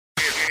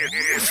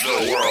It's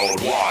the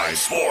Worldwide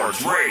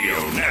Sports Radio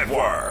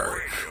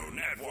Network.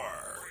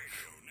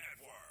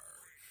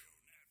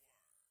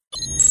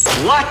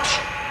 What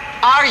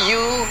are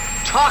you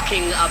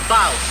talking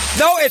about?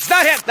 No, it's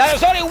not him. There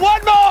is only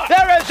one more.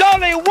 There is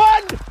only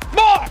one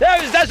more.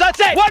 That's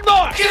it. One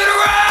more. Get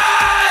her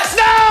ass!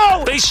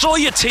 No! They saw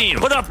your team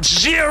put up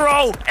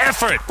zero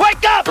effort.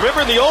 Wake up!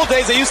 Remember in the old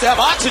days they used to have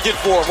oxygen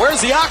for him.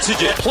 Where's the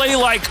oxygen? Play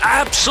like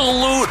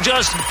absolute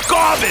just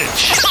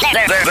garbage.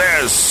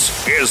 This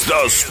is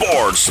the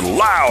Sports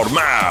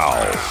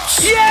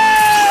Loudmouths.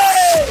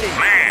 Yay!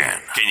 Man,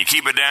 can you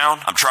keep it down?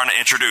 I'm trying to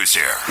introduce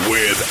here.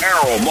 With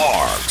Errol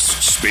Marks,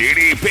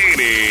 Speedy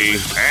Petey,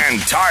 and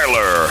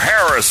Tyler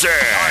Harrison.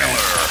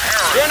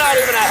 You're not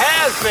even a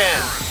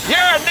has-been. You're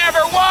a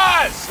never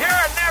was. You're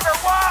a never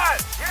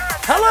was.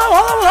 Hello.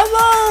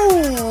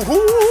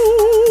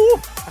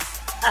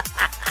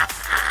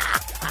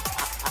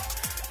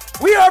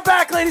 We are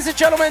back, ladies and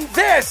gentlemen.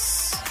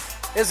 This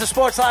is the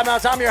Sports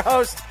Loudmouths. I'm your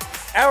host,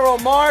 Errol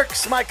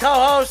Marks. My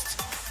co-host,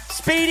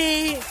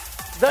 Speedy,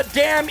 the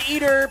Damn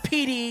Eater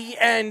Petey,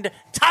 and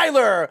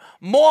Tyler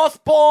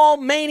Mothball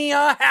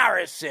Mania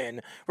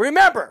Harrison.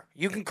 Remember,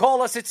 you can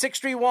call us at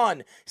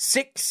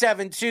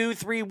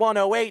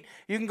 631-672-3108.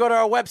 You can go to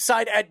our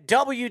website at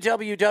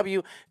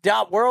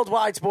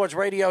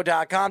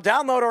www.worldwidesportsradio.com.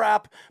 Download our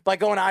app by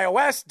going to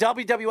iOS,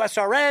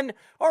 WWSRN,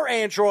 or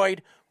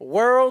Android,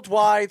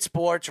 Worldwide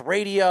Sports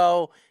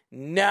Radio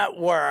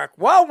Network.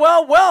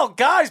 Well,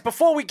 guys,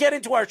 before we get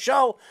into our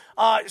show,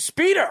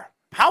 Speeder,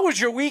 how was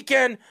your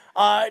weekend?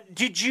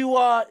 Did you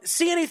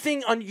see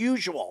anything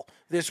unusual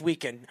this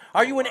weekend?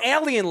 Are you an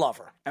alien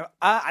lover?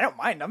 I don't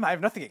mind them. I have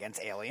nothing against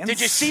aliens.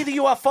 Did you see the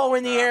UFO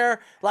in the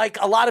air? Like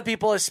a lot of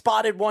people have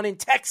spotted one in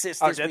Texas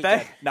this did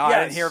weekend. they? No, Yes. I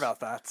didn't hear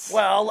about that.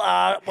 Well,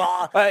 I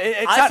thought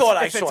I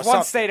saw it's something.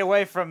 one state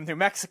away from New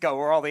Mexico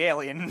where all the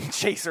alien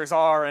chasers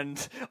are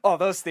and all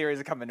those theories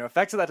are coming into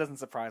effect, so that doesn't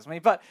surprise me.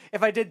 But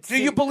if I did Do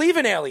you believe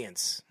in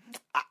aliens?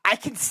 I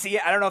can see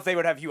it. I don't know if they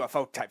would have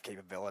UFO-type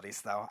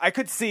capabilities, though. I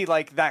could see,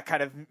 like, that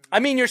kind of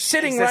I mean, you're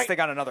sitting existing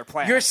on another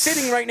planet. You're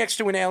sitting right next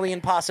to an alien,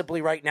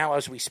 possibly right now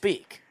as we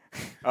speak.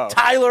 Oh.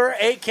 Tyler,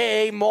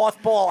 a.k.a.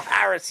 Mothball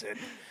Harrison.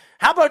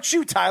 How about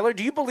you, Tyler?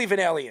 Do you believe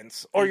in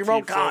aliens or your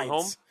own flown kinds?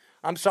 home?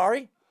 I'm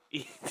sorry?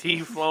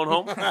 E.T. flown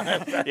home?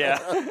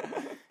 Yeah.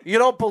 You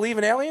don't believe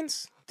in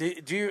aliens? Do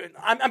you?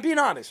 I'm being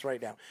honest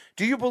right now.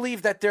 Do you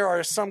believe that there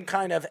are some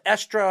kind of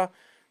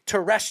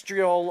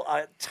extraterrestrial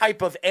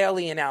type of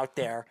alien out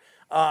there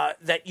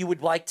that you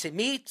would like to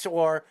meet,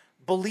 or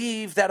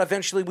believe that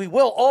eventually we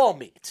will all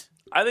meet?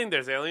 I think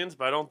there's aliens,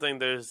 but I don't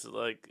think there's,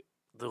 like,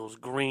 those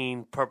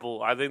green,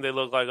 purple. I think they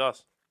look like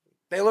us.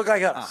 They look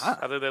like us.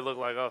 I think they look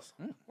like us.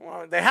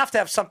 Well, they have to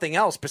have something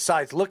else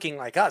besides looking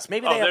like us.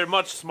 Maybe They're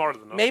much smarter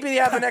than us. Maybe they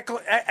have an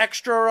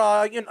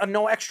extra,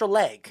 no extra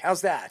leg.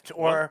 How's that?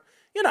 Or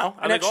an I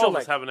think extra all of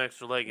leg. us have an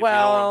extra leg. If you know what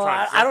I'm Well,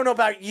 trying to say. I don't know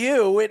about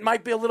you. It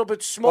might be a little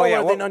bit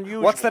smaller than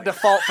unusual. What's the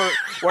default for?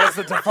 What is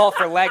the default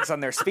for legs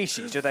on their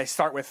species? Do they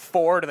start with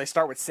 4? Do they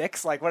start with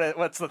 6? Like,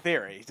 what's the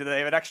theory? Do they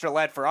have an extra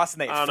leg for us and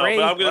they I have don't 3?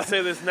 know, but I'm going to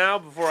say this now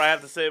before I have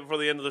to say it before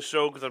the end of the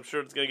show because I'm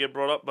sure it's going to get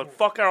brought up. But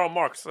fuck Errol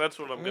Marks. That's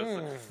what I'm going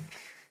to say.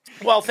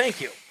 Well,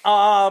 thank you.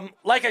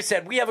 Like I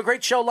said, we have a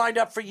great show lined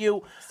up for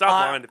you. Stop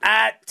lying to me.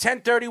 At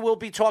 10:30, we'll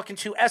be talking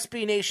to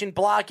SB Nation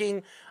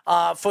blogging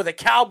for the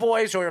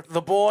Cowboys or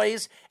the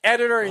Boys,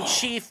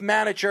 editor-in-chief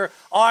manager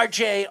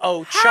R.J.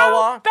 Ochoa.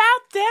 How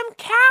about them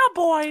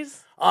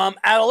Cowboys?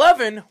 At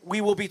 11,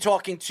 we will be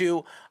talking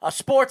to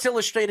Sports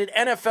Illustrated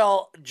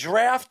NFL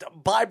Draft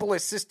Bible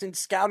Assistant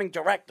Scouting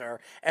Director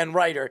and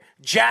writer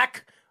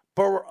Jack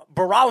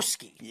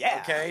Borowski. Yeah.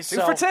 Okay.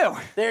 2 for 2.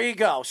 There you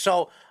go.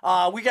 So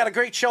we got a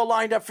great show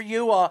lined up for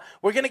you.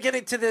 We're going to get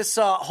into this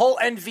whole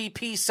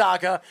MVP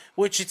saga,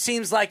 which it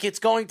seems like it's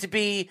going to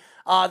be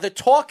the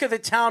talk of the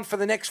town for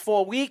the next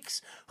 4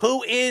 weeks.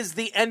 Who is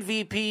the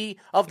MVP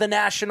of the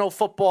National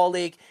Football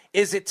League?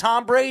 Is it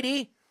Tom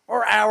Brady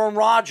or Aaron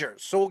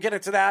Rodgers? So we'll get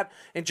into that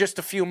in just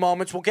a few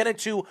moments. We'll get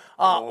into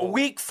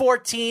Week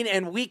 14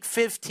 and Week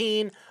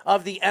 15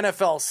 of the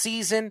NFL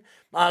season.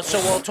 So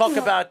we'll talk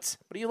about...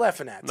 What are you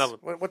laughing at? Nothing.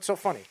 What's so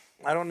funny?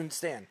 I don't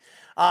understand.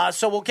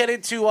 So we'll get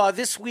into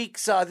this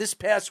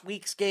past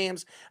week's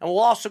games, and we'll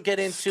also get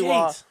into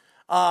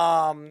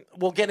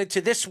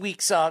this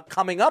week's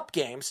coming up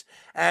games.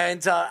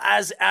 And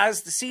as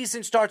the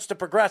season starts to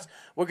progress,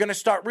 we're going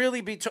to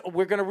really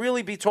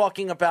be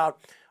talking about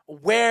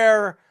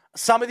where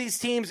some of these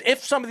teams,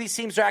 if some of these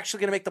teams are actually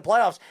going to make the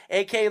playoffs,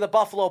 aka the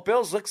Buffalo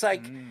Bills, looks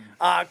like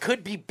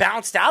could be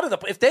bounced out of the.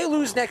 If they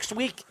lose next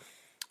week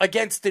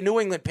against the New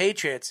England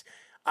Patriots,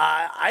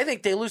 I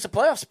think they lose a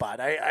playoff spot.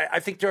 I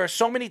think there are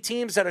so many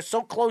teams that are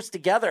so close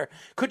together.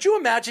 Could you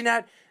imagine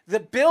that? The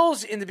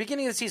Bills in the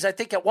beginning of the season, I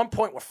think at one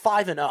point were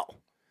 5-0.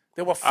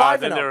 They were 5-0. I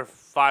think they were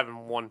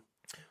 5-1.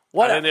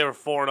 What? I think they were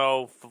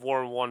 4-0,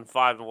 4-1,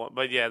 5-1.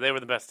 But yeah, they were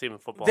the best team in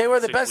football. They were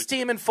the 6 best weeks.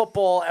 team in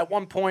football at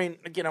one point,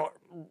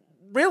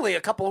 really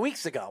a couple of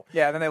weeks ago.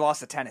 Yeah, then they lost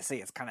to Tennessee.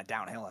 It's kind of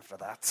downhill after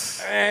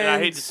that. And I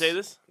hate to say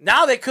this.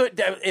 Now they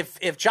could,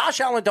 if Josh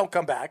Allen don't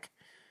come back,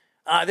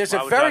 There's Why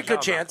a would very Josh good Allen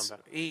not chance come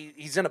back?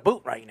 he's in a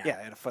boot right now. Yeah,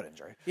 he had a foot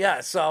injury.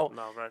 Yeah, so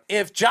No, right.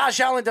 if Josh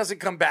Allen doesn't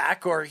come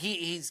back or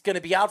he's going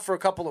to be out for a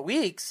couple of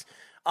weeks,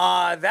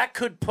 that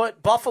could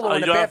put Buffalo in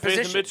You a don't bad have faith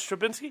position. in Mitch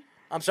Trubisky?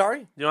 I'm sorry?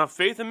 You don't have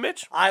faith in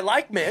Mitch? I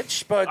like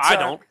Mitch, but I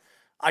don't.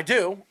 I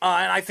do,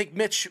 and I think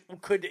Mitch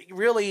could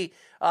really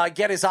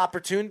get his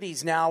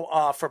opportunities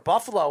now for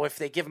Buffalo if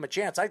they give him a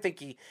chance. I think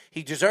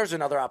he deserves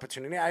another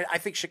opportunity. I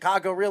think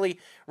Chicago really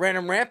ran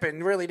him rampant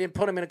and really didn't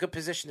put him in a good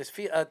position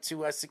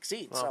to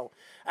succeed. So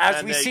as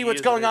and we they see what's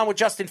use going it. on with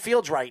Justin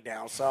Fields right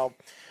now, so.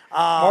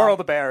 Moral of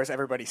the Bears,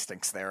 everybody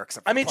stinks there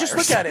except for I mean, the just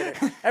players. look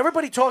at it.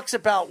 Everybody talks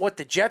about what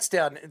the Jets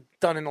done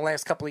in the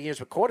last couple of years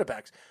with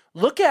quarterbacks.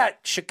 Look at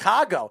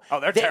Chicago.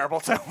 Oh, they're terrible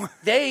too.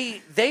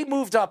 They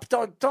moved up.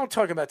 Don't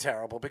talk about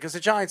terrible because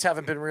the Giants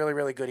haven't been really,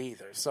 really good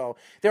either. So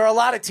there are a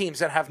lot of teams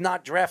that have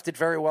not drafted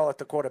very well at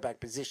the quarterback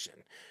position.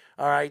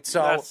 All right,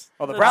 so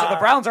Well, the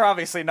Browns are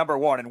obviously number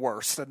one and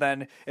worst, and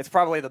then it's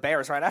probably the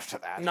Bears right after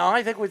that. no,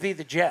 I think it would be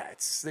the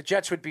Jets. The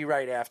Jets would be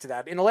right after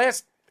that. In the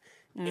last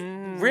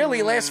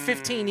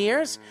 15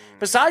 years,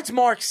 besides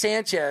Mark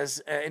Sanchez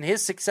and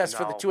his success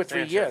for the 2 or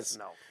 3 Sanchez, years.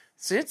 No.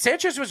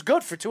 Sanchez was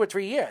good for 2 or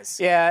 3 years.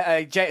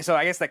 Yeah, so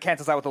I guess that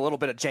cancels out with a little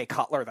bit of Jay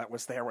Cutler that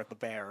was there with the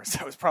Bears.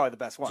 That was probably the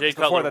best one. Jay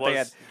Before Cutler that, they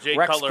had Jay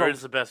Rex Cutler Gro-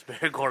 is the best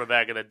Bear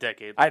quarterback in a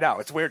decade. I know,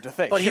 it's weird to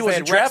think. But he Because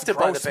wasn't they had Rex drafted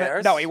by the Grossman-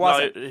 Bears. No, he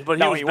wasn't. But he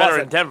No, was better in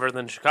wasn't. Denver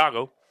than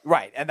Chicago.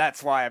 Right, and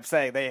that's why I'm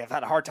saying they have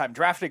had a hard time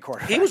drafting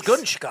quarterbacks. He was good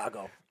in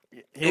Chicago.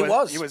 He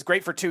was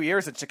great for 2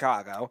 years in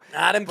Chicago.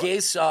 Adam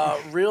Gase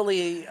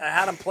really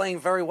had him playing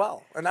very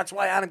well, and that's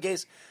why Adam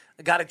Gase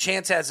got a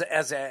chance as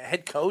a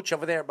head coach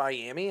over there at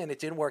Miami, and it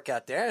didn't work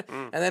out there.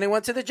 And then he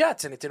went to the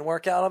Jets, and it didn't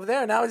work out over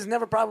there. Now he's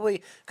never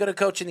probably going to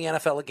coach in the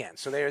NFL again.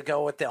 So there you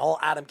go with the whole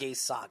Adam Gase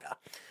saga.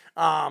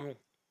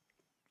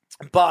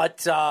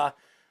 But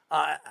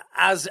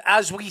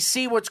as we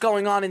see what's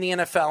going on in the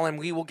NFL, and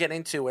we will get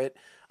into it,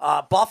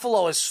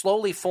 Buffalo is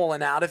slowly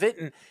falling out of it,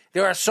 and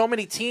there are so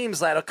many teams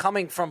that are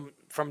coming from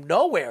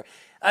nowhere.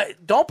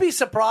 Don't be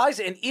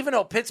surprised, and even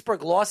though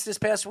Pittsburgh lost this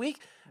past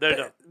week,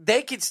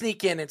 they could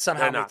sneak in and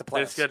somehow They're make not. the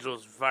Their playoffs. schedule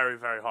is very,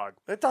 very hard.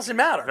 It doesn't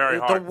matter. Very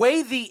The hard.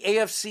 way the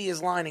AFC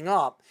is lining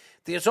up,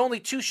 there's only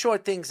two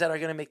short things that are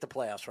going to make the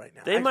playoffs right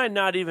now. They might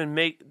not even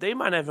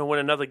win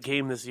another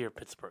game this year,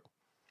 Pittsburgh.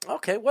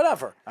 Okay,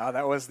 whatever.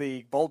 That was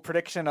the bold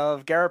prediction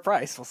of Garrett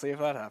Price. We'll see if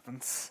that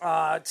happens.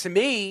 To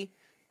me,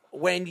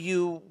 when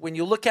you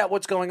look at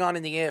what's going on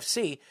in the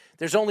AFC,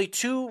 there's only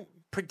two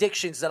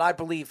predictions that I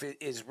believe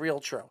is real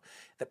true.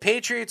 The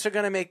Patriots are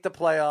going to make the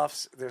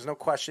playoffs. There's no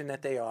question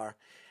that they are.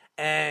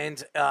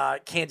 And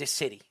Kansas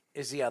City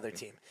is the other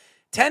team.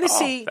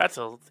 Tennessee. That's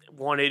a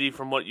 180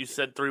 from what you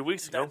said 3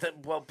 weeks ago.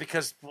 Well,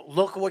 because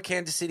look what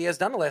Kansas City has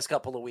done the last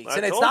couple of weeks, I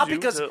and it's told not you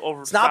because to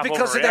it's not stop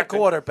because of their overreacting.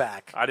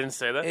 quarterback. I didn't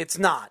say that. It's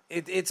not.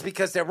 It's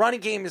because their running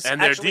game is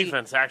And actually, their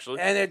defense, actually.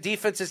 and their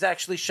defense is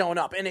actually showing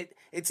up. And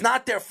it's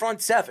not their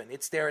front seven;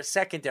 it's their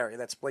secondary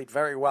that's played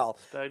very well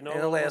in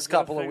the last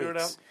couple of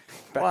weeks.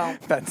 Well,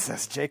 Ben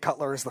says Jay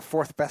Cutler is the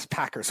fourth best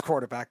Packers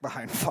quarterback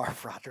behind Favre,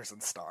 Rodgers,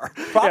 and Starr.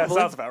 Probably. Yeah,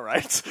 sounds about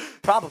right.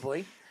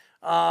 probably.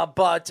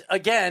 But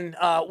again,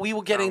 we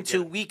will get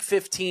into Week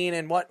 15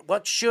 and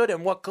what should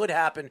and what could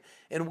happen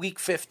in Week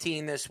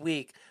 15 this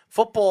week.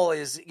 Football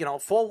is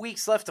 4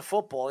 weeks left of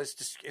football.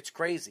 It's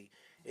crazy.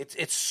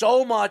 It's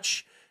so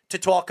much to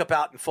talk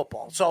about in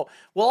football. So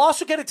we'll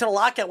also get into the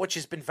lockout, which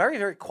has been very,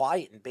 very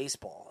quiet in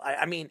baseball.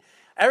 I mean,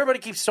 everybody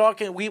keeps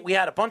talking. We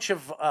had a bunch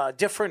of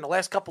different, the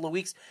last couple of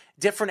weeks,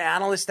 different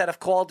analysts that have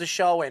called the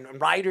show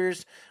and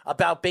writers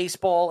about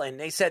baseball, and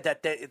they said that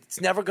it's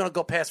never going to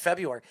go past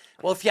February.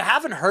 Well, if you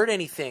haven't heard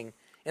anything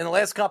in the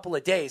last couple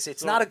of days,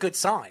 it's not a good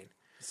sign.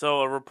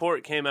 So a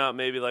report came out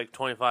maybe like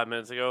 25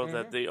 minutes ago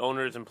that the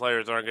owners and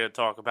players aren't going to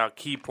talk about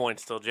key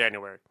points till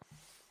January.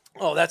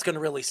 Oh, that's going to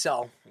really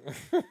sell.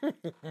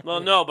 Well,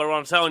 no, but what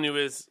I'm telling you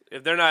is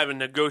if they're not even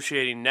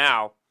negotiating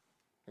now,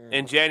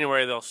 in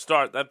January they'll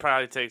start. That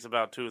probably takes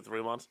about 2 or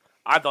 3 months.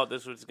 I thought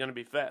this was going to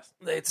be fast.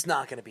 It's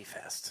not going to be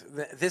fast.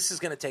 This is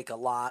going to take a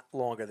lot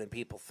longer than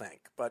people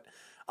think. But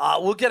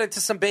we'll get into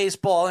some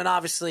baseball and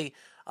obviously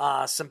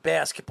some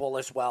basketball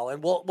as well.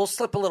 And we'll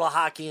slip a little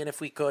hockey in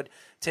if we could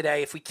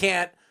today. If we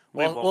can't,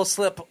 we'll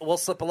slip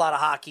a lot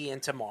of hockey in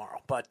tomorrow.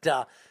 But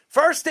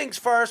first things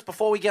first,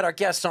 before we get our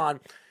guests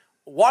on,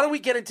 why don't we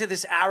get into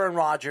this Aaron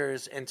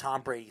Rodgers and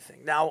Tom Brady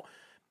thing? Now,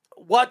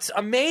 what's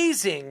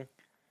amazing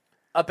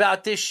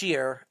about this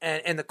year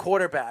and the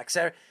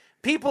quarterbacks,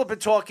 people have been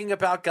talking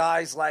about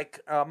guys like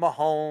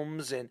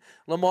Mahomes and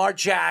Lamar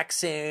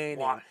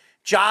Jackson and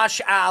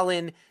Josh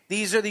Allen.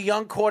 These are the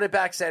young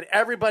quarterbacks that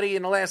everybody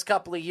in the last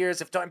couple of years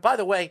have done. By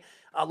the way,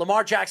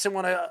 Lamar Jackson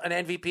won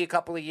an MVP a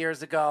couple of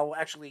years ago,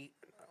 actually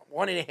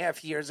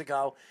 1.5 years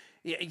ago.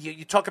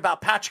 You talk about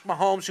Patrick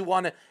Mahomes, who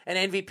won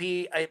an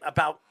MVP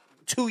about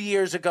 2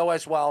 years ago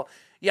as well.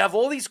 You have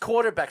all these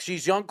quarterbacks,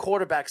 these young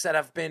quarterbacks that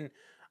have been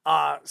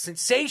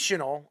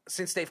sensational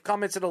since they've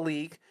come into the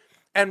league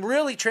and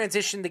really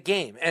transitioned the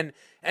game and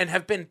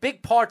have been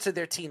big parts of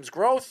their team's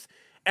growth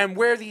and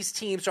where these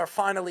teams are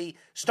finally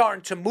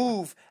starting to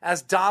move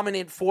as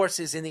dominant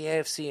forces in the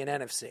AFC and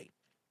NFC.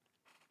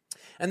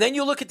 And then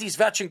you look at these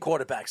veteran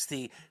quarterbacks,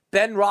 the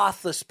Ben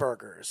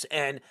Roethlisbergers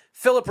and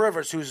Phillip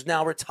Rivers, who's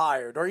now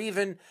retired, or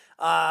even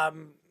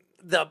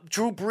the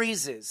Drew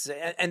Breeses,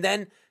 and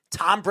then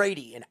Tom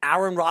Brady and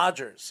Aaron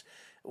Rodgers,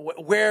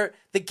 where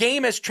the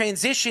game has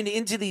transitioned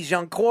into these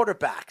young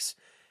quarterbacks.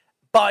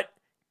 But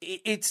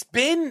it's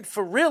been,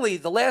 for really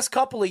the last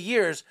couple of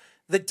years,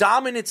 the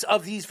dominance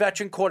of these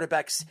veteran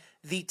quarterbacks,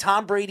 the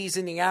Tom Brady's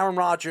and the Aaron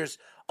Rodgers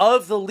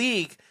of the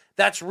league,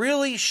 that's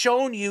really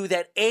shown you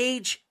that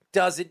age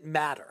doesn't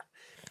matter.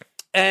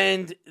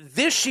 And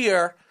this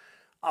year,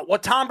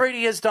 what Tom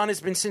Brady has done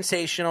has been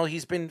sensational.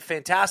 He's been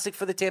fantastic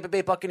for the Tampa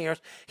Bay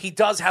Buccaneers. He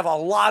does have a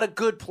lot of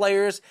good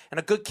players and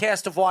a good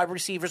cast of wide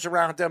receivers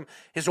around him.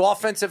 His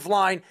offensive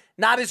line,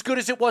 not as good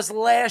as it was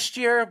last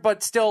year,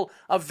 but still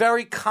a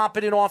very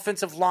competent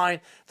offensive line.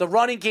 The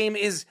running game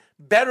is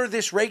better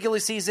this regular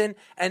season.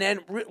 And then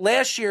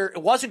last year,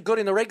 it wasn't good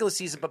in the regular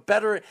season, but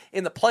better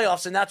in the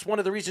playoffs. And that's one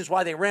of the reasons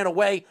why they ran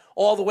away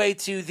all the way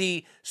to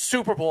the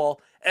Super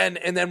Bowl and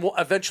then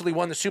eventually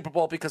won the Super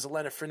Bowl because of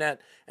Leonard Fournette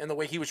and the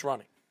way he was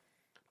running.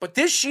 But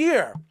this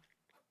year,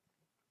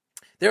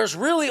 there's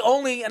really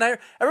only, and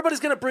everybody's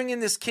going to bring in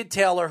this kid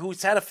Taylor,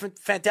 who's had a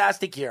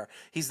fantastic year.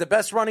 He's the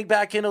best running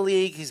back in the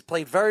league. He's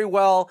played very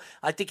well.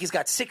 I think he's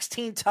got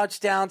 16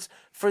 touchdowns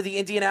for the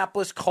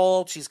Indianapolis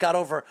Colts. He's got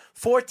over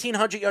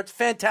 1,400 yards.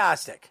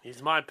 Fantastic.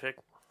 He's my pick.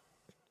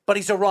 But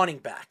he's a running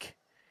back.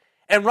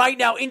 And right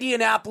now,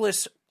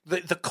 Indianapolis,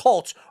 the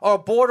Colts, are a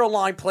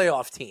borderline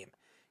playoff team.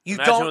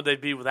 Imagine what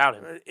they'd be without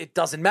him. It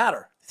doesn't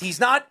matter.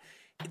 He's not.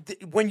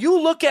 When you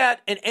look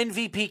at an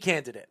MVP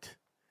candidate,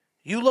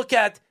 you look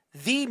at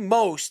the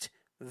most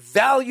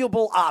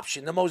valuable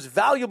option, the most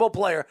valuable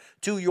player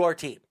to your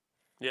team.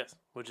 Yes,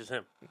 which is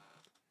him.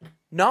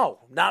 No,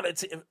 not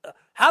it's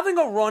having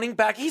a running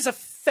back. He's a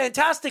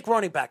fantastic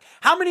running back.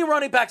 How many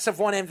running backs have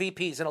won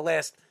MVPs in the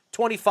last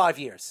 25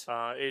 years?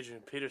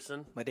 Adrian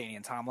Peterson.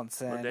 LaDainian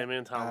Tomlinson.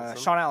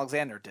 Tomlinson. Sean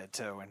Alexander did,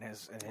 too. In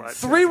his Right.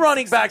 3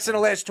 running backs in the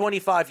last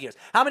 25 years.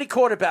 How many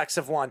quarterbacks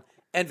have won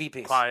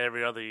MVPs? Probably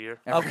every other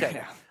year. Okay.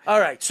 Yeah. All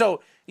right.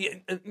 So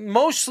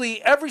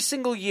mostly every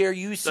single year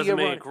you see Doesn't a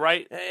make it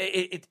right.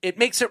 It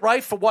makes it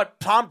right for what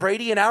Tom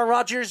Brady and Aaron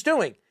Rodgers is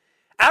doing.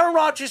 Aaron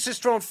Rodgers has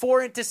thrown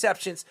 4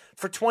 interceptions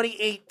for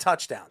 28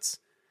 touchdowns.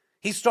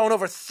 He's thrown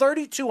over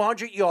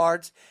 3,200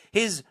 yards.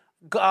 His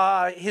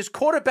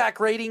quarterback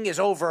rating is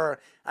over,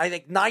 I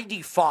think,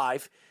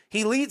 95.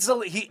 He leads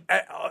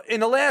in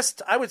the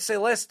last, I would say,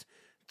 last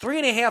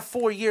 3.5,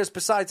 4 years,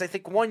 besides, I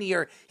think, 1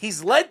 year,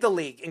 he's led the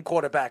league in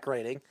quarterback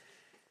rating.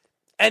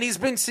 And he's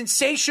been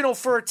sensational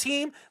for a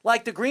team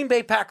like the Green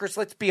Bay Packers,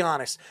 let's be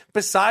honest.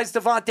 Besides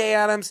Devontae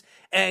Adams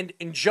and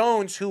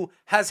Jones, who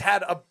has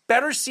had a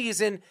better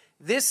season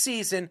this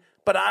season,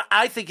 but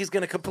I think he's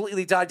going to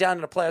completely die down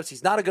in the playoffs.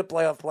 He's not a good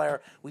playoff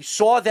player. We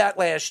saw that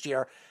last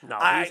year. No,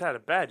 he's had a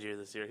bad year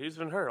this year. He's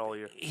been hurt all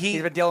year.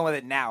 He's been dealing with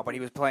it now, but he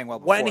was playing well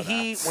before when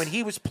that. when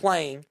he was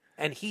playing.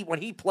 And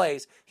when he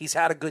plays, he's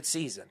had a good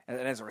season. And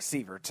as a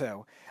receiver,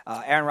 too.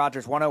 Aaron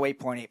Rodgers,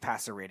 108.8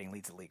 passer rating,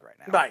 leads the league right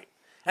now. Right.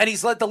 And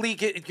he's led the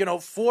league,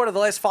 4 of the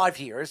last 5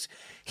 years.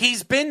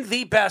 He's been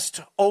the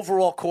best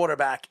overall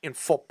quarterback in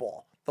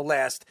football the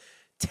last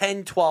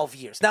 10, 12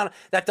 years. Now,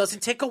 that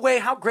doesn't take away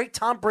how great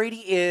Tom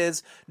Brady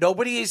is.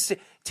 Nobody is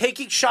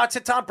taking shots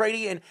at Tom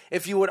Brady. And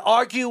if you would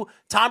argue,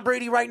 Tom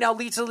Brady right now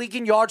leads the league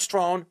in yards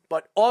thrown,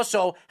 but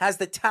also has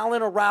the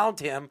talent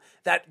around him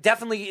that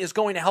definitely is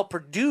going to help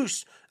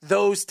produce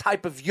those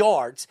type of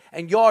yards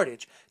and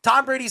yardage.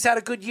 Tom Brady's had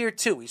a good year,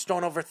 too. He's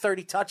thrown over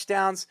 30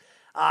 touchdowns.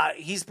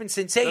 He's been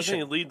sensational. Doesn't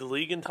he lead the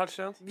league in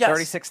touchdowns? Yes.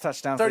 36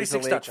 touchdowns,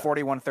 36 leads the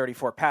league.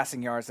 41-34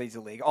 passing yards, leads the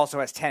league. Also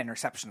has 10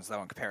 interceptions,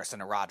 though, in comparison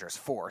to Rodgers'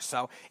 4.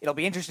 So it'll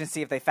be interesting to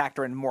see if they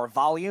factor in more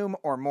volume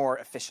or more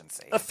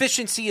efficiency.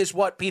 Efficiency is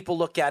what people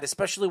look at,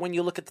 especially when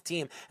you look at the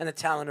team and the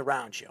talent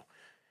around you.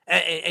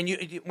 And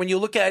when you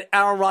look at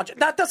Aaron Rodgers,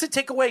 that doesn't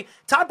take away.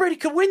 Tom Brady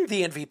could win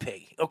the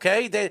MVP.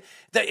 Okay,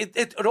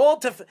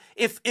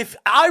 if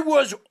I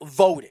was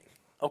voting,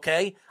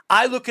 okay,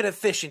 I look at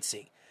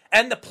efficiency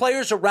and the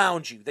players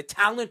around you, the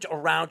talent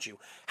around you.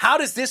 How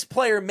does this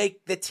player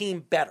make the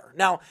team better?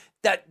 Now,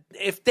 that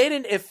if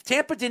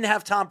Tampa didn't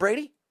have Tom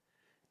Brady,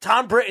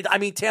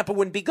 Tampa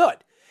wouldn't be good.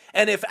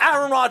 And if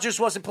Aaron Rodgers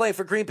wasn't playing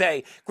for Green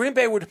Bay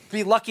would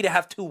be lucky to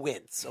have 2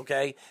 wins.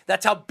 Okay,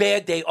 that's how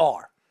bad they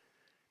are.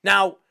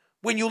 Now,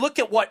 when you look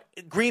at what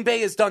Green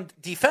Bay has done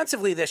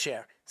defensively this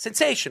year,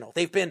 sensational.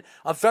 They've been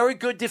a very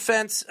good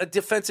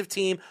defensive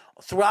team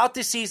throughout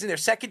the season. Their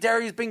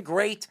secondary has been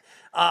great.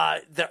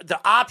 The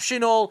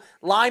optional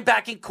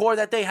linebacking core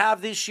that they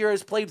have this year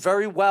has played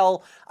very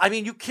well. I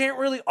mean, you can't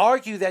really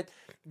argue that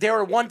they're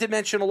a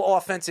one-dimensional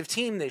offensive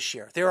team this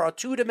year. They're a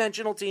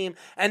 2-dimensional team,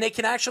 and they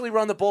can actually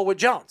run the ball with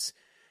Jones.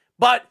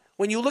 But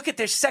when you look at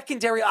their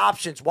secondary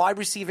options, wide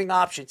receiving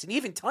options, and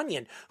even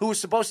Tunyon, who was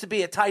supposed to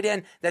be a tight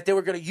end that they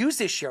were going to use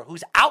this year,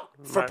 who's out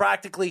for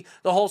practically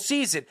the whole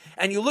season,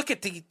 and you look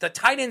at the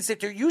tight ends that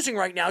they're using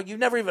right now,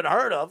 you've never even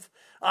heard of.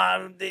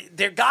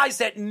 They're guys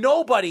that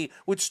nobody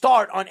would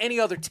start on any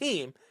other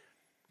team.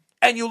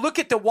 And you look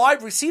at the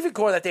wide receiving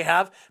core that they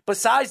have,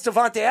 besides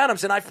Devontae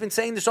Adams, and I've been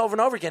saying this over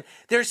and over again,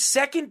 their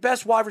second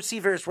best wide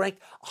receiver is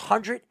ranked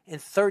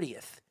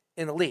 130th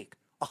in the league.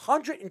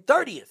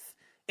 130th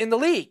in the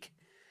league.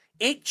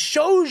 It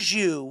shows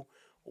you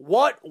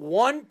what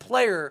one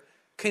player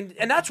can,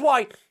 and that's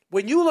why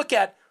when you look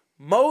at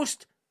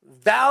most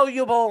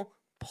valuable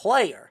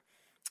player,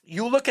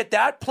 you look at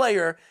that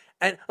player,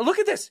 and look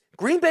at this.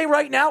 Green Bay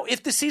right now,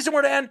 if the season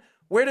were to end,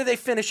 where do they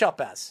finish up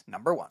as?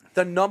 Number 1.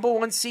 The number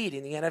 1 seed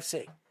in the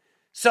NFC.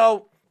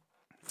 So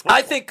football.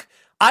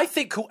 I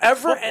think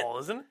whoever football,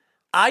 isn't it?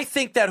 I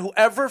think that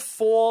whoever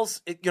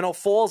falls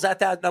at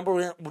that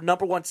number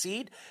 1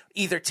 seed,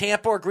 either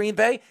Tampa or Green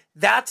Bay,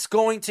 that's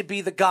going to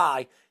be the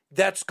guy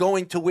that's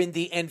going to win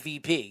the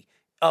MVP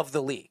of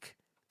the league.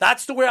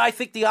 That's the way I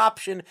think the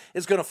option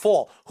is going to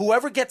fall.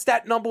 Whoever gets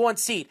that number 1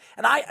 seed.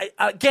 And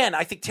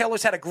I think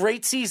Taylor's had a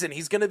great season.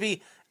 He's going to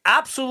be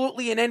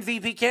absolutely an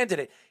MVP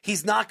candidate.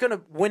 He's not going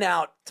to win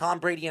out Tom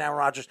Brady and Aaron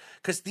Rodgers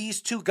because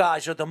these two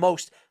guys are the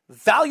most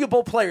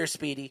valuable players,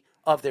 Speedy,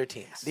 of their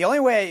teams. The only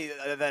way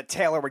that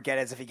Taylor would get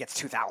is if he gets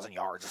 2,000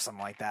 yards or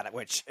something like that,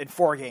 which in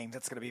 4 games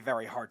it's going to be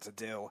very hard to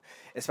do,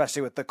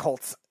 especially with the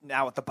Colts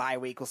now with the bye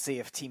week. We'll see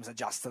if teams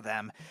adjust to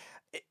them.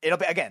 It'll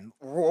be, again,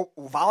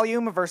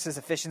 volume versus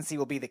efficiency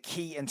will be the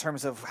key in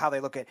terms of how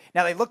they look at.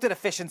 Now, they looked at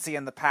efficiency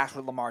in the past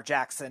with Lamar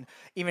Jackson.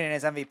 Even in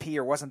his MVP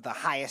year, wasn't the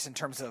highest in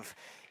terms of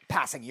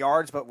passing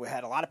yards, but we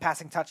had a lot of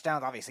passing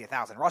touchdowns, obviously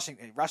 1,000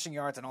 rushing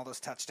yards and all those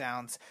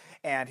touchdowns,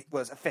 and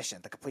was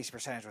efficient. The completion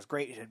percentage was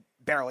great. He had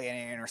barely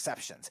any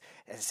interceptions.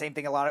 And the same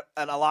thing a lot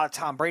of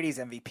Tom Brady's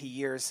MVP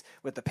years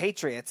with the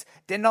Patriots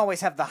didn't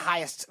always have the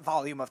highest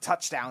volume of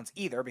touchdowns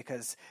either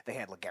because they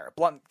had LeGarrette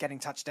Blount getting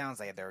touchdowns,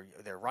 they had their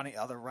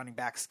other running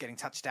backs getting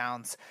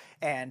touchdowns,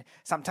 and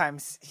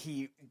sometimes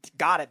he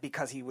got it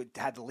because he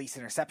had the least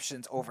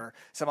interceptions over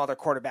some other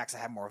quarterbacks that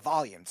had more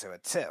volume to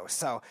it too.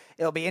 So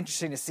it'll be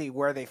interesting to see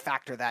where they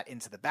factor that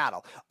into the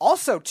battle.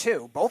 Also,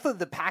 too, both of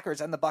the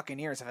Packers and the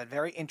Buccaneers have had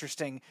very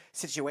interesting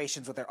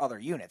situations with their other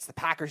units. The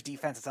Packers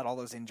defense has had all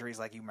those injuries,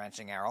 like you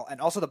mentioned, Errol,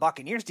 and also the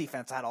Buccaneers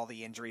defense had all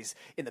the injuries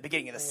in the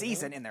beginning of the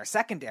season in their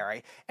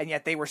secondary, and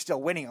yet they were still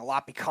winning a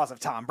lot because of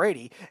Tom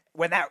Brady.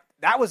 When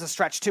that was a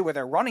stretch, too, where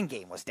their running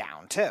game was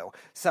down, too.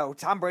 So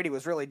Tom Brady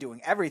was really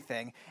doing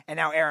everything, and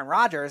now Aaron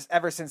Rodgers,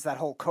 ever since that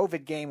whole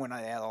COVID game when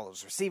they had all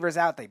those receivers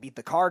out, they beat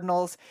the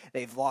Cardinals,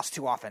 they've lost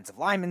 2 offensive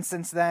linemen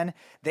since then,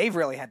 they've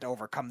really had to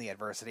overcome the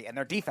adversity, and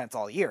their defense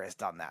all year has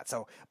done that.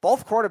 So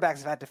both quarterbacks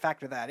have had to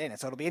factor that in, and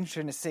so it'll be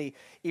interesting to see,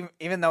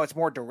 even though it's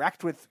more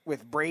direct with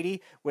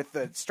Brady, with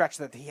the stretch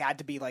that he had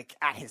to be like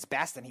at his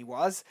best, and he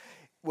was,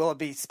 will it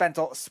be spread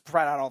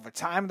out all the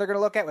time they're going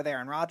to look at with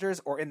Aaron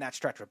Rodgers, or in that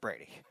stretch with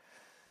Brady?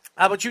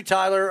 How about you,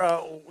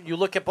 Tyler? You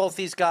look at both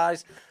these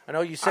guys. I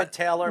know you said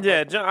Taylor.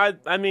 Yeah, John,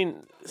 I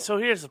mean, so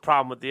here's the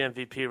problem with the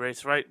MVP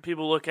race, right?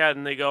 People look at it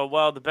and they go,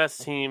 well, the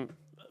best team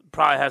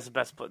probably has the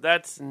best player.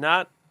 That's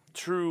not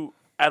true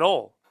at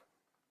all.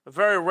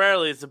 Very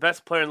rarely is the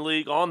best player in the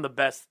league on the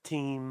best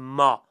team,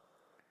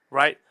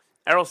 right?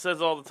 Errol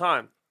says all the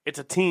time, it's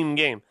a team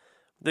game.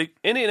 The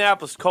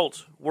Indianapolis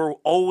Colts were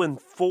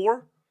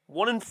 0-4,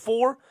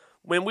 1-4,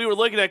 when we were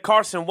looking at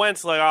Carson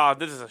Wentz like,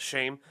 this is a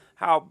shame.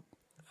 How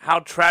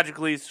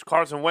tragically is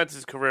Carson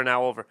Wentz's career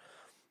now over.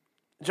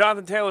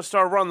 Jonathan Taylor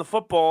started running the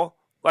football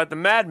like the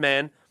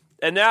madman,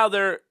 and now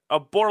they're a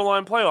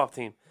borderline playoff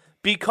team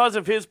because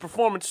of his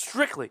performance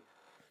strictly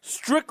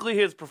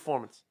his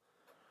performance.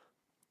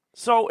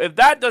 So if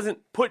that doesn't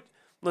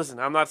listen,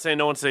 I'm not saying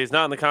no one says he's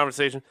not in the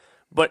conversation,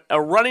 but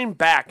a running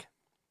back,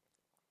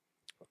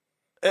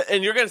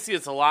 and you're going to see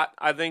this a lot,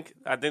 I think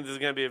this is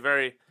going to be a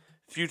very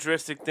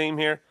futuristic theme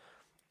here.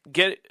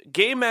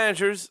 Game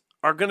managers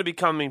are going to be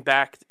coming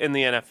back in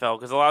the NFL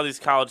because a lot of these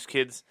college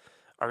kids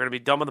are going to be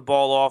dumping the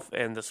ball off,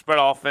 and the spread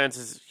offense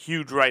is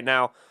huge right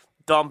now.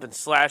 Dump and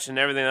slash and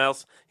everything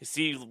else. You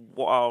see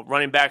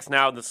running backs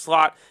now in the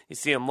slot. You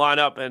see them line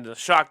up in the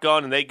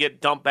shotgun, and they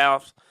get dump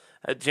outs.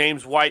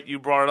 James White, you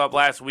brought it up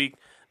last week.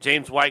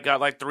 James White got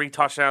like 3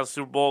 touchdowns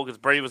in the Super Bowl because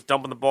Brady was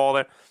dumping the ball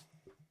there.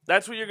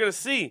 That's what you're going to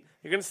see.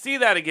 You're going to see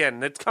that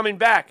again. It's coming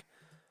back.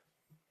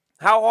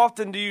 How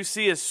often do you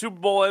see a Super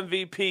Bowl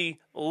MVP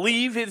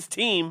leave his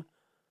team,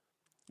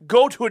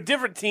 go to a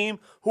different team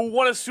who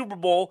won a Super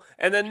Bowl,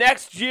 and the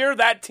next year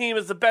that team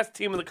is the best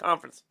team in the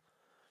conference?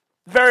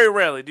 Very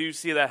rarely do you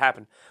see that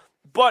happen.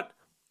 But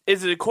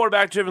is it a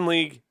quarterback-driven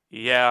league?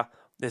 Yeah.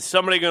 Is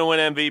somebody going to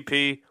win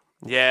MVP?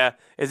 Yeah.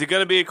 Is it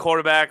going to be a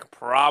quarterback?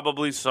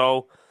 Probably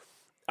so.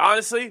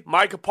 Honestly,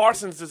 Micah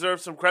Parsons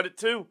deserves some credit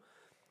too.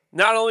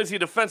 Not only is he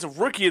Defensive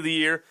Rookie of the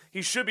Year,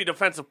 he should be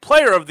Defensive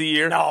Player of the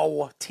Year.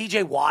 No,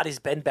 T.J. Watt has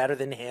been better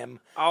than him.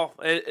 Oh,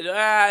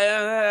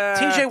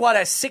 T.J. Watt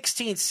has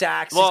 16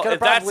 sacks. Well, He's gonna if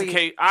that's probably... the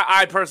case,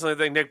 I personally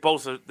think Nick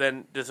Bosa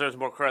then deserves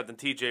more credit than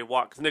T.J.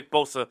 Watt because Nick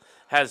Bosa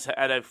has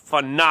had a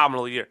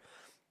phenomenal year.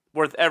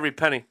 Worth every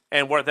penny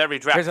and worth every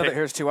draft pick.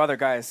 Here's two other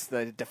guys.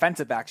 The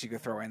defensive backs you could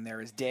throw in there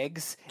is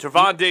Diggs.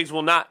 Trevon Diggs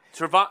will not.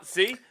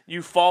 See,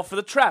 you fall for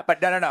the trap.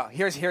 But no.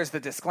 Here's the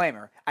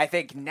disclaimer. I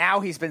think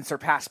now he's been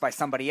surpassed by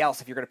somebody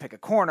else if you're going to pick a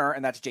corner,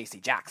 and that's J.C.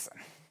 Jackson.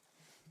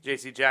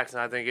 J.C. Jackson,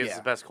 I think, is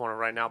the best corner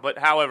right now. But,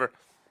 however,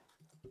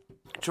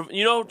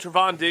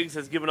 Trevon Diggs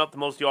has given up the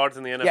most yards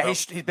in the NFL. Yeah,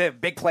 he's been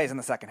big plays in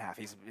the second half.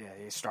 He's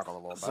struggled a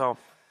little bit. So,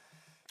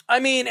 I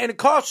mean, and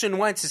Carson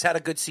Wentz has had a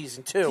good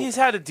season, too. he's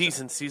had a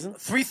decent season.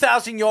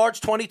 3,000 yards,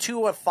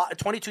 22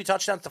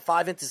 touchdowns to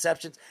 5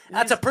 interceptions.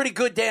 That's a pretty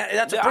good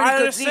That's a pretty I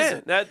good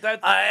understand. season.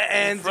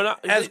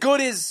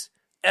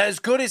 As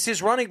good as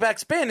his running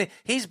back's been,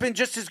 he's been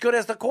just as good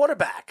as the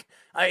quarterback.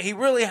 He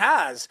really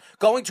has.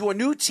 Going to a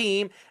new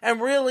team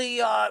and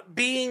really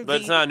being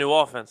But it's not a new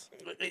offense.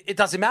 It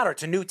doesn't matter.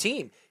 It's a new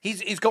team.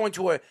 He's going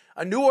to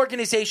a new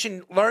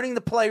organization, learning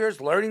the players,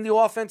 learning the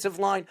offensive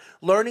line,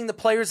 learning the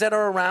players that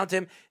are around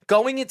him.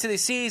 Going into the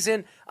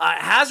season,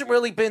 hasn't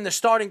really been the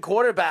starting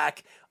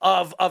quarterback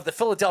of the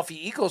Philadelphia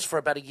Eagles for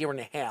about a year and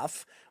a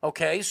half.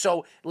 Okay,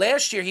 so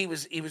last year he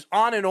was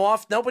on and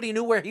off. Nobody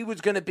knew where he was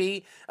going to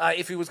be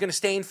if he was going to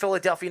stay in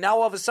Philadelphia. Now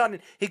all of a sudden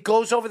he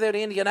goes over there to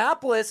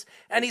Indianapolis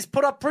and he's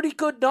put up pretty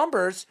good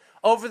numbers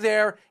over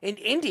there in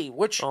Indy.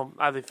 Which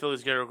I think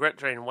Philly's going to regret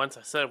trading once.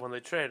 I said when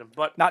they trade him,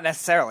 but not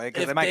necessarily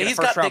because they might get a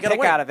first round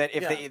pick out of it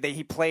if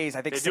he plays.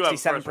 I think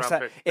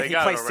 67%. If he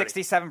plays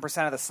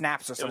 67% of the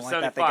snaps or something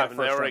like that, they get a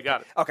first round pick.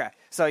 Got it. Okay,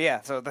 so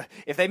yeah,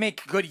 if they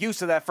make good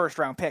use of that first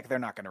round pick, they're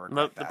not going to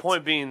regret that. The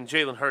point being,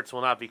 Jalen Hurts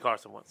will not be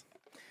Carson Wentz.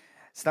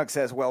 Snug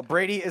says, well,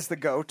 Brady is the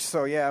GOAT,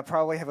 so yeah,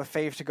 probably have a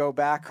fave to go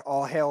back.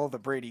 All hail the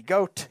Brady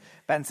GOAT.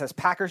 Ben says,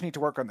 Packers need to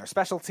work on their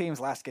special teams.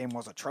 Last game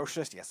was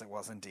atrocious. Yes, it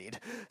was indeed.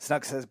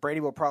 Snug says, Brady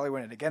will probably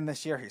win it again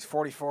this year. He's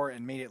 44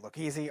 and made it look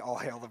easy. All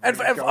hail the Brady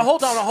GOAT.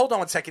 Hold on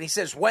 1 second. He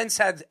says, Wentz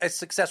had a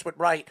success with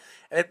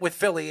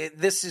Philly.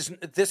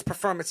 This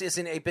performance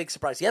isn't a big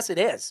surprise. Yes, it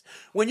is.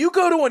 When you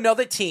go to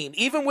another team,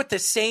 even with the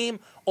same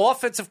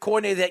offensive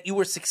coordinator that you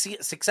were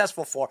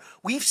successful for,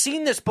 we've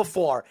seen this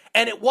before,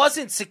 and it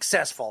wasn't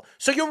successful.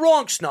 So you're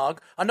wrong,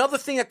 Snug. Another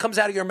thing that comes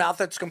out of your mouth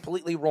that's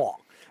completely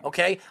wrong.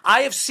 Okay?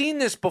 I have seen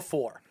this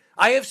before.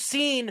 I have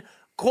seen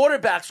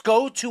quarterbacks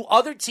go to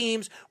other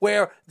teams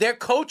where their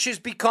coaches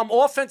become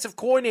offensive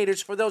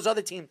coordinators for those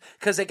other teams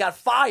because they got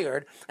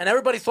fired, and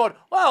everybody thought,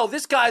 well,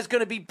 this guy's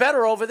going to be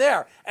better over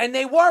there. And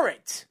they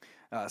weren't.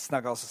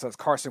 Snug also says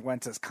Carson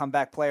Wentz is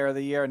comeback player of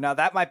the year. Now,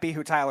 that might be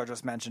who Tyler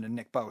just mentioned in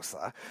Nick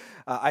Bosa.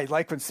 I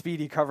like when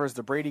Speedy covers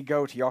the Brady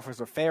GOAT. He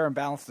offers a fair and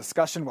balanced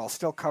discussion while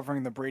still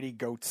covering the Brady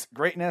GOAT's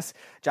greatness.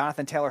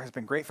 Jonathan Taylor has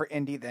been great for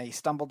Indy. Then he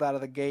stumbled out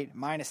of the gate,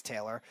 minus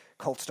Taylor.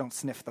 Colts don't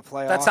sniff the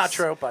playoffs. That's not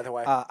true, by the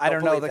way. I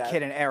don't know. The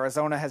kid in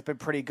Arizona has been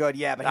pretty good.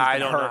 Yeah, but he's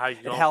been hurt. Know how you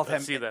it held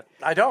him. See that.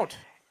 I don't.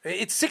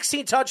 It's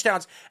 16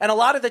 touchdowns, and a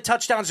lot of the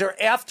touchdowns are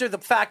after the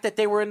fact that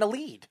they were in the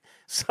lead.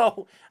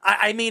 So,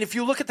 I mean, if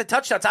you look at the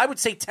touchdowns, I would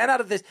say 10 out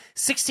of the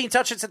 16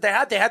 touchdowns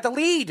that they had the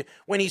lead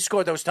when he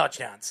scored those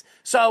touchdowns.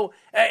 So,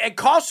 and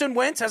Carson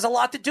Wentz has a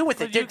lot to do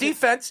with it. Their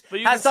defense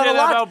has done a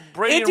lot.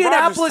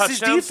 Indianapolis'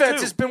 defense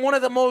has been one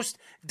of the most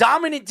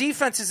dominant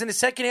defenses in the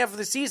second half of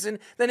the season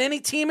than any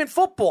team in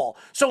football.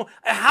 So,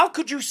 how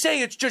could you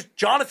say it's just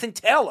Jonathan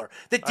Taylor?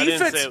 The defense,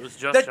 I didn't say it was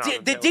just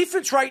Jonathan Taylor.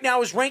 Defense right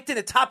now is ranked in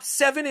the top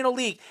 7 in the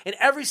league in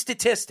every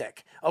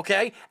statistic.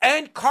 Okay,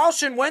 and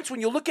Carson Wentz, when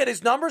you look at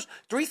his numbers,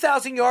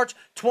 3,000 yards,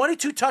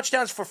 22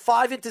 touchdowns for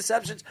 5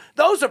 interceptions.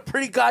 Those are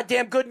pretty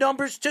goddamn good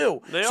numbers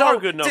too. They are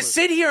good numbers. To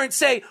sit here and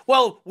say,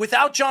 well,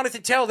 without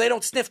Jonathan Taylor, they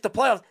don't sniff the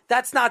playoffs,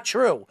 that's not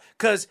true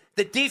because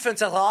the defense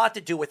has a lot to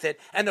do with it,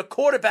 and the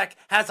quarterback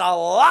has a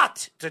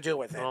lot to do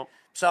with it. Well,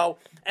 so,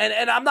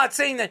 and I'm not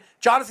saying that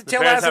Jonathan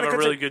Taylor Bears has a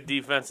really good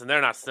defense, and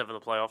they're not sniffing the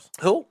playoffs.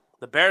 Who?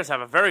 The Bears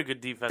have a very good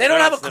defense. They don't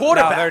have a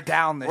quarterback. No, they're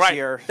down this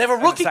year. They have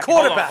a rookie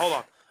quarterback. Hold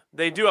on.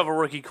 They do have a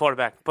rookie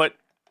quarterback, but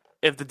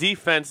if the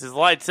defense is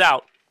lights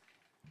out,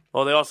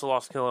 well, they also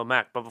lost Khalil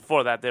Mack, but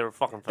before that, they were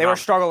fucking phenomenal. They were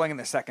struggling in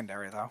the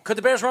secondary, though. Could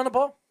the Bears run the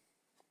ball?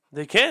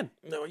 They can.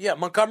 No, yeah,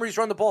 Montgomery's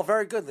run the ball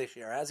very good this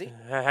year, has he?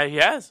 He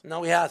has.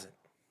 No, he hasn't.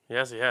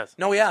 Yes, he has.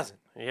 No, he hasn't.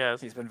 He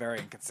has. He's been very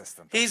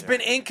inconsistent. He's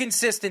been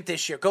inconsistent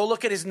this year. Go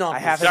look at his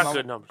numbers. He's got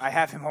good numbers. I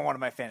have him on one of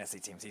my fantasy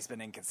teams. He's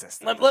been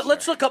inconsistent.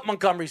 Let's look up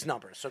Montgomery's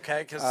numbers,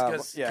 okay?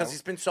 Because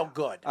he's been so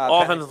good.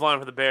 Offensive line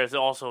for the Bears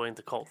also ain't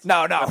the Colts.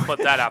 No. Let's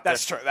put that out there.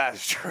 That's true. That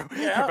is true.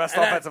 Yeah, Your best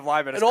offensive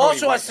lineman is it Cody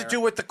also has Whitehair. to do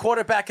with the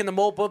quarterback and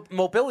the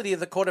mobility of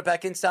the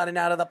quarterback inside and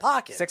out of the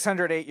pocket.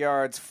 608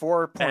 yards,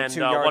 4.2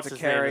 yards a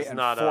carry, and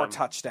 4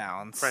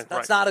 touchdowns.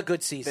 That's not a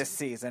good season. This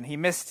season. He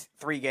missed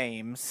 3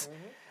 games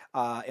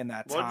in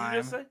that time. What did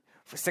you just say?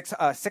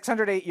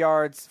 608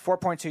 yards,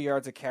 4.2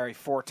 yards a carry,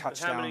 4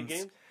 touchdowns. How many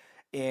games?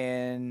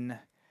 In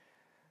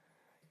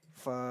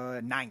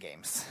 9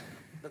 games.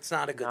 That's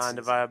not a good 9 season.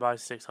 divided by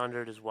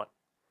 600 is what?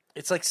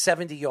 It's like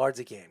 70 yards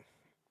a game.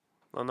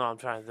 Well, no, I'm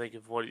trying to think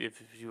of what if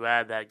you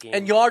add that game.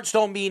 And yards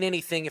don't mean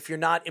anything if you're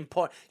not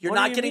important. You're What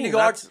do not you getting mean? the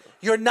yards.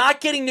 You're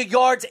not getting the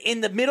yards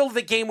in the middle of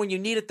the game when you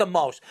need it the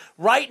most.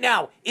 Right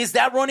now, is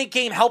that running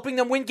game helping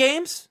them win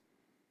games?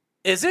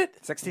 Is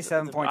it?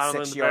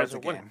 67.6 yards a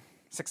game.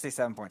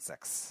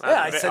 67.6.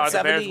 Yeah, I said Are the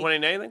 70. Bears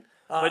winning anything?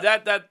 But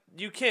that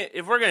you can't.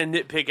 If we're going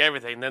to nitpick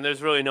everything, then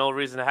there's really no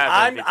reason to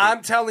have.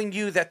 I'm telling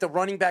you that the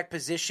running back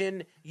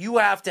position, you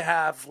have to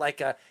have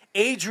like a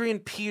Adrian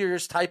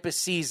Peters type of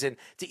season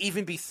to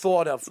even be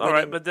thought of. All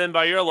right, but then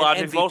by your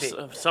logic,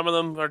 MVP. some of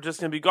them are just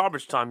going to be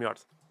garbage time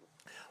yards.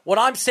 What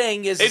I'm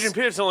saying is Adrian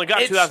Peterson only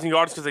got 2,000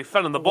 yards because they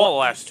fed him the ball the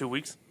last 2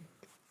 weeks.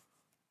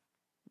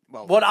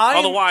 Well,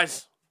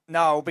 otherwise,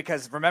 no,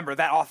 because remember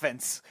that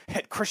offense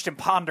had Christian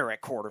Ponder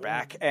at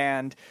quarterback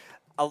and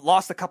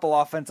lost a couple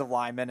offensive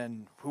linemen,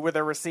 and who were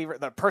their receiver?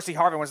 Percy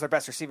Harvin was their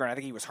best receiver, and I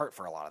think he was hurt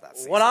for a lot of that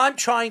season. What I'm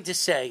trying to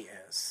say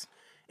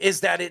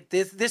is that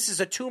this is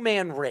a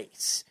two-man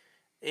race.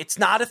 It's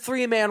not a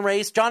three-man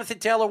race. Jonathan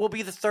Taylor will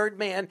be the third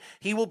man.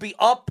 He will be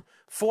up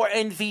for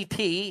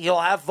MVP.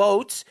 He'll have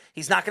votes.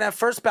 He's not going to have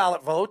first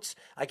ballot votes.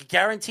 I can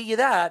guarantee you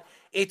that.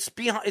 It's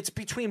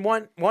between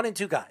one and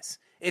two guys.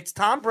 It's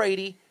Tom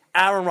Brady,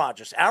 Aaron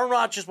Rodgers. Aaron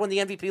Rodgers won the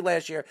MVP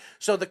last year,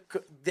 so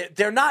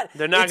they're not.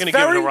 They're not going to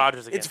give it to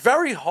Rodgers again. It's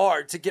very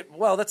hard to get.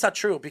 Well, that's not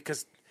true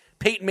because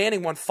Peyton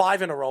Manning won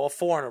 5 in a row, or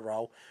 4 in a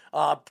row.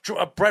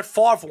 Brett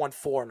Favre won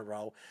 4 in a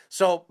row.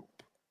 So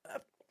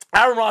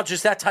Aaron Rodgers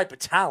is that type of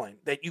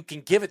talent that you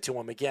can give it to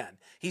him again.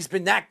 He's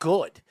been that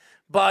good,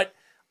 but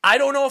I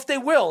don't know if they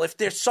will. If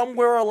they're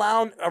somewhere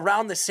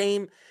around the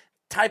same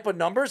type of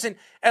numbers, and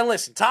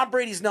listen, Tom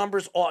Brady's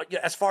numbers are,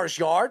 as far as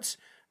yards.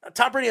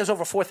 Tom Brady has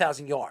over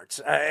 4,000 yards,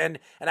 and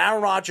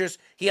Aaron Rodgers,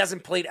 he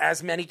hasn't played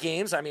as many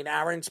games. I mean,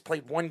 Aaron's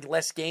played one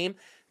less game.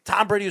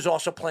 Tom Brady is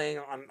also playing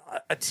on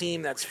a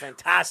team that's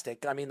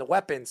fantastic. I mean, the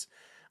weapons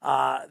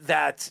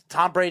that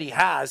Tom Brady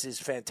has is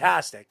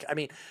fantastic. I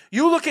mean,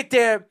 you look at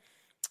their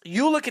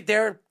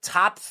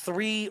top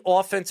 3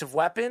 offensive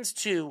weapons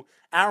to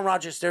Aaron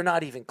Rodgers, they're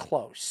not even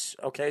close.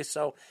 Okay,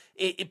 so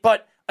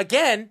but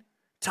again,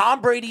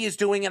 Tom Brady is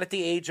doing it at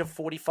the age of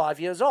 45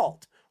 years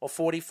old. Or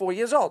 44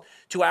 years old,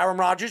 to Aaron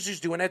Rodgers, who's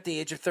doing it at the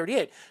age of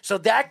 38. So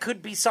that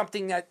could be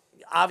something that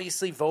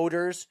obviously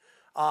voters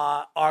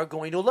are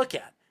going to look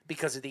at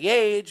because of the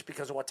age,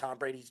 because of what Tom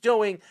Brady's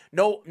doing.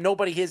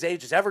 Nobody his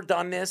age has ever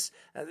done this,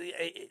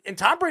 and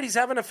Tom Brady's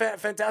having a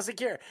fantastic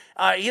year.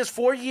 He has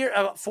 4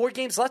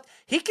 games left.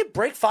 He could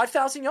break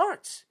 5,000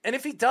 yards, and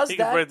if he does he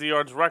could break the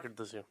yards record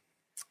this year.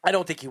 I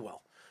don't think he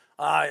will.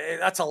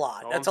 That's a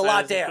lot. That's a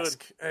lot to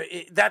ask.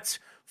 That's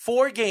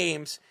 4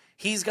 games.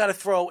 He's got to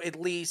throw at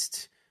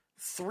least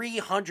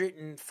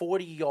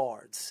 340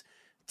 yards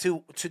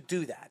to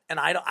do that, and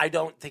I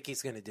don't think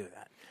he's going to do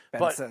that.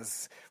 Ben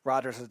says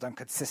Rodgers has done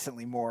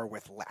consistently more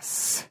with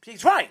less.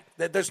 He's right.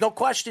 There's no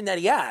question that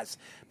he has,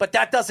 but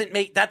that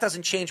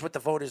doesn't change what the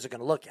voters are going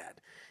to look at.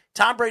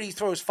 Tom Brady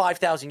throws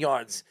 5,000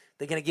 yards.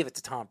 They're going to give it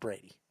to Tom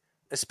Brady,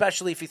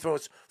 especially if he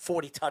throws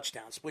 40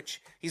 touchdowns, which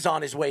he's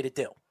on his way to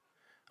do.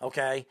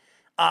 Okay,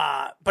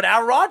 but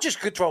Aaron Rodgers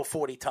could throw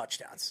 40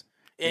 touchdowns,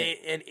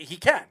 and he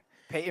can.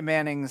 Peyton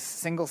Manning's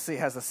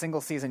has a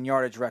single season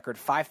yardage record,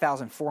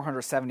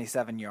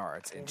 5,477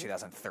 yards in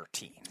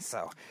 2013.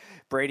 So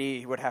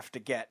Brady would have to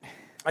get.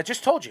 I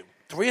just told you,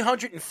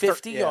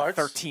 350 yards.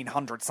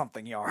 1,300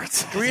 something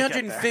yards.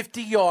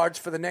 350 yards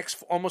for the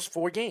next almost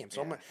 4 games.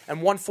 Yeah.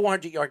 And one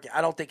 400-yard game. I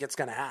don't think it's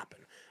going to happen.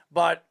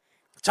 But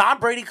Tom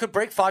Brady could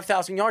break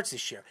 5,000 yards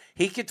this year.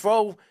 He could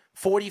throw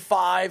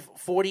 45,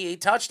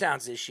 48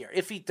 touchdowns this year.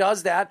 If he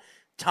does that,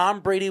 Tom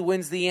Brady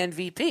wins the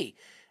MVP.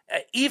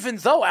 Even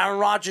though Aaron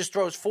Rodgers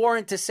throws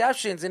 4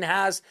 interceptions and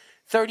has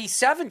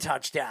 37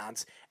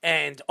 touchdowns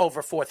and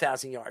over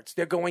 4,000 yards,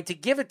 they're going to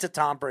give it to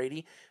Tom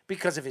Brady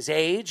because of his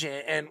age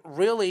and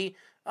really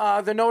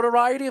the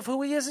notoriety of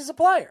who he is as a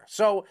player.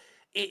 So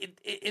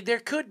there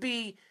could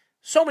be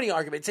so many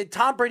arguments. And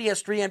Tom Brady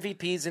has 3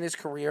 MVPs in his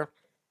career,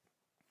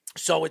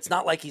 so it's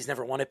not like he's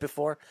never won it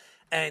before.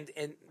 And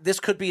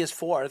this could be his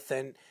 4th.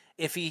 And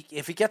if he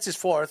gets his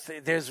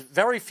 4th, there's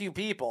very few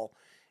people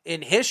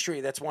in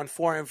history that's won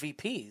 4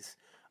 MVPs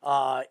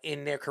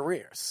in their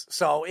careers.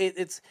 So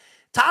it's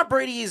Tom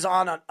Brady is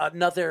on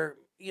another,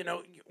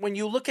 when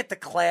you look at the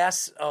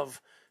class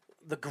of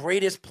the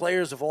greatest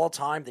players of all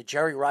time, the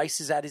Jerry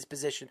Rice is at his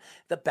position,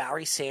 the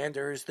Barry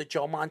Sanders, the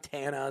Joe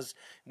Montanas,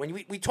 when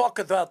we talk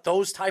about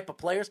those type of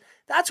players,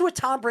 that's where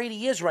Tom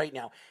Brady is right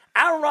now.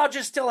 Aaron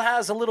Rodgers still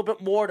has a little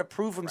bit more to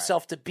prove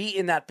himself to be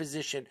in that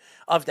position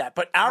of that.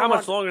 But how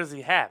much longer does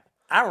he have?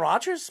 Aaron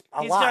Rodgers?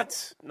 A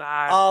lot.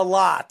 A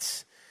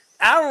lot.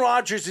 Aaron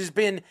Rodgers has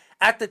been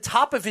at the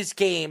top of his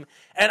game,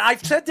 and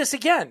I've said this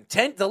again,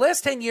 the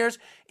last 10 years,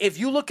 if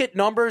you look at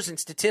numbers and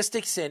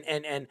statistics and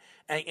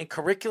and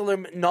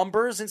curriculum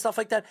numbers and stuff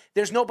like that,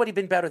 there's nobody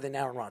been better than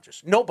Aaron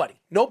Rodgers.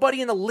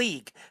 Nobody in the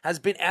league has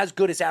been as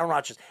good as Aaron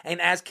Rodgers and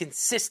as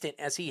consistent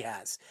as he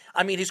has.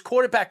 I mean, his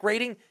quarterback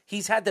rating,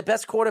 he's had the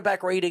best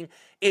quarterback rating.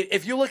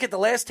 If you look at the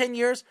last 10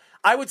 years,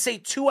 I would say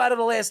 2 out of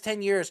the last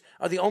 10 years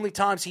are the only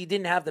times he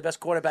didn't have the best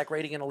quarterback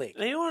rating in the league.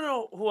 Now, you want to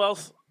know who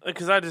else?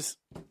 Because I just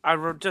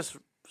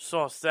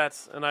saw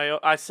stats, and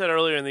I said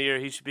earlier in the year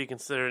he should be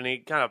considered, and he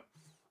kind of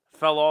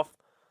fell off.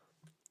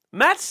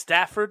 Matt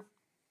Stafford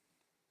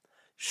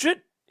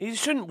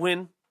shouldn't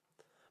win,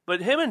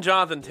 but him and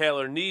Jonathan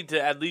Taylor need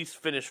to at least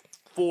finish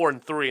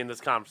 4-3 in this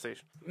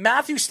conversation.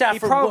 Matthew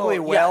Stafford He probably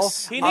will.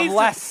 Yes.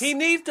 He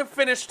needs to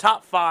finish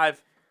top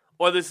 5,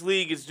 or this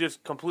league is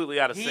just completely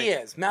out of sync. He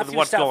is. With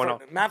what's going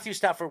on. Matthew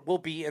Stafford will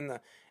be in the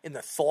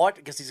thought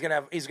because he's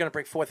gonna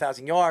break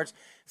 4,000 yards,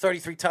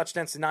 33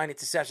 touchdowns, and 9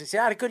 interceptions. He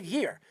had a good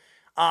year.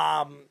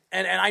 And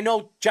I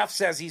know Jeff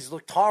says he's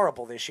looked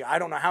horrible this year. I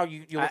don't know how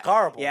you look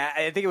horrible. Yeah,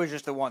 I think it was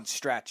just the one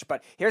stretch.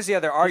 But here's the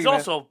other argument.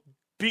 He's also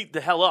beat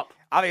the hell up.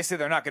 Obviously,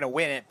 they're not going to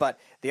win it, but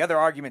the other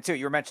argument, too,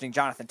 you were mentioning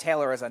Jonathan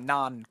Taylor as a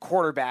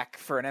non-quarterback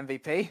for an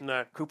MVP.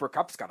 No. Cooper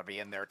Kupp's got to be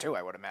in there, too,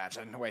 I would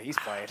imagine, the way he's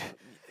played.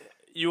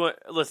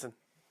 Listen,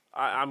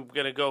 I'm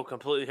going to go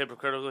completely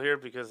hypocritical here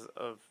because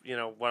of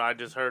what I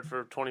just heard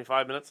for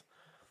 25 minutes.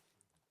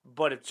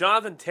 But if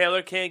Jonathan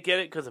Taylor can't get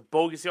it because of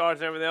bogus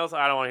yards and everything else,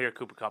 I don't want to hear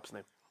Cooper Kupp's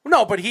name.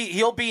 No, but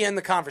he'll be in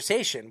the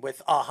conversation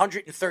with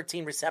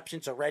 113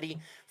 receptions already,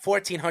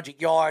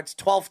 1,400 yards,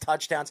 12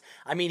 touchdowns.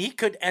 I mean, he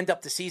could end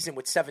up the season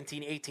with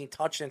 17, 18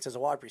 touchdowns as a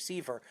wide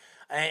receiver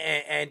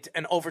and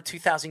over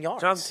 2,000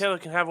 yards. Jonathan Taylor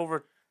can have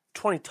over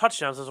 20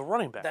 touchdowns as a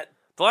running back.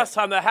 The last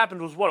time that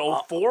happened was,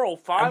 04,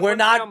 05?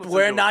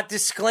 We're not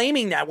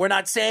disclaiming that. We're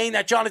not saying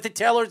that Jonathan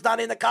Taylor is not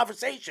in the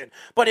conversation.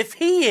 But if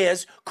he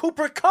is,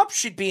 Cooper Kupp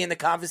should be in the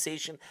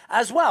conversation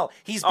as well.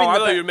 I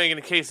thought you were making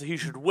a case that he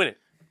should win it.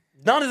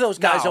 None of those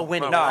guys are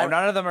winning. No,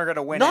 none of them are going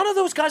to win None of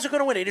those guys are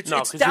going to win it. It's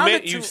down to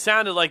two. You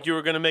sounded like you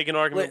were going to make an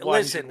argument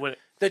why he should win it.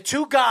 The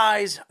two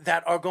guys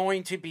that are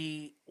going to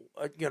be,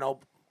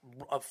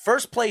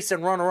 first place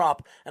and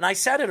runner-up, and I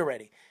said it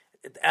already,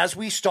 as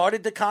we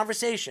started the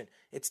conversation,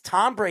 it's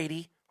Tom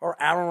Brady or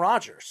Aaron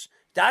Rodgers.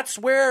 That's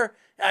where,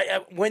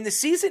 when the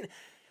season,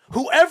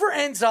 whoever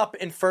ends up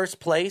in first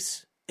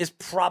place is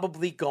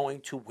probably going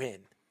to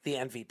win the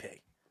MVP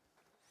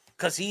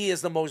because he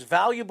is the most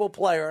valuable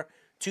player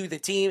to the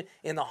team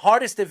in the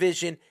hardest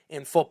division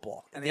in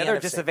football. And the other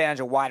disadvantage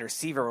a wide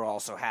receiver will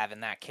also have in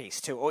that case,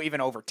 too, or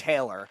even over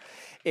Taylor,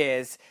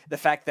 is the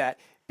fact that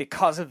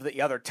because of the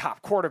other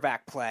top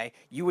quarterback play,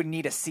 you would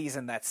need a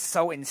season that's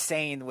so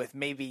insane with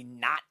maybe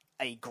not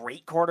a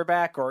great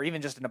quarterback or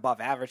even just an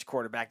above-average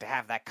quarterback to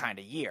have that kind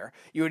of year.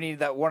 You would need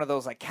that one of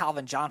those like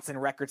Calvin Johnson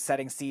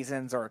record-setting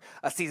seasons or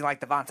a season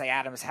like Devontae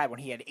Adams had when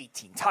he had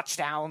 18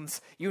 touchdowns.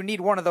 You would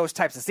need one of those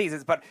types of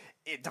seasons, but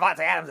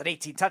Devontae Adams had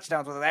 18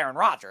 touchdowns with Aaron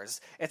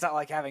Rodgers. It's not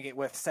like having it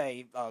with,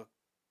 say,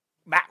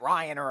 Matt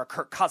Ryan or a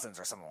Kirk Cousins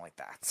or something like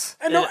that.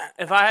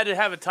 If I had to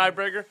have a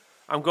tiebreaker,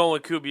 I'm going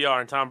with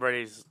QBR, and Tom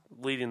Brady's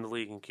leading the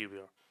league in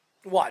QBR.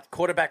 What,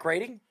 quarterback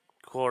rating?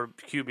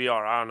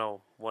 QBR, I don't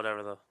know,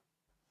 whatever the...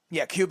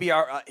 Yeah,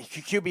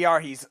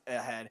 QBR he's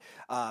ahead.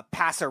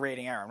 Passer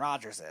rating Aaron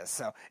Rodgers is.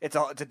 So it's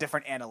a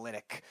different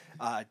analytic.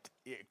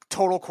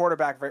 Total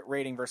quarterback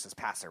rating versus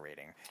passer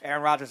rating.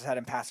 Aaron Rodgers is ahead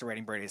in passer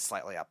rating. Brady is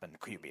slightly up in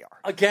QBR.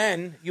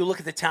 Again, you look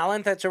at the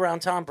talent that's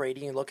around Tom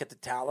Brady and look at the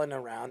talent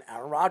around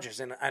Aaron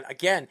Rodgers. And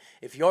again,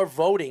 if you're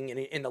voting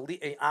in the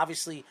league,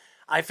 obviously,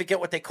 I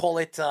forget what they call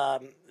it.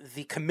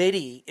 The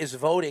committee is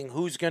voting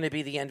who's going to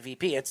be the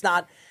MVP. It's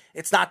not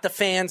the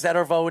fans that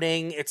are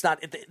voting. It's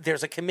not.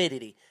 There's a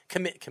committee.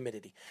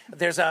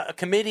 There's a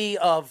committee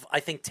of, I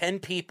think, 10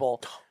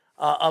 people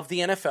of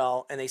the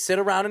NFL, and they sit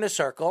around in a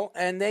circle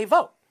and they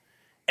vote.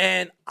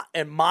 And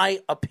in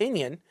my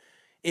opinion,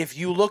 if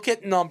you look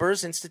at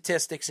numbers and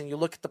statistics and you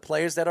look at the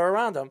players that are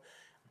around him,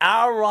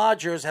 Aaron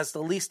Rodgers has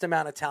the least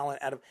amount of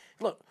talent out of.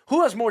 Look,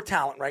 who has more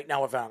talent right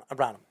now around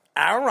him?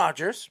 Aaron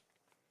Rodgers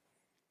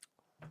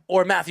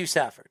or Matthew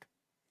Stafford?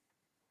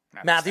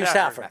 Matthew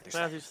Stafford.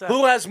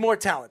 Who has more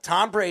talent,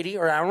 Tom Brady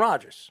or Aaron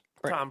Rodgers?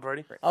 Tom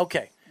Brady.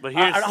 Okay. But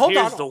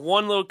here's the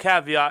one little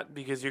caveat,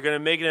 because you're going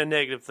to make it a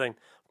negative thing.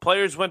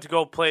 Players went to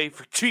go play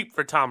for cheap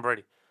for Tom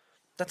Brady.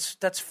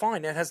 That's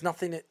fine. That has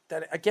nothing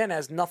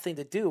has nothing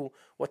to do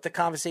what the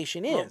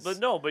conversation is.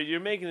 But you're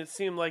making it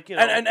seem like,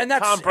 and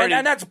that's Tom Brady.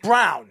 and that's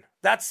Brown.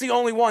 That's the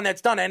only one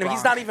that's done it. And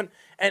he's not even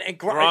and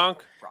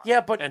Gronk.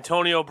 Yeah, but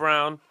Antonio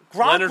Brown.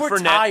 Gronk Leonard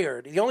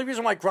retired. Fournette. The only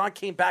reason why Gronk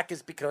came back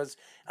is because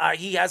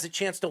he has a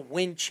chance to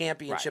win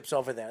championships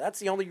over there. That's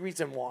the only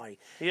reason why.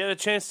 He had a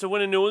chance to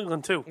win in New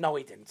England, too. No,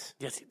 he didn't.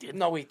 Yes, he did.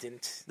 No, he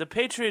didn't. The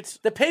Patriots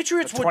were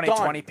 2020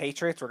 done.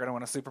 Patriots were going to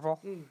win a Super Bowl?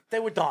 They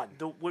were done.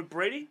 With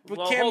Brady? With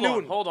Cam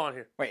Newton. Hold on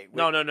here. Wait.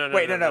 No.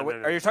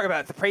 Are you talking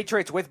about the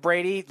Patriots with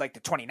Brady, like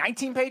the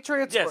 2019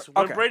 Patriots? Yes,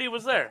 when Brady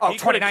was there. Oh, he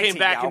could have came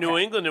back in New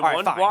England and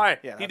won. Fine. Why?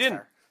 Yeah, he didn't.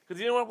 fair. Because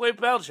he didn't want to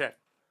play Belichick.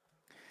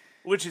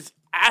 Which is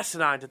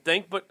asinine to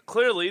think, but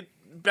clearly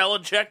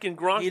Belichick and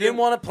Gronk... He didn't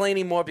want to play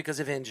anymore because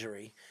of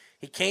injury.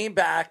 He came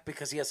back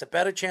because he has a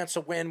better chance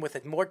to win with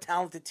a more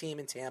talented team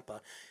in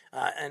Tampa.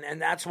 And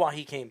that's why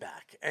he came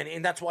back.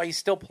 And that's why he's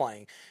still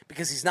playing,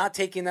 because he's not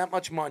taking that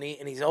much money,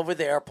 and he's over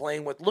there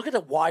playing with – look at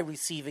the wide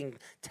receiving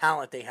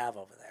talent they have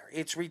over there.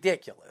 It's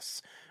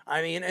ridiculous.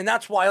 I mean, and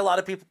that's why a lot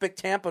of people pick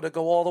Tampa to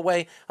go all the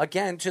way,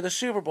 again, to the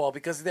Super Bowl,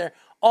 because of their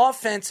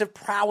offensive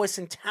prowess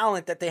and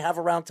talent that they have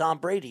around Tom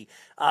Brady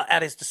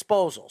at his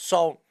disposal.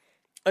 So,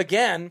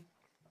 again –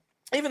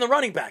 even the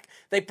running back,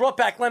 they brought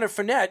back Leonard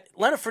Fournette.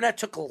 Leonard Fournette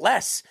took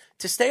less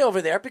to stay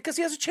over there because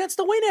he has a chance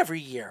to win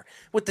every year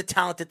with the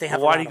talent that they have.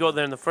 Why did he go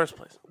there in the first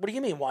place? What do you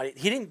mean? Why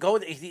he didn't go?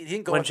 He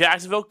didn't go when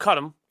Jacksonville cut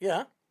him.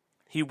 Yeah,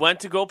 he went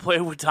to go play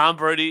with Tom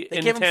Brady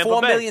in Tampa Bay. They gave him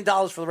 $4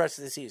 million for the rest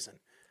of the season.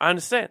 I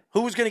understand.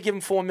 Who was going to give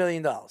him $4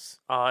 million?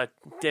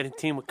 Any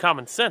team with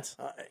common sense.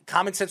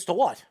 Common sense to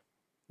what?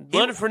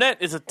 Leonard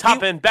Fournette is a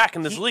top-end back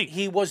in this league.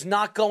 He was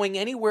not going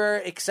anywhere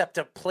except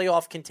a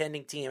playoff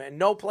contending team, and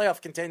no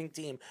playoff contending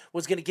team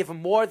was going to give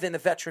him more than the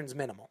veterans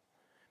minimum.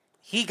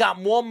 He got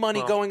more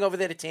money going over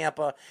there to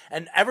Tampa,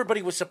 and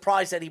everybody was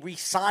surprised that he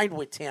re-signed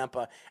with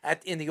Tampa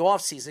in the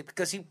offseason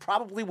because he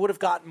probably would have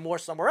gotten more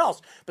somewhere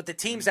else. But the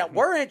teams that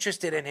were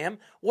interested in him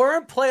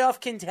weren't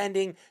playoff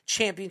contending,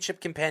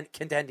 championship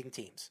contending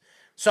teams.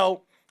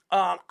 So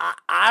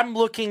I'm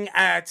looking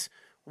at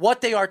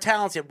what they are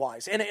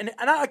talented-wise. And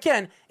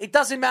again, it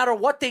doesn't matter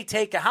what they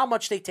take or how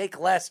much they take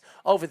less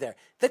over there.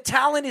 The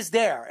talent is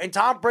there. And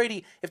Tom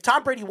Brady, if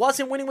Tom Brady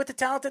wasn't winning with the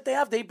talent that they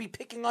have, they'd be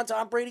picking on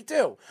Tom Brady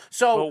too.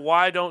 So, but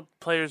why don't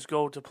players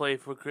go to play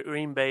for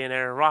Green Bay and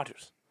Aaron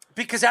Rodgers?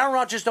 Because Aaron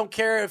Rodgers don't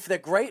care if they're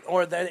great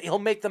or that he'll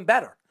make them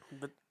better.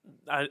 But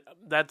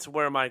that's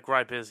where my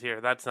gripe is here.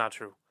 That's not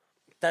true.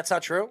 That's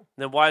not true?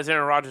 Then why is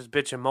Aaron Rodgers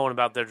bitching and moaning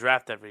about their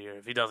draft every year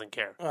if he doesn't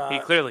care? He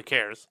clearly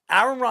cares.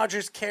 Aaron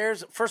Rodgers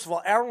cares. First of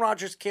all, Aaron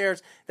Rodgers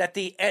cares that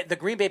the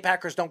Green Bay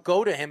Packers don't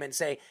go to him and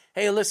say,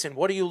 hey, listen,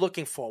 what are you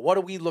looking for? What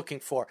are we looking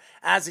for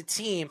as a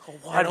team?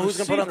 And who's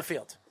going to put on the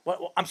field? What,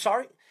 I'm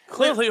sorry?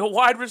 Clearly a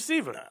wide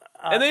receiver.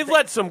 And they've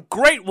let some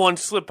great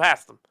ones slip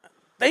past them.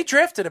 They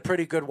drafted a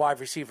pretty good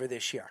wide receiver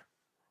this year.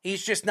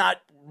 He's just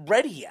not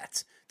ready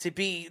yet to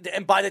be.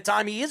 And by the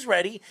time he is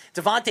ready,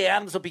 Davante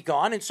Adams will be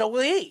gone, and so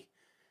will he.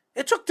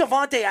 It took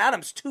Davante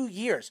Adams 3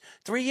 years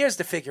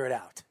to figure it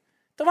out.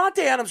 Davante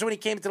Adams, when he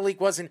came into the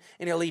league, wasn't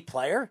an elite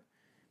player,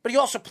 but he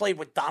also played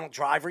with Donald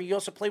Driver. He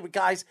also played with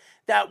guys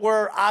that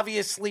were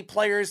obviously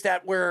players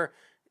that were,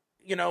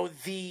 you know,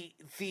 the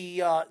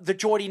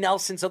Jordy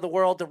Nelsons of the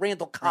world, the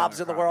Randall Cobbs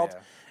of the world,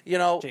 you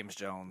know, James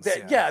Jones,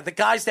 the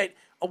guys that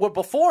were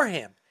before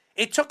him.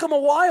 It took him a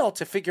while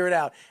to figure it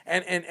out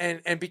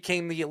and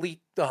became the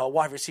elite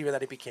wide receiver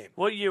that he became.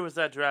 What year was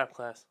that draft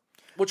class?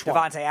 Which one?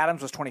 Davante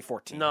Adams was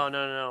 2014.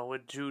 No.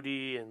 With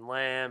Judy and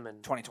Lamb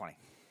and 2020.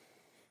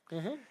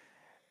 Mm-hmm.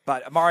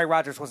 But Amari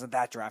Rodgers wasn't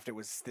that draft. It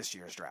was this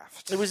year's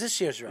draft. It was this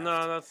year's draft.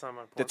 No, that's not my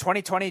point. The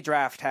 2020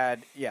 draft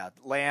had,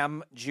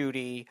 Lamb,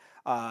 Judy,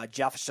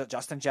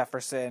 Justin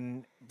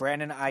Jefferson,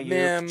 Brandon Ayuk,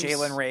 Mims,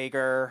 Jalen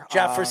Rager,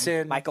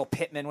 Jefferson. Michael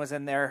Pittman was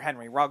in there.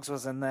 Henry Ruggs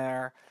was in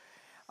there.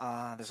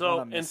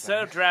 So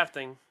instead of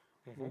drafting,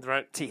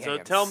 right? T. So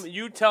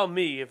Higgins. tell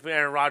me if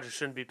Aaron Rodgers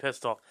shouldn't be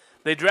pissed off.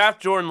 They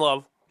draft Jordan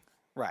Love.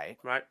 Right.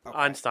 Okay.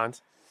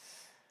 Einstein's.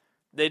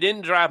 They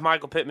didn't draft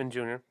Michael Pittman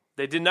Jr.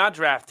 They did not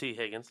draft T.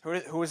 Higgins.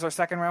 Who was their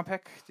second round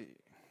pick?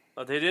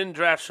 They didn't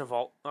draft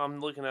Chenault.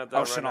 I'm looking at that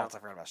right Chenault. now. I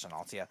forgot about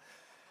Chenault, yeah.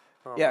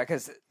 Yeah,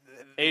 because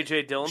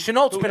A.J. Dillon.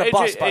 Chenault's been a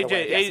bust, by the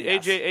way.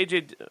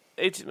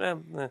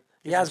 AJ.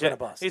 He has been a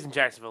bust. He's in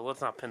Jacksonville. Let's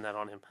not pin that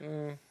on him.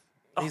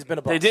 He's been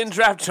a bust. They didn't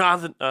draft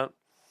Jonathan.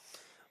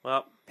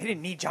 Well, they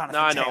didn't need Jonathan no,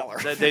 I know.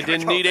 Taylor. They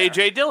didn't need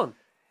A.J. Dillon.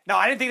 No,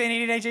 I didn't think they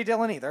needed A.J.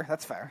 Dillon either.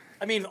 That's fair.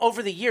 I mean,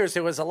 over the years,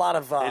 there was a lot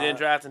of they didn't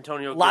draft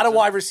Antonio Gibson. A lot of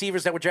wide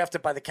receivers that were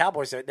drafted by the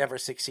Cowboys that never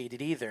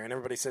succeeded either. And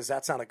everybody says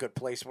that's not a good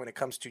place when it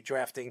comes to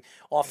drafting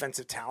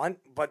offensive talent.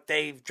 But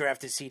they've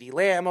drafted CeeDee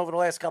Lamb over the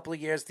last couple of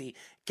years, the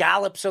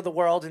Gallups of the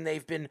world, and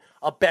they've been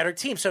a better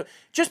team. So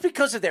just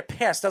because of their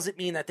past doesn't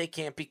mean that they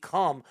can't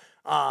become,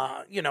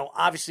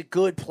 obviously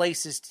good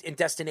places and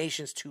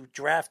destinations to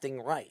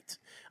drafting right.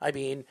 I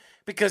mean,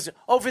 because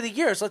over the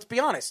years, let's be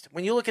honest,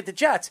 when you look at the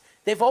Jets,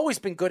 they've always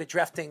been good at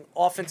drafting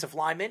offensive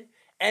linemen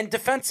and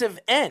defensive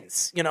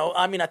ends.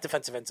 Not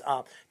defensive ends,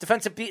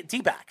 defensive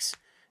D-backs.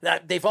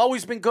 That they've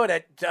always been good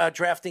at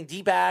drafting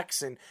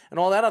D-backs and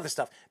all that other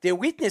stuff. Their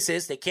weakness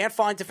is they can't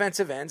find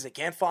defensive ends. They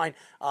can't find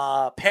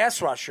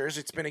pass rushers.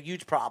 It's been a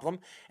huge problem.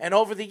 And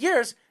over the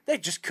years, they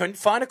just couldn't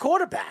find a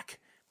quarterback.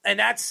 And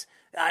that's,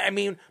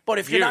 but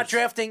if you're not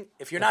drafting,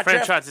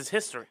 franchise's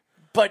history.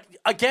 But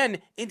again,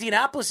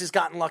 Indianapolis has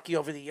gotten lucky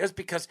over the years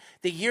because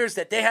the years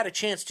that they had a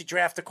chance to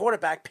draft a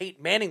quarterback,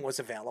 Peyton Manning was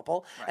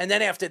available, and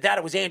then after that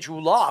it was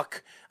Andrew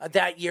Luck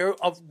that year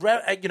of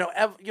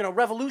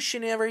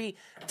revolutionary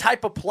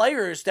type of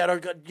players that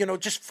are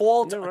just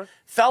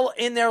fell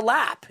in their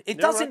lap. It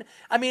doesn't. Right.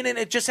 I mean, and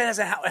it just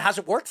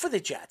hasn't worked for the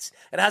Jets.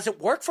 It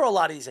hasn't worked for a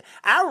lot of these.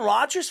 Aaron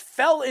Rodgers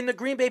fell in the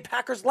Green Bay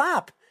Packers'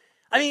 lap.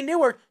 I mean, there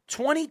were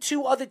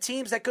 22 other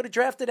teams that could have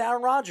drafted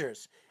Aaron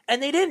Rodgers,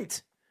 and they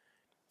didn't.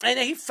 And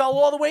he fell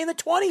all the way in the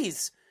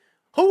 20s.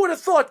 Who would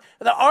have thought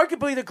that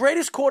arguably the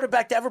greatest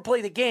quarterback to ever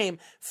play the game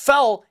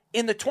fell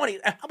in the 20s?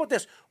 And how about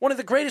this? One of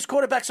the greatest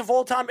quarterbacks of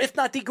all time, if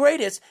not the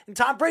greatest, and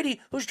Tom Brady,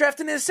 who's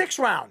drafted in the 6th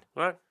round.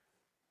 Right.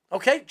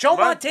 Okay? Joe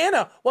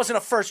Montana wasn't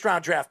a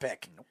first-round draft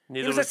pick.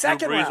 Neither he was a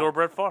second Drew Brees round. or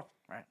Brett Favre.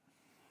 Right.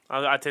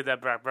 I take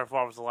that back. Brett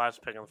Favre was the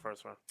last pick in the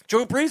first round.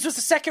 Drew Brees was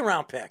the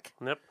second-round pick.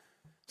 Yep.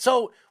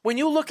 So when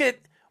you look at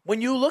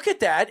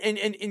that, and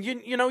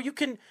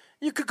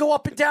you could go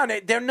up and down.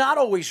 They're not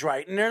always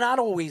right, and they're not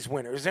always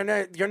winners.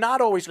 You're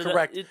not always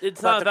correct. It's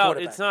about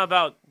not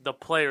about the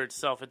player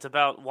itself. It's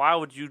about why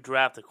would you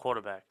draft a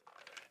quarterback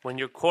when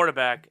your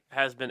quarterback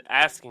has been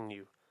asking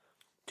you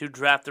to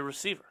draft a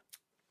receiver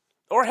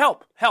or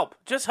help,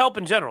 just help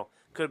in general.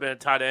 Could have been a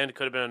tight end.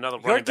 Could have been another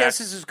running back. Your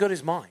guess is as good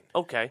as mine.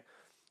 Okay,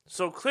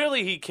 so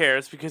clearly he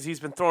cares because he's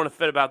been throwing a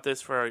fit about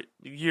this for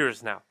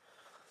years now.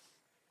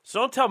 So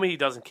don't tell me he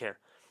doesn't care.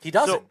 He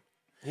doesn't.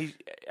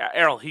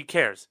 Errol, he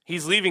cares.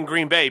 He's leaving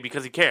Green Bay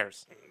because he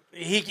cares.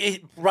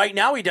 He right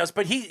now he does,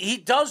 but he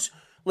does.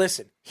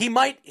 Listen, he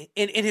might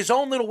in his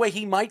own little way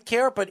he might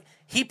care, but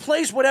he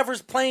plays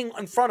whatever's playing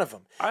in front of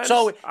him.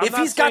 So if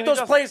he's got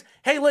those players,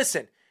 hey,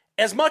 listen,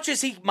 as much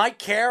as he might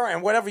care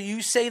and whatever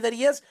you say that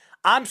he is,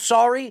 I'm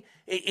sorry,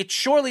 it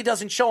surely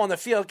doesn't show on the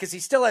field because he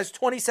still has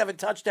 27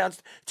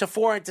 touchdowns to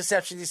 4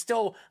 interceptions. He's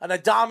still a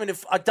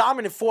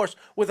dominant force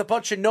with a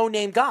bunch of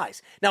no-name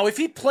guys. Now, if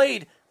he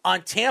played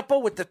on Tampa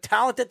with the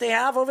talent that they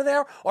have over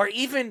there, or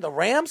even the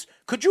Rams,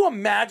 could you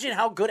imagine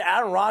how good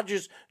Aaron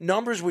Rodgers'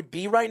 numbers would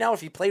be right now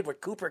if he played with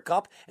Cooper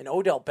Kupp and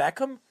Odell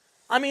Beckham?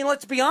 I mean,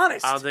 let's be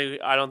honest.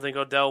 I don't think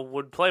Odell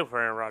would play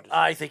for Aaron Rodgers.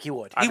 I think he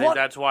would. I think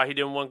that's why he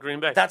didn't want Green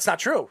Bay. That's not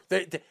true.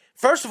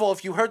 First of all,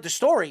 if you heard the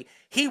story,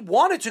 he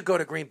wanted to go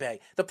to Green Bay.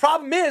 The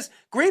problem is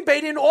Green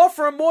Bay didn't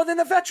offer him more than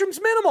the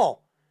veterans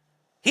minimal.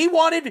 He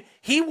wanted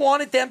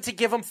them to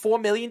give him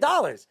 $4 million.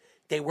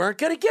 They weren't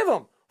going to give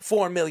him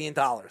 $4 million.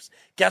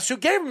 Guess who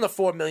gave him the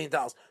 $4 million?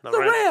 The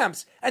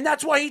Rams. And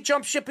that's why he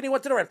jumped ship and he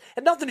went to the Rams.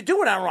 Had nothing to do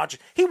with Aaron Rodgers.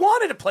 He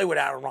wanted to play with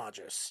Aaron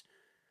Rodgers.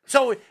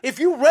 So if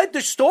you read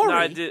the story...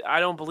 No, I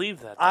don't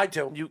believe that. I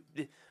do.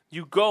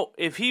 You go...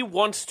 If he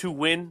wants to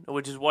win,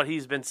 which is what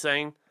he's been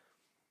saying...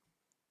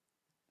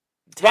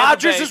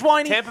 Rodgers is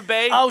whiny. Tampa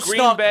Bay, Green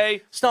Snug,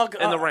 Bay, Snug,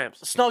 and the Rams.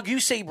 Snug,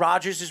 you say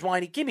Rodgers is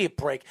whiny. Give me a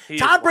break.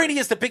 Tom Brady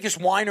is the biggest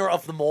whiner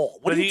of them all.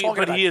 What are you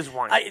talking about? But he is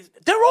whiny.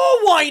 They're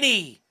all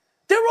whiny.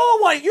 They're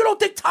all whiny. You don't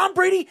think Tom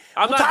Brady?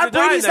 Tom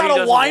Brady's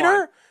not a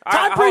whiner.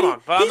 Tom Brady,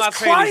 he's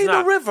crying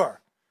the river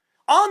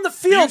on the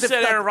field. You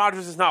said Aaron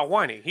Rodgers is not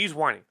whiny. He's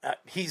whiny.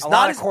 He's a not.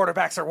 lot of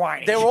quarterbacks are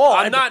whiny. They're all.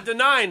 I'm not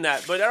denying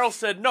that, but Errol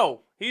said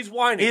no. He's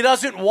whiny. He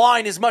doesn't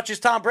whine as much as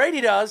Tom Brady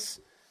does.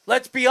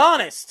 Let's be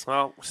honest.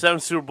 Well, 7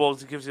 Super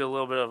Bowls gives you a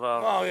little bit of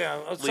oh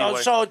yeah.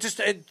 So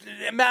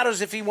it matters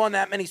if he won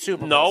that many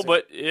Super Bowls. No,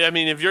 but I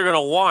mean, if you're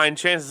gonna whine,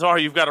 chances are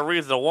you've got a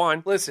reason to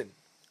whine. Listen,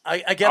 I'm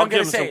give going him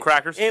to say some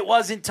crackers. It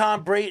wasn't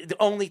Tom Brady.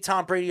 Only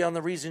Tom Brady on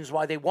the reasons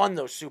why they won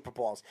those Super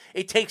Bowls.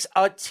 It takes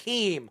a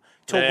team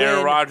to win.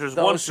 Aaron Rodgers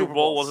those won Super Super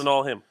Bowl. Bowls. Wasn't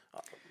all him.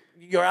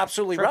 You're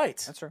absolutely right.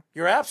 That's true.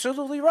 You're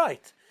absolutely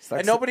right.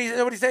 And nobody's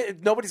going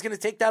to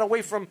take that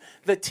away from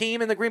the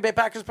team and the Green Bay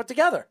Packers put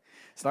together.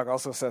 Snug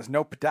also says,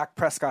 nope, Dak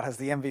Prescott has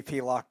the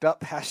MVP locked up.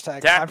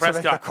 Hashtag Dak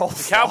Prescott.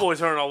 The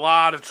Cowboys are in a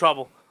lot of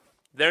trouble.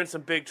 They're in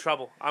some big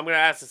trouble. I'm going to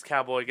ask this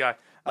Cowboy guy,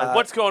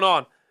 what's going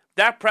on?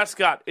 Dak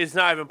Prescott is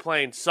not even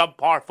playing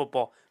subpar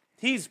football.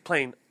 He's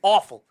playing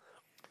awful.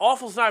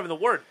 Awful's not even the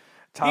word.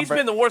 He's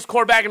been the worst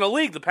quarterback in the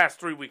league the past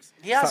 3 weeks.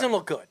 He hasn't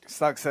looked good.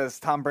 Snug says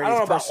Tom I don't know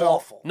Brady's about personal.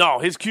 awful. No,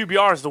 his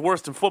QBR is the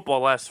worst in football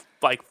last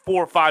 4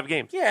 or 5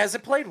 games. Yeah,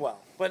 hasn't played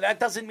well. But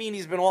that doesn't mean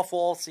he's been awful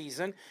all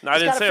season. No, I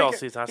didn't say all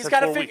season. I said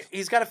 4 weeks.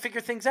 He's got to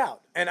figure things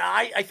out. And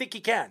I think he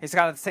can. He's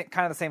got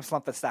kind of the same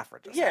slump that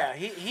Stafford does. Yeah,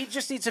 he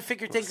just needs to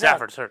figure things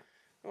Stafford's out. hurt.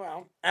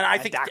 Well, and I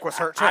think Dak was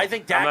hurt, too. I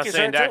think Dak I'm not is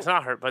saying hurt, Dak's too.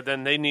 not hurt, but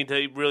then they need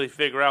to really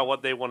figure out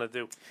what they want to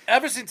do.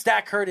 Ever since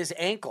Dak hurt his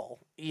ankle,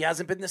 he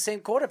hasn't been the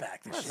same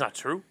quarterback this That's year. not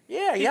true.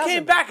 Yeah, he hasn't came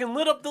been. back and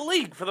lit up the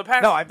league for the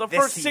past the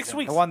first season, 6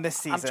 weeks. The one this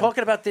season. I'm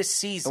talking about this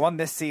season. The one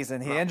this season.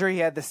 The injury he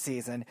had this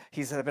season,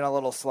 he's been a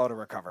little slow to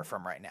recover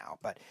from right now.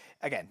 But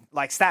again,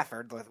 like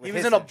Stafford, with He was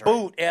his in a injury,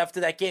 boot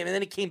after that game, and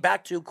then he came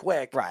back too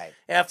quick. Right.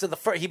 After the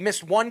first, he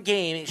missed one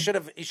game. He should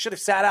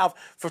have sat out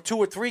for 2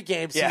 or 3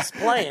 games. Yeah. He's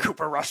playing.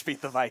 Cooper Rush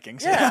beat the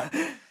Vikings. Yeah,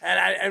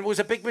 and it was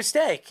a big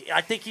mistake.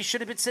 I think he should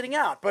have been sitting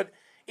out. But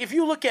if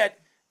you look at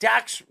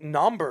Dak's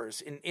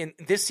numbers in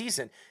this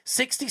season,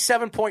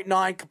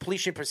 67.9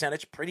 completion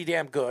percentage, pretty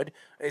damn good.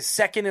 Is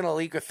second in the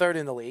league or third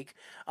in the league.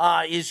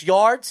 His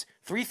yards,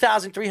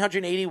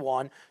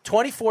 3,381,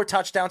 24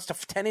 touchdowns to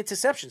 10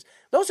 interceptions.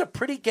 Those are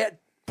pretty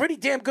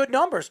damn good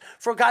numbers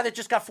for a guy that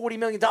just got $40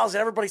 million that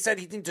everybody said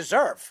he didn't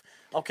deserve.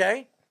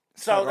 Okay?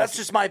 So that's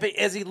just my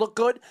opinion. Has he looked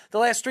good the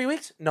last 3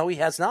 weeks? No, he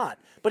has not.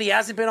 But he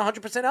hasn't been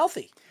 100%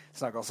 healthy.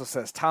 Snug also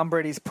says Tom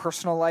Brady's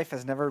personal life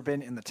has never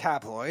been in the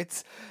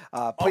tabloids.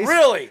 Oh,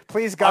 really?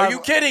 Please, God. Are you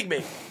kidding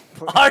me?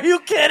 Are you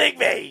kidding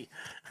me?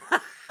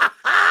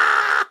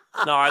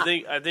 No,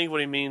 I think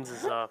what he means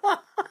is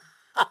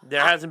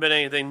There hasn't been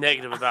anything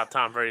negative about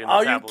Tom Brady in the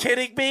Are tabloids. you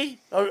kidding me?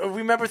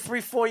 Remember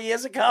 3-4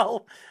 years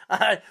ago?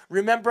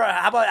 Remember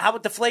how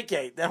about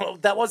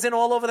Deflategate? That wasn't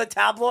all over the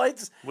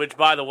tabloids. Which,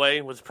 by the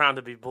way, was proud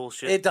to be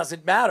bullshit. It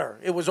doesn't matter.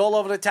 It was all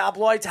over the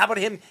tabloids. How about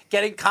him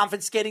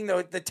confiscating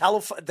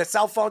the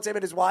cell phones, him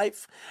and his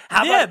wife?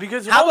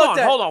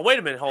 Hold on, wait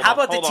a minute, hold How on.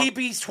 about the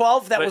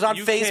TB12 that was on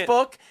you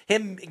Facebook?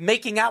 Him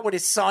making out with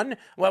his son,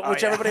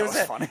 which everybody was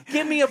saying. funny.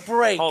 Give me a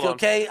break,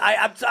 okay?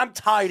 I'm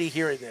tired of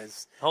hearing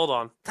this. Hold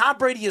on. Tom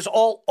Brady is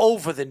all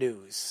over the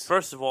news.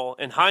 First of all,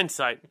 in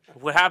hindsight,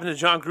 what happened to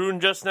John Gruden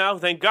just now,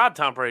 thank God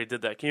Tom Brady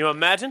did that. Can you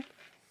imagine?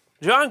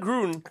 John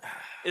Gruden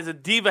is a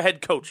diva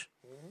head coach.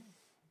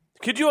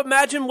 Could you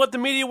imagine what the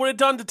media would have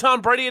done to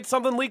Tom Brady if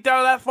something leaked out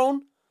of that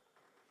phone?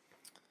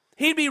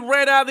 He'd be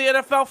ran out of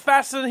the NFL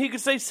faster than he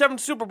could say 7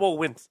 Super Bowl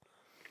wins.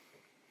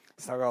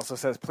 Snugger also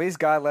says, please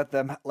God,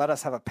 let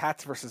us have a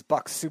Pats versus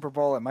Bucks Super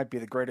Bowl. It might be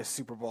the greatest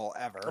Super Bowl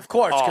ever. Of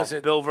course, because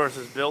Bill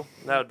versus Bill,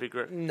 that would be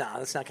great. No,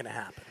 that's not going to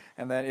happen.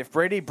 And then if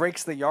Brady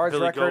breaks the yards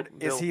record,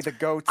 is he the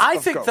GOAT I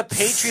of think goats? the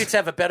Patriots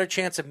have a better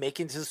chance of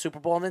making it to the Super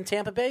Bowl than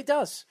Tampa Bay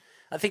does.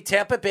 I think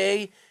Tampa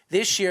Bay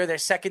this year, their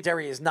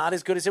secondary is not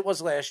as good as it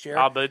was last year.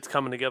 But it's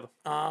coming together.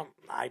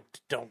 I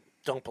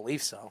don't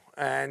believe so,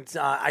 and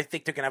I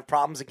think they're going to have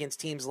problems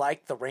against teams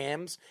like the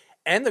Rams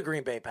and the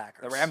Green Bay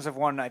Packers. The Rams have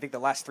won, I think, the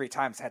last 3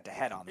 times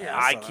head-to-head on that. Yeah,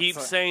 I keep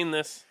saying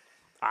this.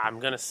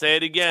 I'm going to say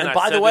it again. And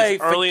by the way,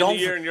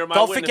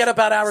 don't forget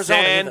about Arizona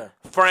either.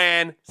 San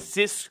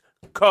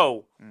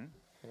Francisco.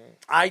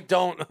 I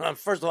don't.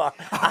 First of all,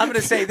 I'm going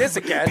to say this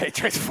again.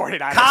 Patriots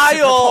 49ers.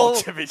 Kyle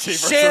Jimmy G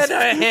versus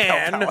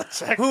Shanahan, Bill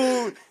Belichick.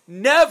 who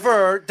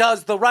never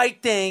does the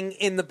right thing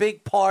in the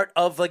big part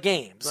of the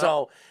game.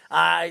 So,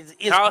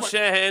 Kyle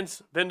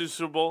Shanahan's been to the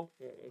Super Bowl.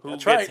 Who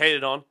gets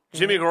hated on?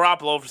 Jimmy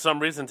Garoppolo, for some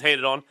reason,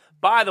 hated on.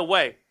 By the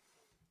way,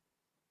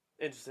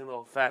 interesting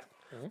little fact.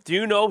 Do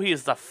you know he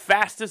is the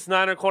fastest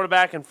Niner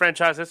quarterback in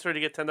franchise history to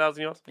get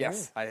 10,000 yards?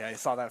 Yes, I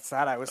saw that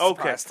stat. I was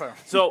surprised, too.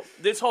 So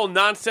this whole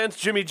nonsense,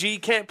 Jimmy G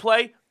can't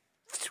play,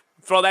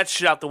 throw that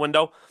shit out the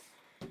window.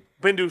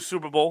 Been to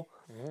Super Bowl.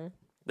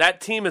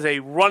 That team is a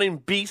running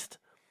beast.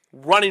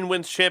 Running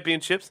wins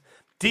championships.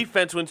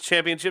 Defense wins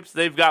championships.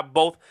 They've got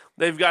both.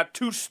 They've got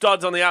 2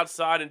 studs on the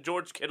outside, and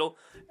George Kittle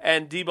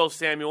and Deebo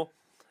Samuel.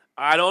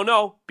 I don't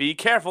know. Be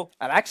careful.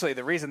 And actually,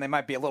 the reason they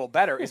might be a little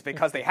better is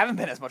because they haven't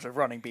been as much of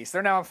running beasts.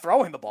 They're now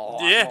throwing the ball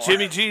a lot more.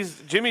 Jimmy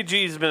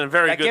G's been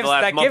very good the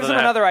last that month. Gives them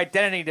another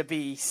identity to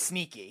be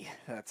sneaky,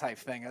 type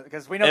thing.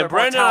 Because we know and they're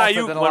Brandon more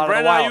talented than a lot when of the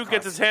Brandon wild Ayuk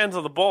gets his hands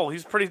on the ball,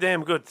 he's pretty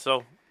damn good.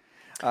 So,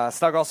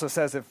 Snug also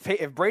says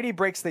if Brady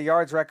breaks the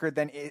yards record,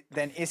 then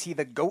is he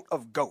the GOAT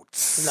of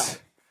goats? No.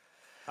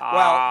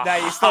 Well, now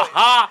you still.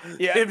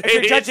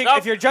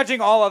 If you're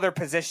judging all other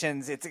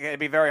positions, it's going to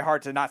be very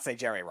hard to not say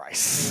Jerry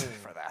Rice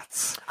for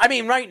that. I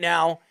mean, right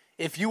now,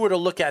 if you were to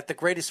look at the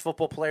greatest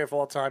football player of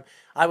all time,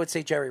 I would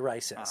say Jerry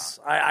Rice is.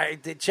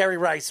 Jerry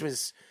Rice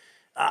was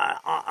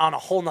on a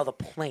whole nother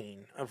plane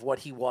of what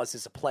he was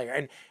as a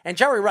player. And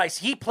Jerry Rice,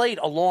 he played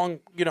a long,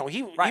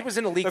 he was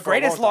in the league the for a long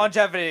greatest time.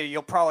 longevity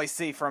you'll probably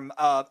see from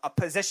a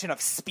position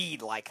of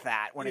speed like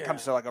that when it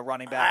comes to like a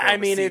running back. Or I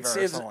mean, it's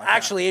like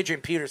actually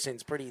Adrian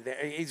Peterson's pretty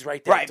there. He's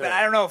right there. Right, too. but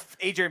I don't know if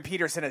Adrian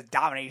Peterson has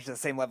dominated to the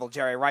same level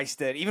Jerry Rice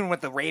did, even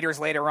with the Raiders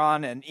later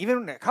on, and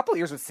even a couple of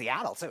years with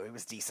Seattle, too. He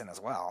was decent as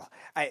well.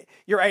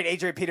 You're right,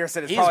 Adrian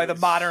Peterson is probably the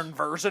modern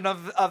version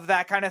of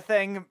that kind of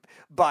thing,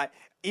 but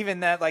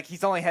even that, like,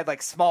 he's only had,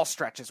 like, small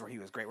stretches where he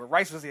was great, where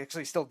Rice was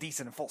actually still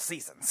decent in full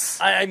seasons.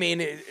 I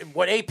mean,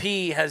 what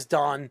AP has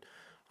done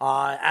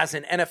as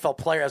an NFL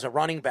player, as a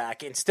running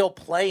back, and still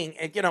playing,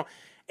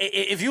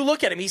 if you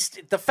look at him,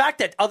 the fact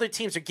that other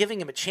teams are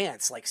giving him a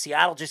chance, like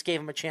Seattle just gave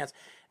him a chance.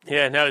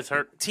 Yeah, now he's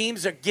hurt.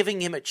 Teams are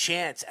giving him a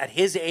chance at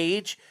his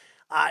age.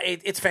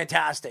 It's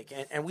fantastic.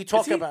 And we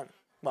talk about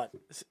what?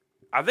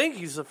 I think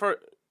he's the first.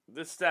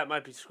 This stat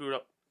might be screwed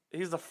up.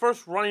 He's the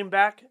first running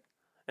back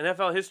in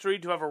NFL history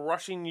to have a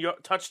rushing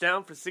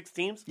touchdown for 6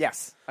 teams.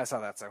 Yes, I saw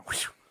that, too.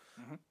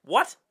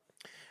 What?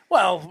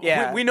 Well,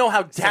 yeah. we know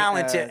how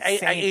talented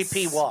Saints,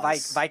 AP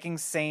was.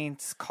 Vikings,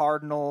 Saints,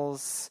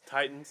 Cardinals,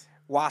 Titans,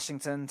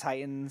 Washington,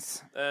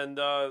 Titans, and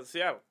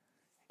Seattle.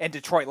 And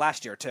Detroit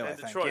last year, too, and I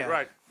think. Detroit, yeah.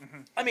 right.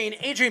 I mean,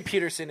 Adrian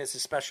Peterson is a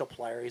special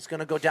player. He's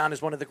going to go down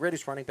as one of the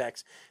greatest running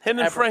backs. Him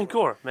and Frank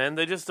Gore, man,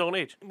 they just don't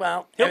age.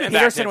 Well,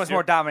 Peterson was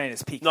more dominant in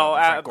his peak. No,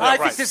 I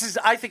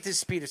think this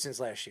is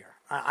Peterson's last year.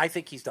 I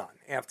think he's done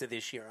after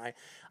this year.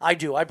 I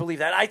do. I believe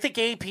that. I think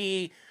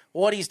AP,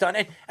 what he's done,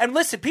 and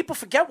listen, people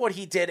forget what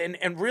he did,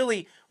 and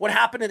really what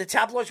happened in the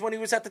tabloids when he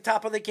was at the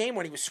top of the game,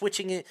 when he was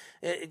switching it,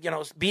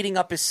 beating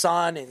up his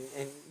son and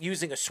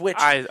using a switch.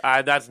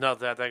 That's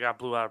not that got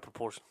blew out of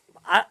proportion.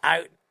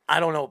 I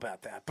don't know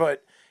about that,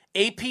 but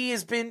AP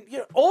has been,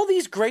 all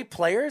these great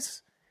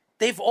players,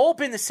 they've all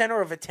been the center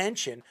of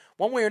attention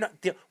one way or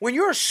another. When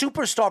you're a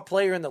superstar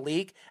player in the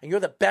league and you're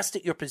the best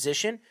at your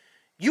position,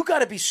 you got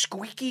to be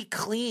squeaky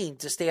clean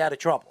to stay out of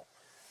trouble.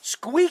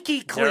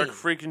 Squeaky clean. Derek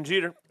freaking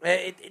Jeter.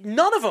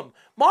 None of them.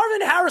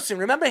 Marvin Harrison,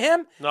 remember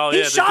him? No,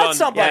 he shot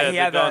somebody.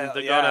 Yeah,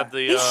 the gun at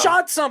the. He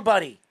shot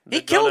somebody. He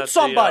done killed at the,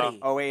 somebody.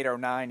 08 or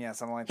 09, yeah,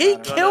 something like He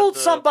that. killed the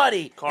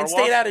somebody car and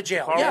stayed wash? out of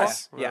jail. Car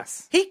Yes. wash?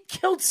 Yes. He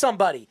killed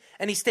somebody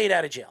and he stayed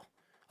out of jail.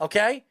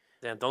 Okay?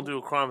 Damn, don't do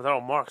a crime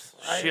without marks.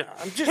 Shit.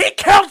 I'm just- He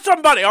killed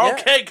somebody.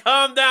 Okay,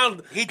 calm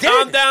down. He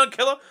Calm did. down,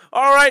 killer.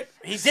 All right.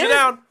 He Sit did.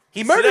 down.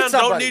 He murdered Sit down.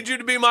 somebody. Don't need you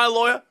to be my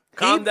lawyer.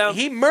 Calm down.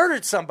 He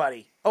murdered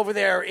somebody over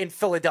there in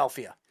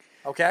Philadelphia.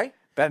 Okay?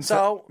 Ben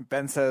So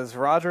says,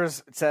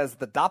 Rogers says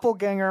the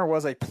doppelganger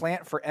was a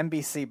plant for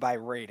NBC by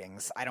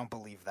ratings. I don't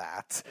believe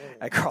that.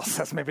 And Carl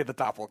says maybe the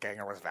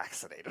doppelganger was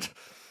vaccinated.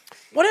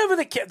 whatever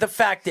the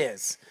fact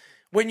is,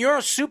 when you're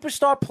a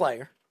superstar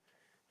player,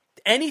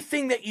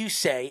 anything that you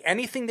say,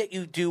 anything that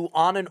you do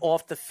on and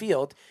off the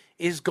field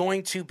is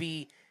going to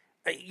be,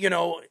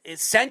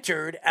 is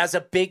centered as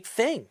a big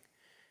thing.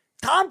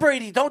 Tom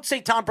Brady, don't say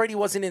Tom Brady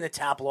wasn't in the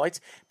tabloids.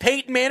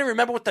 Peyton Manning,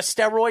 remember with the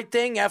steroid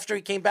thing after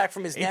he came back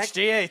from his neck?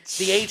 HGH.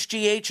 The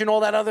HGH and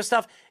all that other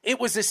stuff. It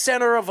was the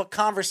center of a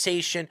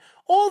conversation.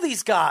 All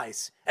these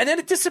guys. And then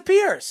it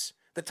disappears.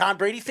 The Tom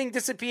Brady thing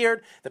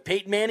disappeared. The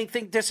Peyton Manning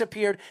thing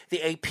disappeared.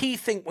 The AP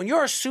thing. When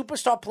you're a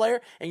superstar player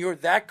and you're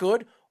that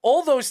good,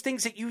 all those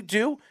things that you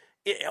do,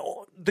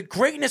 the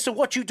greatness of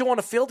what you do on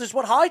the field is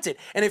what hides it.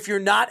 And if you're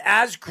not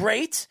as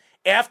great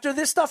after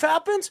this stuff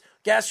happens,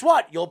 guess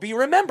what? You'll be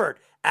remembered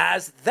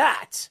as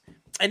that.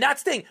 And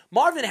that's the thing.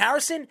 Marvin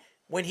Harrison,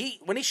 when he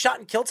shot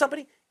and killed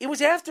somebody, it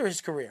was after his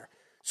career.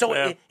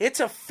 So it's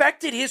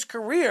affected his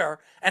career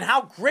and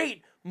how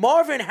great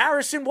Marvin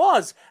Harrison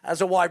was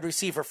as a wide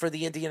receiver for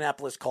the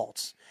Indianapolis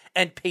Colts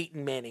and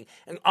Peyton Manning.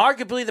 And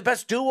arguably the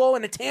best duo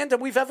and a tandem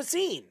we've ever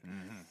seen.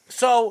 Mm-hmm.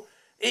 So,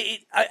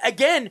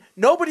 again,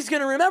 nobody's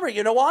going to remember.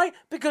 You know why?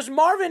 Because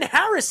Marvin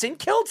Harrison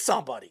killed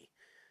somebody.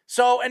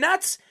 So, and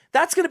that's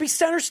going to be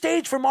center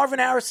stage for Marvin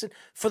Harrison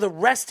for the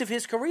rest of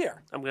his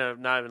career. I'm going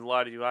to not even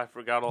lie to you. I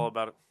forgot all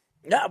about it.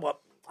 Yeah, well,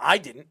 I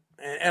didn't.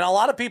 And a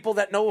lot of people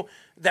that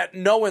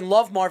know and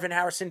love Marvin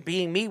Harrison,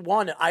 being me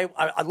one,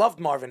 I loved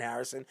Marvin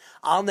Harrison.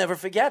 I'll never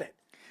forget it.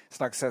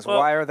 Snug says,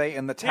 why are they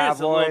in the here's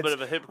a little tabloids? bit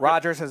of a hypocrite.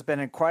 Rogers has been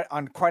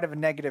on quite of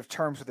negative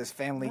terms with his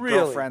family, Really?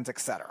 girlfriends,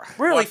 etc.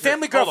 Really, Watch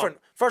family this. Hold girlfriend.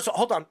 First of all,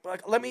 hold on.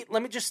 Let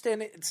me just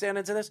stand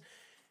into this.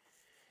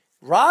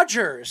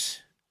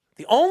 Rodgers,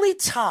 the only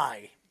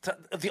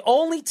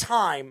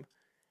time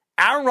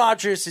Aaron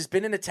Rodgers has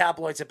been in the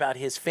tabloids about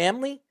his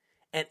family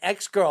and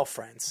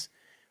ex-girlfriends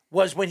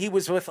was when he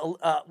was with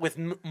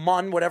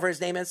Munn, whatever his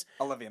name is.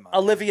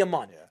 Olivia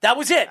Munn. Yeah. That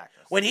was it.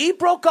 When he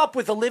broke up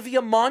with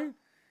Olivia Munn,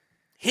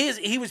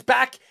 he was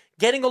back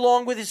getting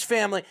along with his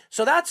family.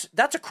 So that's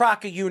a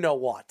crock of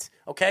you-know-what,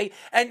 okay?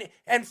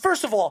 And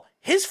first of all,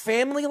 his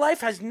family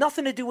life has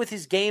nothing to do with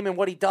his game and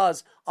what he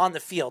does on the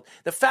field.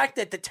 The fact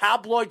that the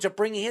tabloids are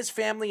bringing his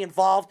family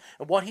involved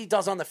and what he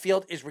does on the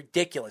field is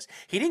ridiculous.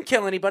 He didn't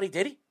kill anybody,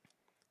 did he?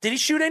 Did he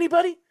shoot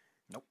anybody?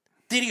 Nope.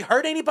 Did he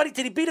hurt anybody?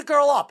 Did he beat a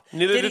girl up?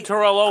 Neither did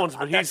Terrell Owens,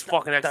 but he's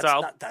fucking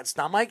exiled. That's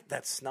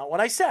not what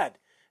I said.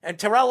 And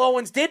Terrell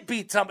Owens did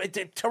beat somebody.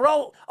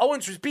 Terrell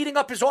Owens was beating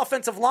up his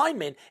offensive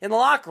lineman in the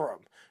locker room.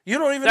 You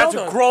don't even know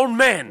That's a grown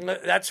man.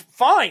 That's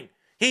fine.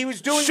 He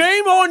was doing.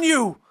 Shame on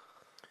you.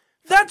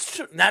 That's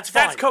fine.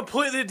 That's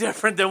completely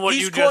different than what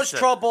He's you just caused said.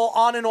 trouble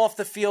on and off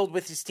the field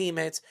with his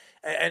teammates.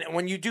 And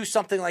when you do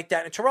something like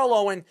that, and Terrell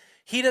Owens,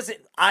 he doesn't.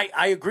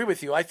 I agree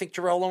with you. I think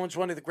Terrell Owens is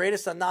one of the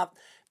greatest, and not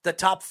the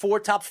top 4,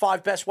 top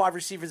 5 best wide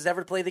receivers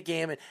ever to play the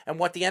game. And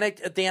what the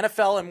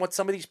NFL and what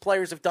some of these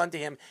players have done to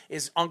him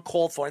is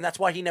uncalled for. And that's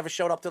why he never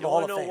showed up to the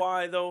Hall of Fame. You know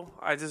why, though?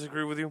 I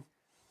disagree with you.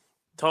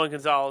 Tony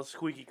Gonzalez,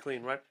 squeaky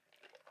clean, right?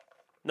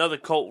 Another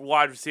Colt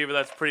wide receiver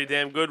that's pretty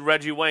damn good.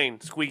 Reggie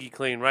Wayne, squeaky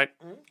clean, right?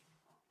 Mm-hmm.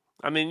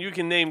 I mean, you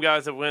can name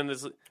guys that win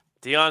this.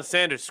 Deion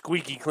Sanders,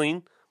 squeaky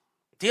clean.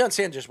 Deion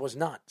Sanders was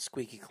not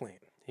squeaky clean.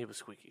 He was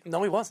squeaky.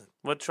 No, he wasn't.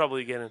 What trouble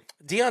you get in?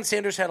 Deion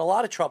Sanders had a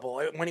lot of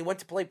trouble when he went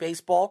to play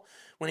baseball,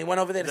 when he went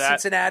over there to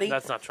Cincinnati.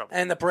 That's not trouble.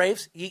 And the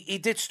Braves. He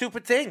did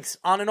stupid things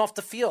on and off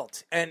the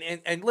field.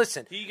 And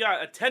listen. He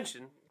got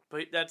attention,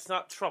 but that's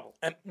not trouble.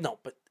 No,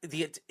 but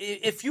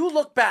if you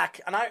look back,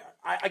 and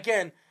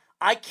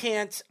I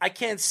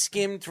can't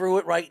skim through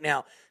it right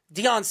now.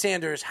 Deion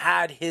Sanders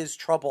had his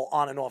trouble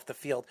on and off the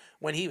field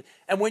when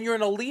you're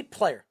an elite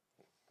player.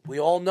 We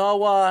all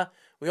know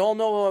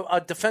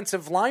a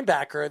defensive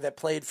linebacker that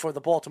played for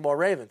the Baltimore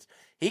Ravens.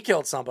 He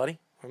killed somebody.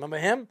 Remember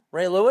him?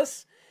 Ray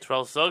Lewis?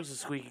 Terrell Suggs is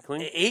squeaky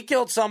clean. He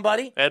killed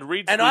somebody. Ed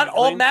Reed, and squeaky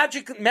all clean.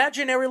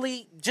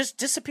 imaginarily just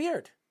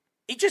disappeared.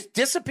 He just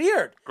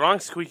disappeared.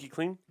 Gronk, squeaky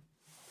clean.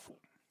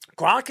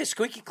 Gronk is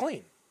squeaky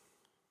clean.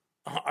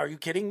 Are you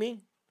kidding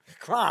me?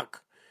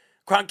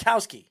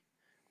 Gronkowski.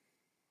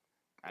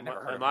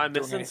 Am I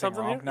missing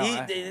something here?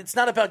 No, it's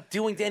not about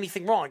doing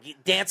anything wrong.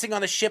 Dancing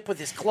on the ship with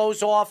his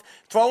clothes off,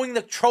 throwing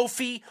the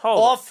trophy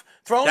off,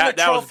 throwing the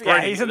trophy.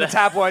 Yeah, he's in the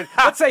tabloid.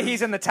 Let's say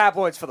he's in the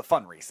tabloids for the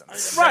fun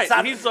reasons. Right.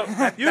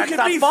 You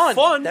can be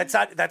fun.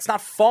 That's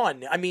not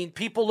fun. I mean,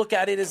 people look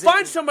at it as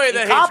find somebody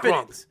that hates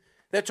incompetence.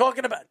 They're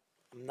talking about.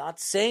 I'm not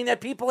saying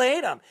that people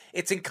hate him.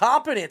 It's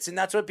incompetence, and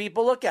that's what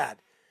people look at.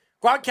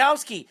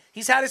 Gronkowski,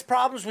 he's had his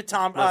problems with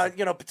Tom Brady.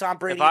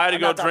 If I had to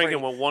go not Tom drinking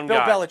Brady, with one Bill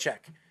guy, Belichick.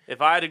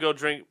 If I had to go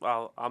drink,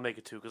 well, I'll make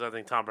it 2 because I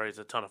think Tom Brady's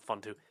a ton of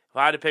fun too. If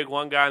I had to pick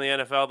one guy in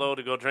the NFL though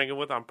to go drinking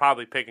with, I'm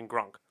probably picking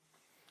Gronk.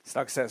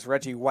 Snug says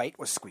Reggie White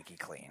was squeaky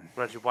clean.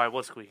 Reggie White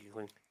was squeaky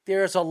clean.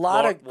 There's a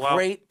lot of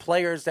great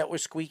players that were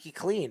squeaky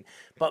clean,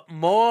 but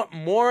more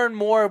and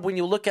more when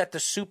you look at the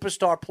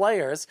superstar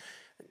players,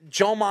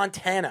 Joe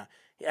Montana,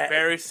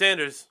 Barry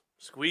Sanders,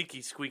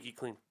 squeaky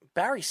clean.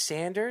 Barry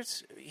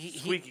Sanders,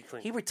 Squeaky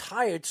clean. He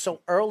retired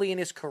so early in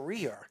his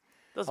career.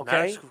 Doesn't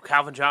matter.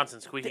 Calvin Johnson,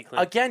 squeaky clean.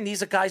 Again,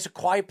 these are guys are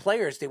quiet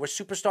players. They were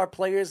superstar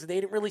players.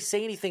 They didn't really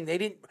say anything. They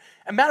didn't.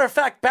 A matter of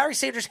fact, Barry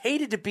Sanders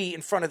hated to be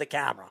in front of the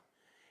camera.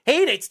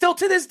 Hate it. Still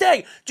to this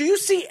day. Do you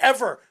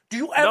ever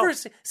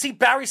see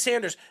Barry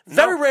Sanders?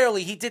 Very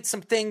rarely. He did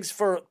some things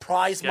for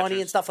prize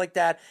money and stuff like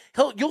that.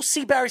 You'll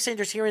see Barry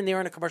Sanders here and there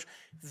in a commercial.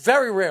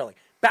 Very rarely.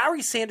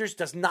 Barry Sanders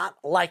does not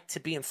like to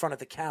be in front of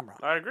the camera.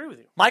 I agree with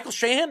you. Michael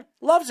Strahan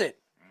loves it.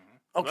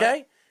 Okay?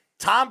 Right.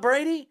 Tom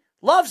Brady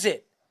loves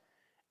it.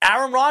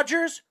 Aaron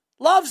Rodgers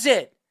loves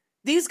it.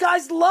 These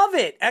guys love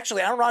it.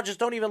 Actually, Aaron Rodgers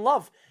don't even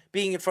love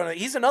being in front of.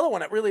 He's another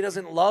one that really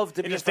doesn't love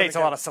to be. He just dates a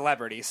lot of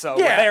celebrities, so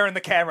when they're in the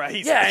camera,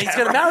 he's going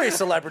to marry a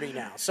celebrity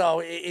now. So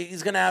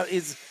he's going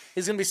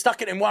to be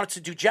stuck in and wants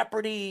to do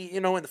Jeopardy,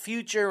 in the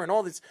future and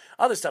all this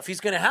other stuff. He's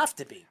going to have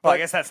to be. Well, I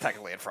guess that's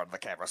technically in front of the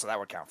camera, so that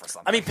would count for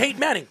something. I mean, Peyton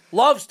Manning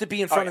loves to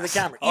be in front of the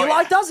camera.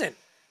 Eli doesn't.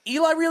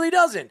 Eli really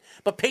doesn't.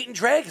 But Peyton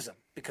drags him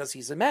because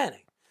he's a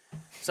Manning.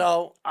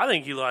 So I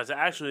think Eli's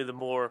actually the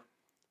more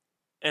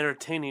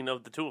entertaining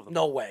of the two of them.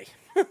 No way.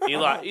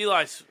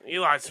 Eli's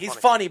He's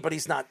funny, but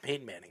he's not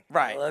Peyton Manning.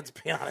 Right. Well, let's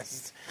be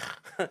honest.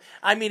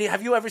 I mean,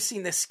 have you ever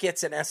seen the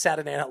skits in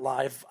Saturday Night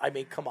Live? I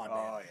mean, come on, man.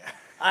 Oh, yeah.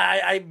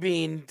 I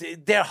mean,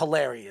 they're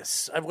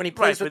hilarious. When he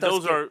plays with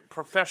those are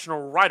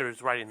professional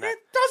writers writing that. It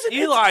doesn't.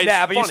 Eli's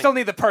but you still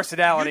need the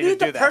personality to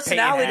do that.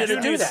 Personality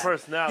to do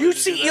that. You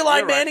see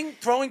Eli Manning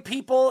throwing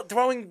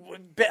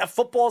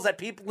footballs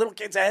at little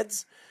kids'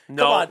 heads.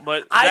 No,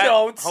 but I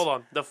don't. Hold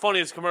on. The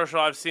funniest commercial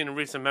I've seen in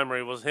recent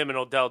memory was him and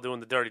Odell doing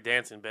the Dirty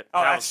Dancing bit.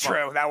 Oh, that's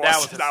true. That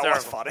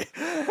was funny.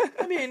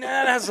 I mean,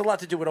 that has a lot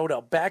to do with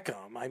Odell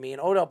Beckham. I mean,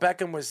 Odell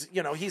Beckham was,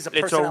 he's a personality.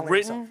 It's a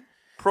written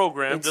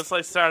program, just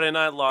like Saturday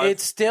Night Live.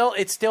 It's still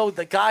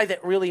the guy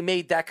that really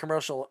made that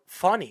commercial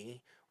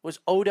funny was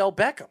Odell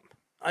Beckham.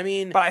 I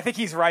mean, but I think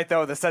he's right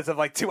though in the sense of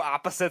two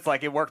opposites.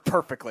 It worked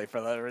perfectly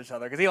for each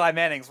other because Eli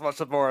Manning's much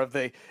more of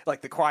the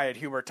quiet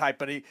humor type.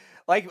 But he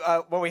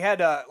when we had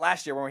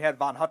last year when we had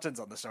Von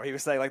Hutchins on the show, he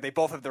was saying they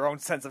both have their own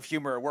sense of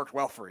humor. It worked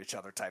well for each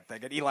other type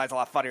thing. And Eli's a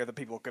lot funnier than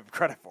people give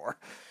credit for.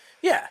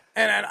 Yeah,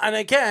 and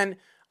again,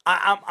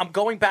 I'm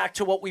going back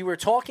to what we were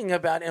talking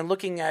about and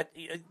looking at,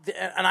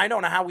 and I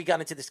don't know how we got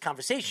into this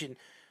conversation.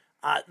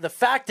 The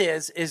fact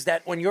is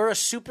that when you're a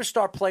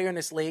superstar player in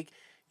this league,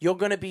 you're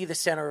going to be the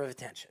center of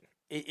attention.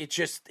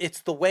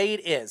 It's the way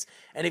it is.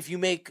 And if you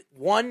make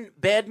one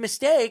bad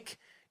mistake,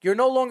 you're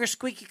no longer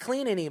squeaky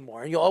clean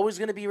anymore. And you're always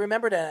going to be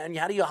remembered. And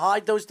how do you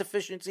hide those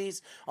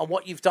deficiencies on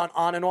what you've done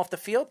on and off the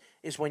field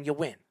is when you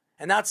win.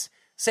 And that's,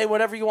 say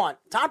whatever you want.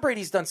 Tom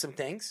Brady's done some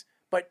things,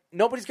 but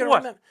nobody's going to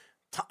remember.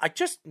 I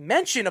just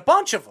mentioned a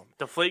bunch of them.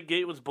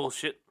 Deflategate was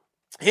bullshit.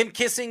 Him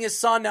kissing his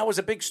son, that was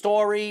a big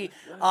story.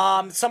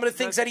 Some of the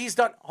things that he's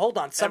done. Hold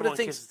on. Some Everyone of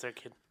the things. Kisses their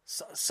kid.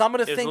 Some of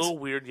the It's things. a little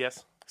weird,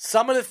 yes.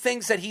 Some of the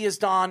things that he has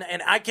done,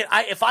 and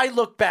if I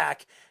look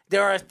back,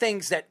 there are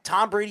things that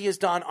Tom Brady has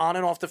done on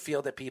and off the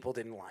field that people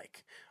didn't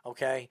like.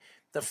 Okay?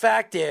 The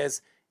fact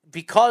is,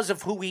 because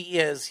of who he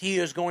is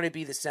going to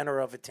be the center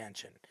of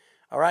attention.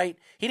 All right?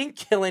 He didn't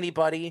kill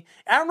anybody.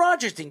 Aaron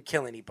Rodgers didn't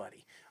kill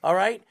anybody. All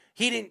right?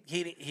 He didn't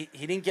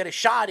get a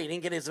shot. He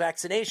didn't get his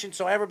vaccination,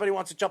 so everybody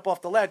wants to jump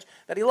off the ledge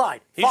that he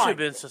lied. He should have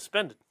been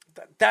suspended.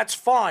 That's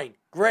fine.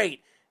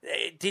 Great.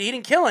 He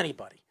didn't kill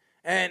anybody.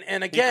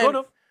 And again, he could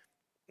have.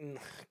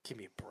 Give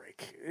me a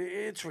break.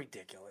 It's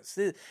ridiculous.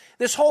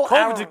 This whole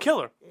COVID's a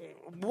killer.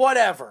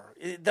 Whatever.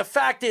 The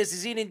fact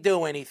is he didn't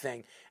do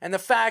anything. And the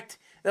fact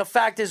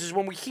is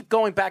when we keep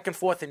going back and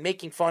forth and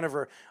making fun of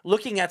her,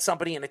 looking at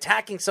somebody and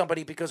attacking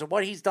somebody because of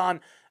what he's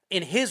done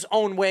in his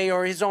own way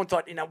or his own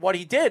thought, what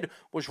he did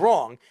was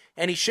wrong,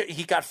 and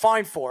he got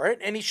fined for it,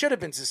 and he should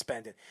have been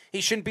suspended. He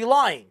shouldn't be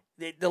lying.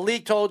 The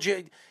league told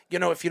you,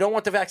 if you don't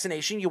want the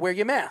vaccination, you wear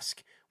your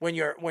mask when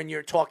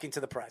you're talking to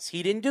the press.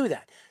 He didn't do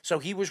that, so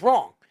he was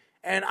wrong.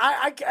 And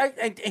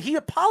and he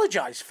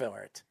apologized for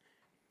it.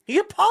 He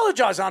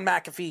apologized on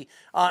Pat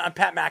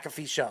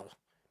McAfee's show.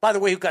 By the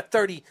way, who got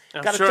 30?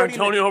 I'm sure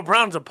Antonio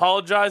Brown's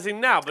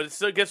apologizing now, but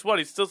guess what?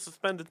 He's still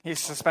suspended. He's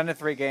suspended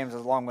 3 games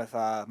along with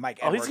Mike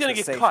Edwards. He's going to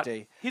get safety. cut.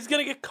 He's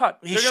going to get cut.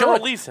 He They're should going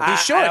to release him. He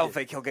should. I don't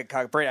think he'll get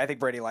cut. I think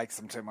Brady likes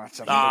him too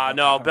much.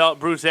 No.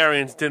 Bruce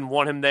Arians didn't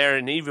want him there,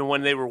 and even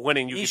when they were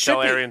winning, you could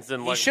tell Arians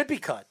didn't like him. He should be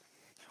cut.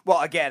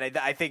 Well, again,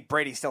 I think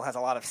Brady still has a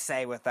lot of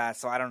say with that,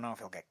 so I don't know if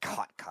he'll get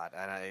cut.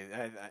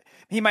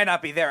 He might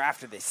not be there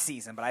after this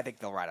season, but I think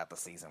they'll ride out the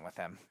season with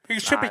him.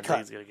 He should be I cut. think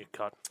he's going to get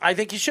cut. I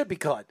think he should be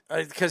cut.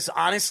 Because,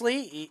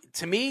 honestly,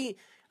 to me...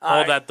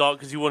 Hold that thought,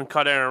 because you wouldn't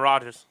cut Aaron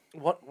Rodgers.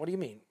 What do you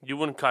mean? You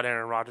wouldn't cut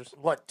Aaron Rodgers.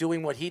 What,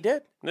 doing what he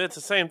did? It's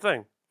the same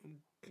thing.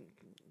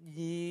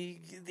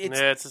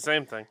 it's the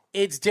same thing.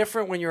 It's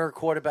different when you're a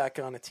quarterback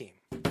on a team.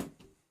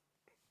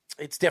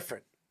 It's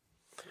different.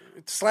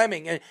 It's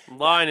slamming.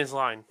 Lying is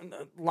lying.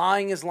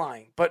 Lying is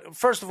lying. But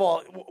first of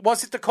all,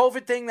 was it the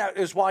COVID thing that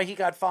is why he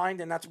got fined,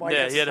 and that's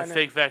why he had a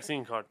fake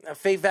vaccine card. A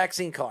fake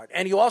vaccine card.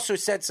 And he also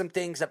said some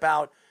things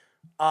about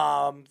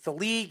the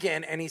league,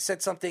 and he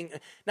said something.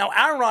 Now,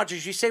 Aaron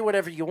Rodgers, you say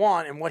whatever you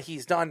want and what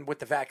he's done with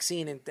the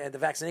vaccine and the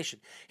vaccination.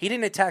 He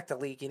didn't attack the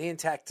league. He didn't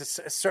attack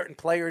certain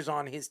players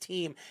on his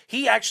team.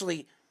 He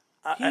actually...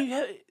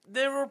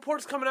 there were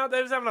reports coming out that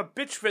he was having a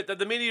bitch fit that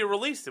the media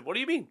released it. What do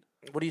you mean?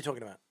 What are you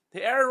talking about?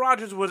 Aaron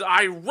Rodgers was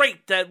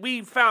irate that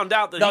we found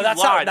out that he lied.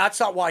 No, that's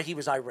not why he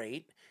was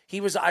irate.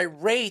 He was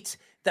irate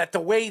that the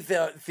way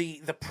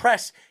the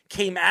press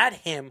came at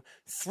him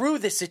through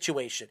the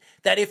situation,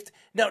 that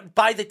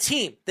by the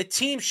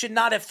team should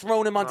not have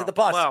thrown him under the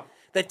bus. Well,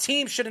 the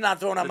team should have not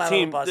thrown him under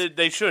the bus.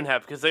 They shouldn't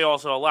have, because they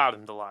also allowed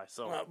him to lie.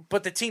 So,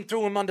 but the team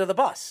threw him under the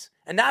bus,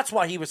 and that's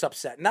why he was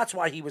upset, and that's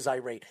why he was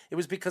irate. It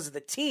was because of the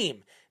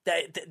team.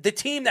 The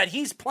team that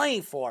he's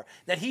playing for,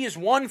 that he has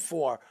won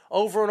for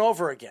over and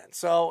over again.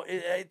 So,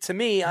 to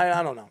me,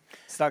 I don't know.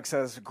 Snug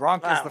says,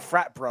 Gronk is the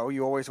frat bro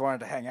you always wanted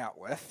to hang out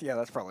with. Yeah,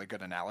 that's probably a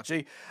good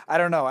analogy. I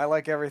don't know. I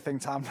like everything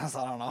Tom does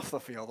on and off the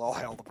field. All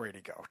hail the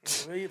Brady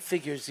GOAT. It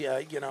figures,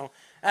 it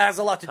has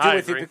a lot to do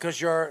with it because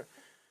you're...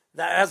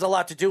 That has a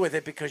lot to do with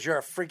it because you're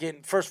a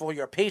friggin', first of all,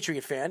 you're a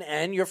Patriot fan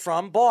and you're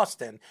from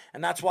Boston.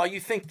 And that's why you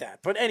think that.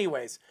 But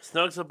anyways.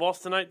 Snug's a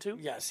Bostonite too?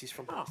 Yes, he's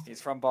from Boston.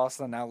 He's from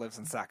Boston, now lives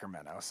in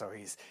Sacramento. So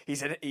he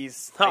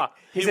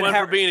went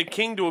from being a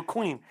king to a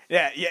queen.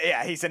 Yeah.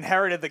 He's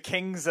inherited the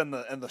Kings and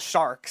the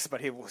Sharks,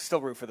 but he will still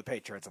root for the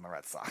Patriots and the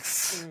Red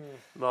Sox.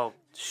 Well,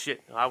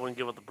 shit. I wouldn't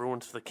give up the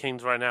Bruins for the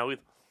Kings right now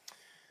either.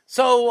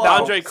 So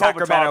Andre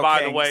Kopitar,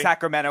 by the way,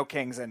 Sacramento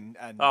Kings and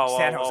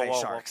San Jose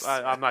Sharks.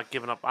 I'm not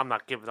giving up. I'm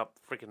not giving up.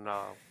 Freaking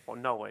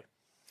no way.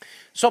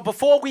 So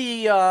before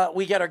we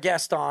get our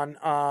guest on,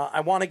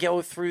 I want to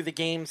go through the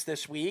games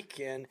this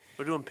week, and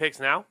we're doing picks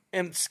now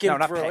and skim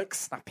through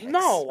picks, it. Not picks.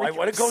 No, Recaps. I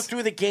want to go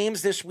through the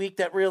games this week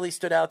that really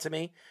stood out to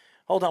me.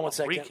 Hold on one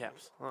second.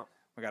 Recaps. Oh.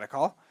 We got a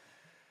call.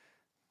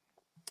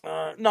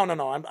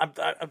 No.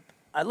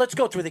 Let's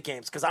go through the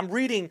games because I'm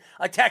reading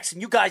a text,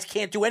 and you guys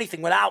can't do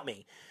anything without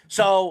me.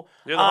 So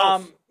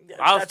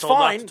that's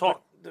fine.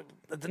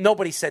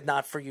 Nobody said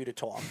not for you to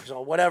talk.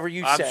 So whatever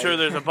you say. I'm sure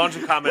there's a bunch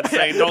of comments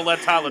saying don't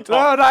let Tyler talk.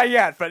 No, not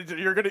yet. But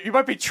you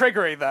might be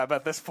triggering them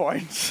at this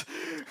point.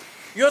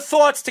 Your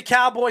thoughts to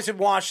Cowboys in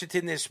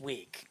Washington this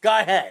week? Go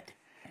ahead.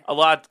 A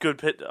lot good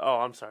pit. Oh,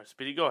 I'm sorry,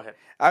 Speedy. Go ahead.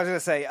 I was going to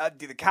say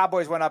the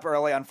Cowboys went up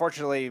early.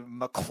 Unfortunately,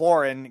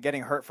 McLaurin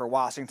getting hurt for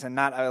Washington,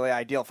 not really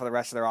ideal for the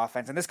rest of their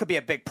offense. And this could be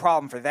a big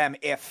problem for them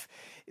if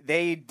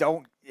they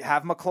don't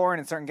have McLaurin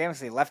in certain games.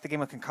 They left the game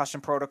with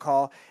concussion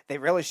protocol. They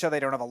really show they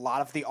don't have a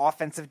lot of the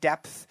offensive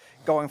depth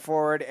going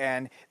forward.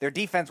 And their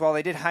defense, while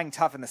they did hang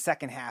tough in the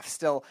second half,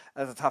 still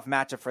is a tough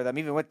matchup for them,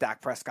 even with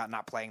Dak Prescott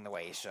not playing the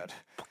way he should.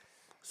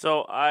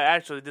 So I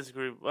actually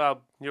disagree.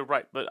 Well, you're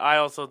right, but I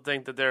also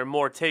think that there are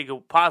more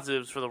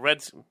positives for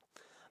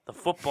the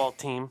football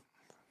team,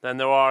 than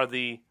there are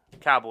the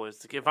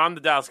Cowboys. If I'm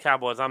the Dallas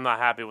Cowboys, I'm not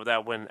happy with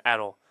that win at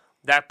all.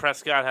 Dak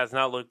Prescott has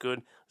not looked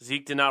good.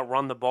 Zeke did not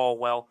run the ball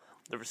well.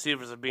 The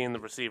receivers are being the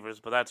receivers,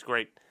 but that's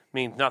great.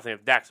 Means nothing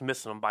if Dak's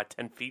missing them by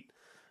 10 feet.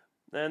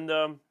 And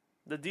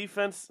the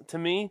defense, to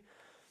me,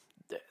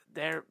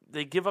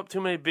 they give up too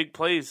many big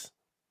plays.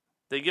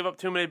 They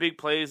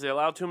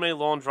allow too many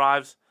long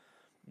drives.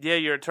 Yeah,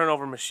 you're a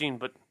turnover machine,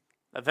 but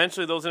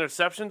eventually those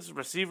interceptions,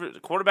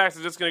 quarterbacks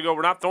are just going to go,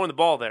 we're not throwing the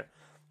ball there.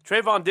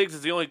 Trayvon Diggs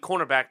is the only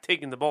cornerback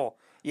taking the ball.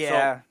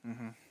 Yeah. So,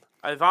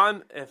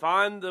 if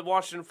I'm the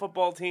Washington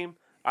football team,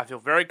 I feel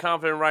very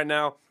confident right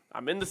now.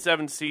 I'm in the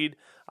 7th seed.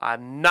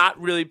 I'm not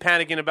really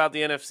panicking about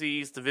the NFC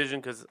East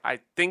division because I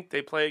think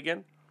they play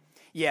again.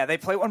 Yeah, they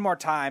play one more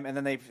time, and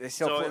then they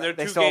still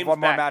have one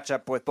more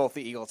matchup with both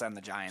the Eagles and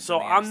the Giants. So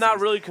I'm not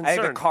really concerned.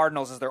 I think the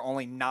Cardinals is their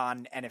only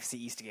non-NFC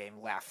East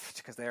game left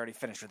because they already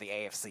finished with the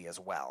AFC as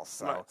well.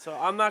 So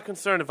I'm not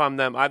concerned if I'm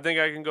them. I think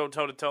I can go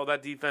toe-to-toe.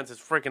 That defense is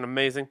freaking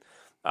amazing.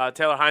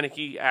 Taylor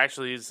Heineke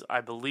actually is,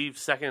 I believe,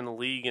 second in the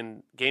league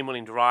in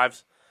game-winning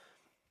drives.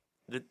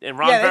 And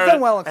Ron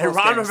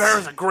Rivera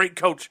is a great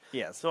coach.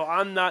 Yes. So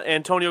I'm not.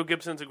 Antonio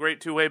Gibson's a great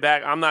two-way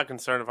back. I'm not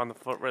concerned if I'm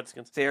the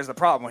Redskins. See, here's the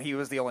problem. When he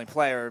was the only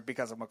player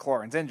because of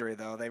McLaurin's injury,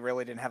 though, they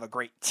really didn't have a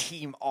great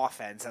team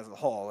offense as a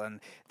whole, and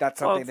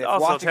that's something that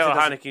also Washington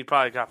Taylor Heineke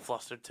probably got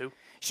flustered too.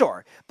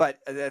 Sure, but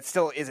that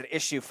still is an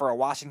issue for a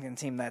Washington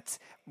team that's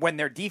when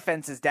their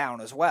defense is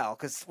down as well.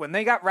 Because when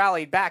they got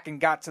rallied back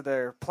and got to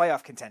their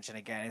playoff contention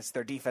again, it's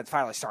their defense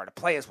finally started to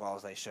play as well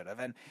as they should have.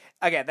 And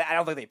again, I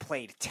don't think they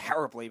played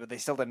terribly, but they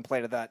still didn't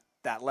play to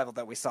that level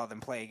that we saw them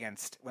play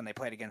against when they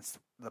played against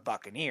the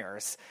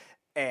Buccaneers.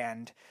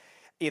 And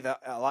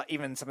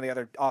even some of the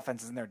other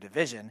offenses in their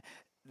division,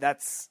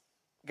 that's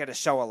going to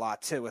show a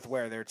lot too with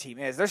where their team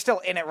is. They're still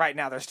in it right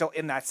now. They're still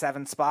in that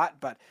 7th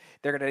spot, but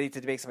they're going to need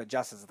to make some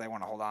adjustments if they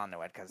want to hold on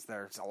to it because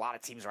there's a lot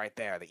of teams right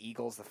there. The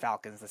Eagles, the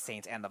Falcons, the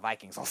Saints, and the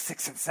Vikings, all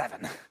 6 and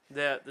 7.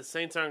 The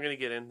Saints aren't going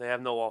to get in. They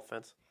have no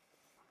offense.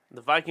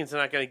 The Vikings are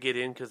not going to get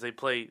in because they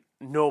play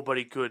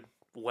nobody good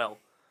well.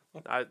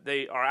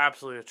 They are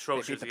absolutely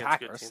atrocious They beat the against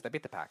good Packers. teams. They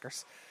beat the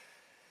Packers.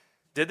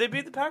 Did they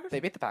beat the Packers? They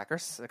beat the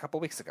Packers a couple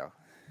weeks ago.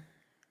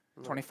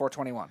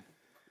 24-21.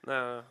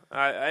 No.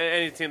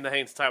 Any team that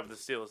hangs tight with the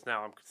Steelers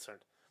now, I'm concerned.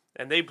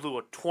 And they blew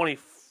a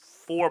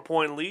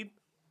 24-point lead?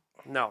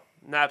 No,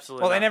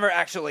 absolutely Well, not. they never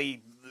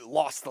actually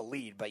lost the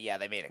lead, but yeah,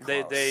 they made it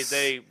close.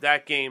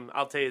 That game,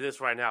 I'll tell you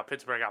this right now,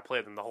 Pittsburgh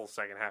outplayed them the whole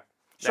second half.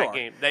 Sure. That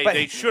game, But-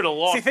 they should have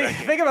lost See, that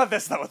game. think about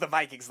this, though, with the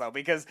Vikings, though,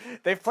 because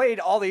they've played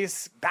all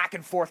these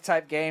back-and-forth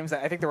type games.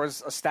 I think there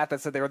was a stat that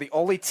said they were the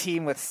only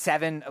team with a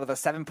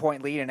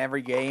 7-point lead in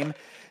every game.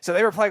 So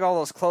they were playing all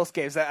those close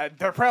games that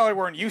they apparently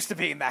weren't used to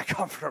being that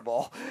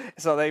comfortable.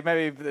 So they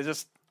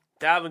just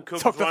Dalvin Cook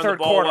took was the running the third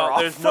ball quarter well.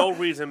 off. There's no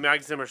reason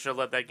Mike Zimmer should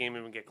let that game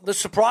even get close. The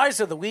surprise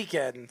of the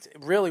weekend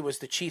really was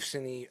the Chiefs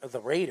and the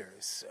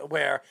Raiders,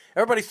 where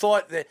everybody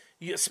thought that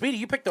Speedy,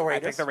 you picked the I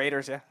Raiders. think the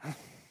Raiders, yeah.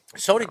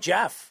 So did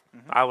Jeff.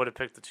 I would have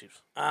picked the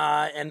Chiefs.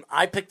 And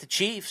I picked the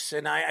Chiefs,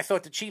 and I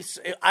thought the Chiefs.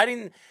 I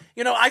didn't,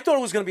 I thought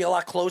it was going to be a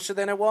lot closer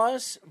than it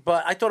was,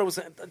 but I thought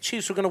the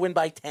Chiefs were going to win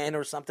by 10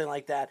 or something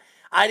like that.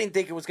 I didn't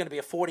think it was going to be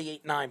a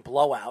 48-9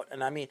 blowout,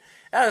 and I mean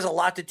that has a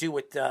lot to do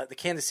with the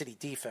Kansas City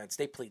defense.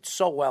 They played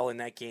so well in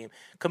that game,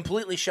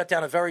 completely shut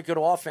down a very good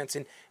offense,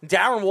 and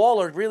Darren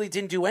Waller really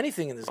didn't do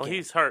anything in this game.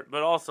 He's hurt,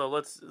 but also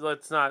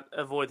let's not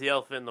avoid the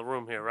elephant in the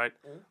room here, right?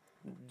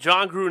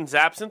 John Gruden's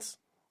absence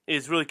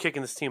is really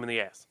kicking this team in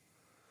the ass.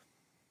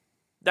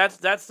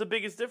 That's the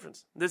biggest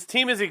difference. This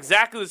team is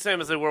exactly the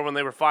same as they were when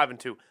they were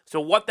 5-2.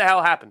 So what the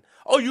hell happened?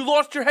 Oh, you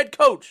lost your head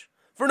coach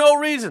for no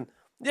reason.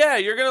 Yeah,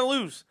 you're gonna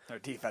lose Their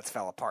defense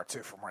fell apart,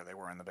 too, from where they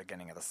were in the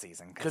beginning of the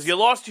season. because you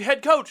lost your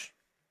head coach.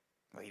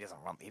 Well, he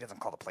doesn't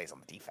call the plays on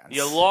the defense.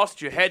 You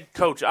lost your head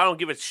coach. I don't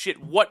give a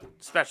shit what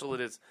special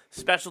it is.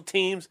 Special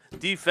teams,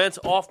 defense,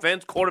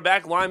 offense,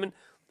 quarterback, lineman.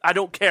 I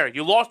don't care.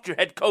 You lost your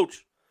head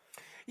coach.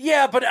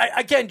 Yeah, but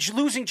again,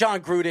 losing John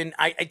Gruden,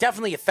 I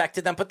definitely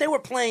affected them. But they were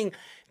playing.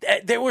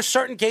 There were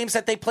certain games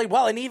that they played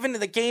well, and even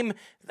in the game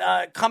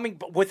coming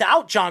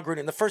without John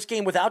Gruden, the first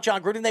game without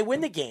John Gruden, they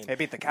win the game. They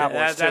beat the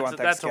Cowboys, too, on That's a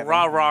Thanksgiving.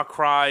 rah-rah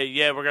cry.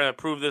 Yeah, we're going to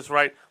prove this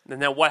right.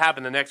 And then what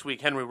happened the next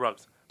week? Henry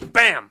Ruggs.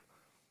 Bam!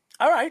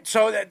 All right,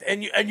 so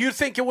and you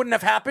think it wouldn't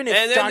have happened if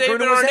And then John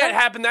David Gruden was Arnett there?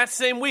 happened that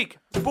same week.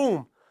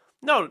 Boom.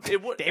 No,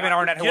 it would. David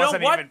Arnett, who you know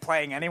wasn't what? even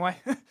playing anyway.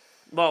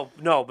 Well,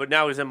 no, but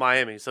now he's in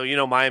Miami, so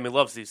Miami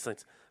loves these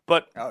things.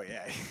 But Oh,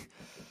 yeah.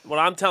 what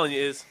I'm telling you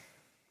is,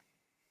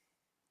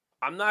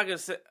 I'm not going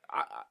to say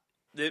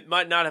it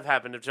might not have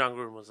happened if John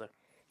Gruden was there.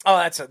 Oh,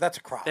 that's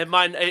a crop. It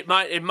might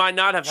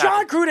not have John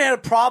happened. Gruden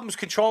had problems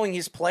controlling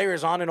his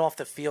players on and off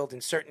the field in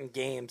certain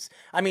games.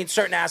 I mean,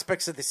 certain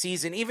aspects of the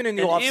season, even in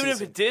the And offseason. even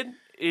if it did,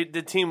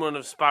 the team wouldn't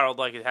have spiraled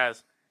like it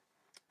has.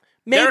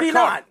 Maybe Derek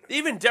Carr, not.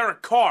 even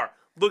Derek Carr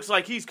looks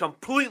like he's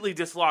completely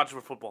dislodged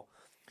for football.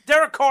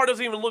 Derek Carr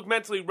doesn't even look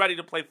mentally ready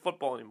to play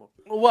football anymore.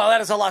 Well, that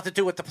has a lot to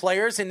do with the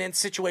players and in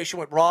situation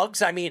with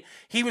Ruggs. I mean,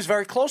 he was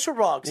very close with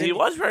Ruggs. He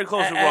was very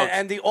close with and, Ruggs.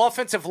 And the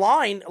offensive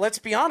line, let's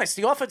be honest,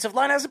 the offensive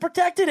line hasn't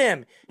protected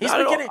him.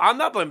 Not at all. I'm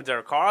not blaming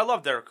Derek Carr. I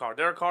love Derek Carr.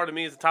 Derek Carr to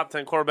me is a top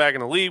 10 quarterback in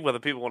the league, whether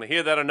people want to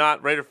hear that or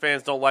not. Raider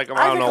fans don't like him.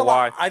 I don't know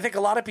why. I think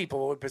a lot of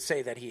people would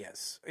say that he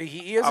is.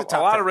 He is a top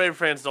A lot 10. of Raider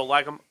fans don't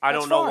like him. I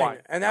That's don't know fine. why.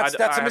 And that's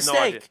I a have no mistake.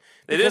 idea. It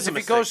Because is a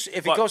mistake.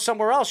 if he goes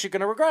somewhere else, you're going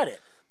to regret it.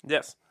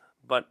 Yes,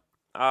 but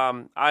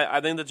I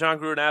think the John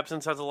Gruden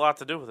absence has a lot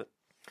to do with it.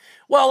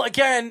 Well,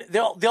 again,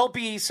 there'll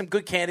be some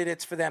good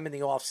candidates for them in the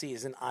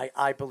offseason,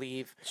 I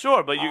believe.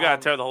 Sure, but you got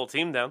to tear the whole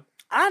team down.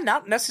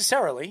 Not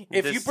necessarily.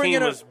 If This you bring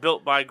team in was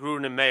built by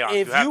Gruden and Mayock.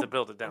 You have to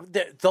build it down.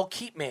 They'll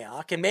keep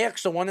Mayock, and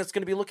Mayock's the one that's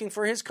going to be looking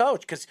for his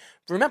coach. Because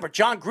remember,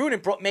 John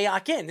Gruden brought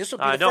Mayock in. This will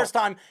be the first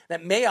time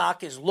that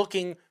Mayock is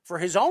looking for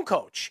his own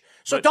coach.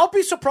 So don't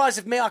be surprised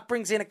if Mayock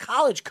brings in a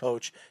college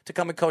coach to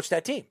come and coach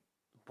that team.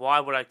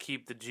 Why would I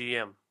keep the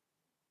GM?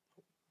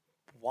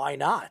 Why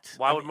not?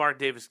 Why would Mark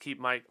Davis keep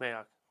Mike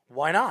Mayock?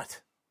 Why not?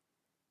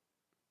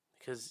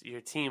 Because your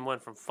team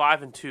went from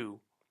 5-2 to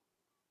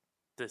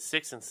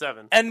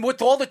 6-7. And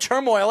with all the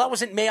turmoil, that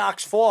wasn't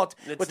Mayock's fault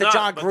with the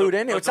John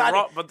Gruden. It's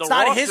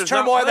not his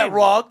turmoil that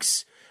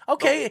Ruggs.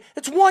 Okay,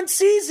 it's one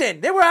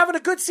season. They were having a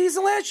good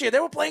season last year. They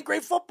were playing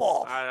great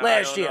football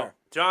last year. Know.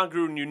 John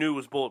Gruden, you knew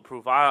was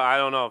bulletproof. I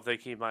don't know if they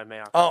keep Mike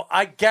Mayock. Oh,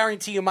 I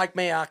guarantee you, Mike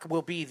Mayock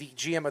will be the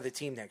GM of the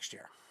team next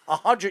year.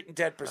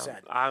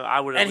 110%. I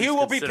would, and he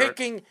will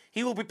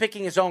be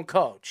picking his own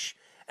coach,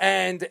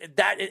 and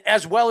that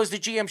as well as the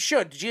GM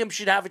should. The GM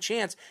should have a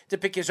chance to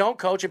pick his own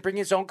coach and bring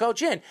his own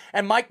coach in.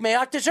 And Mike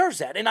Mayock deserves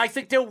that. And I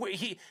think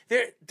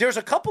there's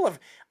a couple of.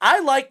 I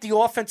like the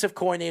offensive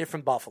coordinator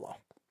from Buffalo.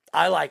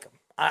 I like him.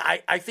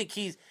 I think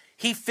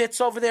he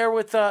fits over there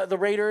with the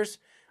Raiders.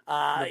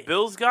 The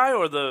Bills guy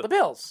or the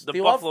Bills, the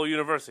Buffalo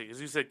University,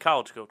 because you said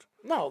college coach.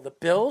 No, the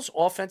Bills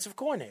offensive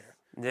coordinator.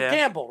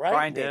 Yeah. Dable, right?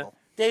 Brian Dable.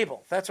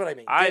 Dable, that's what I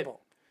mean. Dable.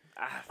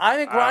 I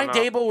think Brian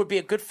Dable would be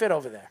a good fit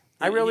over there.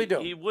 I really do.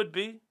 He would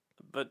be,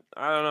 but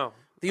I don't know.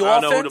 The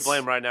I don't know who to offense,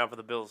 blame right now for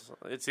the Bills.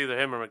 It's either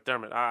him or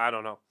McDermott. I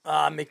don't know.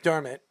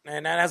 McDermott,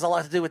 and that has a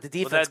lot to do with the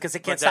defense because they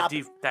can't stop.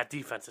 That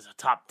defense is a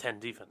top 10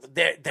 defense.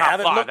 They top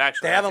haven't 5, looked,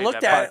 actually. They haven't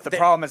looked at it. The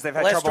problem is they've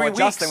had last trouble 3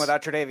 adjusting weeks.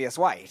 without Tre'Davious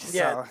White.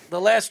 Yeah, So. the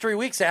last 3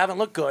 weeks they haven't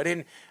looked good.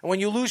 And when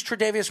you lose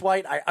Tre'Davious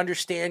White, I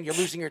understand you're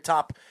losing your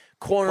top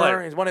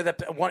corner. He's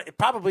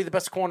probably the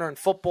best corner in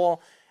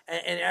football,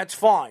 and that's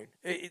fine.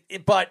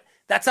 But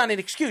that's not an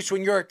excuse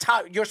when you're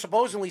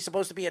supposedly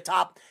supposed to be a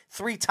top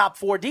 3, top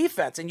 4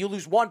 defense, and you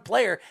lose one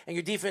player, and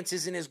your defense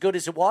isn't as good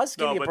as it was.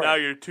 Give me a break. Now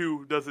your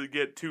 2 doesn't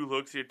get 2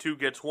 looks. Your 2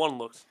 gets 1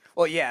 looks.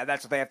 Well, yeah,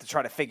 that's what they have to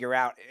try to figure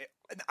out.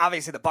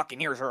 Obviously, the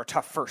Buccaneers are a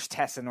tough first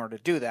test in order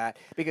to do that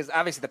because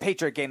obviously the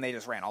Patriot game they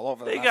just ran all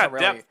over them. They got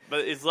depth, but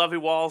is Levi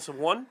Wallace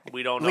one?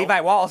 We don't know.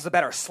 Levi Wallace is a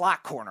better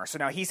slot corner, so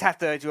now he's have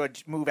to do a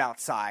move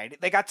outside.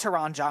 They got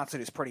Teron Johnson,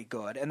 who's pretty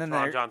good, and then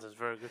Teron Johnson's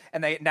very good.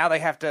 And they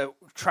have to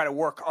try to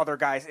work other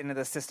guys into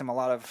the system. A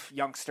lot of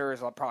youngsters,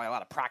 probably a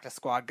lot of practice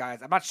squad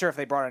guys. I'm not sure if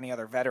they brought any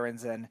other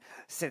veterans in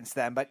since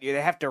then, but they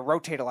have to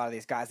rotate a lot of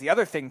these guys. The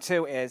other thing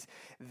too is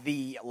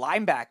the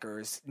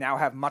linebackers now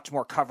have much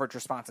more coverage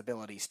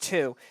responsibilities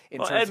too.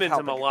 Edmonds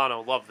and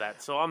Milano love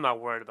that, so I'm not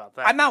worried about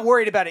that. I'm not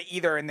worried about it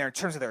either in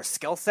terms of their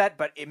skill set,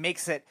 but it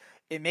makes it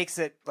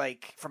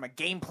like from a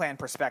game plan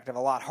perspective a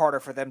lot harder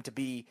for them to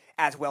be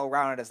as well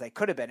rounded as they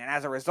could have been. And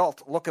as a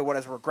result, look at what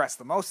has regressed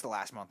the most the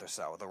last month or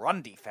so: the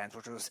run defense,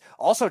 which was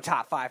also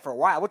top 5 for a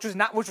while, which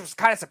was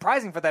kind of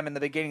surprising for them in the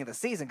beginning of the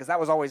season because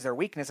that was always their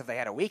weakness if they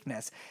had a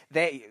weakness.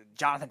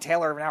 Jonathan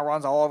Taylor now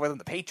runs all over them.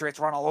 The Patriots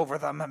run all over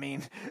them. I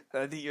mean,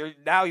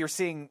 now you're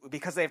seeing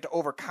because they have to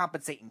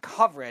overcompensate in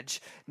coverage.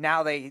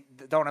 Now they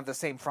don't have the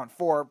same front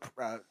 4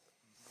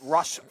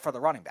 rush for the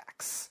running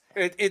backs.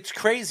 It's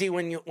crazy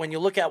when you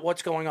look at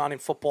what's going on in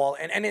football,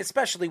 and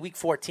especially Week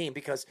 14,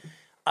 because,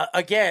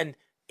 again,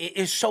 it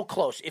is so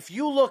close. If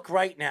you look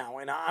right now,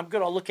 and I'm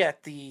going to look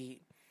at the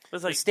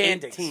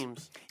standings. 8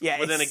 teams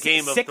within a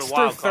game of 6 the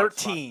wild card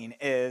 13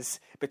 is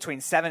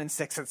between 7 and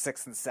 6 and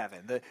 6 and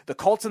 7. The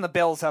Colts and the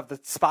Bills have the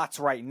spots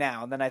right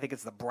now, and then I think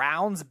it's the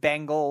Browns,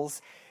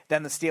 Bengals,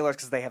 then the Steelers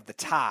because they have the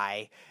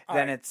tie.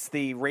 Then it's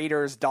the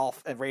Raiders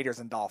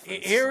and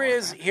Dolphins. Here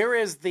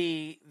is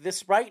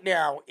this right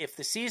now. If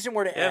the season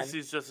were to end,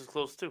 AFC's just as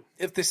close too.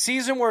 If the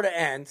season were to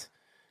end,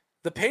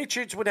 the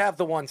Patriots would have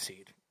the 1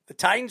 seed, the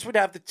Titans would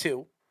have the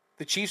 2,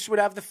 the Chiefs would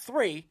have the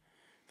 3,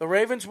 the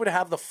Ravens would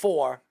have the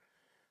 4,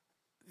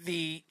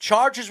 the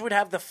Chargers would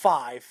have the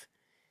 5,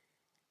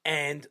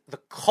 and the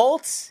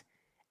Colts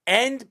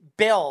and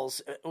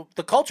Bills,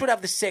 the Colts would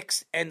have the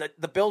 6, and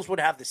the Bills would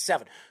have the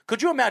 7.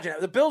 Could you imagine?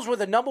 The Bills were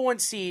the number 1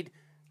 seed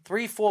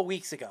 3-4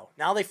 weeks ago.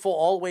 Now they fall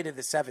all the way to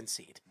the 7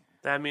 seed.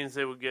 That means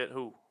they would get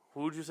who?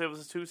 Who would you say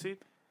was the 2 seed?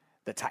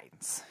 The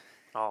Titans.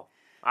 Oh,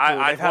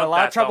 they've had a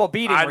lot of trouble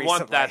beating I'd recently.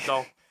 want that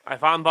though.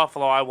 If I'm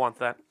Buffalo, I want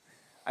that.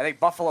 I think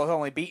Buffalo's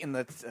only beaten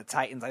the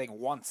Titans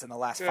once in the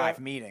last 5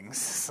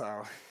 meetings.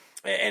 So.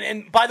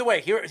 And by the way,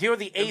 here are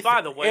the 8th.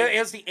 By the way,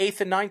 here's the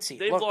 8th and 9th seed.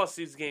 They've lost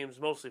these games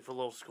mostly for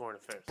low scoring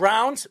affairs.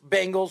 Browns,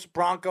 Bengals,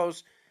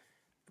 Broncos.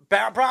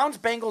 Browns,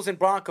 Bengals, and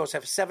Broncos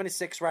have a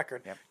 7-6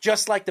 record,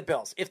 just like the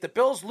Bills. If the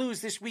Bills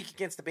lose this week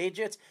against the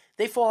Patriots,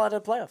 they fall out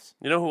of the playoffs.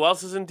 You know who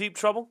else is in deep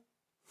trouble?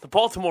 The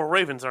Baltimore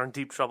Ravens are in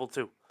deep trouble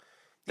too.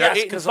 They're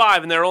Yes,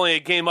 8-5, and they're only a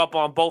game up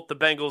on both the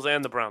Bengals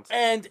and the Browns.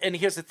 And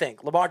here's the thing: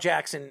 Lamar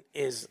Jackson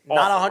is Awful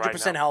not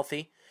 100% right now.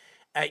 healthy.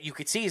 You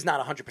could see he's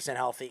not 100%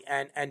 healthy,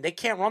 and they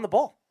can't run the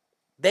ball.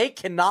 They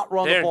cannot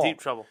run They're the ball. in deep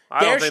trouble.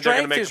 I Their don't think they're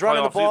going to strength make is the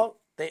running the playoffs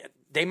ball.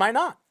 They might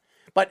not,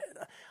 but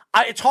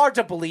it's hard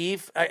to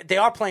believe. They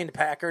are playing the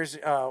Packers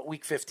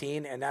Week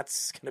 15, and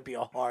that's going to be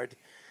a hard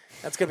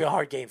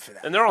game for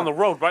them. And they're on the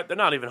road, right? They're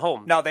not even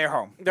home. No, they're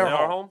home. They're They are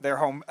home.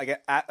 home?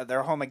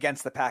 They're home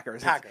against the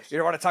Packers. Packers. You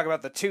don't want to talk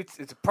about the two.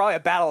 It's probably a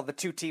battle of the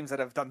 2 teams that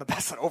have done the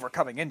best at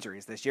overcoming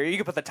injuries this year. You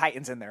could put the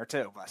Titans in there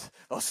too, but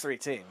those 3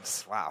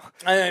 teams, wow.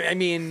 I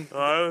mean,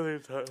 I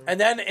don't think so. and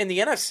then in the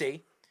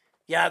NFC,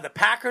 the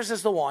Packers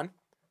is the 1,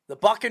 the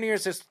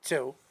Buccaneers is the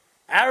 2,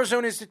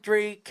 Arizona is the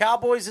 3,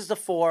 Cowboys is the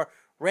 4,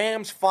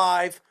 Rams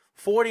 5,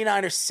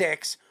 49ers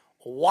 6,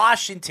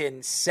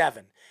 Washington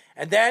 7.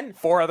 And then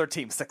 4 other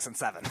teams, 6 and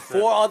 7.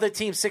 4 other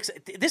teams, 6.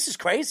 This is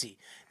crazy.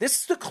 This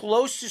is the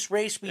closest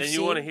race we've And seen.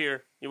 you want to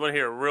hear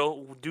a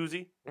real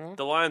doozy?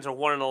 The Lions are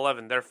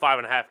 1-11. They're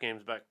 5.5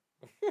 games back.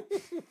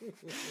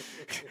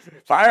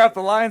 Fire up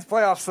the Lions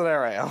playoff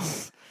scenario.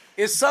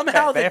 Is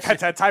somehow They have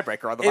had a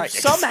tiebreaker on the if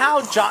Vikings. somehow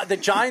the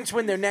Giants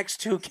win their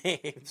next 2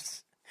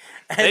 games,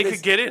 and They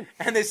could get in.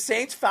 and the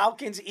Saints,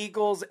 Falcons,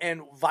 Eagles,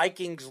 and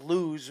Vikings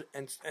lose,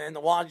 and the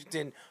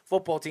Washington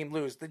football team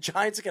lose, the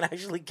Giants can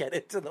actually get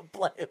into the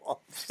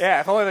playoffs.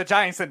 Yeah, if only the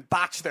Giants didn't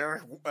botch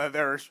their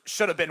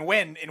should have been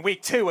win in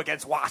week 2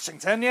 against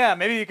Washington. Yeah,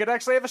 maybe you could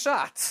actually have a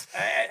shot.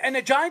 And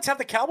the Giants have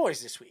the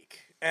Cowboys this week,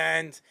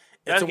 and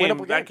it's a winnable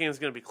game. That game is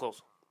going to be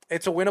close.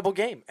 It's a winnable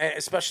game,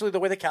 especially the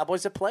way the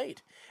Cowboys have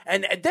played.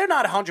 And they're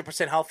not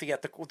 100% healthy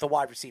at the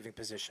wide receiving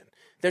position.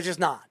 They're just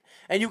not.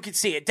 And you can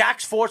see it.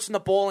 Dak's forcing the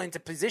ball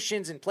into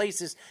positions and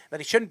places that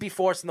he shouldn't be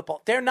forcing the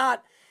ball. They're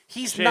not.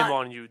 He's Shame not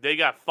on you. They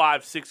got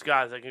 5-6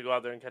 guys that can go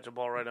out there and catch a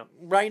ball right now.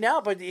 right now,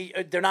 but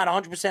they're not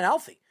 100%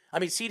 healthy. I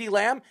mean, CeeDee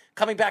Lamb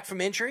coming back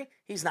from injury,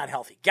 he's not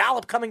healthy.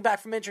 Gallup coming back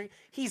from injury,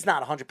 he's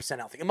not 100%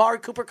 healthy. Amari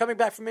Cooper coming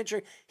back from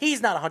injury,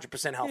 he's not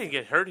 100% He healthy. didn't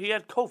get hurt. He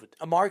had COVID.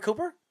 Amari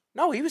Cooper?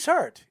 No, he was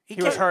hurt. He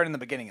was hurt in the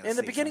beginning of the season.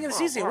 In the beginning of the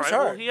season, he All was right,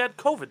 hurt. well, he had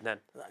COVID then.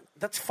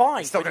 That's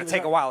fine. It's still but going he to was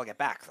take hurt. a while to get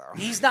back, though.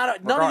 He's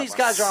not. None of these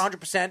guys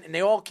Regardless. are 100%, and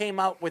they all came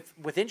out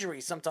with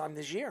injuries sometime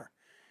this year,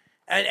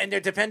 and they're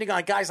depending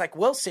on guys like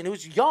Wilson,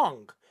 who's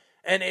young,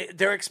 and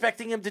they're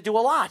expecting him to do a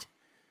lot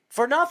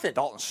for nothing.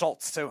 Dalton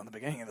Schultz, too, in the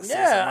beginning of the season.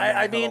 Yeah, when they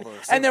I had mean, all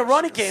those and their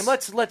running receivers.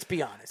 game. Let's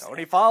be honest.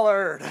 Tony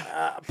Pollard.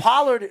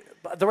 Pollard,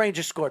 the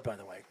Rangers scored, by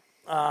the way.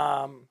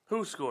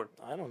 Who scored?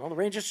 I don't know. The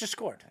Rangers just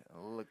scored.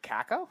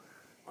 Lukaku?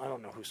 I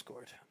don't know who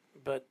scored,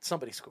 but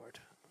somebody scored.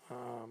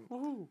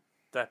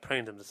 That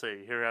pained him to say.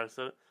 You hear how I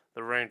said it?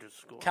 The Rangers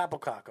scored.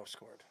 Capocacco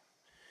scored.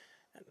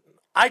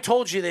 I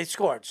told you they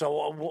scored,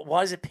 so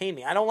why does it pain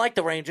me? I don't like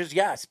the Rangers,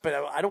 yes, but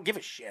I don't give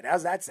a shit.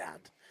 How's that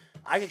sound?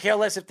 I could care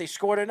less if they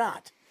scored or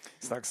not.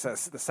 Stark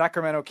says the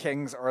Sacramento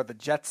Kings are the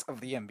Jets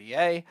of the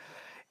NBA,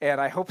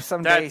 and I hope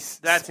someday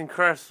That's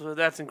incredible.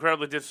 That's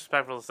incredibly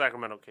disrespectful to the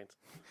Sacramento Kings.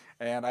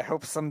 and I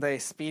hope someday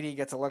Speedy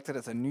gets elected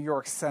as a New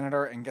York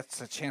senator and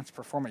gets a chance to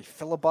perform a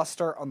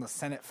filibuster on the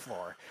Senate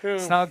floor.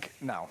 Snug?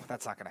 No,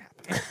 that's not going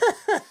to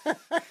happen.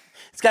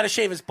 He's got to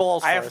shave his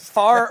balls I have first.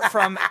 far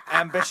from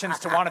ambitions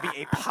to want to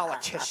be a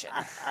politician.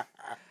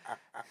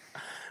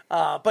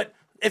 But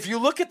if you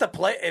look at the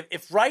play,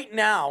 if right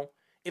now,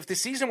 if the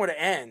season were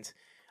to end,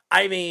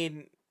 I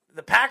mean,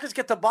 the Packers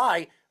get the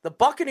bye. The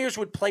Buccaneers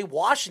would play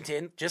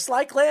Washington just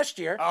like last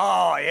year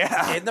Oh,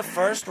 yeah. in the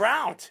first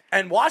round,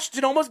 and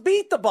Washington almost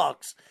beat the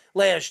Bucs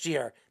last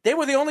year. They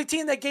were the only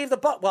team that gave the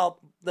Bucs. Well,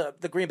 the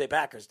Green Bay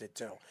Packers did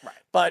too, Right.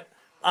 But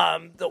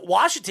the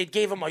Washington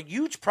gave them a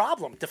huge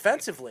problem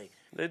defensively.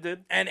 They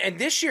did. And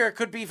this year it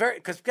could be very,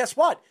 because guess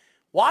what?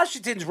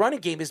 Washington's running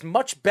game is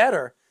much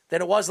better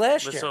than it was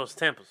last But year. so is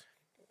Tampa's.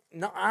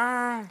 No,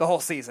 The whole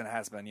season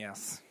has been,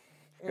 yes.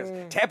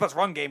 Because Tampa's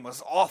run game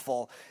was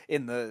awful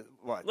in the,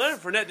 what? Leonard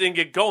Fournette didn't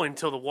get going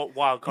until the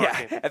wild card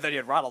Yeah, came. and then you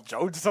had Ronald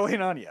Jones to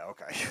lean on? Yeah,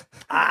 okay.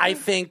 I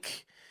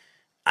think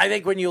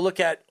when you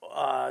look at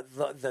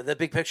the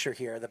big picture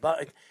here,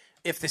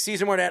 if the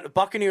season were to end, the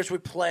Buccaneers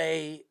would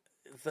play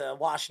the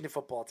Washington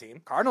football team.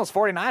 Cardinals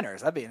 49ers,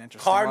 that'd be an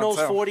interesting Cardinals,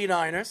 one, too.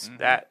 49ers.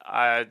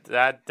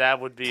 That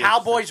would be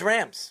Cowboys, interesting.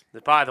 Rams.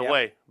 By the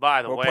way,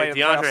 We'll play the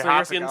DeAndre playoffs 3 years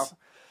Hopkins, ago.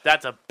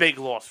 that's a big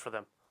loss for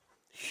them.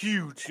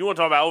 Huge. You want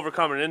to talk about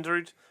overcoming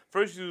injuries?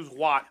 First you lose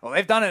Watt. Well,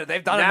 they've done it.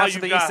 They've done it Now much of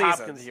you've the got season.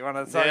 Hopkins. You want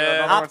to Yeah. talk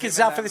about Hopkins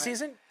out for the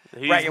season?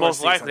 He's Regular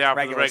most likely season. out for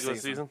the Regular regular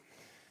season. season.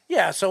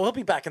 Yeah, so he'll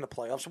be back in the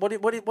playoffs.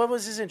 What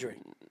was his injury?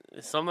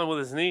 It's something with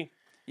his knee.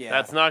 Yeah.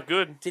 That's not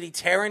good. Did he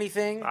tear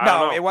anything? I don't No,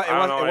 know. it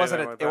I don't know wasn't.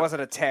 anything about It that.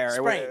 wasn't a tear.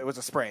 Sprain. It was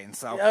a sprain.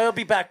 So He'll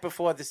be back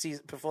before the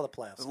season, before the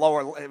playoffs.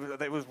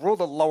 it was ruled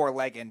a lower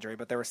leg injury,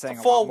 but they were saying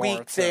a lot 4 more,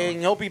 week thing.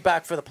 He'll be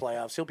back for the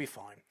playoffs. He'll be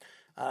fine.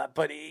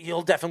 But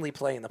he'll definitely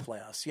play in the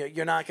playoffs.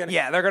 You're not going to.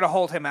 Yeah, they're going to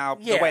hold him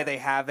out Yeah. the way they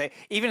have.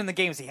 Even in the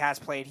games he has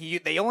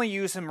played, they only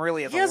use him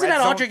really as He a hasn't red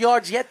had zone. 100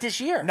 yards yet this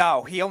year.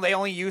 No, they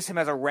only use him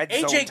as a red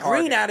zone AJ target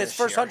Green had his this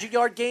first year.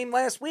 100-yard game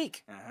last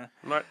week.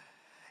 Right.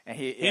 And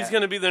He's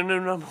going to be their new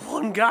number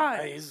one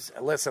guy.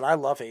 Listen, I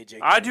love AJ.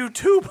 I do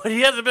too, but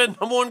he hasn't been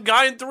number one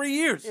guy in 3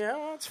 years. Yeah,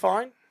 well, it's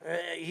fine.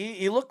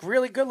 He looked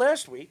really good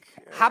last week.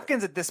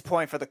 Hopkins at this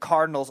point for the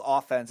Cardinals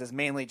offense is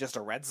mainly just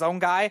a red zone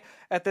guy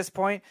at this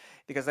point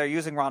because they're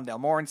using Rondale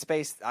Moore in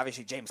space.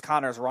 Obviously, James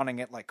Conner's running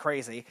it like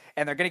crazy,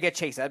 and they're going to get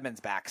Chase Edmonds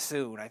back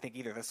soon, I think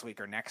either this week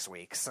or next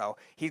week. So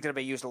he's going to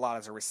be used a lot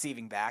as a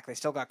receiving back. They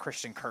still got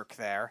Christian Kirk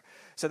there.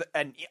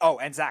 And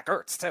Zach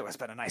Ertz, too, has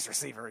been a nice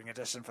receiving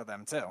addition for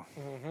them, too.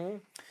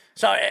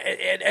 So,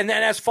 and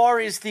then as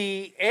far as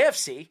the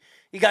AFC,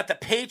 you got the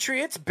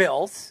Patriots,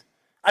 Bills.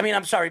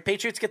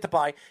 Patriots get the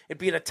bye. It'd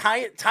be the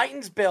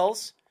Titans,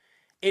 Bills.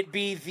 It'd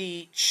be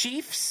the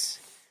Chiefs,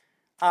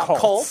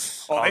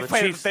 Colts. Oh, The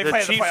Chiefs, they the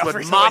played in Chiefs playoffs would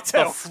recently, mop too.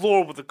 the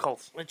floor with the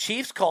Colts. The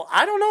Chiefs, Colts.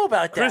 I don't know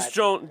about that. Chris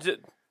Jones.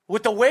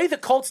 With the way the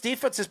Colts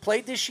defense has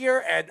played this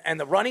year and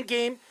the running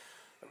game,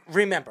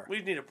 remember,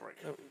 We need a break.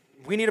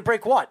 we need to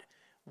break what?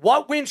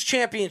 What wins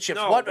championships?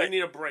 No, we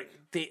need a break.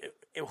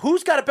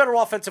 Who's got a better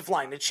offensive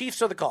line, the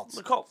Chiefs or the Colts?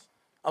 The Colts.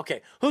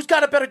 Okay. Who's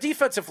got a better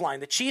defensive line,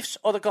 the Chiefs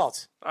or the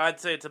Colts? I'd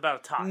say it's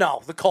about a tie.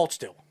 No, the Colts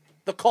do.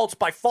 The Colts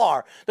by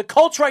far. The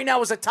Colts right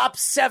now is a top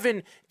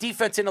 7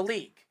 defense in the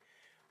league.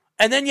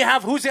 And then you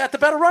have who's got the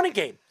better running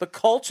game? The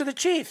Colts or the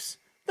Chiefs?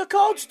 The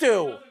Colts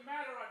do.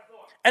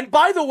 And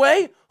by the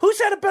way,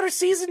 who's had a better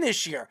season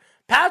this year?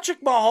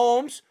 Patrick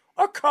Mahomes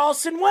or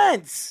Carson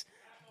Wentz?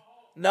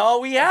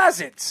 No, he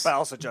hasn't. But I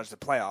also judge the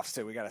playoffs,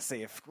 too. We got to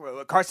see if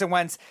Carson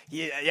Wentz,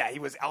 he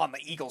was on the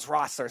Eagles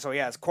roster, so he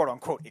has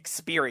quote-unquote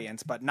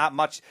experience, but not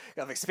much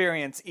of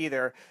experience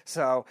either.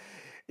 So,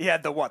 He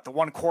had the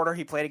one quarter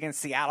he played against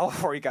Seattle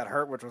before he got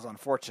hurt, which was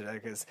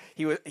unfortunate because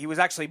he was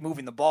actually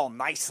moving the ball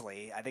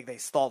nicely. I think they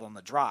stalled on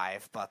the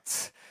drive,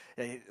 but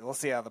we'll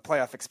see how the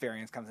playoff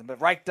experience comes in.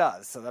 But Reich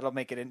does, so that'll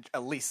make it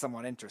at least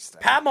somewhat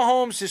interesting. Pat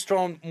Mahomes has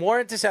thrown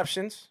more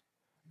interceptions.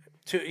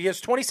 He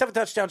has 27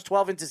 touchdowns,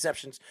 12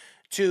 interceptions,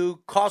 to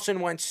Carson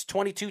Wentz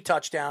 22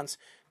 touchdowns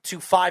to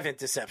 5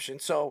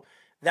 interceptions. So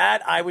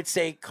that, I would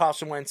say,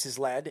 Carson Wentz has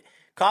led.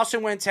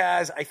 Carson Wentz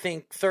has, I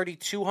think,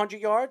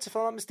 3,200 yards, if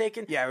I'm not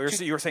mistaken. Yeah,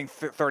 you were saying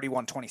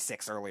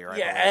 31-26 earlier.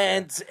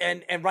 Yeah,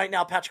 and right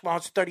now Patrick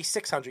Mahomes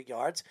 3,600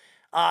 yards.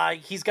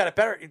 He's got a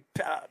better.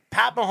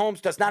 Pat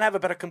Mahomes does not have a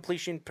better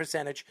completion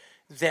percentage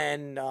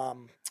than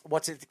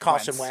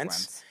Carson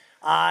Wentz.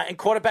 And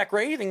quarterback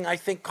rating, I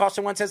think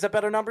Carson Wentz has the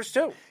better numbers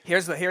too.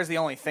 Here's the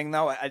only thing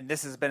though, and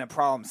this has been a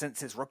problem since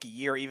his rookie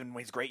year, even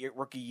his great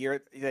rookie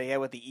year that he had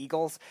with the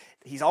Eagles.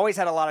 He's always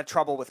had a lot of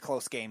trouble with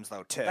close games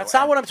though too. That's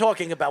not what I'm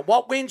talking about.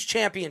 What wins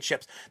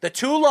championships? The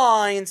two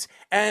lines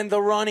and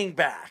the running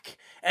back.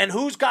 And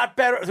who's got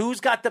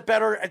the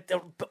better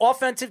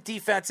offensive,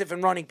 defensive,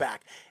 and running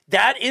back?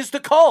 That is the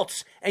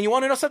Colts. And you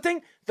want to know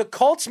something? The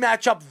Colts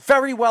match up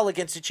very well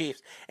against the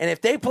Chiefs. And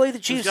if they play the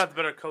Chiefs, who's got the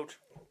better coach?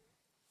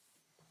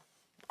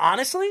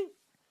 Honestly,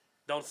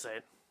 don't say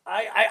it.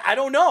 I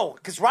don't know,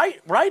 because Wright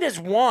has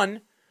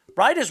won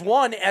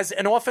as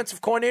an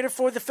offensive coordinator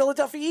for the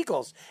Philadelphia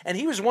Eagles, and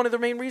he was one of the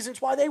main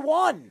reasons why they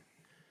won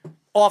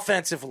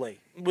offensively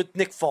with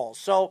Nick Foles.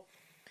 So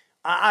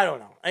I don't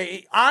know.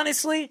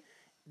 Honestly,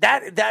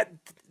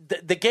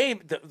 the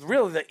game,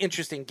 really the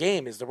interesting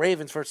game is the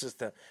Ravens versus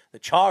the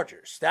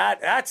Chargers.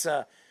 That's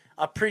a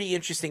pretty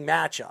interesting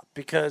matchup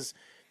because.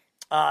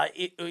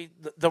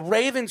 The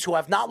Ravens, who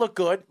have not looked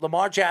good,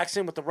 Lamar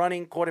Jackson with the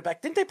running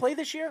quarterback, didn't they play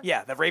this year?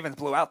 Yeah, the Ravens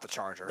blew out the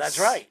Chargers. That's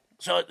right.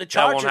 So the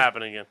Chargers. That won't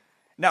happen again.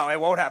 No, it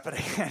won't happen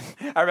again.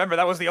 I remember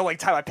that was the only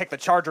time I picked the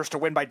Chargers to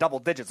win by double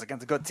digits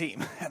against a good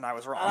team, and I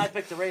was wrong. I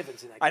picked the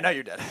Ravens in that game. I know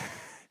you did.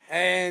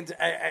 And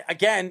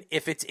again,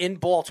 if it's in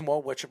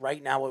Baltimore, which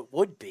right now it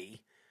would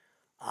be,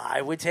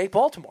 I would take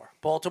Baltimore.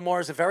 Baltimore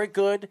is a very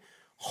good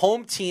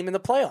home team in the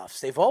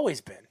playoffs. They've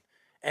always been.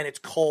 And it's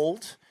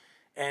cold.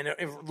 And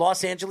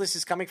Los Angeles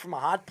is coming from a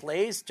hot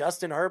place.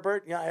 Justin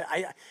Herbert.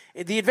 Yeah,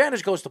 the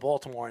advantage goes to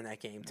Baltimore in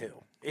that game,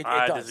 too.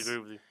 I does. disagree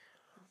with you.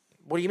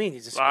 What do you mean you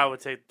disagree? I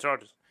would take the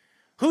Chargers.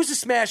 Who's a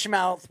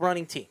smash-mouth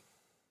running team?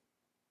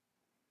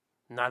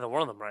 Neither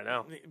one of them right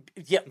now.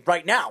 Yeah,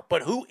 right now.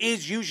 But who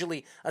is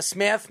usually a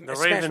smash? The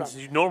Ravens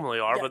normally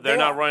are, Yeah, but they're they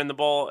not are. running the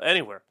ball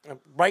anywhere.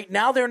 Right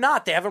now, they're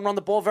not. They haven't run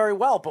the ball very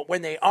well. But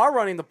when they are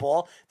running the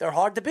ball, they're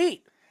hard to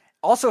beat.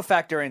 Also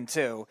factor in,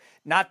 too,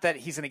 not that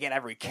he's going to get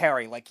every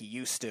carry like he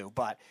used to,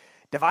 but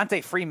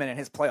Devontae Freeman in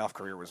his playoff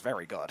career was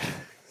very good.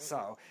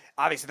 So,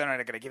 obviously, they're not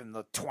going to give him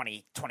the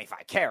 20,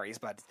 25 carries,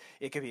 but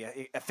it could be,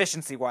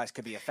 efficiency-wise,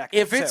 could be effective,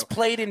 If it's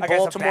played in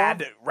against Baltimore...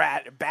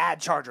 a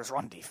bad Chargers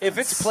run defense. If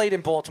it's played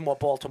in Baltimore,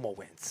 Baltimore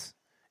wins.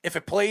 If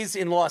it plays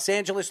in Los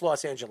Angeles,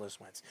 Los Angeles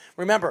wins.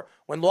 Remember,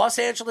 when Los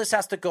Angeles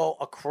has to go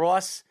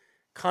across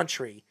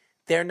country,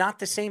 they're not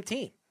the same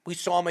team. We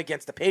saw them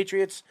against the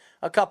Patriots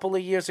a couple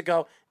of years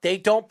ago. They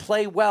don't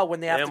play well when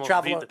they have to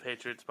travel. They almost beat the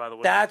Patriots, by the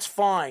way. That's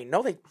fine.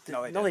 No, they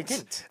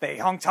didn't. They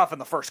hung tough in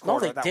the first No,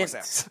 quarter. they that didn't.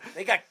 was it.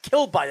 They got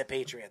killed by the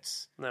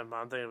Patriots. Never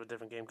mind, I'm thinking of a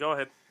different game. Go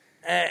ahead.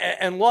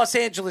 And Los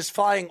Angeles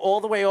flying all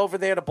the way over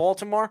there to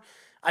Baltimore.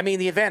 I mean,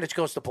 the advantage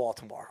goes to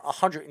Baltimore.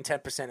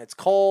 110%. It's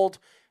cold,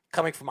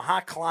 coming from a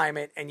hot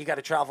climate, and you got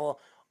to travel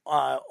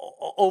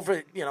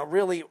over,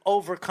 really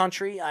over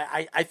country.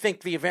 I think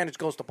the advantage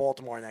goes to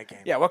Baltimore in that game.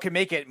 Yeah, what could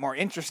make it more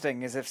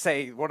interesting is if,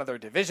 say, one of their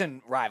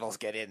division rivals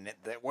get in,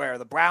 where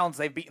the Browns,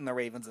 they've beaten the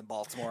Ravens in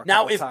Baltimore.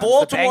 Now, if the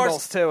Baltimore's-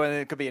 Bengals too, and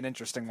it could be an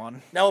interesting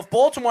one. Now, if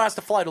Baltimore has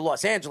to fly to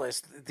Los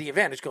Angeles, the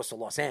advantage goes to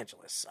Los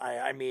Angeles.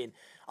 I mean,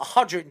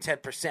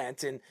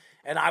 110%,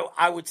 and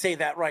I would say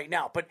that right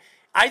now. But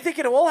I think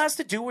it all has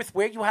to do with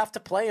where you have to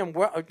play and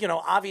where,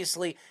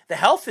 obviously the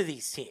health of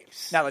these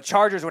teams. Now, the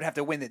Chargers would have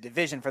to win the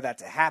division for that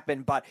to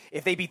happen, but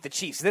if they beat the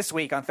Chiefs this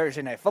week on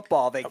Thursday Night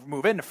Football, they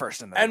move into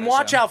first in the division. And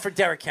watch out for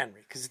Derrick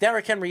Henry, because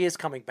Derrick Henry is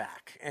coming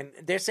back. And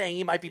they're saying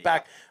he might be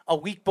back a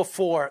week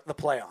before the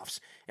playoffs.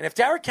 And if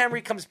Derrick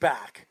Henry comes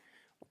back,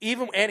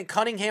 even adding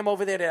Cunningham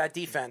over there to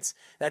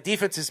that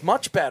defense is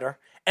much better,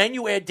 and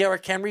you add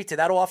Derrick Henry to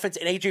that offense,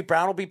 and A.J.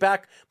 Brown will be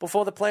back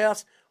before the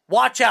playoffs,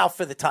 watch out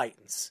for the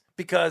Titans,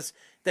 because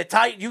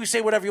you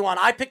say whatever you want.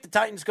 I picked the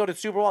Titans to go to the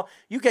Super Bowl.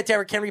 You get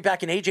Derrick Henry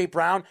back and A.J.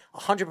 Brown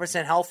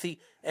 100% healthy,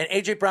 and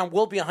A.J. Brown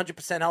will be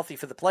 100% healthy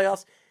for the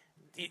playoffs.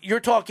 You're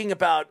talking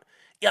about,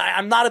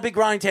 I'm not a big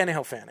Ryan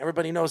Tannehill fan.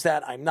 Everybody knows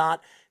that. I'm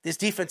not. This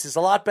defense is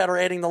a lot better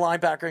adding the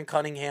linebacker in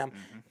Cunningham.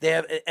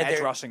 Mm-hmm. Edge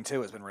rushing,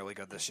 too, has been really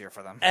good this year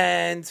for them.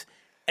 And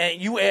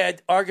you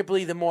add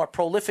arguably the more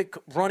prolific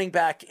running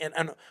back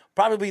and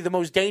probably the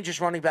most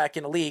dangerous running back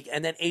in the league,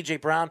 and then A.J.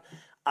 Brown.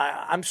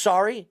 I'm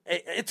sorry.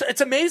 It's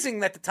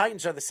amazing that the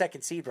Titans are the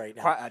second seed right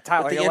now.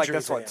 Tyler, you'll like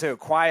this one, too.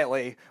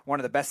 Quietly, one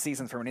of the best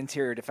seasons from an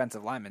interior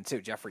defensive lineman,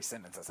 too, Jeffrey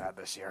Simmons has had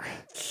this year.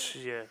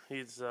 Yeah,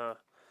 he's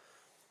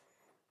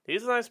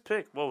He's a nice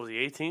pick. What was he,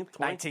 18th?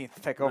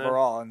 19th pick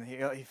overall, and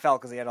he fell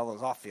because he had all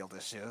those off-field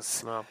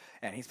issues. No.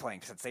 And he's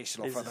playing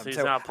sensational for them, He's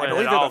too. not I playing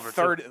believe at they're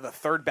Oliver, the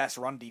third best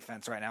run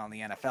defense right now in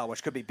the NFL,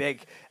 which could be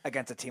big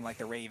against a team like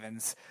the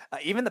Ravens.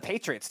 Even the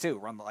Patriots, too,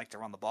 like to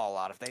run the ball a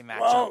lot if they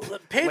match up. The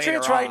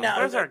Patriots later right on. now.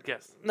 Where's our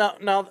guest?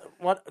 No.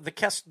 What the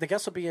guest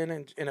will be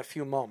in a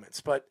few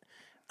moments, but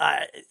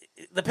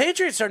the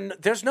Patriots are.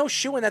 There's no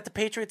shooing that the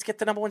Patriots get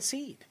the number 1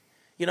 seed.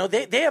 You know,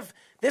 they have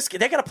this.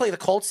 They got to play the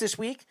Colts this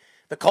week.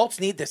 The Colts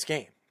need this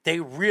game. They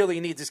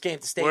really need this game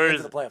to stay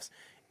into the playoffs.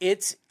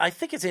 I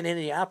think it's in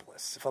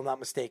Indianapolis, if I'm not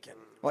mistaken.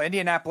 Well,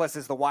 Indianapolis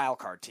is the wild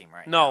card team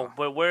right now. No,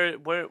 but where?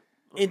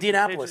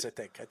 Indianapolis, I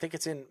think. I think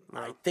it's in.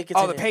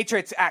 The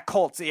Patriots at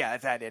Colts. Yeah,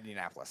 it's at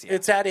Indianapolis. Yeah.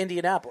 It's at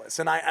Indianapolis,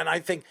 and I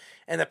think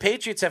the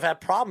Patriots have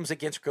had problems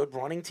against good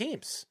running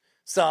teams.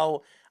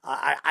 So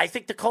I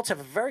think the Colts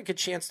have a very good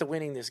chance to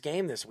winning this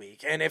game this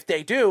week. And if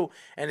they do,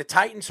 and the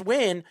Titans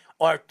win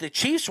or the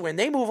Chiefs win,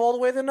 they move all the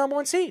way to the number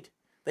 1 seed.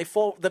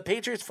 The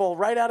Patriots fall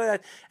right out of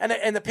that.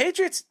 And the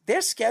Patriots,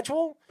 their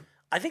schedule,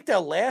 I think their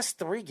last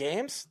 3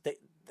 games,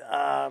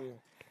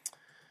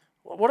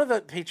 what are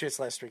the Patriots'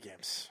 last 3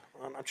 games?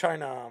 I'm trying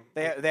to.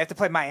 They have to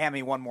play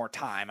Miami one more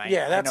time.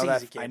 That's I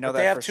easy game. I know but that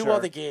they have for 2 sure.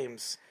 other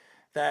games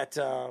that.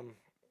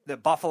 The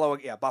Buffalo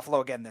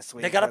again this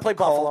week. They got to play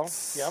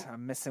Colts. Buffalo. Yep.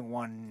 I'm missing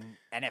one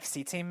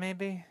NFC team,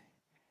 maybe.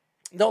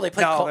 No, they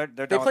play. They're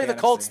they done play with the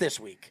the Colts NFC. this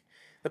week.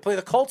 They play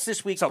the Colts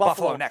this week. So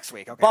Buffalo next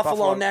week. Okay.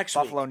 Buffalo next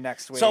week. Buffalo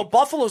next week. So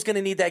Buffalo's going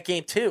to need that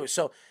game too.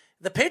 So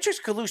the Patriots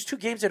could lose 2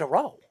 games in a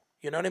row.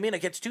 You know what I mean?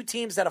 Against 2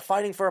 teams that are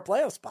fighting for a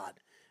playoff spot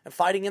and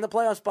fighting in the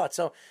playoff spot.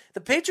 So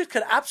the Patriots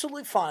could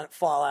absolutely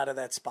fall out of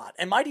that spot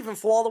and might even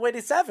fall all the way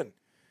to 7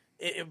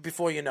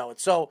 before you know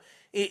it. So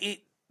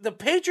the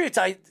Patriots,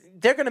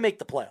 they're going to make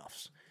the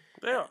playoffs.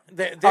 Yeah.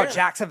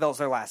 Jacksonville's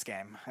their last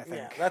game, I think.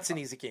 Yeah, that's an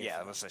easy game.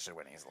 Yeah, they should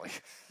win easily.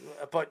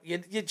 But you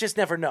just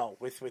never know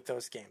with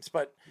those games.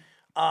 But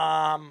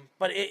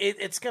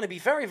it's going to be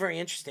very, very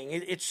interesting.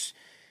 It's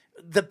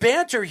the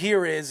banter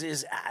here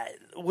is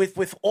with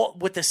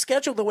the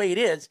schedule the way it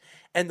is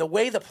and the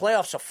way the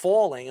playoffs are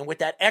falling, and with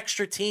that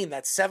extra team,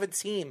 that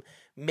 7th team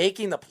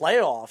making the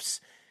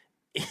playoffs,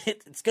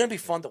 it's going to be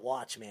fun to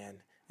watch,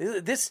 man.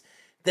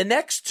 The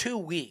next 2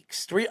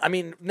 weeks,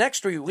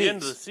 next 3 weeks. The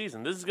end of the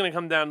season. This is going to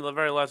come down to the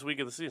very last week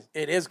of the season.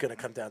 It is going to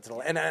come down to the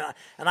and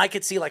I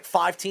could see like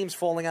 5 teams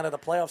falling out of the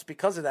playoffs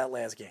because of that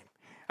last game.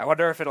 I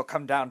wonder if it'll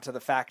come down to the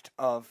fact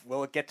of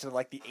will it get to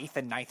like the 8th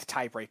and 9th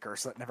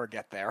tiebreakers that never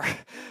get there.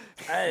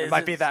 It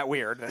might be that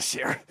weird this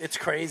year. It's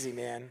crazy,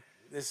 man.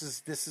 This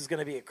is going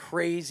to be a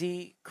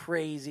crazy,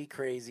 crazy,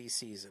 crazy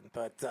season.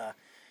 But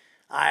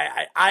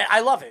I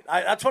love it.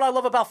 That's what I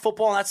love about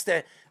football.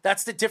 And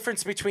that's the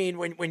difference between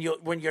when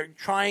you're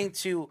trying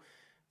to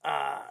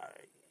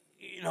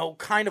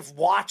kind of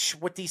watch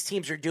what these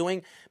teams are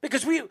doing,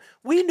 because we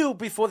knew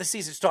before the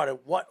season started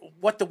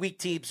what the weak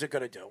teams are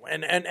going to do,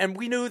 and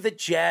we knew the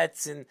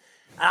Jets, and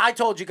I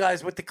told you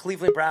guys with the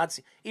Cleveland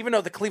Browns, even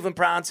though the Cleveland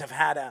Browns have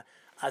had a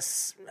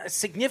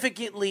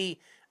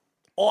significantly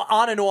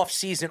on and off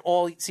season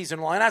all season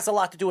long, and that's a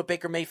lot to do with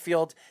Baker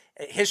Mayfield,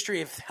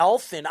 history of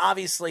health, and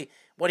obviously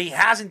what he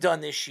hasn't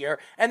done this year,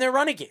 and their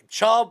running game.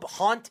 Chubb,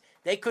 Hunt,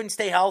 they couldn't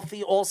stay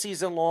healthy all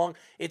season long.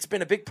 It's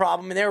been a big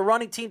problem, and they're a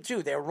running team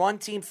too. They're a run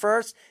team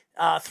first,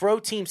 throw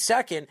team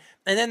second,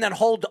 and then that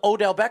whole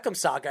Odell Beckham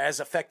saga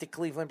has affected the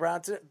Cleveland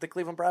Browns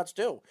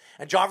too.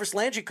 And Jarvis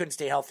Landry couldn't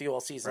stay healthy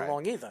all season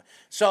long either.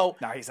 So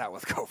now he's out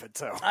with COVID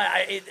too.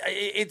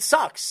 It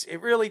sucks.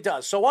 It really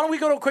does. So why don't we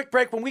go to a quick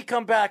break? When we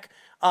come back,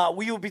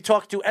 we will be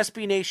talking to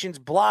SB Nation's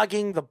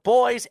Blogging the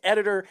Boys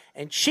editor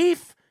and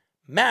chief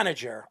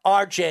manager,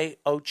 RJ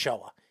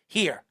Ochoa,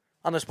 here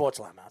on the Sports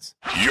Loudmouths.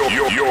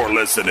 You're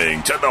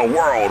listening to the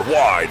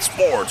Worldwide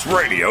Sports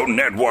Radio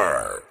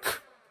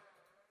Network.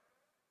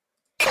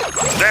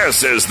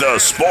 This is the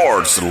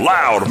Sports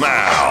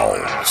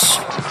Loudmouths.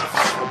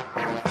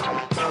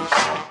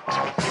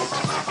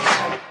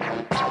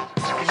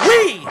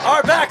 We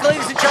are back,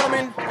 ladies and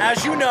gentlemen.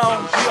 As you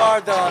know, we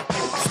are the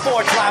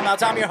Sports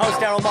Loudmouths. I'm your host,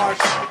 Daryl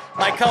Marks.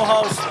 My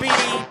co-host,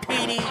 Speedy,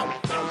 Petey,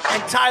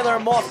 and Tyler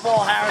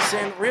Mothball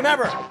Harrison.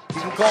 Remember,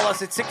 you can call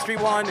us at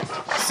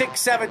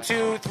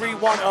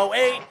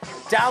 631-672-3108.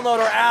 Download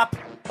our app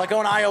by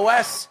going to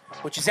iOS,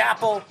 which is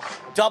Apple,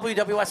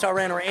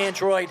 WWSRN, or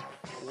Android,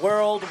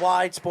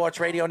 Worldwide Sports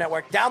Radio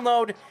Network.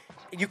 Download.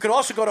 You could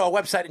also go to our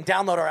website and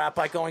download our app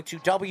by going to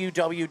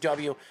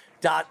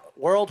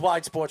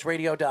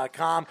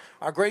www.worldwidesportsradio.com.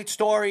 Our great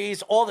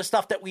stories, all the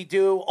stuff that we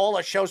do, all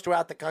our shows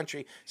throughout the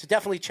country. So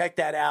definitely check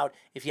that out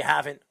if you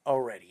haven't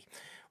already.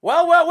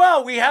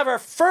 Well, we have our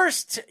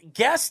first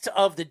guest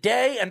of the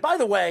day. And by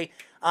the way,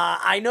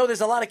 I know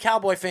there's a lot of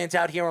Cowboy fans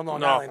out here on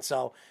Long Island,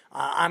 so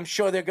I'm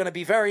sure they're going to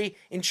be very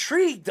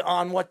intrigued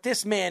on what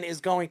this man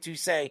is going to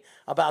say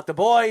about the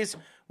boys.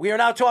 We are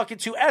now talking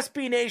to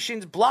SB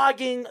Nation's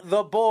Blogging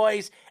the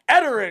Boys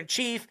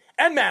editor-in-chief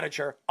and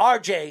manager,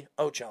 RJ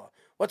Ochoa.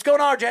 What's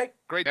going on, RJ?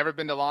 Great. Never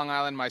been to Long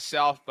Island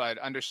myself, but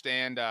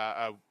understand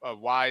a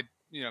wide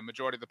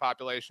majority of the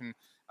population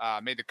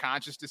made the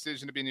conscious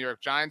decision to be New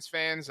York Giants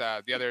fans.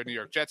 The other New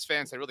York Jets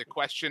fans, they really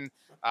question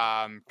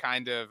the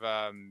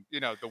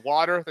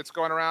water that's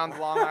going around the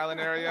Long Island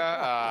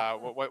area.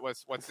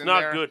 What's in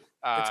there? Not good.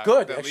 It's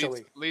good, that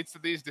actually. leads to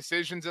these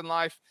decisions in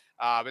life.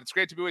 But it's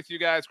great to be with you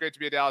guys. Great to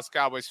be a Dallas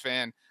Cowboys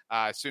fan.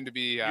 Soon to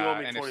be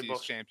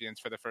NFC's champions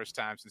for the first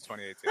time since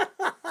 2018.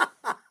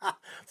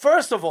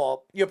 First of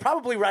all, you're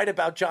probably right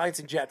about Giants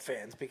and Jet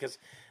fans because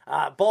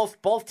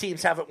both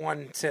teams haven't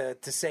won to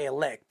say a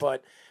lick.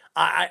 But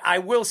I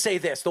will say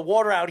this. The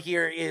water out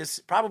here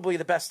is probably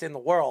the best in the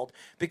world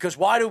because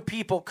why do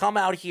people come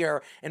out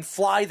here and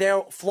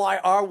fly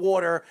our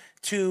water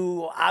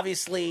to,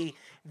 obviously,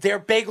 their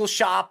bagel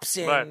shops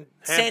in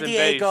San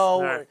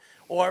Diego?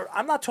 Or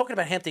I'm not talking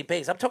about Hampton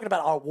Bays. I'm talking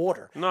about our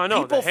water. No, I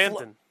know, the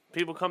Hampton.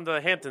 People come to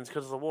the Hamptons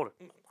because of the water.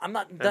 I'm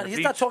not. He's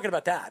not talking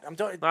about that. I'm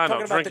talking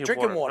about the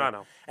drinking water. I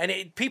know.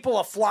 And people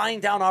are flying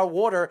down our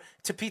water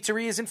to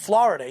pizzerias in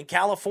Florida, in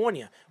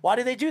California. Why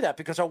do they do that?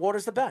 Because our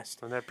water's the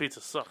best. And that pizza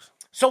sucks.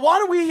 So why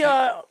don't we?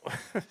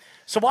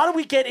 Why don't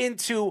we get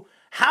into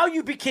how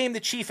you became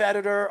the chief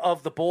editor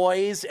of The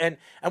Boys and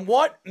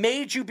what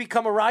made you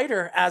become a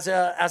writer as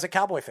a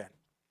Cowboy fan?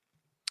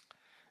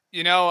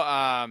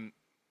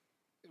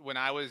 When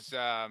I was.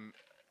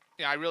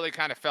 I really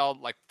kind of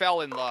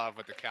fell in love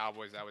with the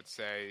Cowboys, I would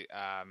say.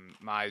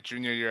 My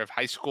junior year of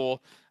high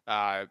school,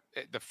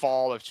 the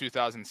fall of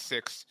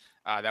 2006,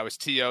 that was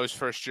T.O.'s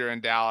first year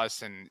in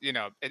Dallas. And,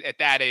 at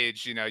that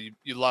age,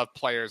 you love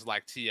players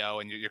like T.O.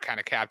 and you're kind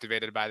of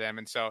captivated by them.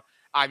 And so,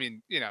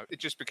 it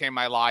just became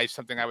my life,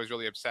 something I was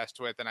really obsessed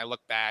with. And I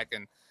look back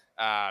and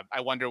I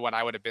wonder what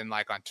I would have been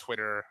like on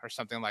Twitter or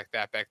something like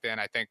that back then.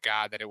 I thank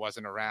God that it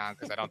wasn't around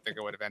because I don't think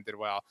it would have ended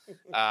well.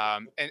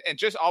 And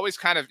just always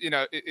kind of,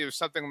 it was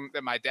something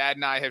that my dad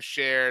and I have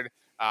shared,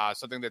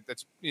 something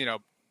that's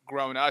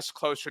grown us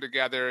closer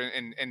together.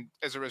 And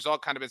as a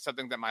result, kind of been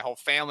something that my whole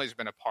family's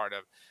been a part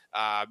of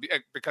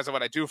because of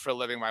what I do for a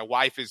living. My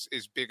wife is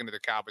big into the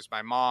Cowboys.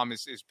 My mom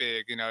is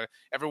big.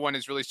 Everyone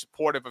is really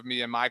supportive of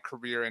me in my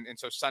career. And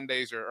so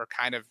Sundays are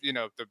kind of,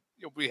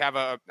 we have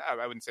I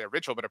wouldn't say a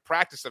ritual, but a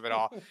practice of it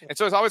all. And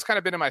so it's always kind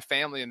of been in my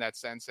family in that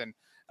sense. And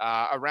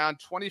around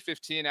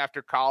 2015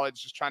 after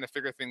college, just trying to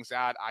figure things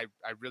out, I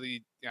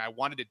really, I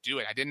wanted to do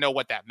it. I didn't know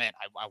what that meant.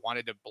 I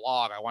wanted to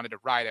blog. I wanted to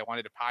write. I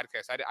wanted to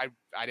podcast.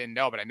 I didn't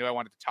know, but I knew I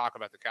wanted to talk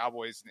about the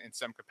Cowboys in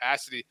some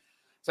capacity.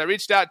 So I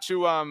reached out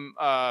to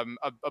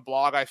a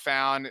blog I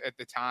found at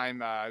the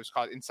time. It was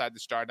called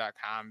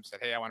InsideTheStar.com. Said,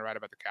 hey, I want to write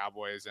about the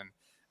Cowboys. And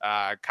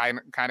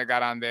kind of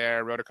got on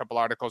there, wrote a couple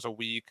articles a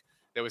week.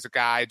 There was a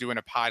guy doing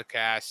a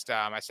podcast.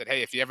 I said,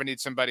 hey, if you ever need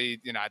somebody,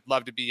 I'd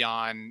love to be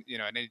on,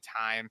 at any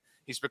time.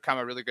 He's become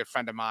a really good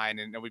friend of mine,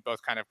 and we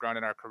both kind of grown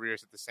in our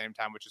careers at the same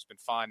time, which has been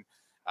fun.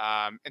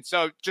 And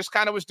so just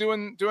kind of was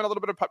doing a little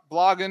bit of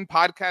blogging,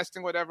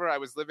 podcasting, whatever. I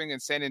was living in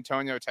San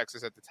Antonio,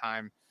 Texas at the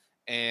time.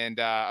 And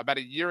about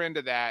a year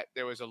into that,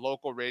 there was a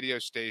local radio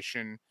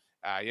station.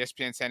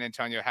 ESPN San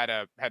Antonio had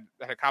a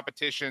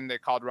competition they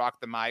called Rock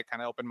the Mic,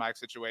 kind of open mic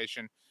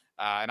situation.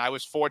 And I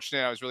was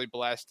fortunate. I was really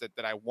blessed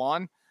that I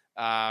won.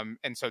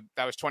 And so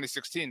that was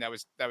 2016. That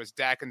was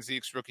Dak and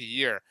Zeke's rookie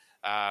year.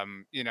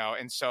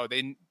 And so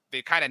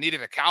they kind of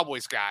needed a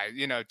Cowboys guy,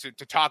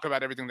 to talk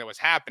about everything that was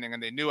happening.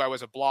 And they knew I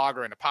was a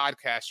blogger and a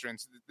podcaster. And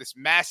so this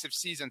massive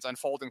season's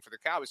unfolding for the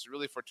Cowboys. It's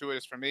really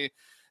fortuitous for me.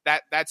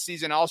 That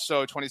season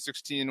also,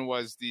 2016,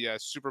 was the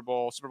Super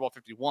Bowl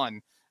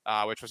 51,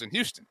 which was in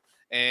Houston.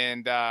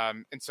 And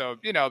so,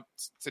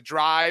 to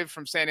drive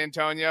from San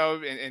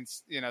Antonio and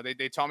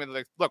they told me,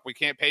 like, look, we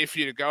can't pay for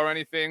you to go or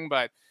anything,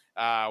 but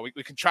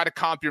we can try to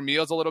comp your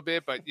meals a little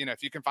bit, but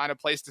if you can find a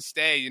place to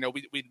stay,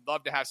 we'd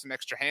love to have some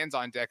extra hands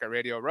on deck at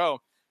Radio Row.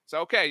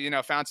 So, okay,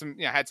 found some,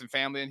 had some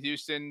family in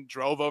Houston,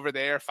 drove over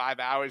there, 5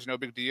 hours, no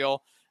big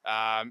deal.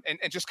 And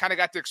just kind of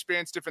got to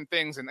experience different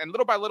things and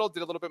little by little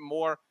did a little bit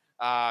more,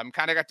 kind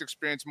of got to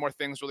experience more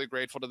things, really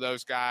grateful to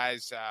those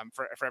guys,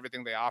 for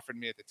everything they offered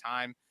me at the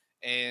time.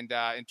 And,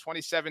 in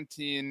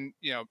 2017,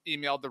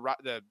 emailed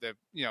the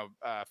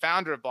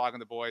founder of Blogging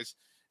the Boys,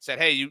 said,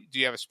 hey, do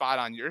you have a spot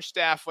on your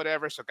staff,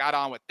 whatever? So got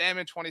on with them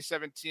in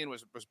 2017,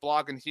 was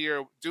blogging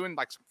here, doing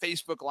like some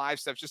Facebook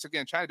Live stuff, just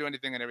again, trying to do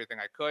anything and everything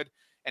I could.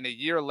 And a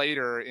year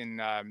later in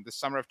the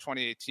summer of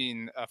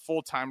 2018, a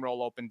full-time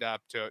role opened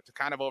up to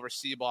kind of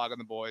oversee Blogging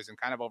the Boys and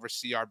kind of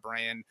oversee our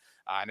brand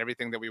and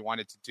everything that we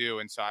wanted to do.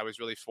 And so I was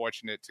really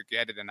fortunate to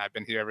get it, and I've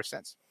been here ever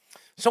since.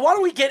 So why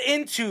don't we get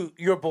into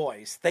your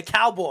boys, the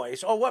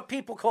Cowboys, or what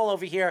people call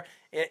over here,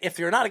 if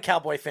you're not a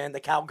Cowboy fan, the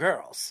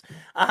Cowgirls.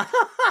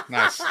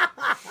 Nice.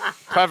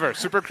 Clever.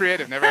 Super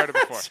creative. Never heard it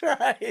before.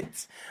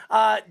 That's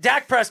right.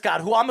 Dak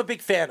Prescott, who I'm a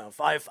big fan of.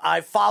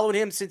 I've followed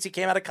him since he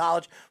came out of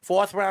college,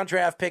 4th-round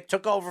draft pick,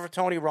 took over for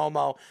Tony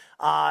Romo.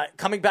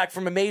 Coming back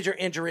from a major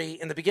injury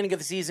in the beginning of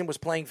the season, was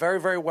playing very,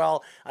 very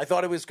well. I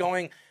thought it was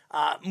going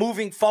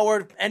moving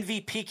forward.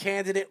 MVP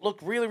candidate,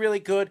 looked really, really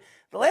good.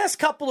 the last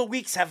couple of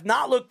weeks have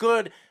not looked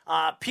good.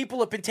 People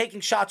have been taking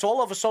shots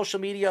all over social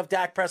media of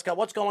Dak Prescott.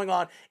 What's going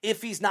on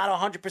if he's not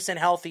 100%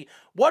 healthy?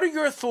 What are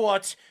your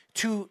thoughts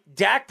to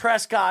Dak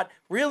Prescott,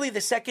 really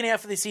the second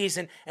half of the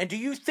season? And do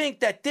you think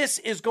that this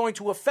is going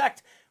to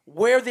affect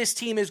where this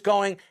team is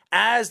going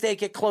as they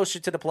get closer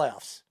to the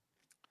playoffs?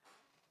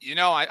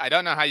 I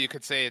don't know how you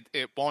could say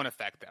it won't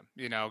affect them,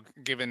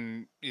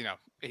 given,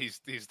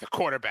 he's the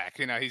quarterback,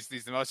 he's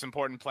the most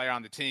important player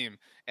on the team,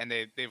 and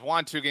they've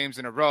won 2 games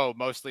in a row,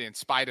 mostly in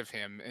spite of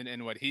him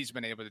and what he's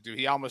been able to do.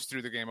 He almost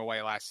threw the game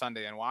away last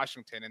Sunday in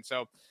Washington. And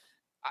so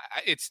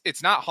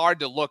it's not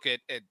hard to look at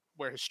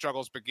where his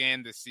struggles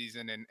began this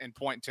season and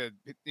point to,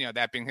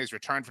 that being his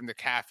return from the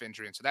calf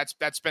injury. And so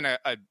that's been a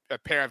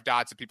pair of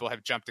dots that people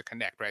have jumped to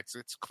connect, right? So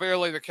it's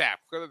clearly the calf.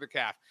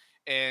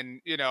 And,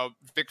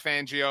 Vic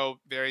Fangio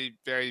very,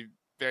 very,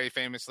 very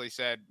famously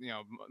said,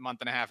 a month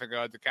and a half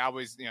ago, the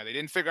Cowboys, they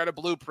didn't figure out a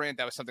blueprint.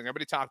 That was something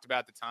everybody talked about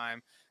at the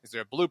time. Is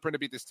there a blueprint to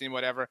beat this team,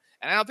 whatever?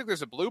 And I don't think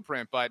there's a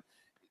blueprint, but,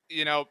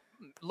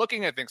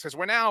 looking at things, because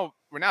we're now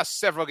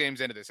several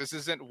games into this. This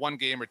isn't 1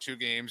 game or 2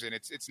 games, and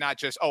it's not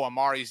just,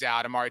 Amari's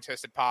out, Amari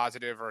tested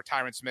positive, or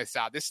Tyron Smith's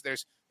out.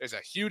 There's a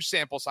huge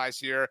sample size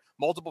here,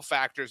 multiple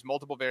factors,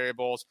 multiple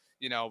variables.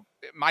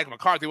 Mike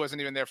McCarthy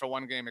wasn't even there for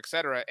 1 game, et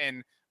cetera.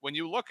 And when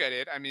you look at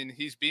it, I mean,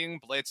 he's being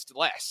blitzed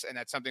less, and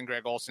that's something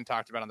Greg Olsen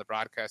talked about on the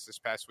broadcast this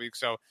past week.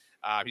 So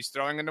he's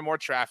throwing into more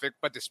traffic,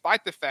 but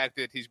despite the fact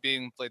that he's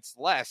being blitzed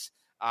less,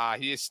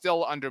 he is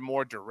still under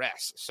more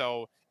duress.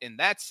 So in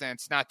that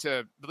sense, not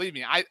to believe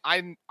me,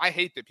 I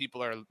hate that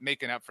people are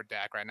making up for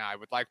Dak right now. I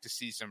would like to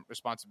see some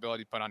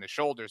responsibility put on his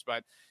shoulders,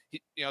 but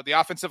the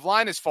offensive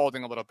line is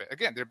folding a little bit.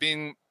 Again, they're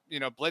being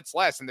blitzed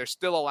less, and they're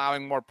still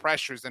allowing more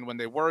pressures than when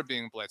they were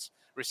being blitzed.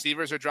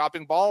 Receivers are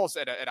dropping balls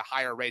at a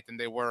higher rate than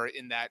they were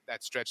in that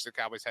stretch the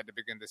Cowboys had to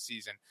begin the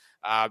season.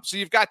 So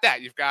you've got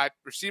that. You've got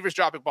receivers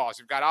dropping balls.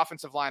 You've got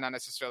offensive line not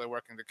necessarily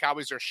working. The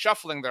Cowboys are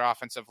shuffling their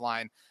offensive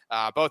line,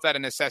 both out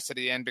of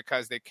necessity and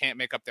because they can't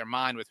make up their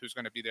mind with who's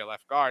going to be their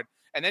left guard.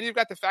 And then you've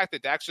got the fact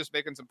that Dak's just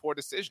making some poor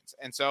decisions.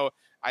 And so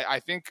I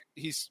think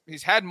he's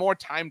had more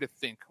time to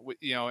think,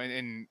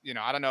 and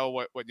I don't know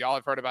what y'all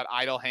have heard about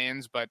idle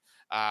hands, but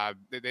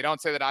they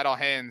don't say that idle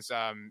hands,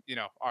 are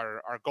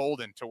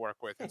golden to work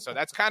with. And so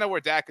that's kind of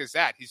where Dak is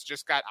at. He's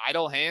just got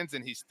idle hands,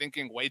 and he's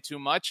thinking way too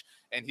much,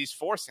 and he's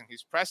forcing,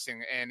 he's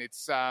pressing, and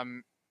it's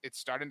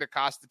starting to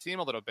cost the team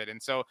a little bit.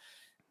 And so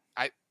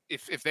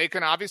if they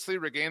can obviously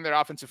regain their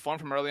offensive form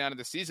from early on in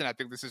the season, I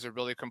think this is a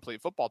really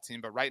complete football team.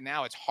 But right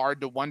now, it's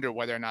hard to wonder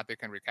whether or not they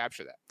can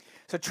recapture that.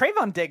 So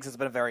Trayvon Diggs has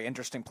been a very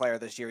interesting player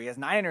this year. He has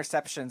 9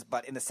 interceptions,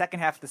 but in the second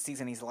half of the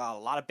season, he's allowed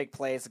a lot of big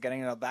plays,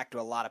 getting back to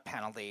a lot of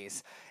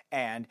penalties.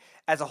 And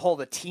as a whole,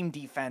 the team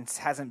defense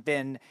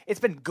it's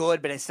been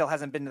good, but it still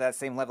hasn't been to that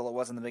same level it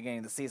was in the beginning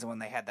of the season when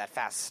they had that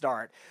fast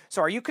start.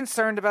 So are you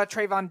concerned about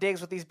Trayvon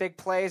Diggs with these big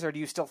plays, or do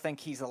you still think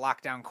he's a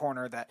lockdown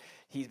corner that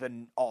he's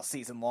been all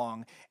season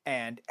long?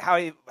 And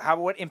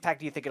what impact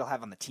do you think it'll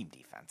have on the team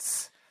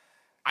defense?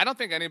 I don't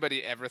think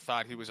anybody ever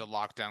thought he was a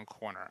lockdown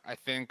corner. I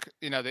think,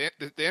 the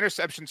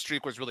interception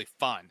streak was really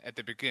fun at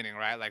the beginning,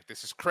 right? Like,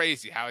 this is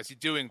crazy. How is he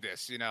doing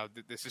this?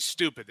 This is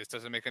stupid. This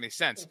doesn't make any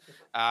sense.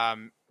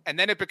 And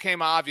then it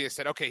became obvious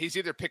that, okay, he's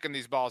either picking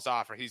these balls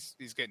off or he's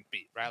getting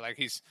beat, right? Like,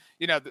 he's,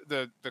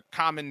 the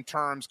common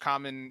terms,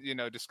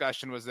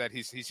 discussion was that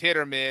he's hit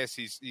or miss,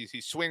 he's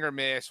swing or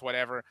miss,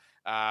 whatever.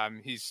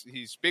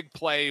 He's big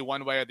play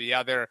one way or the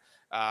other.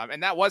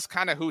 And that was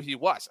kind of who he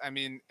was. I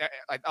mean,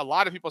 a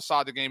lot of people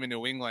saw the game in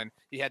New England.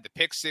 He had the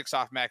pick 6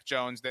 off Mac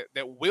Jones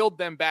that willed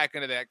them back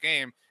into that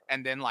game.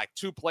 And then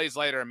 2 plays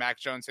later, Mac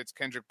Jones hits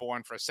Kendrick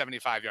Bourne for a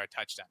 75-yard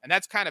touchdown. And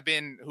that's kind of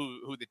been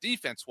who the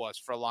defense was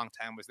for a long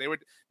time. Was they were,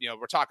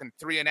 we're talking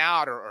 3 and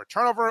out or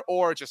turnover,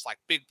 or just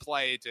big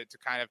play to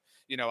kind of,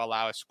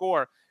 allow a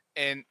score.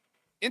 And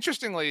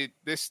interestingly,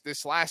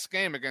 this last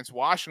game against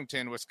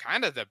Washington was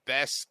kind of the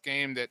best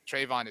game that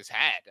Trayvon has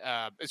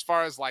had as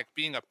far as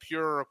being a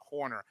pure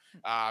corner.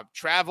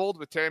 Traveled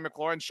with Terry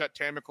McLaurin, shut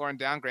Terry McLaurin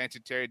down.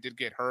 Granted, Terry did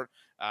get hurt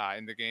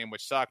in the game,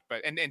 which sucked,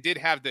 but and did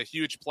have the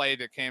huge play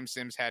that Cam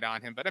Sims had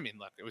on him. But I mean,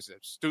 look, it was a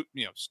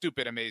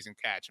stupid, amazing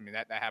catch. I mean,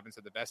 that happens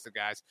to the best of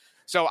guys.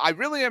 So I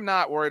really am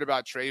not worried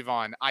about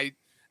Trayvon.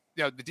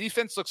 The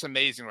defense looks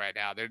amazing right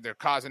now. They're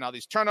causing all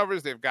these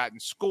turnovers. They've gotten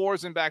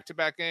scores in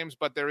back-to-back games,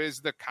 but there is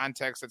the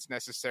context that's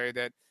necessary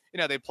that,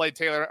 they played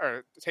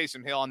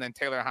Taysom Hill and then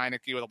Taylor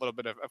Heineke with a little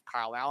bit of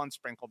Kyle Allen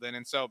sprinkled in.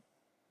 And so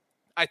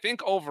I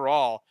think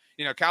overall,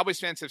 Cowboys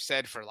fans have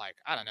said for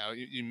I don't know,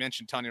 you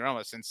mentioned Tony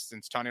Romo,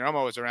 since Tony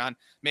Romo was around,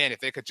 man, if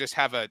they could just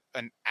have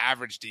an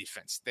average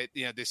defense, that,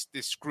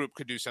 this group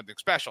could do something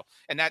special.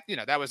 And that,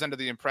 that was under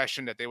the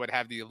impression that they would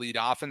have the elite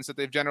offense that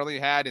they've generally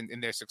had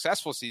in their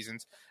successful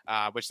seasons,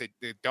 which they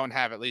don't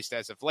have, at least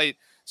as of late.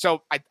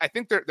 So I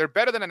think they're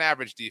better than an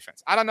average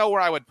defense. I don't know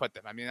where I would put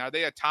them. I mean, are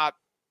they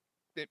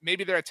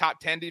maybe they're a top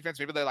 10 defense.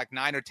 Maybe they're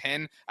 9 or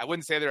 10. I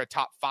wouldn't say they're a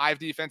top 5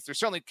 defense. They're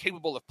certainly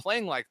capable of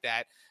playing like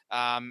that.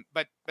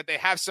 But they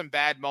have some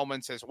bad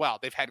moments as well.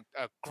 They've had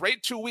a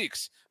great 2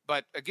 weeks,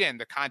 but again,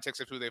 the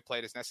context of who they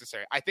played is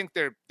necessary. I think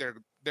they're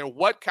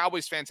what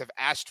Cowboys fans have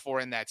asked for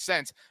in that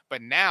sense.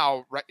 But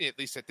now, at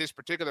least at this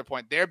particular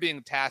point, they're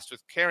being tasked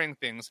with carrying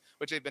things,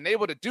 which they've been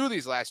able to do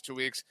these last 2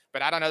 weeks.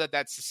 But I don't know that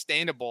that's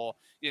sustainable.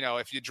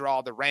 If you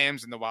draw the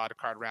Rams in the wild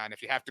card round,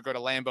 if you have to go to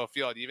Lambeau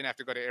Field, you even have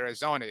to go to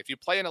Arizona. If you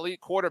play an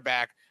elite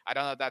quarterback, I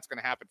don't know if that's going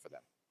to happen for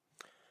them.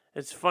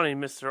 It's funny,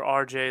 Mr.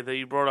 RJ, that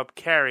you brought up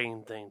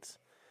carrying things.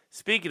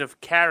 Speaking of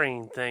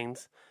carrying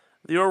things,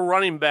 your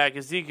running back,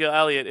 Ezekiel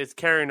Elliott, is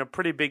carrying a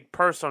pretty big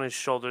purse on his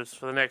shoulders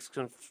for the next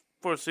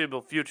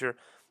foreseeable future.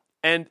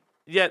 And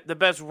yet the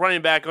best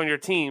running back on your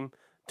team,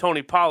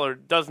 Tony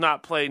Pollard, does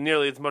not play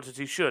nearly as much as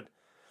he should.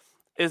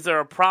 Is there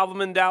a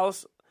problem in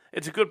Dallas?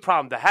 It's a good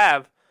problem to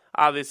have.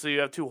 Obviously, you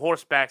have two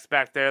horsebacks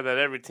back there that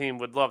every team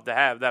would love to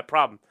have, that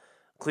problem.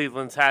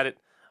 Cleveland's had it,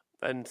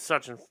 and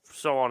such and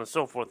so on and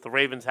so forth. The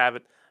Ravens have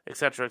it,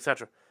 etc.,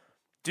 etc.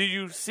 Do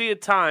you see a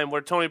time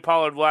where Tony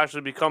Pollard will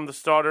actually become the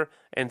starter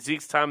and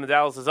Zeke's time in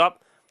Dallas is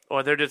up,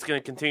 or they're just going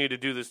to continue to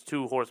do this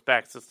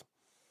two-horseback system?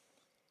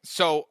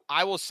 So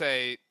I will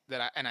say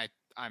that,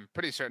 I'm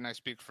pretty certain I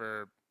speak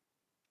for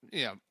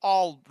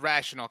all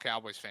rational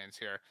Cowboys fans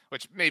here,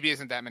 which maybe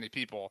isn't that many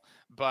people,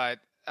 but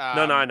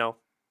No, I know.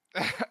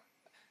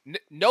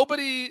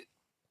 Nobody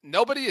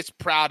is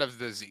proud of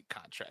the Zeke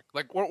contract.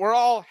 Like we're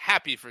all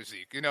happy for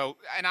Zeke, and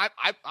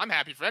I'm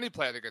happy for any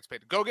player that gets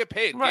paid. Go get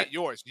paid, right. Get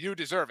yours. You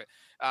deserve it.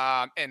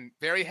 And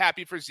very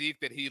happy for Zeke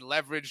that he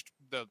leveraged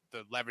the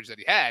leverage that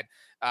he had,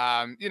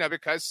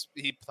 because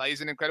he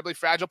plays an incredibly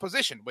fragile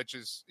position, which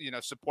is,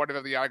 supportive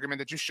of the argument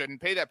that you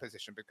shouldn't pay that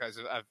position because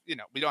of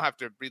we don't have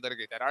to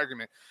relitigate that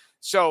argument.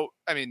 So,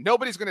 I mean,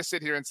 nobody's going to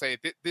sit here and say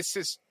this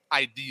is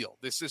ideal.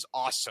 This is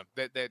awesome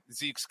that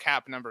Zeke's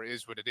cap number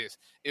is what it is.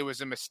 It was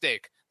a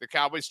mistake. The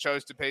Cowboys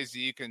chose to pay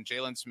Zeke and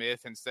Jalen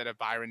Smith instead of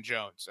Byron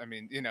Jones. I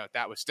mean,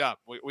 that was dumb.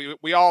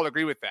 We all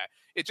agree with that.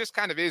 It just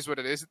kind of is what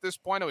it is at this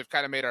point, and we've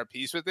kind of made our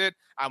peace with it.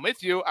 I'm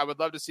with you. I would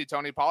love to see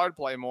Tony Pollard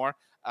play more.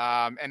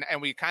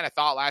 And we kind of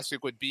thought last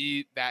week would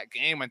be that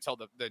game until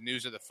the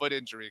news of the foot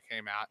injury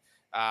came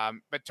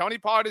out. But Tony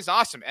Pollard is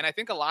awesome. And I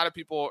think a lot of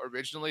people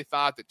originally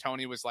thought that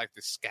Tony was like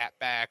this scat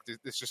back,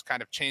 this just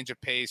kind of change of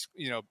pace,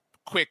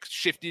 quick,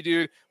 shifty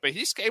dude, but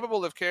he's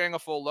capable of carrying a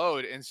full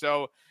load. And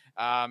so,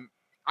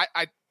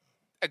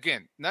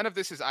 again, none of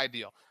this is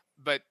ideal,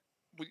 but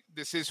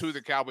this is who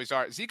the Cowboys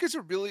are. Zeke is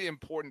a really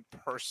important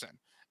person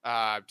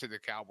to the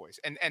Cowboys,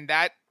 and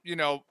that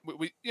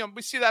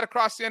we see that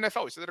across the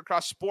NFL. We see that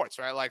across sports,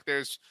 right? Like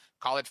there's,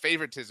 call it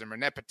favoritism or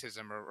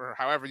nepotism or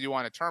however you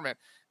want to term it.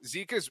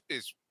 Zeke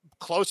is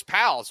close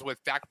pals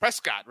with Dak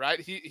Prescott, right?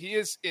 He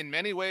is in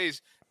many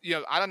ways.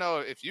 I don't know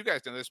if you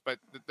guys know this, but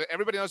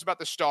everybody knows about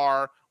the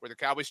Star, where the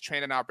Cowboys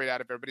train and operate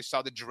out of. Everybody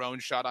saw the drone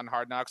shot on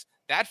Hard Knocks.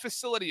 That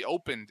facility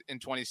opened in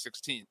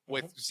 2016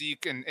 with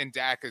Zeke and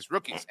Dak as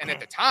rookies. And at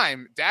the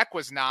time, Dak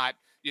was not,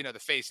 the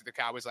face of the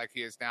Cowboys like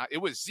he is now. It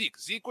was Zeke.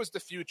 Zeke was the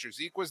future.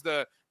 Zeke was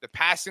the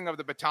passing of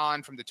the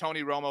baton from the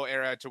Tony Romo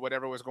era to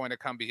whatever was going to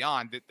come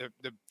beyond.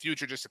 The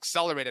future just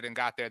accelerated and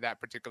got there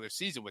that particular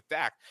season with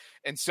Dak.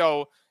 And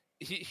so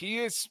he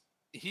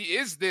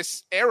is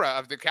this era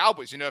of the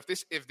Cowboys.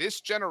 If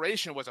this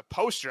generation was a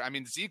poster, I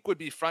mean, Zeke would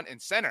be front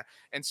and center.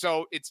 And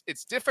so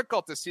it's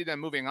difficult to see them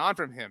moving on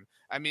from him.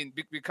 I mean,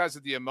 because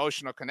of the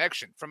emotional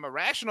connection. From a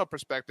rational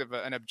perspective,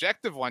 an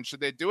objective one, should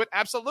they do it?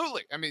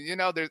 Absolutely. I mean,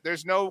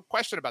 there's no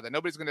question about that.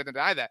 Nobody's going to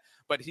deny that.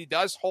 But he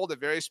does hold a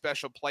very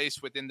special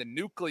place within the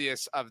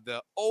nucleus of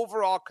the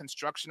overall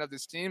construction of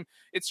this team.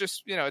 It's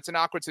just, it's an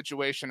awkward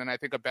situation, and I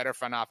think a better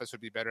front office would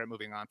be better at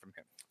moving on from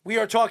him. We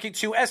are talking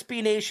to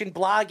SB Nation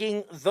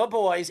blogging The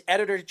Boys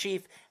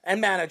editor-in-chief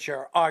and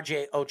manager,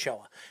 RJ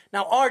Ochoa.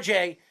 Now,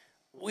 RJ,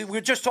 we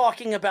were just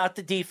talking about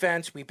the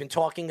defense. We've been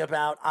talking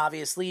about,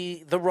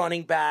 obviously, the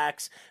running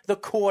backs, the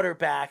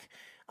quarterback,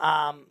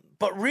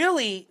 but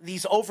really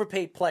these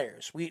overpaid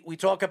players. We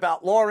talk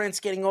about Lawrence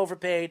getting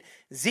overpaid,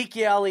 Zeke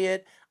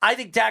Elliott. I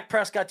think Dak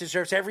Prescott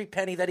deserves every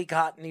penny that he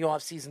got in the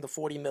offseason, the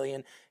 $40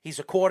 million. He's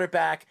a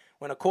quarterback.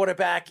 When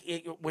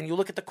you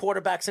look at the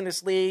quarterbacks in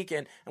this league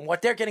and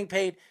what they're getting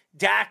paid,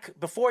 Dak,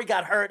 before he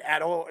got hurt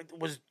at all,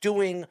 was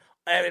doing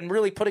and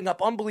really putting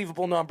up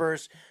unbelievable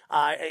numbers.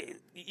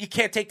 You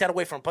can't take that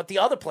away from him. But the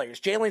other players,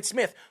 Jalen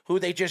Smith, who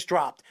they just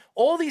dropped,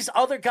 all these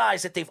other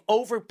guys that they've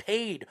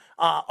overpaid,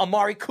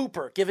 Amari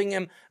Cooper, giving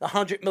him the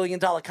 $100 million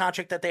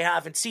contract that they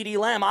have, and CeeDee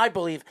Lamb, I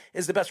believe,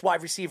 is the best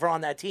wide receiver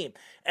on that team.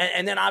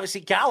 And then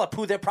obviously Gallup,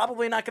 who they're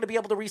probably not going to be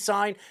able to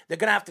re-sign. They're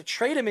going to have to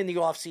trade him in the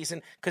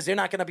offseason because they're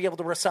not going to be able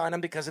to re-sign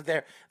him because of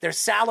their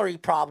salary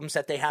problems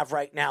that they have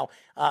right now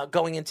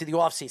going into the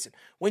offseason.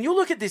 When you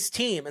look at this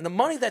team and the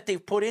money that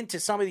they've put into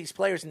some of these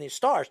players and these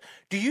stars,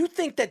 do you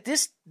think that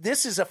this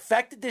has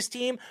affected this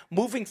team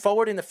moving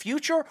forward in the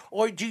future,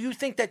 or do you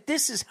think that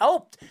this has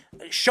helped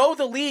show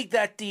the league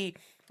that the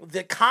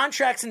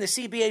contracts in the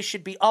CBA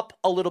should be up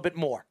a little bit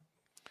more?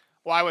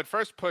 Well, I would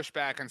first push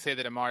back and say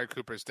that Amari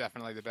Cooper is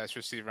definitely the best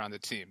receiver on the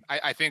team.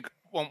 I think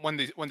when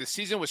the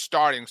season was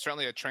starting,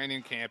 certainly at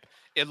training camp,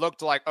 it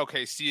looked like,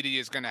 okay, CD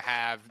is going to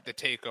have the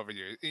takeover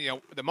year. You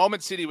know, the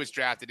moment CD was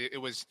drafted, it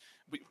was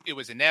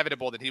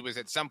inevitable that he was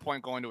at some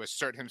point going to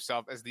assert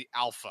himself as the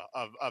alpha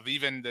of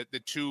even the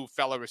two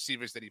fellow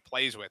receivers that he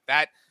plays with.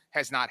 That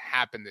has not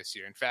happened this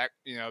year. In fact,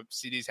 you know,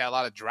 CD's had a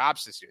lot of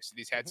drops this year.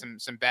 CD's had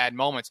some bad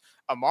moments.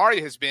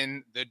 Amari has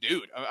been the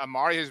dude.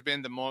 Amari has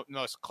been the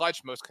most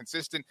clutch, most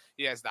consistent.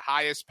 He has the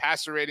highest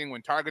passer rating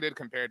when targeted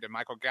compared to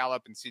Michael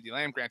Gallup and CD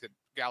Lamb. Granted,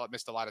 Gallup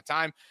missed a lot of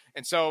time.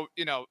 And so,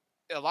 you know,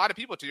 a lot of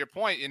people, to your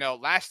point, you know,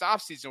 last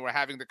offseason we're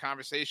having the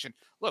conversation,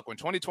 look, when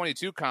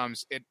 2022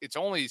 comes, it's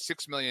only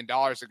 $6 million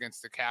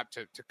against the cap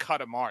to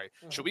cut Amari.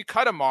 Should we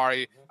cut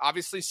Amari?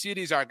 Obviously,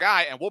 CD's our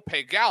guy, and we'll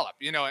pay Gallup,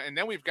 you know, and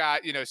then we've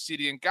got, you know,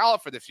 CD and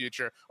Gallup for the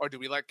future, or do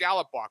we let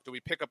Gallup walk? Do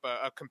we pick up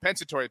a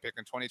compensatory pick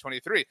in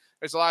 2023?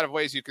 There's a lot of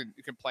ways you can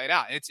play it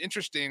out. And it's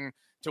interesting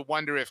to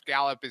wonder if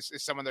Gallup is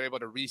someone they're able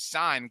to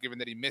re-sign, given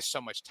that he missed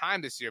so much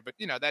time this year. But,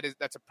 you know,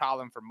 that's a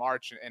problem for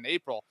March and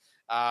April.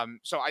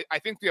 So I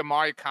think the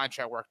Amari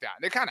contract worked out.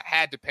 They kind of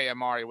had to pay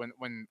Amari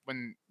when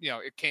you know,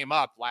 it came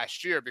up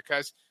last year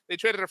because they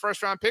traded a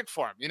first-round pick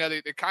for him. You know,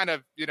 they kind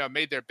of, you know,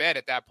 made their bed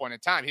at that point in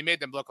time. He made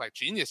them look like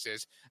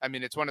geniuses. I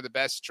mean, it's one of the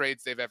best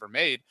trades they've ever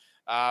made.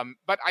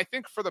 But I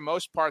think for the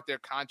most part, their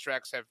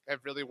contracts have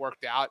really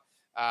worked out.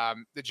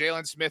 The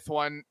Jalen Smith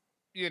one,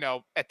 you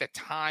know, at the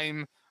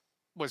time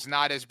was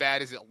not as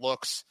bad as it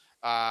looks.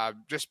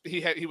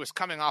 He was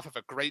coming off of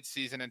a great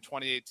season in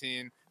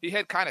 2018. He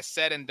had kind of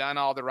said and done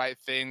all the right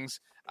things.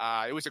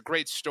 It was a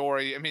great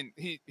story. I mean,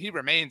 he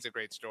remains a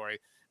great story.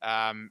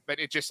 But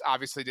it just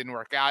obviously didn't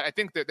work out. I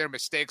think that their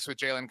mistakes with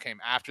Jalen came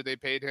after they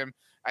paid him.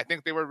 I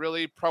think they were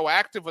really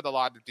proactive with a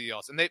lot of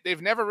deals, and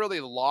they've never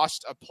really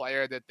lost a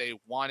player that they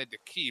wanted to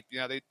keep. You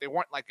know, they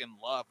weren't like in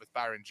love with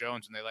Byron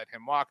Jones when they let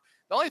him walk.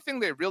 The only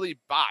thing they really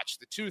botched,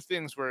 the two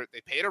things were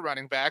they paid a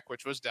running back,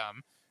 which was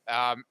dumb.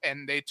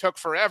 And they took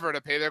forever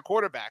to pay their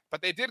quarterback,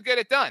 but they did get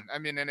it done. I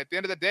mean, and at the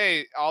end of the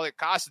day, all it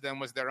costed them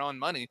was their own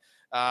money.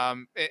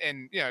 And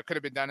you know, it could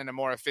have been done in a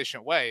more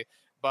efficient way.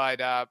 But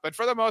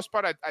for the most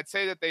part, I'd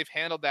say that they've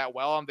handled that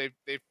well, and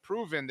they've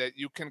proven that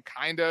you can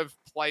kind of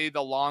play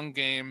the long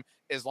game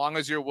as long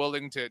as you're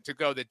willing to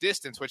go the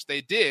distance, which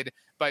they did.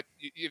 But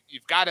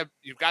you've got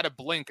to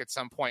blink at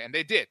some point, and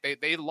they did.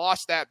 They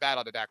lost that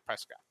battle to Dak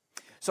Prescott.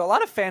 So a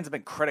lot of fans have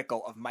been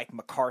critical of Mike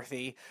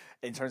McCarthy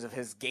in terms of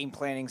his game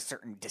planning,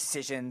 certain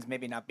decisions,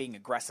 maybe not being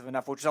aggressive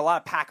enough, which a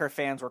lot of Packer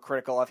fans were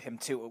critical of him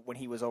too when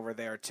he was over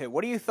there too.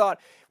 What do you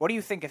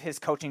think of his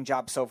coaching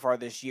job so far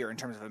this year in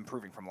terms of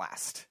improving from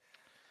last?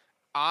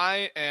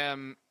 I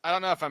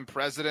don't know if I'm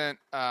president.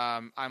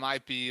 I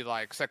might be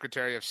like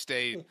Secretary of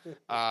State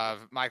of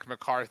Mike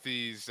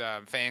McCarthy's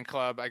fan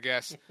club, I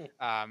guess.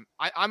 I'm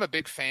a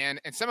big fan,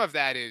 and some of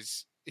that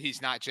is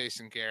he's not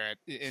Jason Garrett,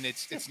 and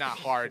it's not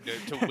hard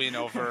to win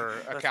over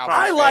a Cowboys.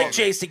 I like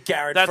Jason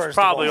Garrett. That's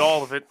probably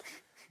all of it.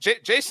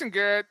 Jason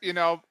Garrett, you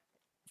know,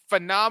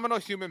 phenomenal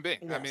human being.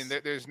 Yes. I mean,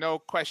 there's no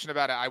question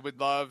about it. I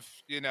would love,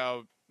 you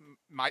know,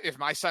 if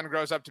my son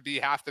grows up to be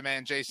half the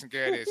man Jason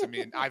Garrett is. I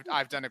mean,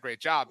 I've done a great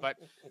job, but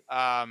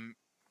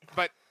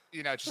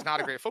you know, just not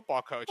a great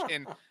football coach.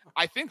 And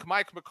I think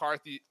Mike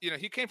McCarthy, you know,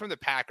 he came from the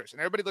Packers, and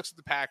everybody looks at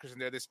the Packers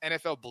and they're this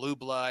NFL blue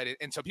blood.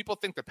 And so people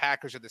think the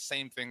Packers are the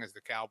same thing as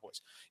the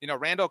Cowboys. You know,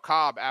 Randall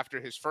Cobb,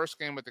 after his first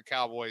game with the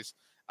Cowboys,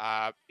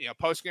 you know,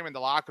 post game in the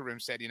locker room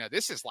said, you know,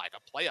 this is like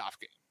a playoff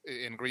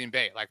game in Green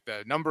Bay. Like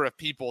the number of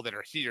people that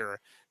are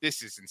here,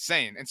 this is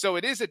insane. And so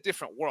it is a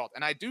different world.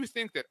 And I do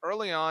think that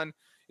early on,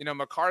 you know,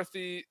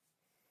 McCarthy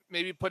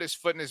maybe put his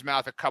foot in his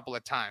mouth a couple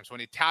of times when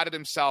he touted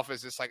himself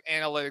as this like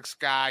analytics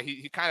guy.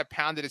 He kind of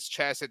pounded his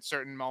chest at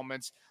certain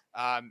moments.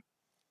 And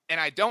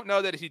I don't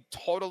know that he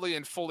totally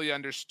and fully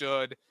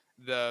understood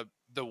the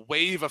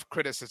wave of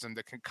criticism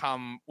that can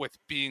come with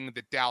being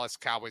the Dallas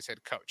Cowboys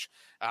head coach.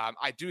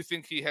 I do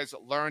think he has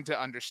learned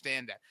to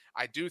understand that.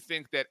 I do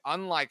think that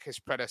unlike his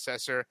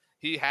predecessor,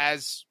 he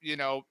has, you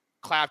know,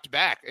 clapped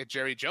back at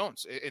Jerry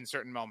Jones in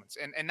certain moments,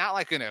 and not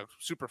like in a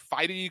super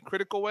fighty,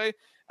 critical way.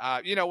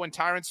 You know, when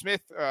Tyron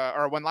Smith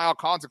or when Lyle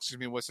Collins,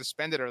 was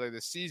suspended earlier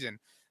this season,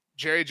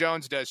 Jerry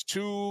Jones does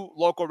 2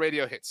 local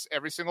radio hits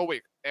every single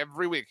week.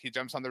 Every week he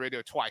jumps on the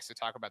radio twice to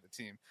talk about the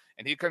team.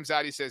 And he comes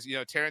out, he says, you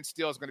know, Terrence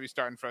Steele is going to be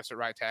starting for us at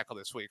right tackle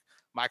this week.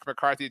 Mike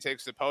McCarthy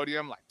takes the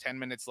podium like 10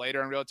 minutes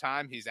later in real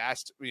time. He's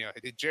asked, you know,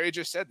 Jerry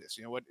just said this,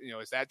 you know, what, you know,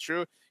 is that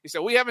true? He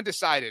said, we haven't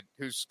decided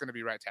who's going to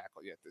be right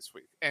tackle yet this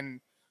week.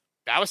 And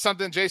that was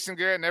something Jason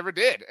Garrett never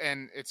did.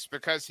 And it's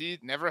because he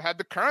never had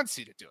the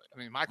currency to do it. I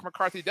mean, Mike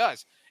McCarthy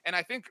does. And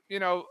I think, you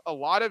know, a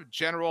lot of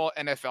general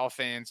NFL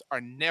fans are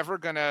never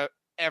going to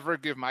ever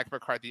give Mike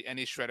McCarthy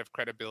any shred of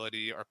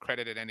credibility or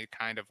credit in any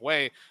kind of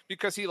way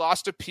because he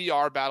lost a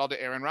PR battle to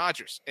Aaron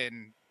Rodgers.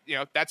 And, you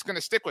know, that's going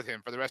to stick with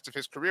him for the rest of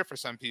his career for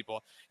some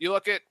people. You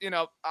look at, you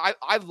know,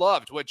 I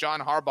loved what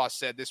John Harbaugh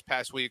said this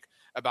past week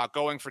about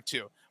going for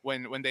 2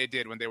 when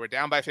they were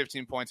down by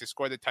 15 points, they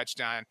scored the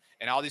touchdown,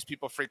 and all these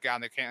people freak out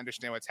and they can't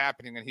understand what's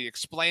happening. And he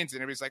explains it,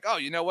 and everybody's like, oh,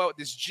 you know what?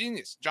 This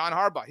genius, John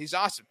Harbaugh, he's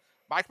awesome.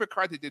 Mike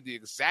McCarthy did the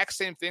exact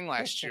same thing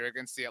last year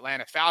against the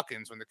Atlanta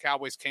Falcons when the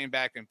Cowboys came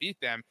back and beat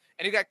them,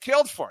 and he got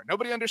killed for it.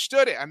 Nobody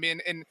understood it. I mean,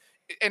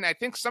 and I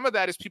think some of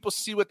that is people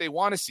see what they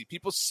want to see.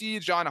 People see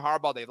John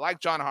Harbaugh. They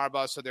like John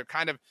Harbaugh, so they're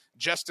kind of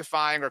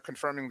justifying or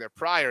confirming their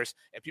priors.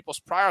 And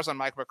people's priors on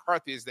Mike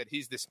McCarthy is that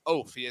he's this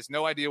oaf. He has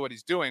no idea what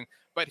he's doing,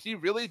 but he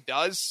really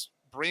does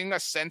bring a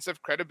sense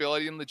of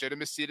credibility and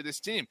legitimacy to this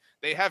team.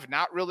 They have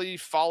not really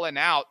fallen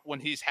out when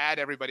he's had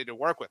everybody to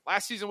work with.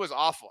 Last season was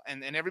awful,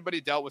 and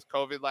everybody dealt with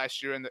COVID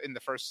last year in the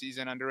first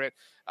season under it.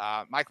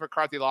 Mike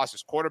McCarthy lost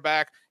his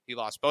quarterback. He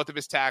lost both of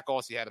his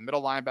tackles. He had a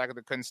middle linebacker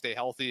that couldn't stay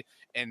healthy.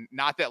 And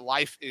not that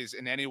life is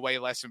in any way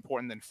less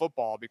important than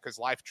football, because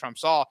life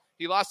trumps all.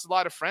 He lost a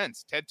lot of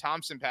friends. Ted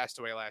Thompson passed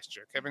away last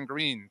year. Kevin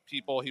Green,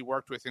 people he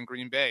worked with in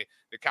Green Bay.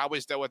 The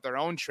Cowboys dealt with their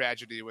own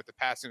tragedy with the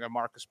passing of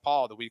Marcus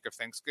Paul the week of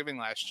Thanksgiving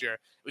last year.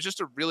 It was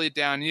just a really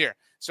down year.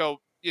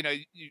 So, you know,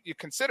 you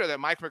consider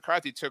that Mike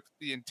McCarthy took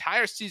the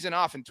entire season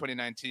off in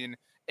 2019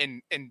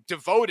 and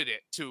devoted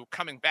it to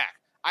coming back.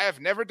 I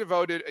have never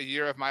devoted a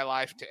year of my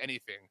life to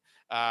anything.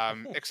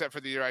 Except for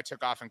the year I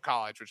took off in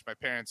college, which my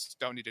parents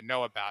don't need to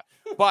know about.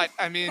 But,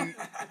 I mean,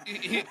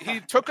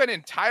 he took an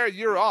entire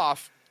year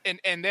off,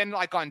 and then,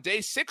 like, on day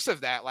 6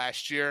 of that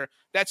last year,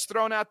 that's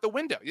thrown out the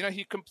window. You know,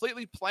 he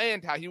completely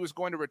planned how he was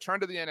going to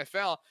return to the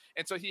NFL,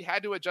 and so he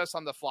had to adjust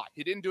on the fly.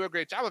 He didn't do a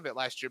great job of it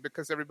last year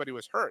because everybody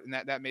was hurt, and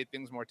that made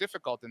things more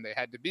difficult than they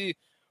had to be.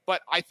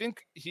 But I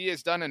think he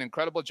has done an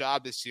incredible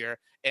job this year,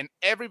 and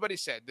everybody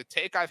said the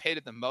take I've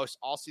hated the most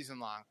all season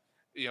long,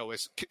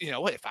 was,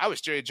 if I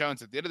was Jerry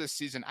Jones at the end of the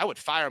season, I would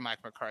fire Mike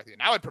McCarthy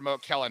and I would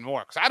promote Kellen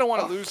Moore because I don't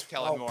want to lose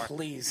Kellen Moore.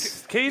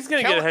 Please. He's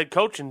going to get a head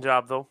coaching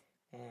job, though.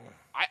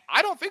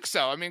 I don't think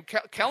so. I mean,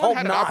 Kellen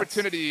had an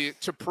opportunity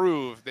to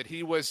prove that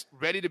he was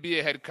ready to be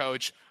a head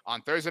coach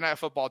on Thursday Night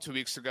Football 2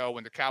 weeks ago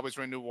when the Cowboys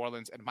were in New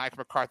Orleans and Mike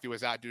McCarthy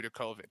was out due to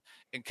COVID.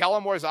 And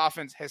Kellen Moore's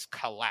offense has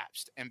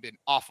collapsed and been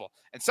awful.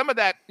 And some of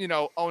that,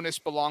 onus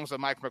belongs to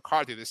Mike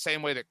McCarthy, the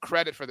same way that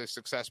credit for this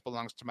success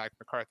belongs to Mike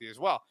McCarthy as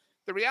well.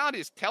 The reality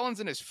is Kellen's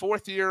in his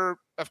 4th year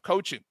of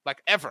coaching,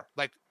 ever,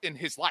 in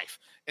his life.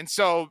 And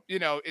so,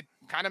 it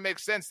kind of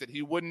makes sense that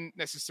he wouldn't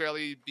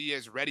necessarily be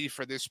as ready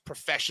for this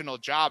professional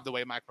job the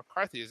way Mike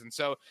McCarthy is. And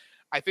so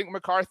I think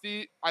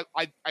McCarthy,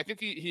 I think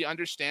he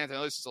understands, I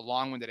know this is a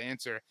long-winded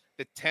answer,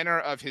 the tenor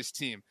of his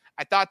team.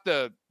 I thought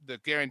the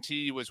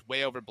guarantee was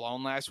way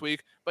overblown last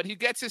week, but he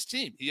gets his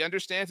team. He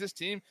understands his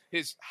team.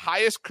 His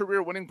highest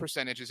career winning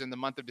percentage is in the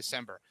month of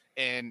December,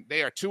 and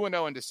they are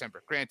 2-0 in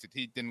December. Granted,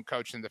 he didn't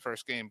coach in the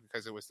first game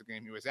because it was the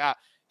game he was out.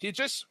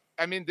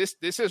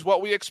 This is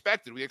what we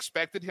expected. We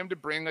expected him to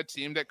bring a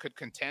team that could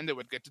contend, that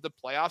would get to the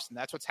playoffs, and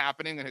that's what's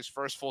happening in his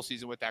first full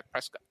season with Dak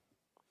Prescott.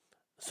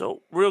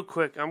 So, real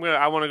quick, I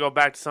want to go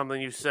back to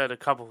something you said a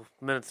couple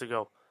minutes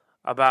ago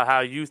about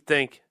how you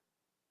think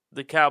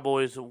the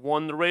Cowboys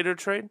won the Raider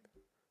trade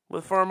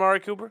for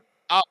Amari Cooper.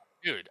 Oh,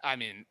 dude,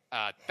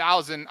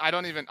 1,000.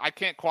 I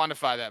can't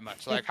quantify that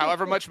much.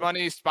 However much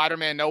money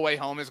Spider-Man No Way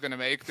Home is going to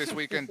make this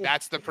weekend,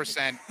 that's the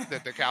percent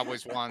that the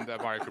Cowboys won the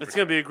Amari Cooper. It's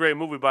going to be a great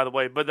movie, by the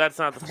way, but that's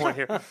not the point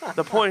here.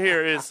 The point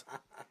here is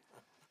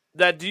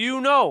that,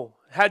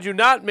 had you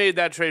not made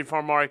that trade for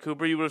Amari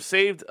Cooper, you would have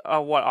saved,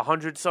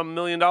 $100-some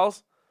million?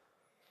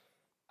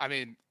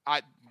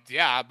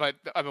 Yeah, but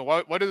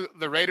what are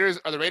the Raiders?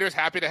 Are the Raiders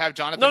happy to have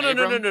Jonathan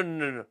Abram?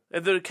 No.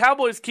 If the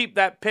Cowboys keep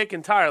that pick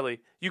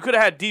entirely, you could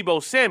have had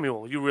Deebo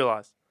Samuel, you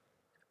realize.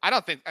 I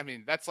don't think,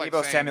 that's like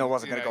Deebo Samuel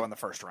wasn't going to go in the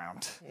first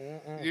round.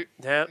 You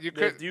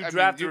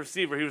draft a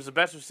receiver. He was the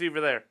best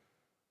receiver there.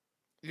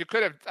 You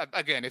could have,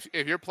 again,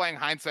 if you're playing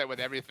hindsight with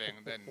everything,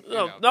 then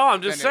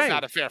I'm just saying it's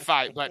not a fair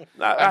fight. But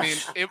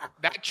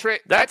that trade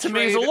to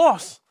me is a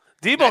loss.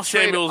 Deebo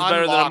Samuel is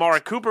better than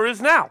Amari Cooper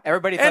is now.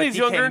 Everybody thought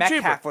DK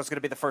Metcalf was going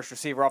to be the first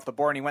receiver off the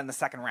board, and he went in the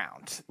second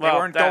round. They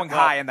weren't going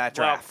high in that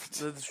draft.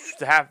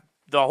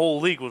 The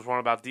whole league was wrong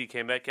about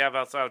DK Metcalf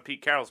outside of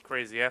Pete Carroll's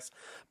crazy ass.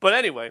 But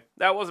anyway,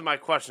 that wasn't my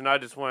question. I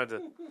just wanted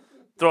to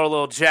throw a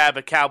little jab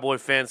at Cowboy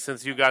fans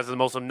since you guys are the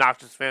most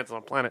obnoxious fans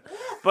on the planet.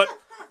 But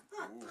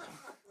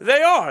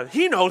they are.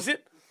 He knows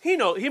it. He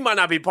might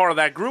not be part of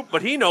that group,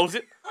 but he knows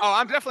it. Oh,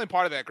 I'm definitely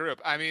part of that group.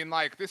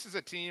 This is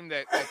a team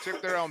that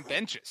took their own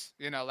benches,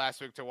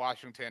 last week to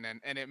Washington,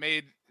 and it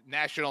made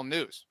national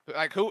news.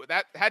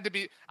 That had to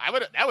be?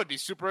 That would be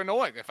super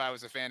annoying if I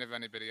was a fan of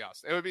anybody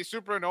else. It would be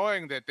super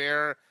annoying that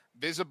they're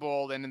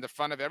visible and in the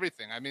front of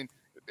everything.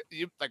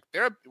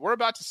 We're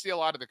about to see a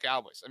lot of the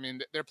Cowboys.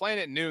 They're playing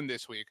at noon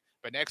this week.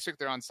 But next week,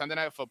 they're on Sunday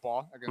Night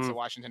Football against the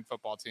Washington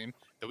football team.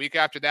 The week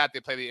after that, they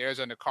play the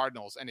Arizona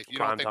Cardinals. And if you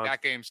don't think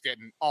that game's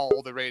getting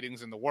all the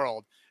ratings in the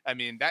world, I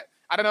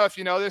don't know if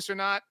you know this or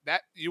not,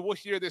 that you will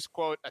hear this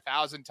quote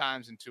 1,000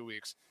 times in 2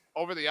 weeks.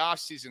 Over the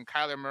offseason,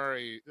 Kyler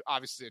Murray,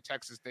 obviously a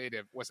Texas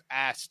native, was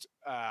asked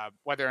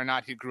whether or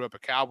not he grew up a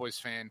Cowboys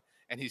fan,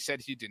 and he said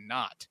he did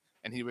not.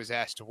 And he was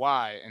asked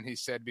why, and he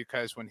said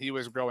because when he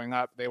was growing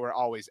up, they were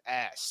always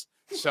ass.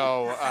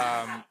 So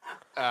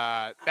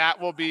that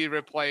will be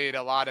replayed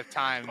a lot of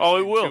times. Oh,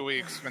 it in will. 2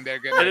 weeks when they're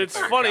getting. And ready it's to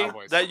play the funny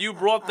Cowboys. that you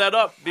brought that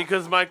up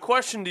because my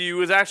question to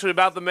you is actually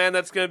about the man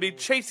that's going to be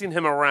chasing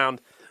him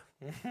around.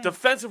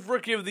 Defensive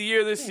Rookie of the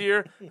Year this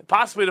year,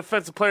 possibly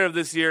Defensive Player of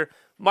this year,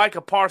 Micah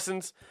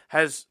Parsons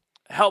has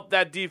helped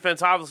that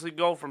defense obviously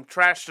go from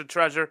trash to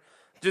treasure.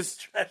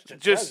 Just I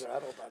don't know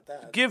about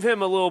that. give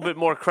him a little bit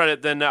more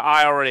credit than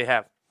I already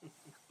have.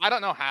 I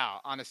don't know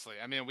how, honestly.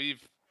 I mean,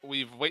 we've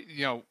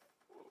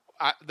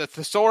the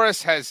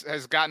thesaurus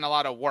has gotten a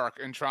lot of work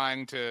in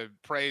trying to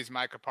praise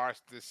Micah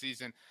Parsons this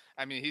season.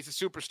 I mean, he's a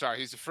superstar.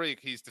 He's a freak.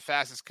 He's the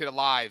fastest kid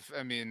alive.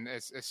 I mean,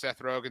 as Seth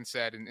Rogen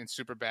said in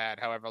Superbad,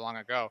 however long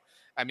ago.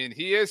 I mean,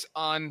 he is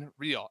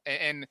unreal.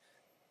 And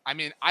I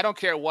mean, I don't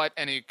care what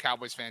any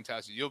Cowboys fan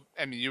tells you.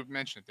 You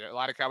mentioned it there. A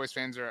lot of Cowboys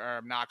fans are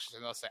obnoxious,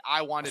 and they'll say,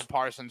 I wanted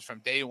Parsons from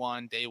day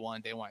one.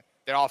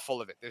 They're all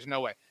full of it. There's no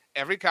way.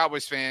 Every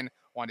Cowboys fan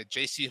wanted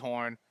J.C.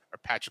 Horn or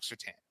Patrick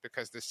Surtain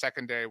because the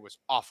secondary was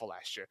awful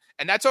last year.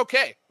 And that's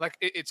okay. Like,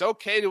 it's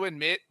okay to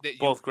admit that you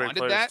Both great wanted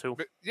players, that. too.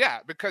 But yeah,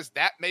 because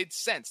that made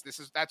sense.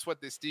 That's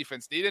what this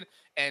defense needed.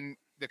 And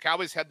the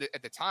Cowboys had,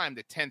 at the time,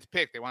 the 10th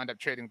pick. They wound up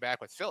trading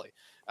back with Philly.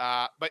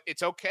 But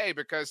it's okay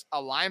because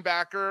a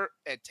linebacker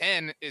at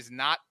 10 is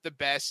not the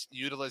best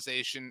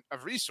utilization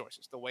of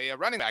resources, the way a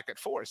running back at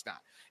 4 is not.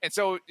 And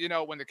so,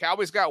 when the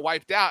Cowboys got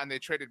wiped out and they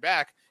traded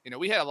back,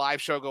 we had a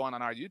live show going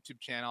on our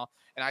YouTube channel.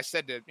 And I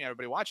said to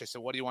everybody watch, I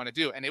said, what do you want to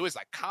do? And it was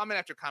like comment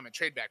after comment,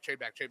 trade back.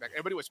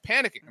 Everybody was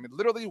panicking. I mean,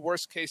 literally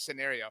worst case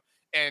scenario.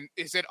 And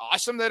is it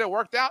awesome that it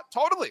worked out?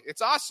 Totally.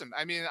 It's awesome.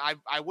 I mean,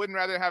 I wouldn't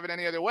rather have it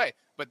any other way.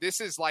 But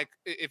this is like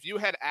if you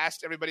had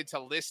asked everybody to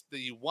list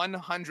the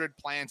 100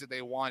 plans that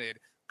they wanted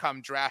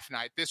come draft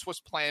night, this was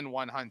plan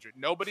 100.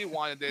 Nobody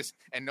wanted this,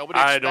 and nobody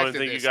expected I don't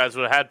think this. you guys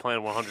would have had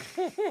plan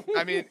 100.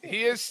 I mean,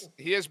 he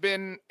has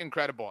been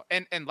incredible.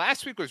 And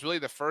last week was really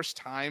the first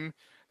time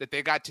that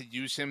they got to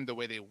use him the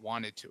way they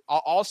wanted to.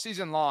 All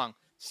season long,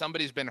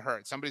 somebody's been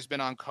hurt. Somebody's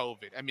been on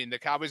COVID. I mean, the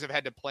Cowboys have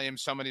had to play him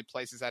so many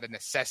places out of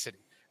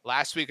necessity.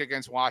 Last week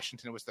against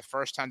Washington was the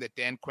first time that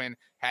Dan Quinn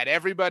had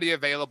everybody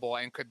available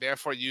and could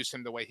therefore use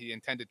him the way he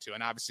intended to.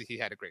 And obviously he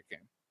had a great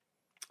game.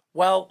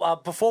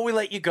 Well, before we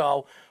let you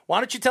go, why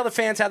don't you tell the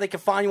fans how they can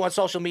find you on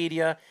social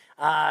media?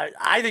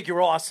 I think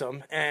you're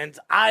awesome, and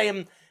I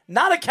am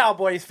not a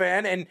Cowboys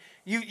fan, and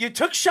you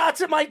took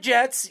shots at my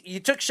Jets, you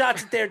took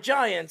shots at their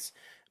Giants,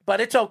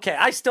 but it's okay.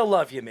 I still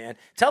love you, man.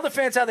 Tell the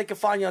fans how they can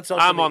find you on social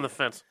media. I'm on the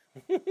fence.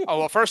 Oh,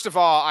 well, first of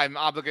all, I'm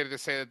obligated to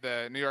say that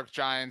the New York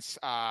Giants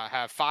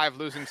have 5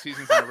 losing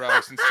seasons in a row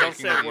since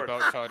taking the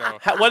boat photo.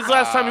 When's the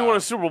last time you won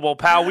a Super Bowl,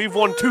 pal? We've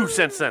won 2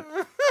 since then.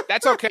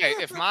 That's okay.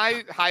 If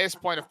my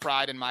highest point of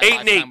pride in my 8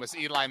 and 8. lifetime was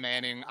Eli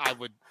Manning, I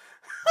would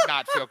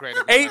not feel great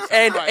about 8 myself.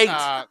 and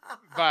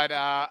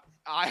 8.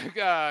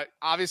 I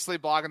obviously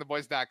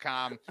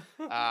bloggingtheboys.com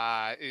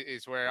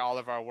is where all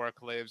of our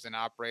work lives and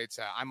operates.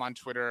 I'm on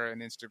Twitter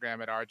and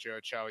Instagram at RJ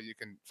Ochoa. You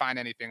can find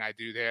anything I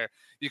do there.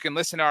 You can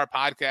listen to our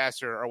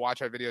podcast or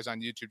watch our videos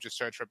on YouTube. Just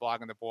search for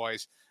Blogging the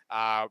Boys.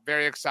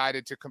 Very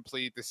excited to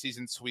complete the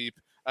season sweep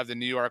of the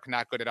New York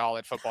not good at all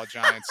at football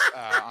Giants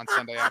on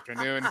Sunday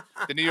afternoon.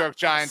 The New York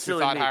Giants who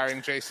thought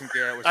hiring Jason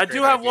Garrett was I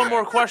do have one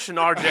more question,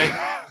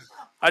 RJ.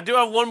 I do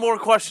have one more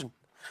question.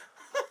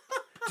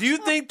 Do you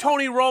think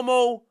Tony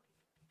Romo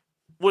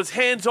was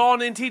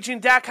hands-on in teaching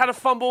Dak how to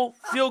fumble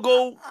field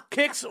goal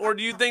kicks, or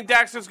do you think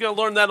Dak's just going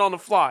to learn that on the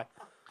fly?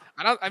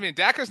 I mean,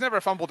 Dak has never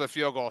fumbled a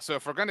field goal, so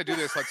if we're going to do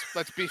this,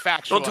 let's be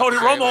factual. Well, Tony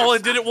Romo only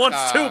did it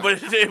once too,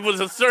 but it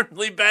was a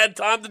certainly bad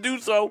time to do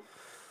so.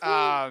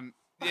 I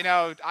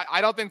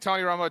don't think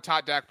Tony Romo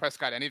taught Dak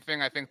Prescott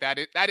anything. I think that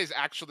is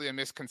actually a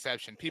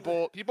misconception.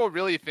 People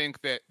really think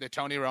that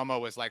Tony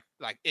Romo was like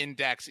in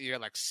Dak's ear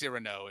like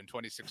Cyrano in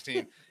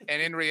 2016,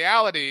 and in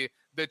reality,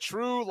 the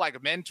true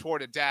mentor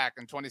to Dak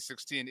in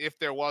 2016, if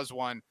there was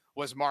one,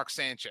 was Mark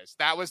Sanchez.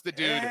 That was the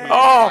dude who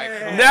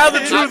now the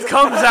truth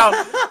comes out.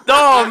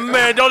 Oh,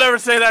 man, don't ever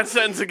say that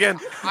sentence again.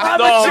 I'm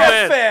a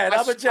Jet fan.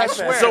 I'm a Jet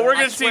fan. So we're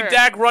going to see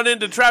Dak run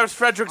into Travis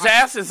Frederick's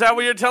ass? Is that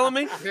what you're telling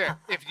me? Yeah.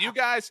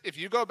 If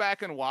you go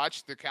back and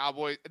watch the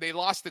Cowboys, they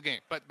lost the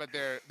game, but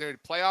their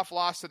playoff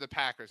loss to the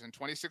Packers in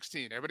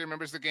 2016. Everybody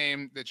remembers the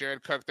game, the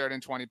Jared Cook 3rd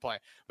and 20 play.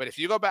 But if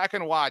you go back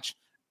and watch,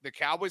 the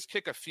Cowboys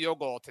kick a field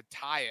goal to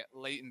tie it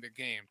late in the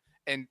game.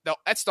 And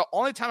that's the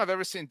only time I've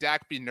ever seen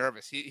Dak be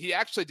nervous. He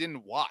actually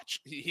didn't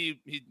watch. He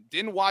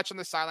didn't watch on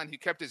the sideline. He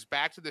kept his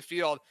back to the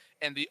field,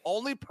 and the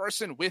only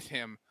person with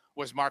him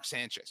was Mark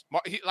Sanchez.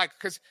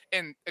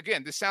 And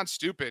again, this sounds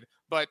stupid,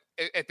 but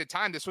at the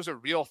time, this was a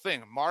real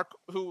thing. Mark,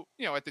 who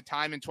at the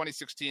time in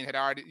 2016 had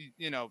already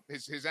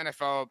his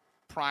NFL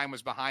prime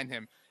was behind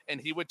him, and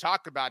he would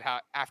talk about how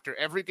after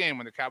every game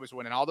when the Cowboys were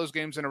winning all those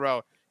games in a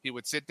row, he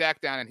would sit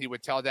Dak down and he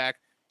would tell Dak,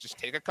 just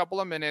take a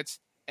couple of minutes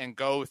and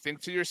go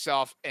think to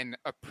yourself and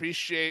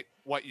appreciate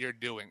what you're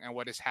doing and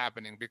what is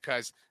happening,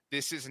 because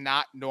this is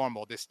not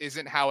normal. This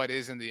isn't how it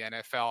is in the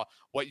NFL.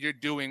 What you're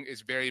doing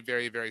is very,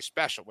 very, very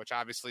special, which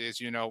obviously, as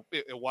you know,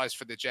 it was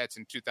for the Jets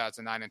in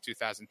 2009 and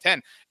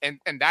 2010. And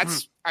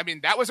that's,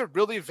 that was a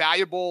really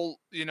valuable,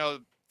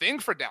 thing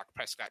for Dak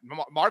Prescott.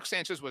 Mark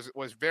Sanchez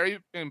was very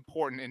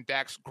important in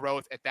Dak's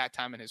growth at that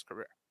time in his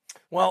career.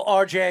 Well,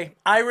 RJ,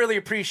 I really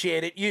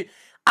appreciate it.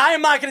 I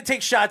am not going to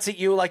take shots at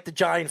you like the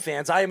Giant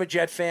fans. I am a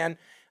Jet fan.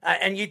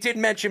 And you did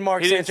mention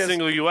Mark Sanchez. He didn't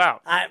single you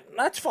out.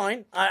 That's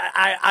fine.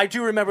 I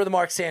do remember the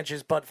Mark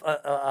Sanchez butt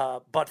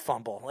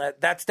fumble.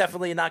 That's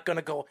definitely not going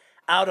to go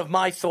out of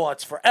my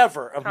thoughts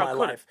forever of my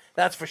life.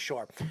 That's for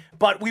sure.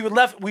 But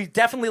we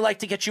definitely like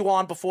to get you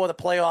on before the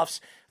playoffs,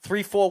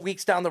 3-4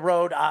 weeks down the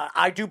road.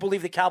 I do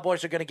believe the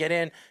Cowboys are going to get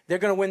in. They're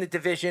going to win the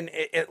division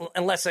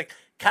unless a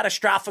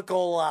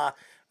catastrophical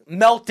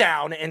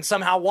meltdown and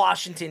somehow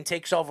Washington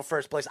takes over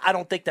first place. I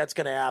don't think that's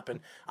going to happen.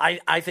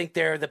 I think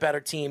they're the better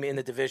team in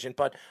the division,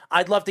 but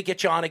I'd love to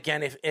get you on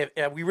again.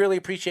 If we really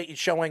appreciate you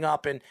showing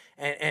up and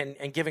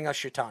giving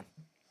us your time.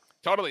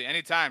 Totally,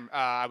 anytime.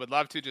 I would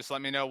love to. Just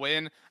let me know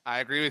when.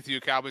 I agree with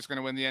you. Cowboys going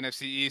to win the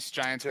NFC East.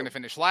 Giants going to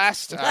finish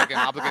last. Again,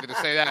 obligated to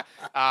say that.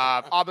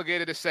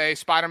 Obligated to say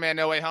Spider-Man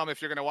No Way Home.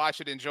 If you're going to watch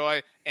it,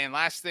 enjoy. And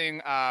last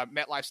thing,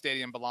 MetLife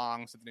Stadium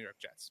belongs to the New York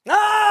Jets.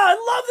 I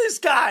love this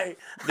guy.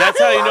 That's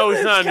how you know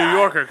he's not a New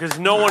Yorker, because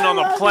no one on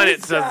the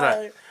planet says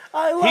that.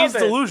 He's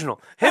delusional.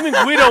 Him and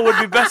Guido would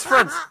be best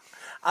friends.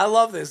 I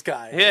love this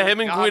guy. Yeah, him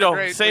and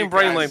Guido, same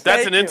brain length.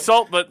 That's an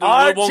insult, but we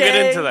won't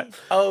get into that.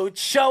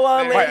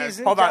 Ochoa, ladies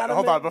and gentlemen.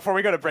 Hold on. Before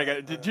we go to break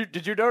it,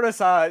 did you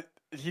notice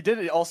he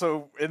did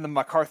also in the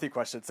McCarthy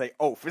question say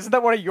oaf? Isn't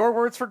that one of your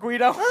words for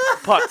Guido?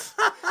 Putz.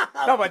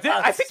 No, but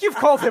I think you've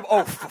called him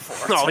oaf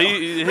before. No,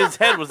 his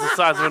head was the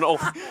size of an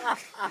oaf.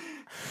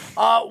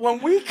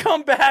 When we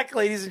come back,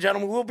 ladies and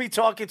gentlemen, we'll be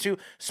talking to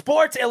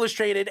Sports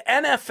Illustrated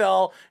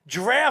NFL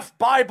Draft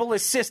Bible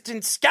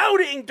Assistant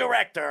Scouting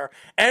Director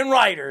and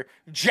Writer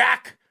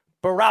Jack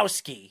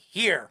Borowski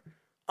here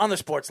on the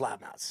Sports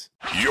Loudmouths.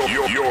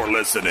 You're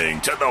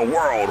listening to the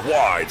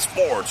Worldwide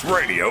Sports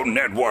Radio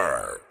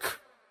Network.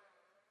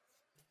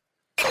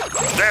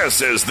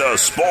 This is the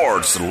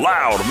Sports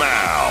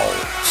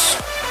Loudmouths.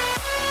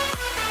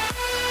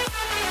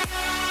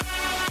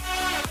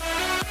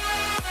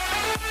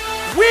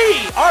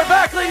 We are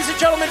back, ladies and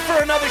gentlemen,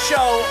 for another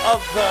show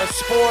of the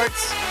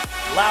Sports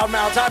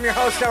Loudmouths. I'm your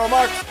host, Errol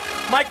Marks.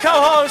 My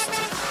co-host,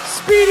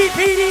 Speedy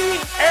Petey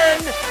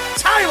and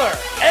Tyler,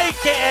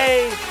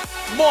 a.k.a.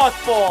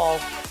 Mothball,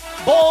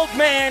 Bald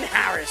Man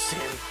Harrison.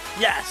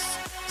 Yes,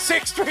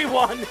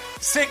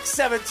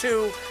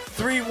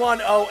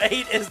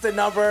 631-672-3108 is the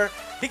number.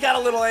 He got a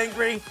little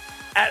angry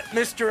at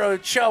Mr.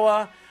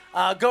 Ochoa.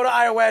 Go to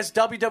iOS,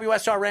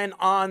 WWSRN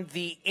on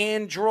the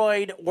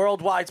Android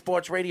Worldwide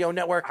Sports Radio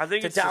Network to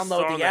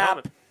download the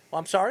app. Well,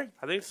 I'm sorry?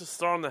 I think it's the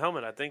star on the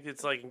helmet. I think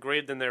it's like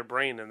engraved in their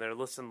brain, and they're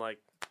listening like.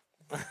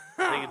 I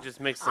think it just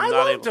makes them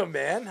not loved him,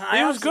 man.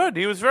 He was good.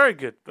 He was very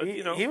good. But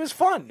he was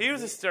fun. He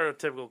was a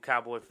stereotypical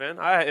Cowboy fan.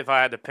 If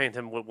I had to paint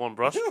him with one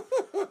brush.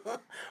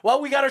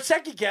 Well, we got our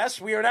second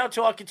guest. We are now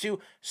talking to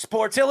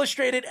Sports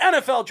Illustrated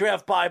NFL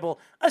Draft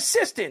Bible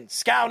Assistant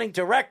Scouting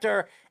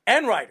Director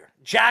and Writer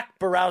Jack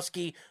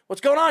Borowski.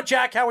 What's going on,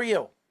 Jack? How are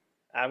you?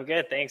 I'm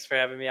good. Thanks for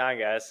having me on,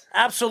 guys.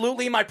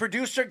 Absolutely. My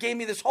producer gave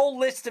me this whole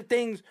list of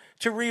things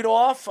to read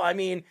off. I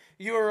mean,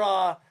 you're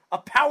a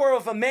power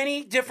of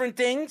many different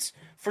things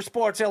for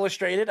Sports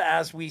Illustrated,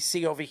 as we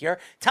see over here.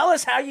 Tell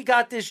us how you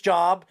got this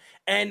job,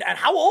 and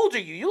how old are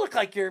you? You look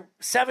like you're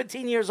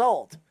 17 years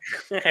old.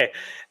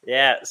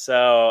 Yeah,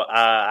 so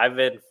I've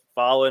been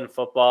following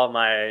football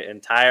my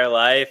entire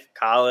life,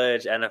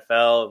 college,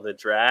 NFL, the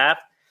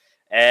draft,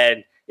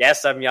 and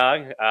yes, I'm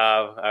young.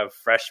 I'm a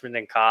freshman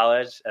in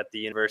college at the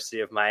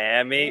University of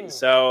Miami.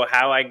 So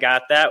how I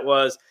got that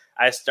was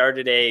I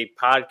started a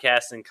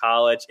podcast in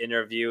college, in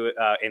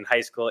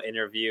high school,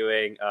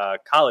 interviewing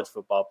college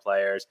football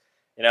players,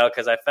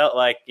 because I felt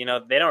like, they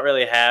don't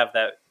really have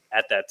that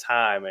at that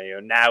time.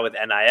 And, now with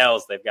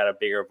NILs, they've got a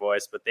bigger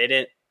voice, but they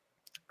didn't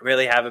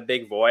really have a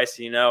big voice,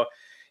 in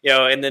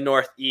the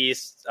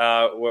Northeast,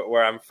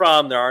 where I'm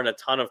from, there aren't a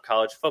ton of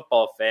college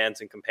football fans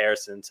in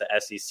comparison to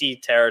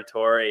SEC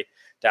territory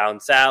down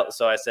south.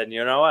 So I said,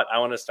 you know what? I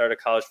want to start a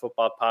college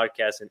football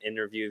podcast and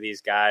interview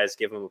these guys,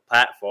 give them a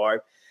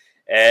platform.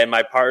 And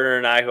my partner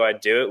and I, who I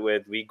do it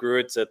with, we grew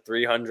it to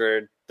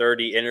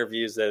 330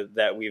 interviews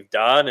that we've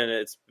done, and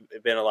it's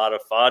been a lot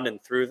of fun. And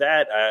through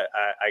that,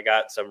 I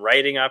got some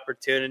writing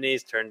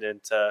opportunities, turned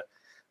into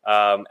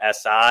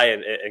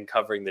SI and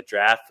covering the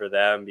draft for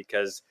them,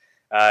 because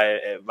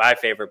my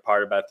favorite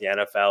part about the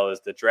NFL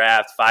is the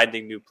draft,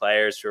 finding new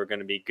players who are going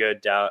to be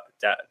good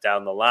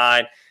down the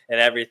line and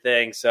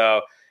everything.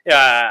 So,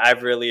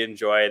 I've really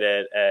enjoyed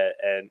it,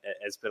 and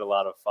it's been a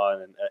lot of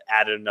fun, and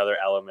added another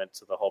element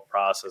to the whole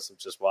process of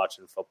just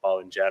watching football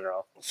in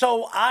general.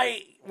 So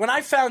when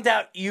I found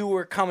out you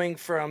were coming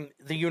from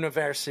the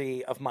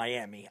University of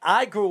Miami,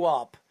 I grew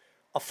up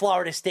a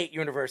Florida State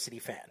University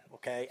fan,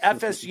 okay?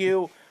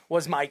 FSU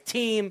was my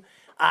team.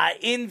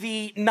 In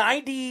the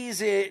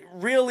 90s, it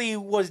really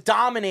was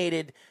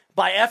dominated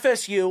by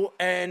FSU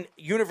and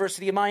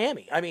University of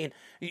Miami. I mean,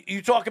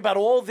 you talk about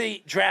all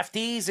the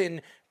draftees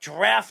and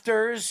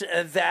drafters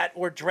that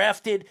were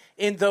drafted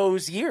in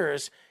those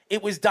years.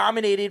 it was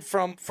dominated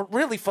for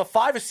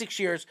 5 or 6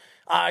 years.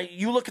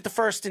 You look at the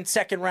first and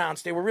second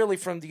rounds; they were really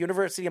from the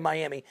University of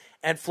Miami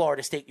and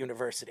Florida State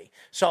University.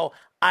 So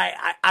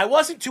I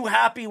wasn't too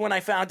happy when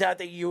I found out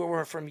that you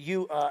were from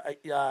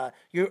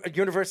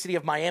University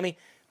of Miami.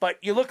 But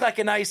you look like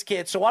a nice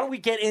kid. So why don't we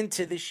get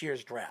into this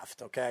year's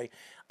draft? Okay,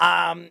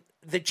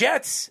 the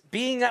Jets,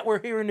 being that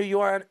we're here in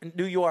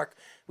New York,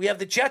 we have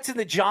the Jets and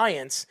the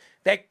Giants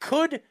that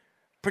could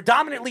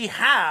predominantly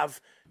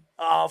have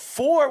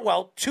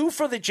 2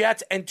 for the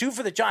Jets and 2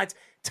 for the Giants,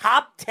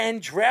 top 10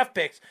 draft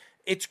picks.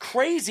 It's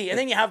crazy. And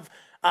then you have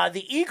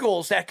the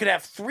Eagles that could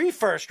have 3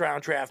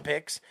 first-round draft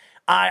picks.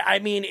 I'm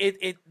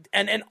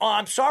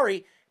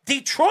sorry,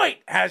 Detroit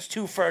has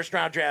 2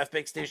 first-round draft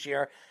picks this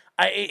year.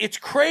 It's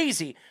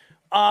crazy.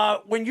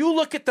 When you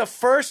look at the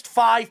first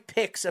 5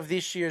 picks of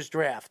this year's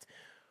draft,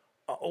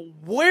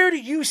 where do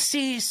you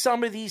see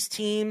some of these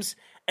teams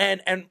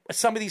and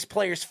some of these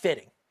players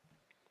fitting?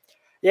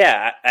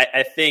 Yeah,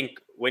 I think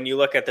when you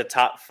look at the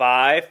top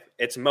 5,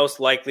 it's most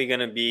likely going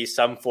to be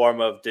some form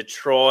of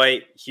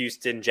Detroit,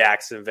 Houston,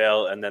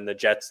 Jacksonville, and then the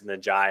Jets and the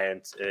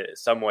Giants,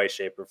 some way,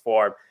 shape, or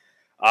form.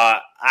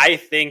 I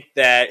think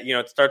that,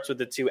 it starts with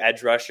the 2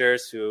 edge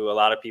rushers who a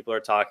lot of people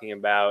are talking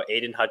about.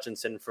 Aiden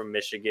Hutchinson from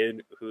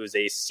Michigan, who's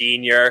a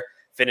senior,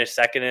 finished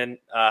second in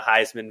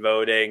Heisman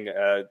voting,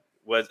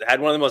 had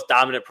one of the most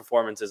dominant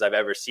performances I've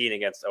ever seen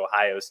against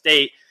Ohio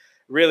State.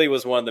 Really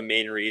was one of the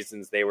main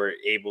reasons they were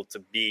able to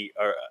be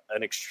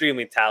an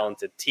extremely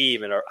talented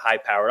team and a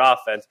high-powered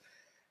offense.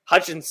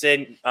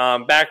 Hutchinson,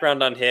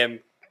 background on him,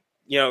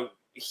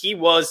 he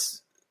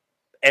was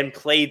and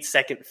played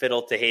second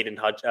fiddle to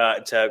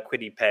to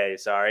Kwity Paye.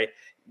 Sorry,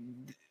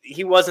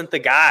 he wasn't the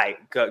guy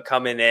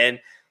coming in.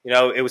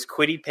 It was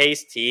Kwity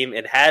Paye's team.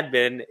 It had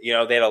been. They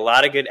had a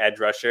lot of good edge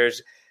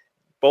rushers.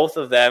 Both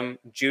of them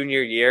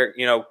junior year.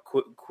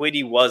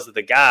 Kwity was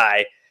the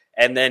guy.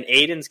 And then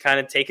Aiden's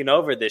kind of taken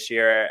over this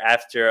year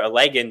after a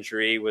leg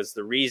injury was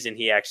the reason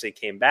he actually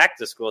came back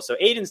to school. So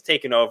Aiden's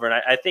taken over,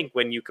 and I think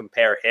when you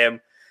compare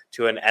him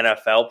to an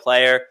NFL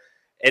player,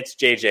 it's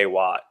J.J.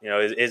 Watt.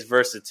 His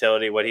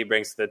versatility, what he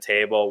brings to the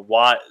table.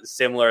 Watt,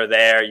 similar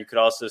there. You could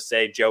also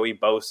say Joey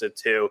Bosa,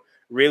 too.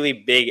 Really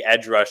big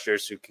edge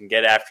rushers who can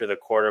get after the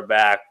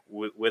quarterback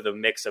with a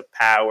mix of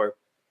power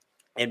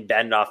and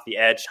bend off the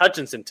edge.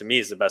 Hutchinson, to me,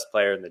 is the best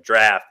player in the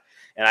draft.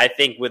 And I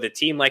think with a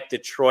team like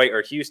Detroit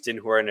or Houston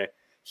who are in a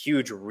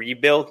huge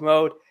rebuild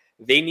mode,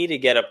 they need to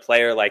get a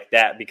player like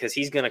that because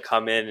he's going to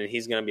come in and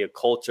he's going to be a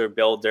culture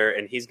builder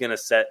and he's going to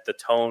set the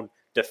tone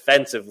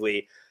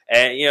defensively.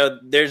 And,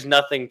 there's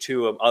nothing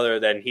to him other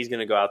than he's going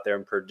to go out there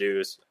and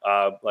produce.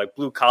 Like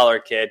blue-collar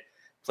kid,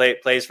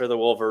 plays for the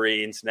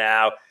Wolverines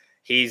now.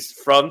 He's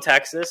from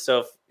Texas,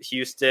 so if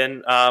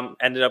Houston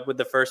ended up with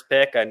the first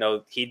pick, I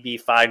know he'd be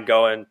fine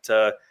going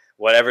to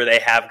whatever they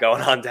have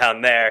going on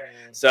down there.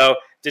 So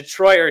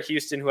Detroit or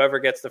Houston, whoever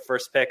gets the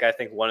first pick, I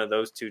think one of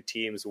those 2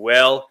 teams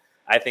will.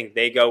 I think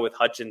they go with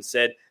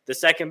Hutchinson. The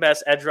second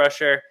best edge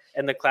rusher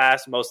in the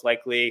class, most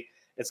likely,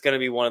 it's going to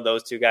be one of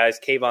those 2 guys.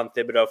 Kayvon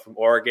Thibodeau from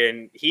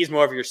Oregon. He's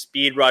more of your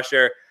speed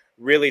rusher,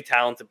 really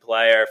talented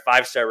player,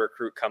 5-star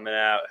recruit coming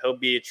out. He'll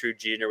be a true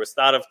junior, was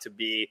thought of to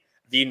be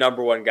the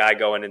number 1 guy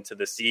going into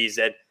the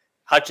season.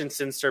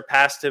 Hutchinson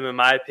surpassed him, in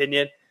my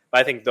opinion,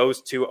 but I think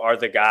those 2 are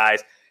the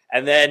guys.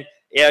 And then,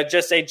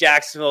 just say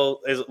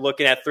Jacksonville is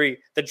looking at 3.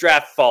 The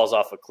draft falls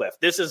off a cliff.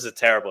 This is a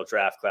terrible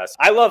draft class.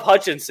 I love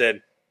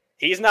Hutchinson.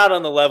 He's not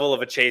on the level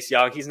of a Chase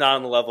Young. He's not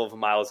on the level of a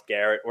Myles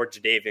Garrett or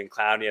Jadeveon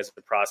Clowney as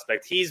a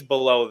prospect. He's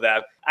below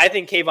them. I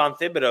think Kayvon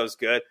Thibodeau is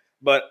good,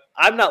 but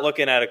I'm not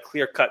looking at a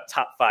clear-cut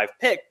top 5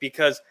 pick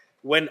because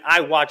when I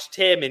watched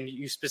him, and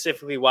you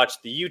specifically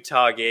watched the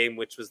Utah game,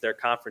 which was their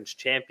conference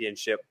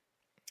championship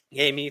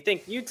game, and you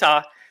think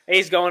Utah,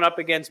 he's going up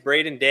against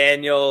Braden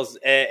Daniels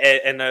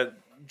and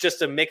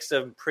just a mix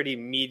of pretty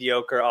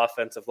mediocre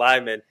offensive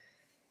linemen.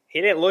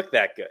 He didn't look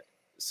that good.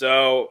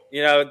 So,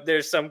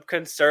 there's some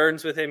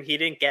concerns with him. He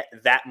didn't get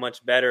that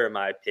much better, in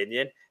my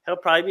opinion. He'll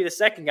probably be the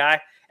second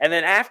guy. And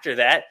then after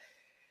that,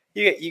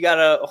 you got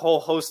a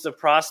whole host of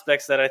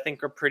prospects that I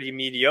think are pretty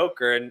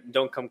mediocre and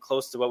don't come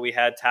close to what we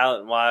had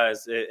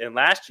talent-wise in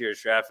last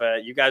year's draft.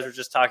 You guys were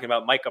just talking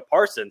about Micah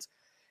Parsons.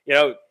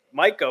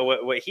 Micah,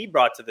 what he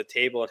brought to the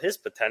table and his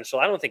potential,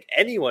 I don't think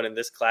anyone in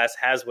this class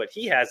has what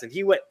he has, and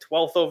he went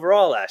 12th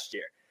overall last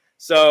year.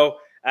 So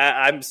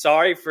I'm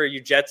sorry for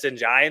you Jets and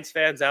Giants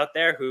fans out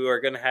there who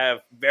are going to have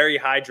very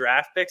high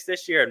draft picks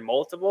this year and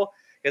multiple,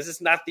 because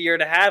it's not the year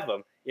to have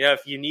them.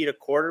 If you need a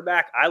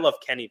quarterback, I love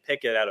Kenny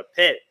Pickett out of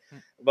Pitt,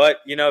 but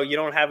you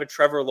don't have a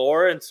Trevor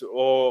Lawrence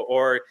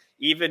or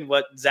even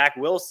what Zach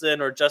Wilson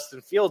or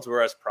Justin Fields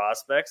were as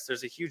prospects.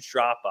 There's a huge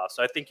drop-off.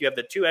 So I think you have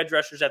the 2 edge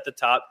rushers at the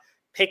top.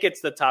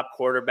 Pickett's the top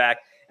quarterback.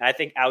 And I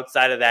think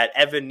outside of that,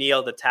 Evan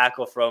Neal, the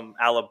tackle from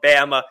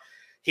Alabama,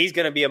 he's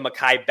going to be a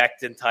Mekhi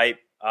Becton type.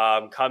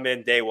 Come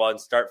in day 1,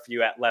 start for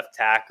you at left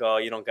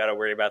tackle. You don't got to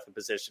worry about the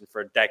position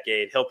for a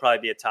decade. He'll probably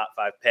be a top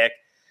 5 pick.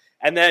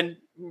 And then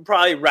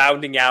probably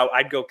rounding out,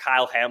 I'd go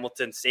Kyle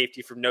Hamilton,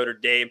 safety from Notre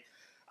Dame.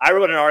 I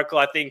wrote an article,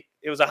 I think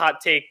it was a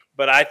hot take,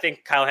 but I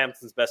think Kyle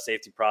Hamilton's best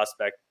safety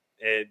prospect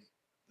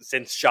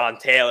since Sean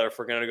Taylor, if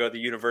we're going to go to the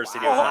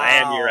University of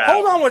Miami route.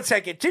 Hold on one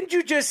second. Didn't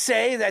you just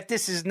say that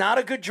this is not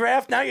a good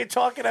draft? Now you're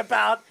talking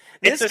about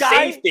this it's a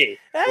guy. Safety.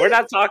 We're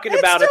not talking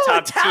about a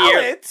top tier.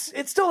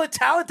 It's still a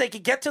talent. They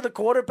could get to the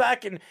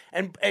quarterback and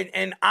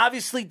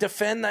obviously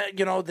defend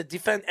the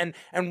defense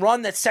and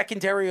run that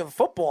secondary of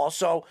football.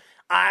 So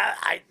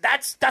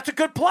that's a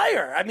good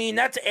player. I mean,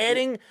 that's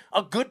adding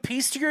a good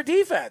piece to your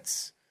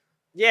defense.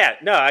 Yeah,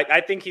 no, I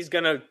think he's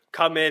going to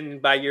come in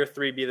by year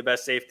 3, be the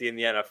best safety in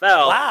the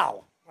NFL.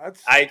 Wow.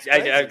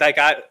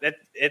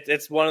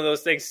 It's one of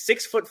those things.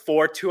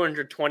 6'4",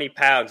 220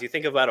 pounds. You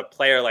think about a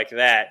player like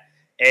that,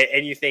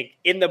 and you think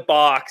in the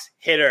box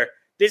hitter.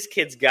 This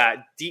kid's got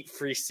deep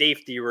free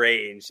safety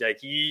range. Like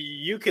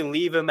you can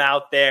leave him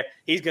out there.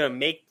 He's gonna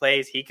make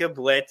plays. He can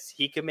blitz.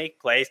 He can make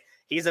plays.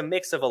 He's a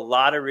mix of a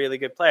lot of really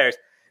good players.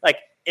 Like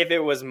if it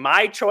was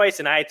my choice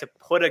and I had to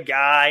put a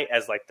guy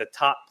as like the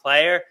top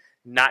player,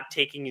 not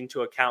taking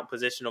into account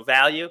positional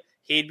value,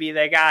 he'd be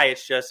that guy.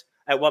 It's just,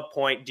 at what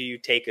point do you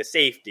take a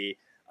safety?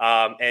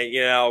 And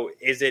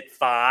is it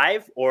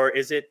 5 or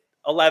is it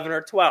 11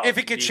 or 12? If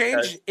he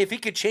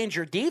could change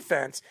your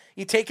defense,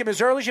 you take him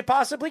as early as you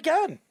possibly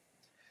can.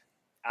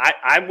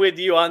 I'm with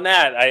you on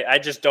that. I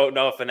just don't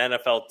know if an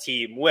NFL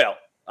team will,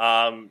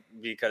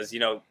 because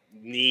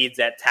needs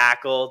at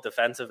tackle,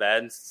 defensive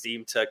ends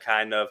seem to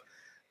kind of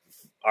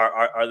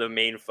are the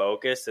main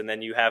focus, and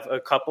then you have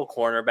a couple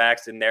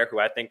cornerbacks in there who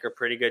I think are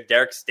pretty good.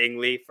 Derek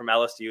Stingley from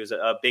LSU is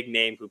a big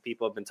name who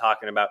people have been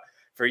talking about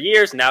for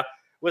years now.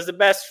 Was the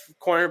best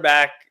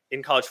cornerback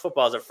in college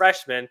football as a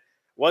freshman.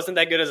 Wasn't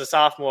that good as a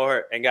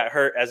sophomore and got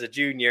hurt as a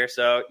junior.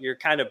 So you're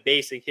kind of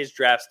basing his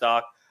draft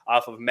stock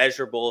off of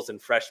measurables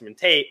and freshman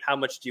tape. How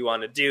much do you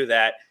want to do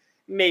that?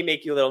 May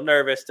make you a little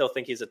nervous. Still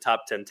think he's a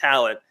top 10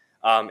 talent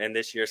in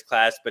this year's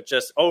class. But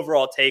just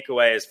overall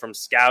takeaways from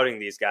scouting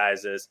these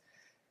guys is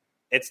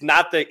it's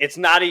not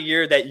a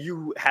year that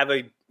you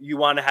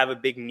want to have a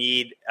big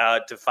need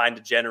to find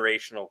a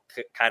generational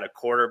kind of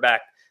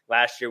quarterback.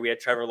 Last year we had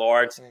Trevor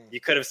Lawrence.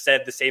 You could have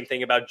said the same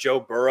thing about Joe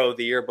Burrow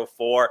the year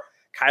before.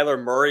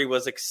 Kyler Murray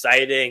was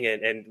exciting,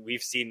 and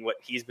we've seen what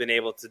he's been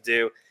able to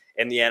do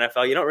in the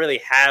NFL. You don't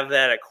really have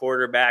that at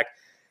quarterback.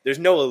 There's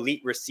no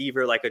elite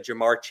receiver like a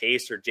Jamar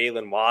Chase or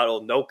Jalen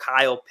Waddle. No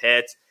Kyle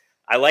Pitts.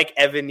 I like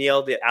Evan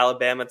Neal, the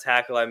Alabama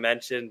tackle I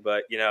mentioned,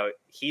 but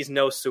he's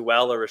no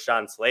Sewell or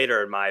Rashawn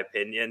Slater in my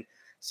opinion.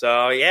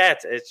 So yeah,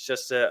 it's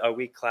just a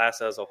weak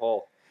class as a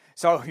whole.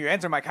 So you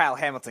answered my Kyle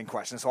Hamilton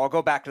question, so I'll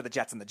go back to the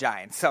Jets and the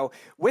Giants. So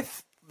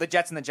with the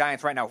Jets and the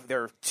Giants right now,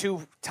 there are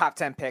 2 top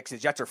 10 picks. The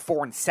Jets are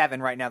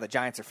 4-7 right now. The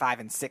Giants are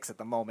 5-6 at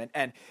the moment.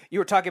 And you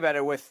were talking about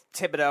it with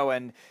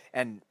Thibodeau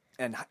and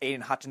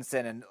Aiden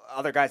Hutchinson and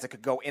other guys that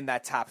could go in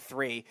that top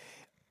 3.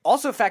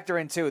 Also factor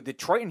into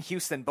Detroit and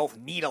Houston both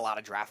need a lot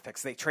of draft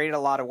picks. They traded a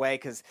lot away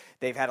because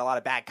they've had a lot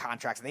of bad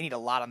contracts, and they need a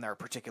lot on their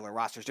particular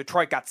rosters.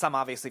 Detroit got some,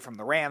 obviously, from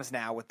the Rams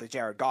now with the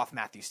Jared Goff,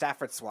 Matthew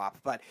Stafford swap.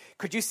 But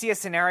could you see a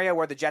scenario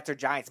where the Jets or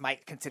Giants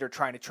might consider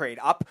trying to trade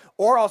up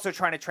or also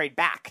trying to trade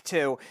back,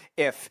 too,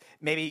 if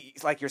maybe,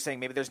 like you're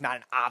saying, maybe there's not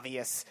an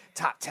obvious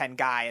top 10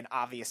 guy, an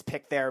obvious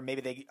pick there.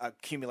 Maybe they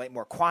accumulate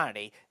more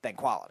quantity than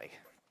quality.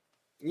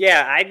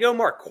 Yeah, I'd go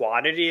more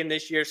quantity in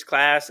this year's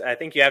class. I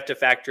think you have to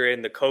factor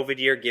in the COVID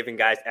year, giving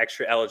guys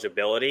extra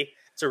eligibility.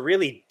 It's a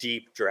really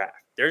deep draft.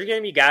 There's going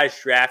to be guys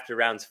drafted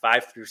rounds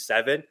 5 through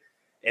 7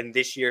 in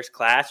this year's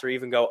class, or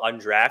even go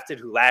undrafted,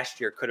 who last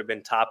year could have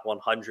been top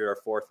 100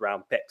 or 4th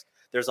round picks.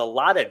 There's a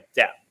lot of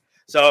depth.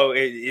 So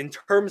in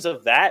terms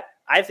of that,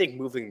 I think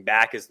moving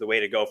back is the way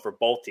to go for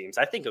both teams.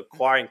 I think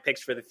acquiring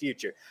picks for the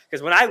future.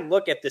 Because when I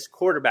look at this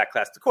quarterback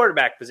class, the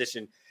quarterback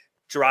position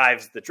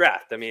drives the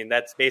draft. I mean,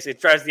 that's basically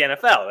drives the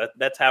NFL.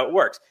 That's how it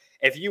works.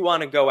 If you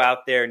want to go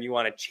out there and you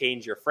want to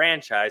change your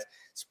franchise,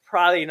 it's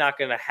probably not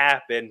going to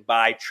happen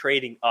by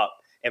trading up,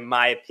 in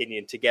my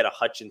opinion, to get a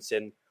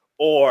Hutchinson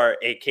or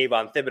a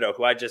Kayvon Thibodeau,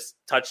 who I just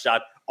touched on,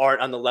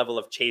 aren't on the level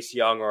of Chase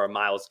Young or a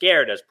Myles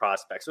Garrett as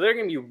prospects. So they're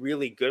going to be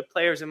really good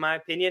players, in my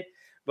opinion,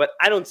 but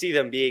I don't see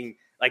them being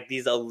like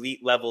these elite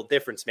level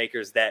difference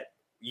makers that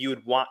you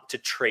would want to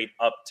trade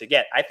up to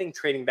get. I think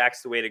trading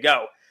back's the way to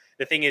go.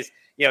 The thing is,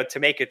 to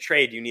make a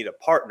trade, you need a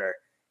partner.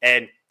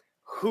 And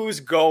who's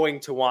going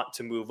to want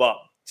to move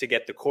up to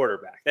get the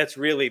quarterback? That's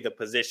really the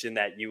position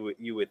that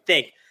you would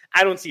think.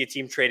 I don't see a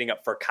team trading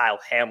up for Kyle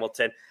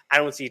Hamilton. I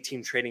don't see a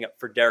team trading up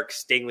for Derek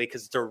Stingley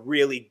because it's a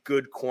really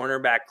good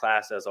cornerback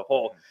class as a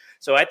whole.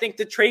 So I think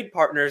the trade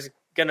partner is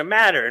going to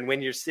matter. And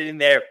when you're sitting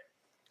there,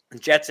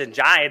 Jets and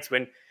Giants,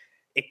 when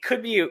it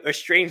could be a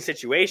strange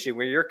situation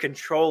where you're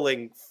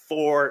controlling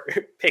 4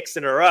 picks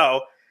in a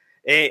row,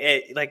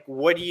 like,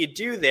 what do you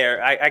do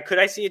there?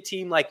 I see a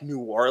team like New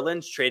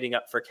Orleans trading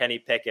up for Kenny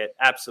Pickett?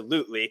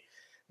 Absolutely.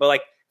 But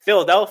like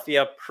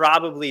Philadelphia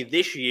probably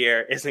this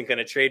year isn't going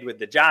to trade with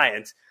the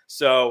Giants.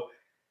 So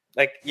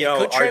Like, They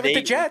could trade with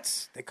the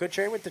Jets. They could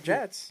trade with the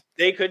Jets.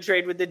 They could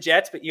trade with the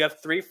Jets, but you have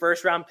 3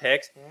 first-round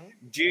picks.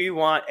 Do you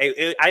want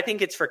I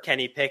think it's for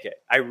Kenny Pickett.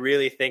 I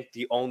really think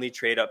the only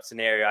trade-up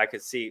scenario I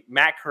could see.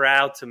 Matt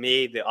Corral, to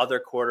me, the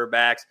other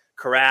quarterbacks,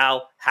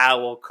 Corral,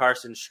 Howell,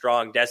 Carson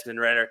Strong, Desmond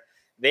Ridder,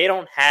 they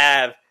don't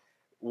have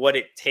what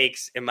it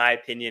takes, in my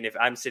opinion, if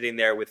I'm sitting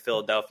there with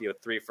Philadelphia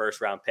with 3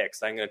 first-round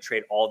picks. I'm going to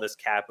trade all this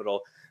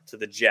capital to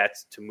the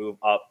Jets to move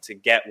up to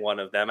get one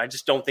of them. I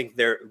just don't think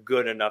they're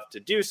good enough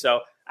to do so.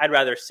 I'd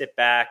rather sit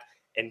back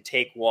and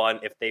take one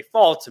if they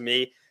fall to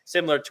me,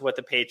 similar to what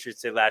the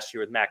Patriots did last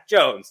year with Mac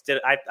Jones.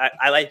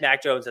 I like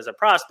Mac Jones as a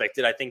prospect.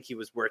 Did I think he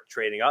was worth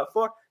trading up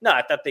for? No,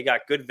 I thought they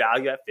got good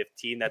value at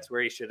 15. That's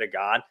where he should have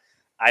gone.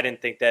 I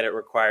didn't think that it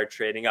required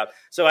trading up.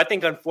 So I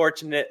think,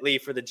 unfortunately,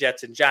 for the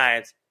Jets and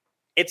Giants,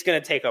 it's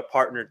going to take a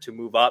partner to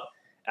move up.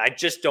 I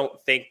just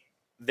don't think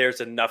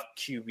there's enough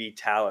QB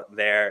talent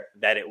there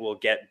that it will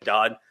get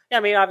done. I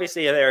mean,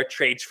 obviously, there are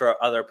trades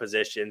for other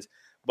positions,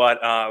 but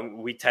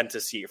we tend to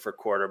see it for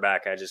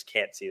quarterback. I just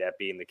can't see that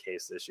being the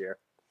case this year.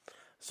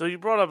 So you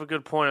brought up a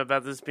good point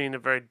about this being a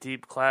very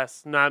deep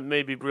class, not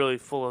maybe really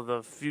full of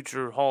the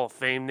future Hall of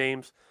Fame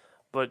names,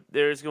 but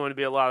there's going to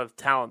be a lot of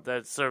talent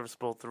that's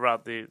serviceable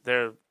throughout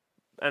their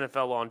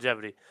NFL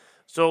longevity.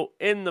 So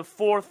in the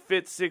 4th,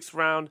 5th, 6th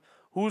round,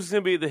 who's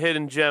going to be the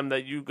hidden gem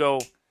that you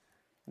go,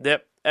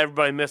 yep,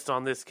 everybody missed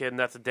on this kid, and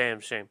that's a damn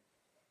shame?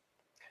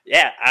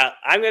 Yeah,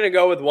 I'm going to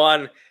go with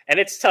one, and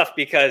it's tough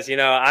because,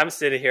 I'm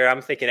sitting here,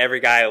 I'm thinking every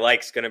guy I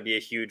like is going to be a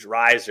huge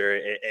riser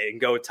and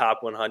go top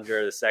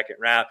 100 the second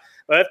round.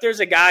 But if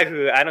there's a guy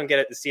who I don't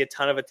get to see a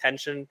ton of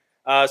attention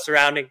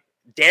surrounding,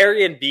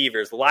 Darian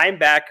Beavers,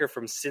 linebacker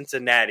from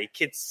Cincinnati,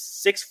 kid's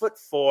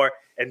 6'4"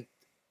 and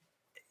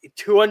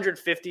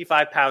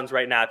 255 pounds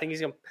right now. I think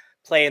he's going to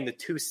play in the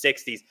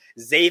 260s.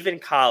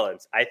 Zaven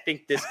Collins. I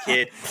think this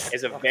kid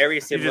is a very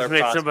similar prospect.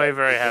 You just made somebody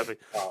very happy.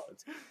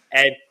 Collins.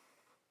 And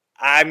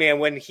I mean,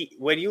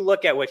 when you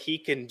look at what he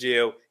can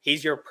do,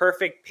 he's your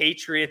perfect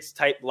Patriots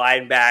type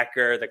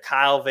linebacker, the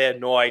Kyle Van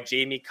Noy,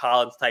 Jamie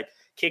Collins type.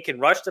 Kid can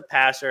rush the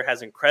passer,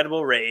 has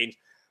incredible range,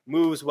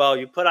 moves well.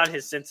 You put on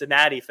his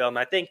Cincinnati film.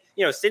 I think,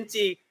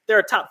 Cincy, they're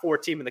a top 4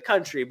 team in the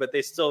country, but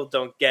they still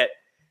don't get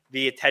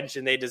the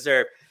attention they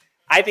deserve.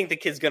 I think the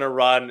kid's going to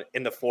run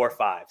in the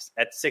 4.5s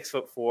at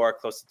 6'4",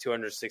 close to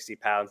 260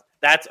 pounds.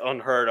 That's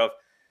unheard of.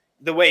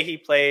 The way he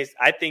plays,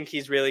 I think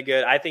he's really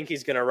good. I think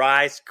he's going to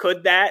rise.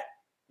 Could that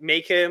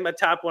make him a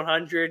top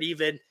 100,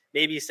 even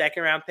maybe a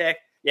second-round pick?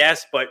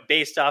 Yes, but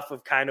based off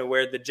of kind of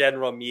where the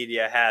general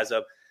media has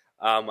him,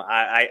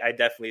 I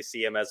definitely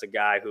see him as a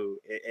guy who,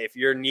 if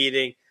you're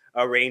needing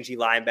a rangy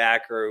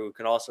linebacker who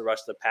can also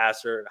rush the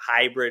passer,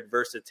 hybrid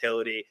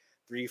versatility,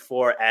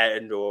 3-4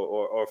 end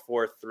or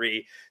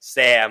 4-3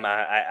 Sam,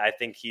 I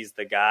think he's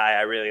the guy.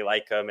 I really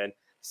like him. And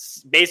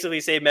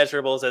basically same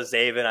measurables as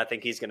Zaven. I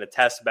think he's going to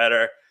test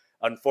better.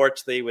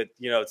 Unfortunately, with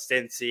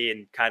Cincy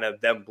and kind of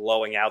them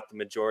blowing out the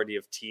majority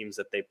of teams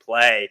that they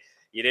play,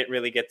 you didn't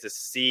really get to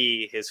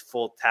see his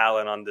full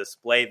talent on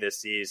display this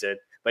season.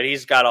 But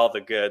he's got all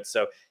the goods,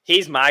 so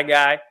he's my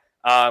guy.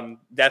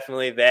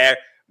 Definitely there.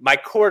 My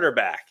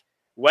quarterback,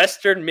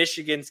 Western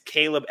Michigan's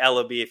Caleb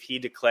Ellaby, if he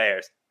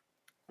declares.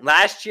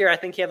 Last year, I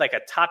think he had a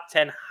top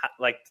 10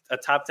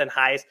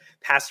 highest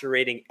passer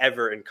rating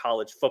ever in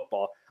college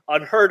football.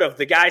 Unheard of.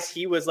 The guys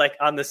he was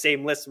on the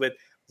same list with,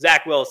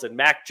 Zach Wilson,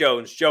 Mac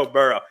Jones, Joe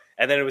Burrow,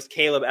 and then it was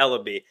Caleb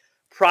Ellaby.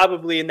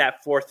 Probably in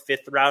that 4th,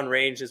 5th round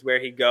range is where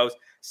he goes.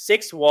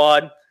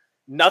 6'1",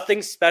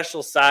 nothing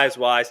special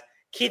size-wise.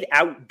 Kid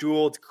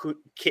out-dueled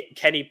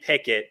Kenny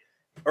Pickett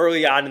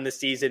early on in the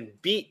season,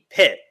 beat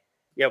Pitt.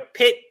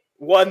 Pitt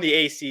won the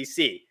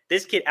ACC.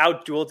 This kid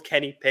out-dueled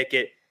Kenny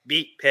Pickett,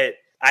 beat Pitt.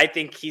 I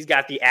think he's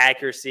got the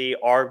accuracy,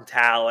 arm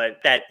talent,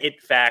 that it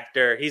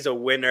factor. He's a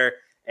winner,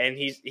 and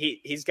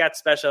he's got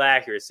special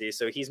accuracy,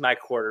 so he's my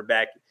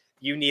quarterback.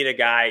 You need a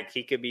guy,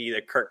 he could be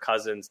the Kirk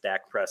Cousins,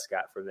 Dak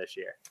Prescott from this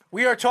year.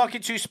 We are talking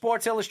to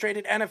Sports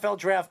Illustrated NFL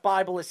Draft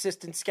Bible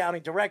Assistant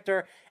Scouting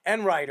Director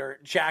and writer,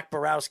 Jack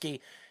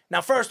Borowski. Now,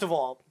 first of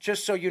all,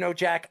 just so you know,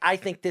 Jack, I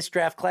think this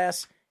draft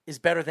class is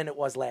better than it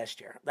was last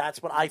year.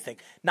 That's what I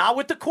think. Not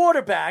with the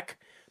quarterback,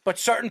 but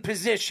certain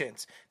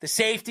positions. The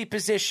safety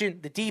position,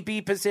 the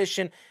DB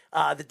position,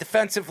 the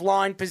defensive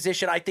line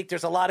position. I think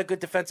there's a lot of good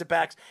defensive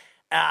backs.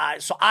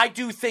 So I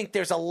do think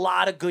there's a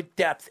lot of good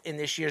depth in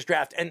this year's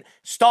draft and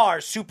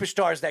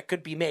superstars that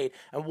could be made.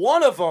 And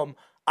one of them,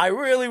 I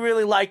really,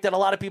 really like that a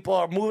lot of people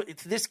are moving.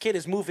 This kid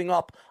is moving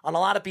up on a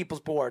lot of people's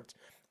boards.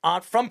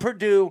 From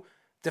Purdue,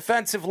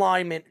 defensive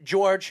lineman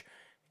George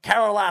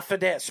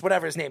Karlaftis,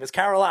 whatever his name is,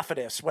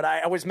 Karlaftis.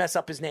 I always mess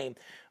up his name.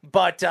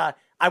 But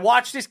I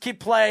watched this kid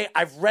play.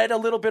 I've read a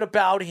little bit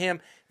about him.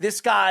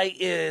 This guy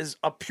is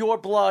a pure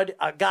blood,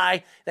 a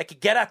guy that could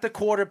get at the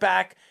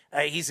quarterback.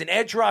 He's an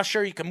edge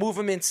rusher. You can move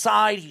him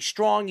inside. He's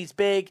strong. He's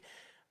big.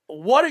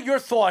 What are your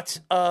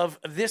thoughts of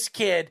this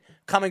kid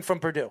coming from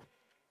Purdue?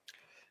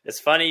 It's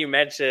funny you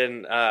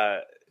mentioned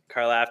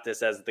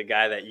Karlaftis as the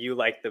guy that you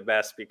like the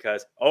best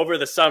because over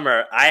the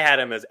summer, I had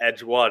him as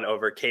edge 1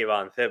 over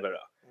Kayvon Thibodeau.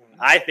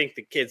 I think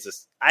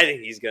I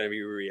think he's going to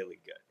be really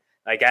good.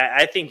 Like,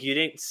 I think you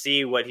didn't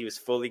see what he was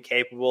fully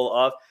capable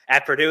of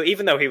at Purdue,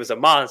 even though he was a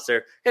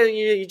monster.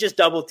 You just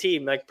double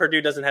team. Like,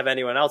 Purdue doesn't have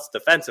anyone else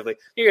defensively.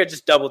 You're going to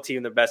just double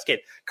team the best kid.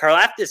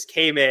 Karlaftis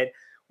came in,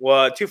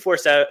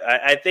 247.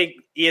 I think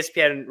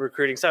ESPN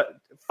recruiting,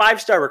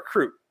 5-star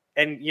recruit.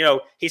 And,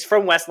 he's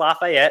from West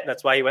Lafayette.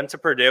 That's why he went to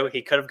Purdue.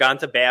 He could have gone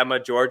to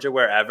Bama, Georgia,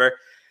 wherever.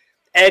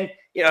 And,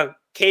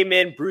 came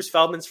in, Bruce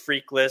Feldman's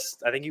freak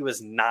list. I think he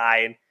was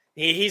 9.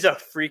 He's a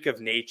freak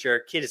of nature.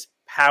 Kid is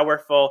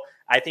powerful.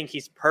 I think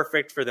he's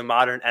perfect for the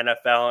modern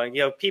NFL.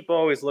 And, people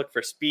always look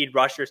for speed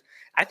rushers.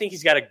 I think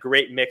he's got a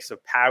great mix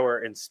of power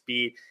and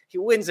speed. He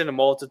wins in a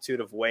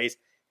multitude of ways.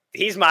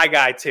 He's my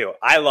guy, too.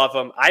 I love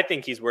him. I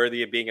think he's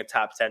worthy of being a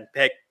top 10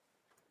 pick.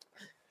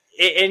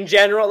 In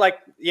general,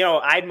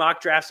 I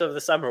mock drafts over the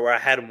summer where I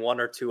had him 1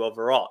 or 2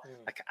 overall.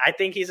 I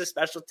think he's a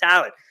special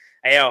talent.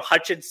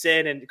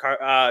 Hutchinson and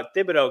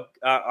Thibodeau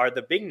are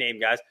the big name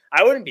guys.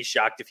 I wouldn't be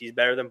shocked if he's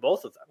better than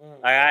both of them.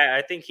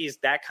 I think he's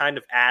that kind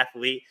of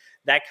athlete,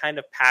 that kind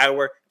of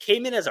power.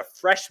 Came in as a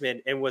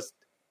freshman and was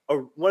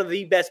one of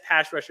the best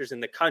pass rushers in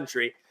the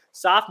country.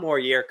 Sophomore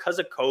year, because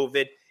of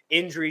COVID,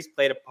 injuries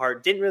played a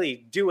part, didn't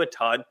really do a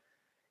ton.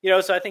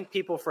 So I think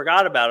people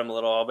forgot about him a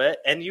little bit.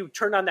 And you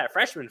turned on that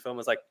freshman film,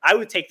 was like, I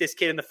would take this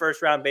kid in the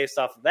first round based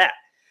off of that.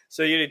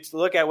 So you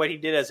look at what he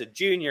did as a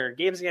junior,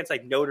 games against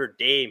Notre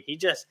Dame, he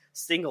just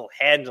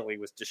single-handedly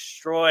was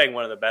destroying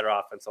one of the better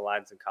offensive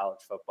lines in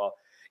college football.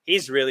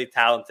 He's really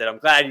talented. I'm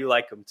glad you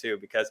like him too,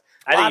 because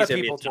I think he's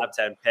going to be a top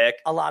 10 pick.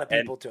 A lot of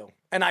people do.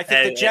 And I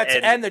think the Jets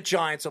and the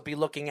Giants will be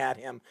looking at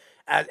him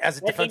as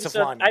a defensive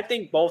lineman. I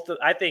think both.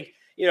 I think,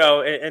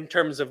 in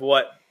terms of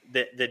what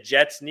the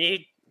Jets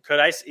need, could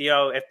I,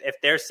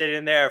 if they're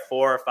sitting there at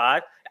 4 or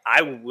 5,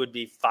 I would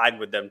be fine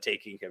with them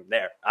taking him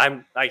there.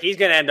 I'm like, he's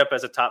going to end up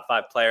as a top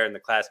 5 player in the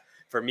class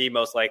for me,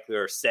 most likely,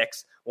 or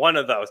 6, one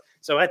of those.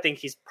 So I think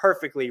he's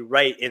perfectly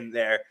right in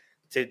there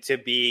to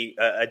be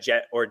a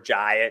Jet or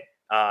Giant.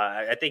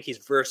 I think he's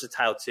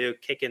versatile too.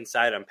 Kick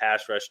inside on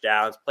pass rush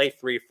downs, play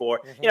 3-4.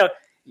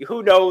 Mm-hmm.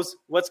 Who knows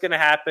what's going to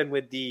happen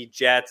with the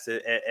Jets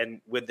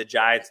and with the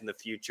Giants in the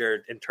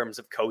future in terms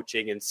of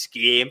coaching and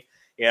scheme.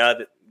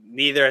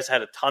 Neither has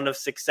had a ton of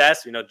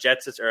success.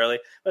 Jets is early,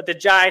 but the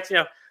Giants,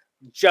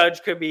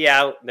 Judge could be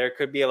out. There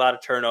could be a lot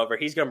of turnover.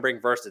 He's going to bring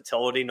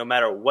versatility no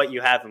matter what you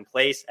have in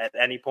place at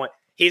any point.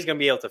 He's going to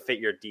be able to fit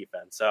your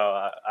defense.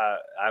 So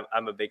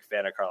I'm a big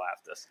fan of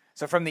Karlaftis.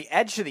 So from the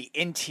edge to the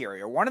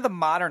interior, one of the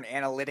modern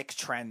analytic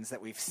trends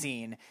that we've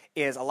seen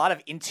is a lot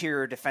of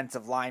interior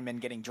defensive linemen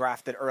getting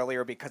drafted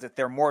earlier because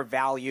they're more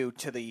value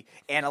to the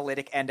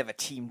analytic end of a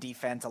team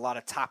defense. A lot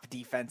of top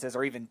defenses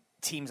or even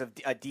teams of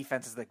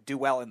defenses that do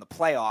well in the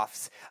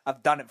playoffs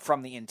have done it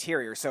from the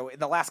interior. So in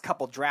the last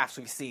couple drafts,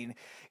 we've seen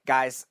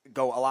guys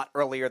go a lot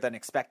earlier than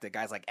expected.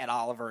 Guys like Ed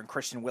Oliver and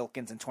Christian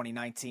Wilkins in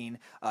 2019,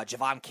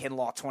 Javon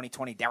Kinlaw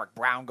 2020, Derek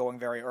Brown going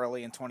very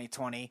early in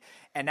 2020.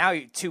 And now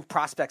 2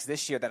 prospects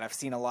this year that I've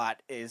seen a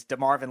lot is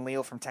DeMarvin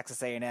Leal from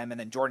Texas A&M and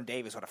then Jordan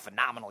Davis, what a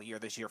phenomenal year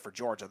this year for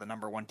Georgia, the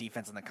number 1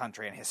 defense in the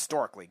country and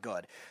historically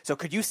good. So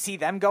could you see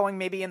them going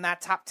maybe in that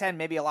top 10,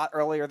 maybe a lot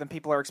earlier than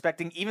people are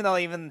expecting, even though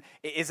it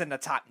isn't a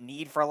top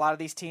need for a lot of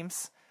these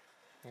teams?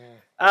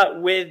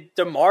 With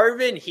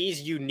DeMarvin,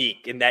 he's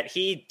unique in that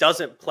he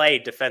doesn't play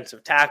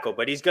defensive tackle,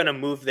 but he's going to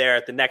move there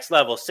at the next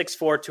level,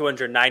 6'4",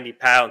 290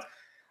 pounds.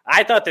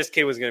 I thought this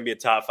kid was going to be a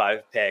top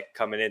 5 pick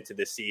coming into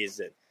the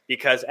season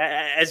because,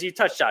 as you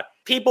touched on,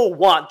 people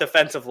want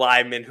defensive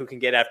linemen who can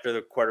get after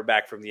the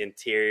quarterback from the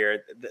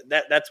interior.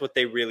 That's what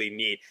they really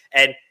need.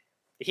 And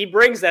he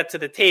brings that to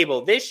the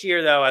table. This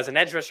year, though, as an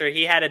edge rusher,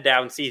 he had a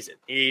down season.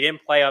 He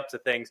didn't play up to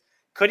things.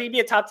 Could he be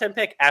a top 10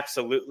 pick?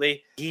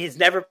 Absolutely. He has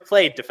never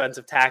played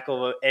defensive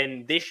tackle,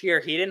 and this year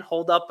he didn't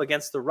hold up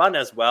against the run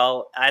as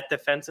well at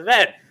defensive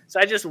end. So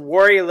I just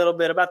worry a little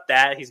bit about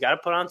that. He's got to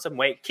put on some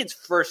weight. Kid's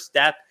first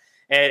step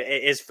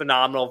is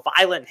phenomenal.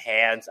 Violent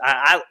hands.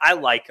 I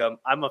like him.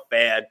 I'm a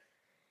fan.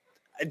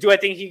 Do I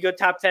think he could go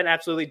top 10?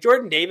 Absolutely.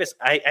 Jordan Davis,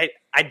 I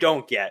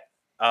don't get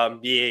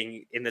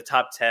being in the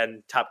top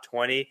 10, top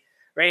 20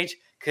 range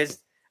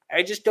because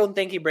I just don't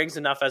think he brings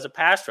enough as a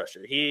pass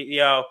rusher.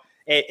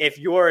 If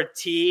you're a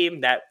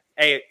team that,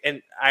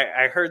 and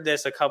I heard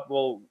this a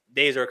couple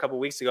days or a couple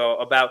weeks ago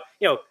about,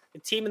 a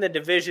team in the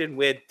division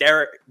with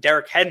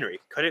Derrick Henry.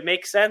 Could it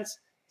make sense?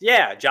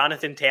 Yeah.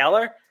 Jonathan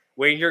Taylor,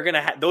 where you're going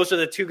to those are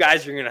the 2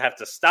 guys you're going to have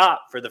to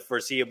stop for the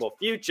foreseeable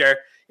future.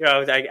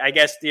 I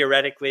guess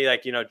theoretically,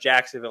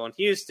 Jacksonville and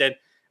Houston,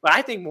 but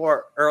I think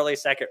more early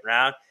second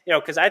round,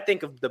 because I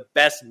think of the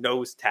best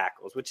nose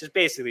tackles, which is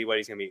basically what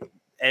he's going to be.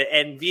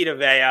 And Vita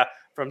Vea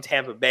from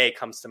Tampa Bay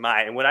comes to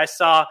mind. And what I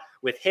saw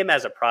with him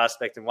as a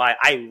prospect and why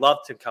I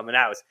loved him coming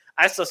out is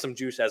I saw some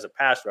juice as a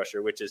pass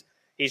rusher, which is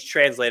he's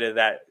translated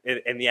that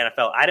in the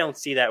NFL. I don't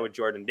see that with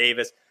Jordan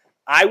Davis.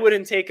 I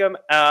wouldn't take him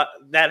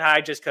that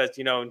high just because,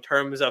 in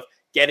terms of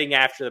getting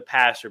after the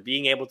pass or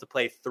being able to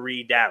play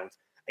 3 downs.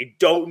 I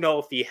don't know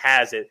if he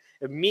has it.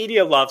 The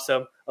media loves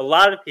him. A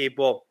lot of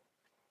people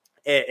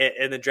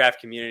in the draft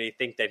community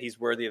think that he's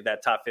worthy of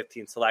that top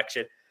 15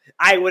 selection.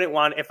 I wouldn't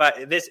want if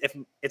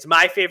it's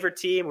my favorite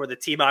team or the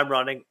team I'm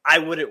running, I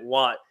wouldn't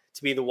want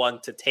to be the one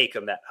to take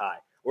them that high,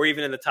 or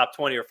even in the top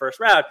 20 or first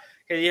round.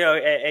 Because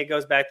it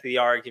goes back to the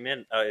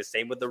argument.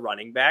 Same with the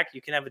running back.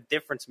 You can have a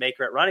difference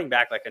maker at running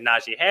back like a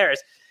Najee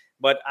Harris,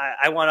 but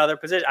I want other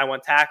positions. I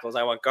want tackles.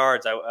 I want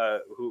guards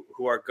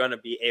who are going to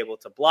be able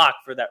to block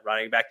for that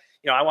running back.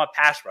 I want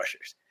pass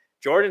rushers.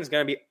 Jordan's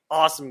going to be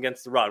awesome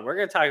against the run. We're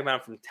going to talk about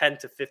him from 10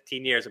 to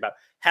 15 years about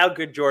how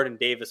good Jordan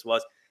Davis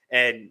was,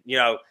 and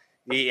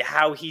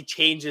how he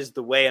changes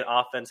the way an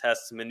offense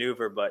has to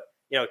maneuver. But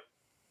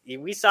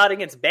we saw it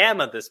against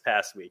Bama this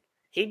past week.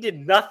 He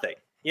did nothing.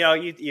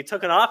 You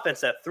took an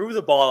offense that threw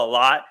the ball a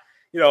lot,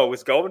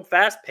 was going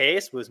fast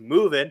paced, was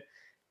moving,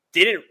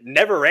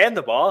 never ran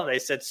the ball. They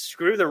said,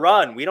 screw the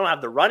run. We don't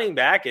have the running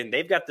back, and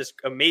they've got this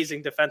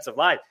amazing defensive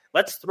line.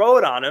 Let's throw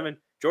it on him. And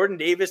Jordan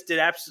Davis did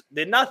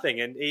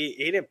nothing, and he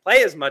didn't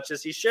play as much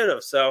as he should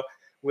have. So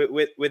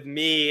with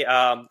me,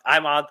 I'm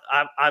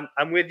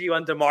with you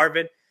on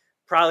DeMarvin,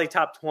 probably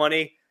top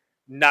 20.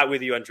 Not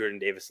with you on Jordan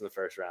Davis in the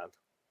first round.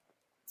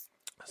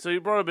 So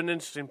you brought up an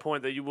interesting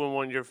point that you wouldn't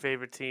want your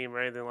favorite team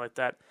or anything like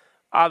that.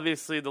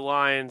 Obviously, the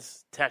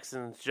Lions,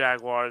 Texans,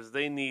 Jaguars,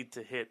 they need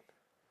to hit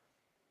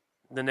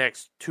the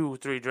next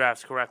 2-3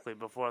 drafts correctly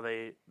before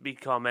they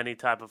become any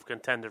type of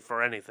contender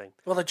for anything.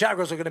 Well, the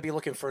Jaguars are going to be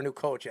looking for a new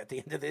coach at the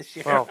end of this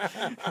year. Well,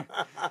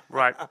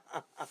 right.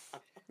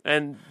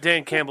 And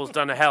Dan Campbell's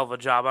done a hell of a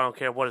job. I don't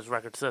care what his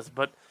record says.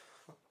 But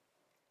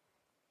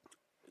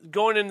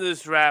going into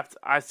this draft,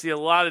 I see a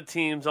lot of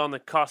teams on the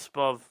cusp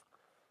of,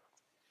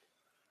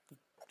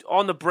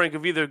 on the brink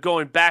of either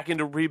going back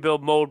into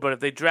rebuild mode, but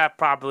if they draft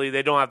properly,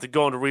 they don't have to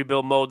go into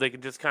rebuild mode. They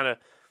can just kind of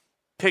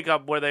pick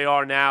up where they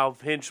are now,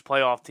 hinge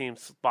playoff team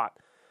spot.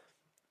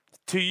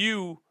 To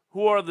you,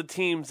 who are the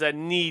teams that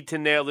need to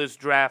nail this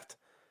draft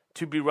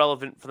to be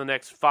relevant for the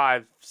next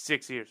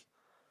 5-6 years?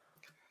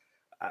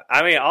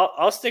 I mean,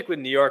 I'll stick with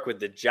New York with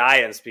the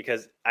Giants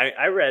because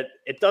I read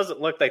it doesn't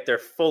look like they're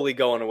fully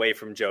going away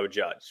from Joe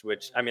Judge,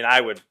 which, I mean,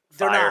 I would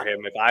fire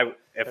him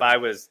if I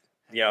was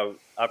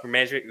upper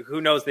management.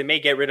 Who knows? They may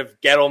get rid of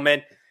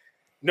Gettleman.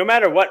 No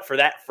matter what, for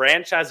that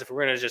franchise, if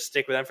we're going to just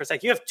stick with them for a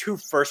second, you have 2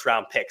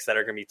 first-round picks that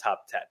are going to be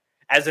top 10.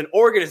 As an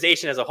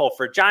organization as a whole,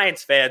 for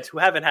Giants fans who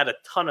haven't had a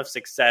ton of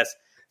success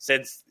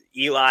since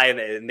Eli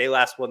and they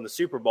last won the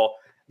Super Bowl,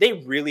 they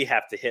really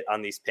have to hit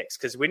on these picks.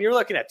 Because when you're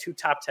looking at 2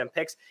 top 10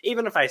 picks,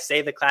 even if I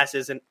say the class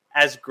isn't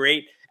as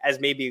great as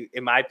maybe,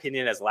 in my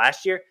opinion, as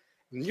last year,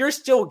 you're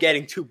still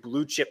getting 2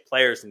 blue-chip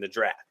players in the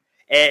draft.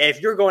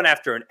 If you're going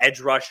after an edge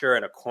rusher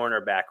and a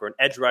cornerback, or an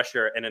edge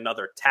rusher and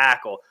another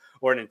tackle,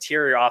 or an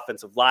interior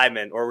offensive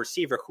lineman or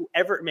receiver,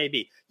 whoever it may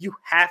be, you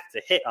have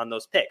to hit on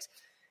those picks.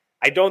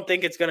 I don't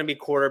think it's going to be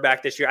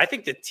quarterback this year. I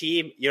think the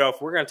team,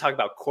 if we're going to talk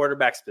about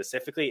quarterback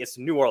specifically, it's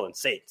New Orleans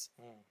Saints.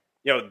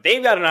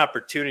 They've got an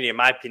opportunity, in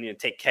my opinion, to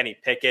take Kenny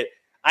Pickett.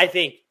 I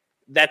think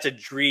that's a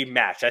dream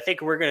match. I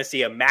think we're going to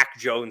see a Mac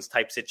Jones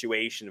type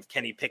situation if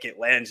Kenny Pickett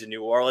lands in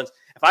New Orleans.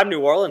 If I'm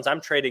New Orleans, I'm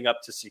trading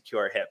up to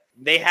secure him.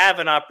 They have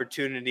an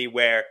opportunity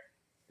where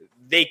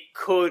they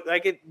could,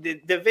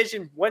 the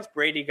division, once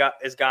Brady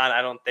is gone,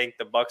 I don't think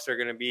the Bucs are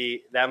going to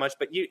be that much.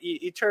 But you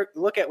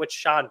look at what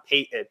Sean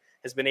Payton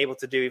has been able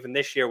to do even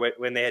this year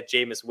when they had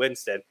Jameis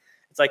Winston.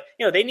 It's like,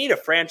 they need a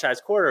franchise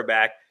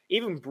quarterback.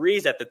 Even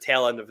Breeze at the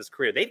tail end of his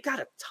career, they've got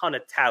a ton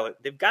of talent.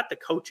 They've got the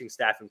coaching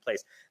staff in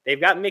place.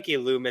 They've got Mickey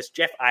Loomis,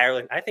 Jeff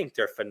Ireland. I think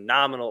they're a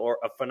phenomenal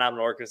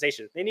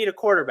organization. They need a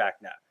quarterback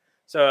now.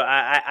 So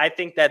I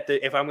think that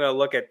if I'm going to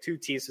look at 2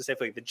 teams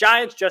specifically, the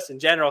Giants just in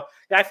general,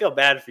 I feel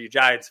bad for you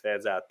Giants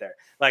fans out there.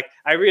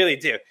 I really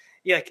do.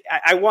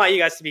 I want you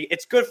guys to be –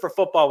 it's good for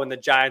football when the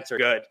Giants are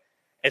good.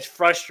 It's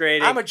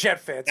frustrating. I'm a Jet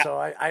fan, so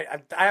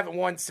I haven't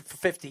won for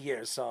 50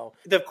 years. So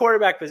the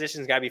quarterback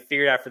position's got to be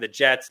figured out for the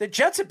Jets. The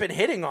Jets have been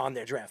hitting on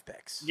their draft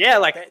picks. Yeah,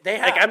 they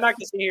have. I'm not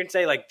going to sit here and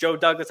say Joe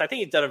Douglas. I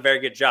think he's done a very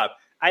good job.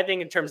 I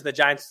think in terms of the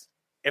Giants,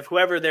 if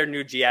whoever their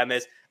new GM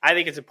is, I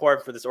think it's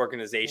important for this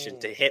organization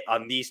to hit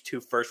on these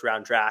 2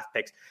 first-round draft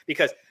picks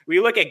because when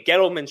you look at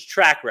Gettleman's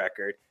track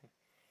record,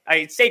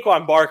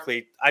 Saquon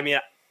Barkley,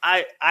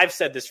 I've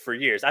said this for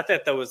years. I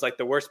thought that was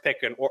the worst pick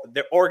in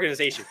the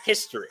organization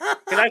history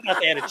because I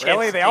thought they had a chance.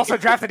 Really? They also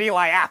drafted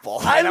Eli Apple.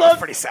 That was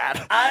pretty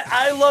sad.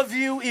 I love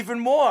you even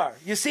more.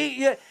 You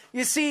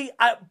see,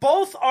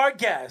 both our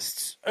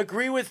guests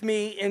agree with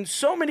me in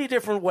so many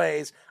different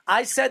ways.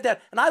 I said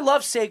that, and I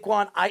love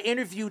Saquon. I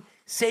interviewed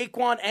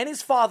Saquon and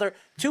his father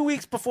 2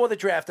 weeks before the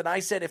draft, and I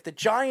said if the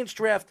Giants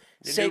draft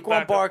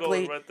Saquon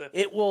Barkley,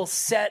 it will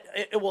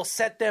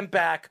set them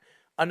back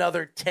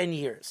another 10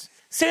 years.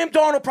 Sam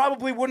Darnold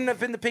probably wouldn't have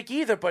been the pick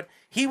either, but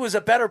he was a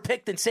better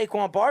pick than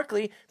Saquon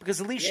Barkley because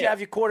at least you have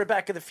your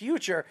quarterback of the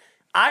future.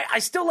 I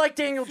still like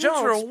Daniel Jones.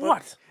 Future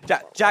what?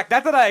 Jack,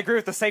 not that I agree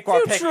with the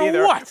Saquon pick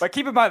either. What? But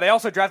keep in mind, they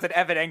also drafted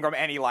Evan Ingram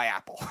and Eli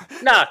Apple.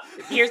 Nah,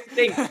 here's the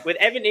thing. With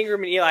Evan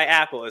Ingram and Eli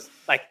Apple is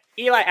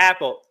Eli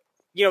Apple,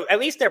 at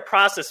least their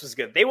process was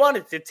good. They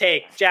wanted to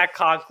take Jack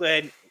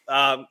Conklin,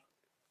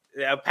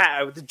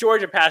 the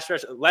Georgia pass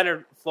rush,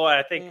 Leonard Floyd,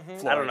 I think.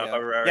 I don't know if I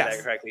remember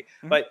that correctly.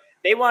 Mm-hmm. But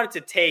they wanted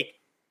to take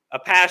a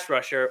pass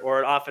rusher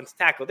or an offensive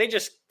tackle. They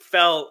just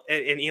fell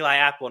in Eli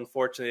Apple,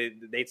 unfortunately.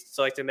 They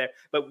selected him there.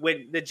 But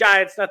when the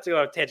Giants, not to go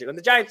on a tangent, when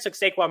the Giants took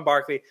Saquon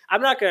Barkley,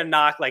 I'm not going to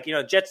knock,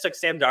 Jets took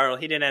Sam Darnold.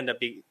 He didn't end up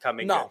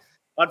becoming good.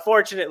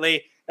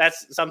 Unfortunately,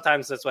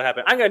 sometimes that's what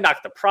happened. I'm going to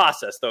knock the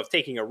process, though, of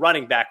taking a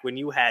running back when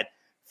you had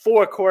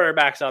 4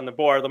 quarterbacks on the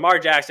board: Lamar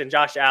Jackson,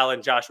 Josh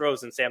Allen, Josh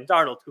Rosen, Sam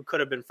Darnold, who could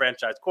have been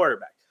franchise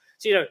quarterbacks.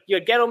 So, you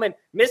had Gettleman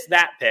miss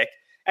that pick.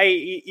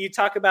 You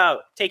talk about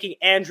taking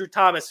Andrew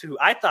Thomas, who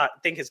I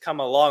think has come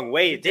a long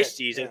way this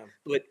season,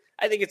 but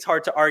I think it's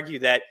hard to argue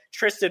that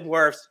Tristan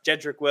Wirfs,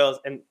 Jedrick Wills,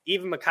 and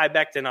even Mekhi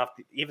Becton,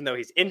 even though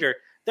he's injured,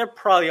 they're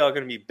probably all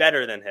going to be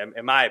better than him,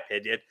 in my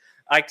opinion.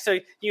 So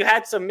you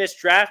had some missed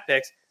draft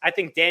picks. I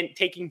think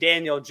taking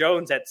Daniel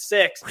Jones at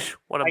 6.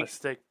 What a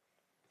mistake.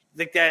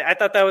 I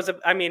thought that was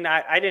I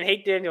didn't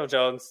hate Daniel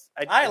Jones.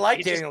 I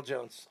like Daniel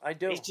Jones. I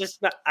do. He's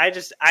just not. I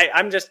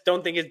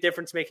don't think his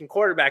difference making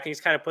quarterback, and he's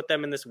kind of put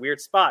them in this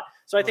weird spot.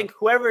 So I think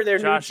whoever their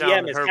Josh new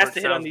GM Allen has to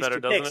hit on these 2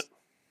 picks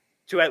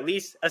to at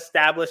least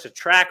establish a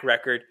track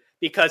record.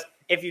 Because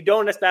if you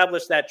don't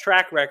establish that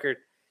track record,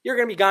 you're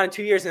going to be gone in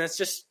 2 years, and it's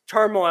just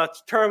turmoil,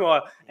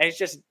 and it's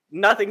just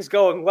nothing's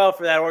going well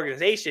for that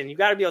organization. You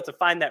got to be able to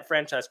find that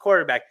franchise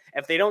quarterback.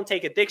 If they don't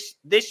take it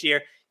this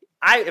year,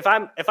 if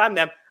I'm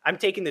them, I'm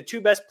taking the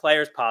 2 best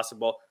players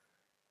possible,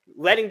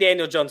 letting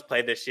Daniel Jones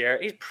play this year.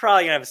 He's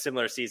probably going to have a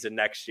similar season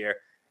next year.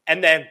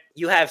 And then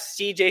you have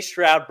CJ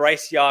Stroud,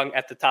 Bryce Young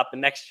at the top of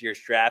next year's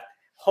draft.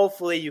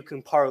 Hopefully you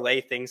can parlay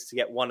things to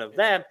get one of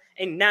them.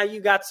 And now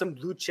you got some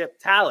blue chip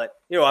talent.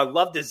 I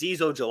love Azeez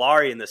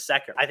Ojulari in the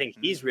second. I think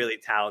he's really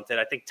talented.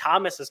 I think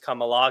Thomas has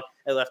come along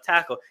at left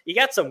tackle. You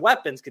got some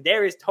weapons.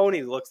 Kadarius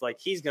Toney looks like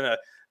he's going to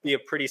be a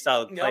pretty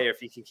solid player if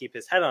he can keep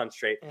his head on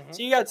straight.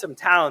 So you got some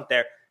talent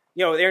there.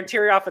 Their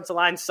interior offensive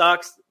line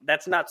sucks.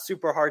 That's not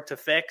super hard to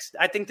fix.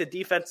 I think the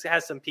defense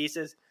has some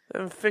pieces. They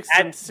haven't fixed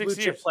in 6 blue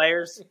chip years.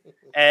 players.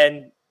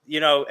 And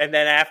and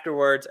then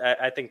afterwards,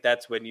 I think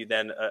that's when you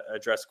then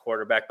address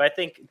quarterback. But I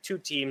think 2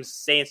 teams,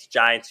 Saints,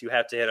 Giants, you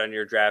have to hit on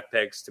your draft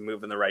picks to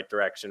move in the right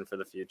direction for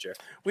the future.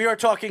 We are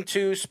talking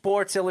to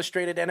Sports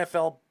Illustrated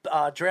NFL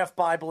Draft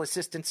Bible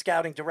Assistant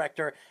Scouting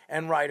Director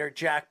and writer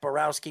Jack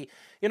Borowski.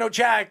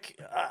 Jack,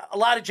 a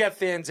lot of Jet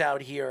fans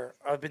out here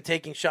have been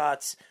taking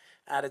shots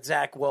out of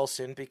Zach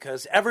Wilson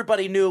because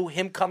everybody knew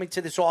him coming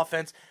to this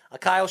offense. A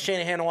Kyle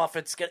Shanahan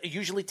offense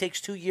usually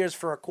takes 2 years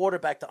for a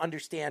quarterback to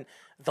understand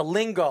the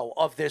lingo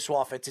of this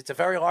offense. It's a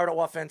very hard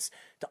offense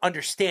to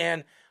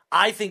understand.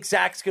 I think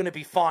Zach's going to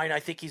be fine.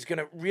 I think he's going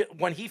to,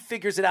 when he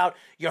figures it out,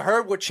 you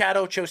heard what Chad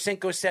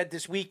Ochocinco said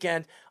this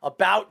weekend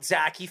about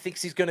Zach. He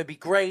thinks he's going to be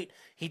great.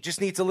 He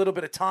just needs a little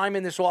bit of time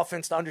in this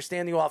offense to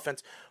understand the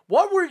offense.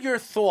 What were your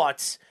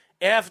thoughts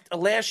after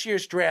last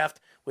year's draft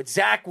with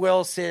Zach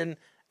Wilson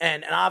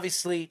and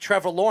obviously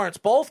Trevor Lawrence,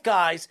 both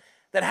guys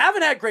that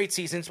haven't had great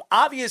seasons,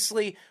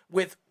 obviously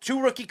with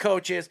 2 rookie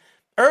coaches?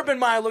 Urban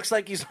Meyer looks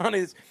like he's on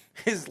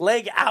his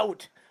leg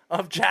out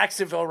of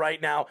Jacksonville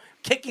right now,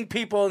 kicking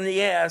people in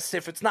the ass.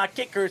 If it's not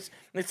kickers,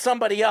 it's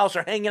somebody else,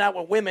 or hanging out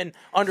with women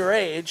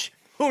underage.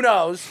 Who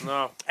knows?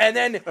 No. And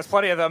then there's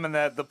plenty of them in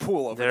the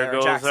pool over there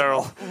in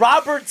Jacksonville.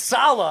 Robert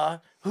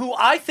Saleh, who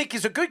I think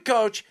is a good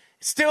coach,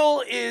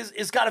 still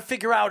is got to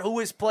figure out who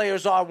his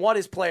players are, what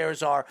his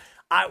players are.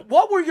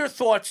 What were your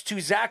thoughts to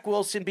Zach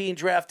Wilson being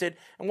drafted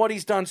and what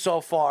he's done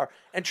so far,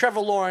 and Trevor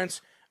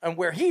Lawrence and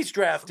where he's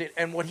drafted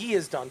and what he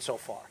has done so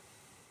far?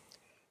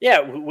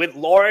 Yeah, with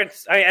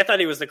Lawrence, I thought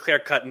he was the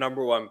clear-cut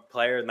number 1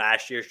 player in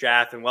last year's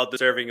draft and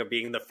well-deserving of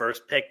being the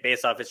first pick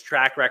based off his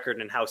track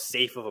record and how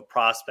safe of a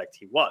prospect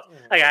he was.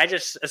 I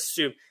just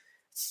assumed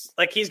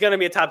he's going to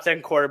be a top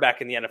 10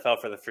 quarterback in the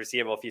NFL for the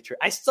foreseeable future.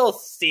 I still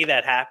see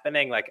that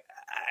happening.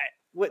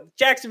 With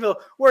Jacksonville,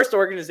 worst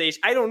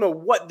organization. I don't know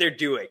what they're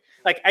doing.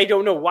 I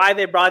don't know why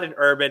they brought in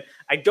Urban.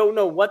 I don't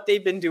know what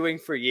they've been doing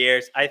for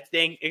years. I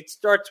think it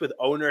starts with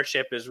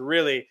ownership is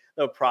really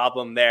the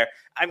problem there.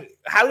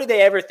 How did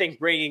they ever think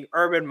bringing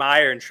Urban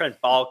Meyer and Trent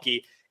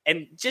Baalke?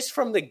 And just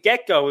from the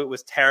get-go, it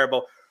was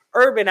terrible.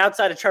 Urban,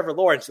 outside of Trevor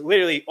Lawrence,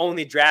 literally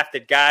only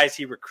drafted guys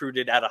he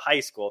recruited out of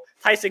high school.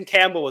 Tyson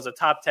Campbell was a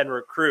top 10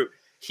 recruit.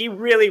 He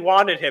really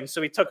wanted him,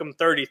 so he took him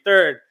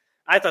 33rd.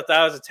 I thought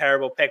that was a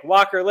terrible pick.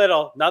 Walker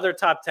Little, another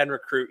top 10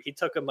 recruit. He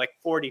took him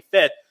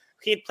 45th.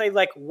 He had played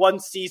 1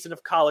 season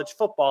of college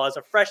football as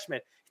a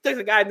freshman. He took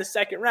the guy in the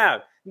 2nd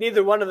round.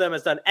 Neither one of them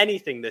has done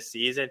anything this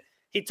season.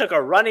 He took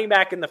a running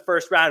back in the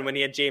 1st round when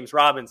he had James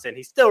Robinson.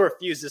 He still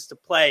refuses to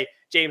play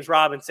James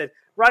Robinson.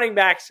 Running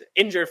backs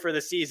injured for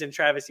the season,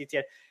 Travis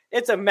Etienne.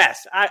 It's a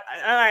mess.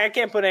 I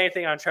can't put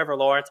anything on Trevor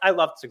Lawrence. I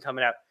loved him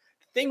coming out.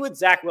 The thing with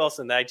Zach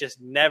Wilson that I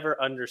just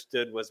never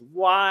understood was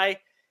why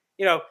 –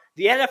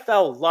 the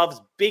NFL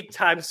loves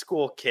big-time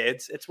school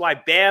kids. It's why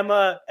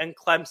Bama and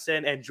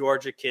Clemson and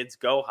Georgia kids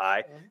go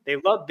high. They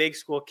love big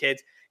school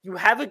kids. You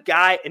have a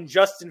guy in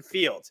Justin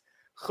Fields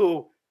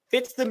who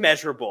fits the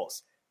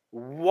measurables.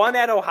 Won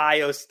at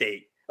Ohio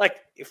State. A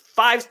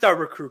 5-star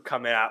recruit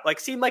coming out.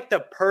 Seemed like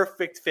the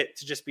perfect fit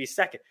to just be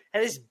second.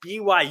 And this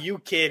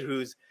BYU kid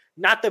who's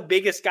not the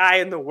biggest guy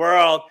in the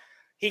world.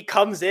 he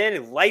comes in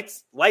and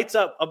lights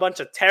up a bunch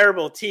of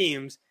terrible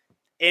teams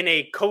in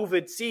a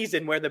COVID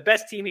season where the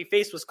best team he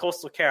faced was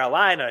Coastal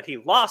Carolina and he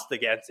lost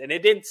against. And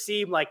it didn't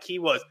seem like he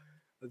was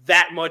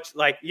that much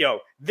like,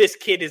 this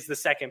kid is the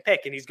second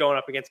pick and he's going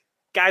up against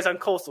guys on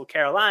Coastal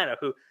Carolina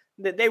who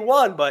they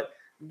won, but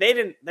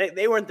they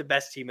weren't the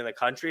best team in the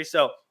country.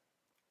 So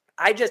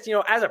I just,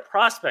 as a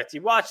prospect,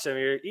 you watched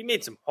him, he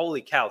made some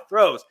holy cow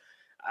throws.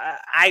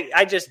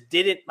 I just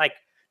didn't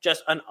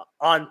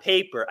on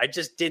paper, I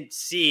just didn't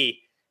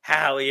see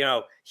how,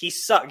 he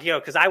sucked,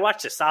 because I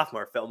watched the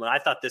sophomore film and I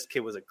thought this kid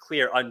was a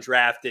clear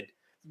undrafted,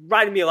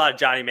 reminded me a lot of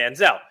Johnny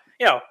Manziel.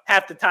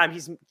 Half the time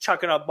he's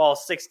chucking up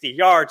balls 60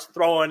 yards,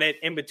 throwing it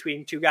in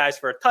between two guys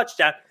for a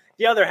touchdown.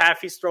 The other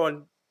half, he's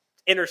throwing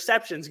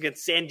interceptions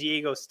against San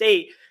Diego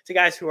State to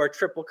guys who are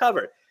triple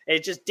covered. And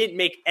it just didn't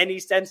make any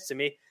sense to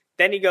me.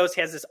 Then he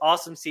has this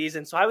awesome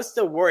season. So I was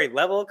still worried.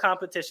 Level of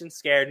competition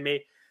scared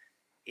me.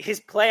 His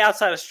play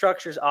outside of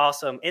structure is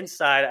awesome.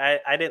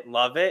 Inside, I didn't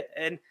love it.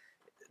 And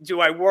do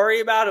I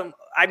worry about him?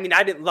 I mean,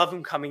 I didn't love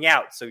him coming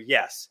out, so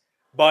yes.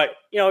 But,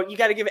 you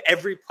got to give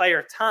every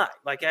player time.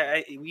 Like,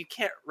 you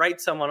can't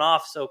write someone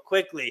off so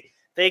quickly.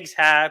 Things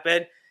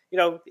happen.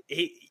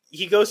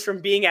 He goes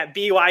from being at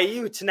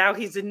BYU to now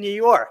he's in New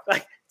York.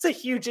 Like, it's a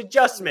huge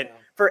adjustment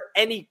for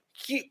any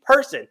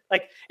person.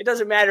 Like, it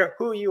doesn't matter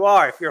who you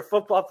are, if you're a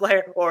football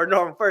player or a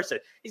normal person.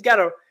 He's got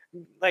to,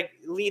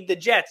 lead the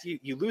Jets.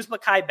 You lose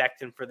Mekhi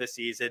Becton for the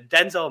season.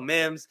 Denzel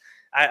Mims,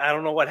 I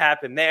don't know what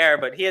happened there,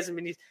 but he hasn't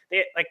been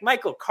 –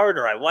 Michael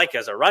Carter I like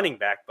as a running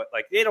back, but,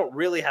 they don't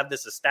really have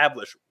this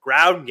established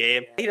ground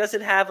game. He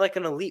doesn't have,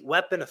 an elite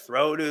weapon to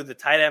throw to. The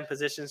tight end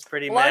position's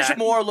pretty mad. Elijah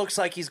Moore looks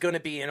like he's going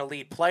to be an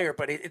elite player,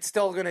 but it's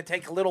still going to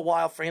take a little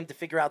while for him to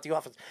figure out the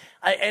offense.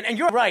 And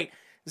you're right.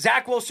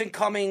 Zach Wilson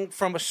coming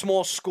from a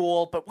small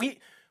school, but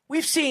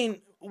we've seen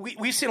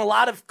a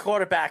lot of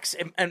quarterbacks,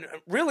 and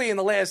really in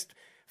the last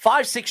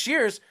 5-6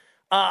 years,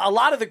 a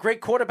lot of the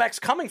great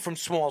quarterbacks coming from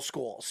small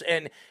schools.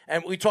 And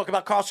we talk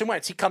about Carson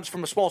Wentz. He comes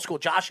from a small school.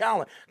 Josh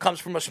Allen comes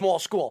from a small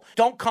school.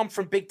 Don't come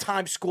from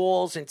big-time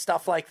schools and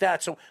stuff like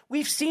that. So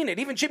we've seen it.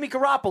 Even Jimmy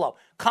Garoppolo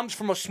comes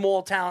from a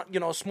small town,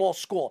 a small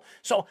school.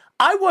 So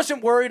I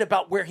wasn't worried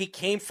about where he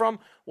came from.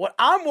 What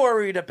I'm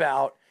worried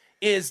about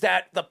is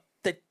that the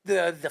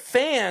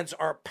fans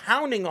are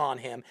pounding on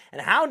him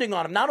and hounding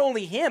on him. Not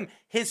only him,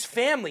 his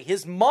family,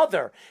 his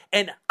mother.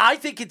 And I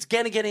think it's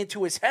going to get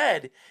into his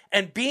head.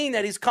 And being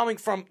that he's coming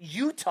from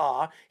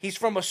Utah, he's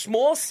from a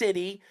small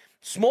city,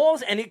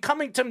 and he's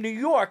coming to New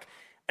York,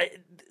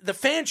 the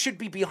fans should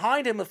be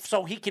behind him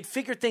so he can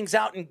figure things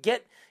out and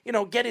get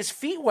his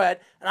feet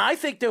wet. And I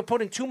think they're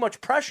putting too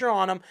much pressure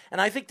on him. And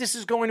I think this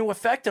is going to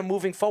affect him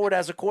moving forward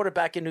as a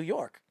quarterback in New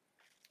York.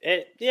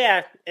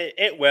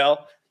 It will.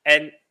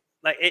 And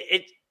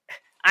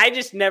I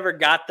just never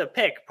got the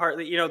pick.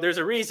 Partly, there's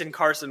a reason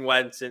Carson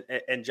Wentz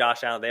and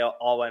Josh Allen, they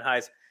all went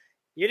highs.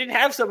 You didn't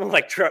have someone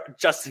like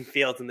Justin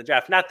Fields in the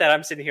draft. Not that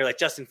I'm sitting here like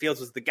Justin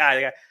Fields was the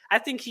guy. I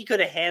think he could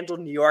have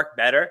handled New York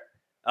better.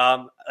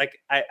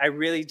 I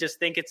really just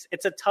think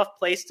it's a tough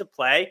place to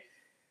play.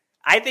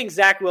 I think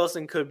Zach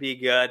Wilson could be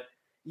good.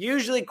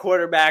 Usually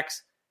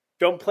quarterbacks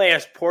don't play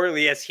as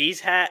poorly as he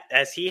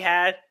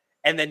had,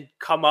 and then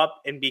come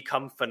up and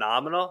become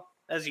phenomenal.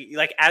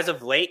 As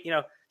of late,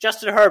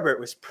 Justin Herbert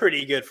was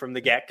pretty good from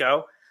the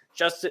get-go.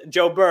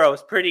 Joe Burrow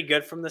was pretty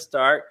good from the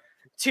start.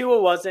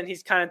 Tua wasn't.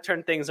 He's kind of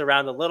turned things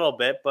around a little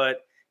bit.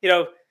 But,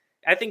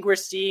 I think we're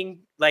seeing,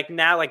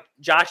 now,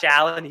 Josh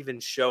Allen even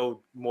showed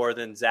more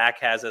than Zach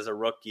has as a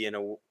rookie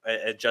in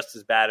a just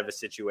as bad of a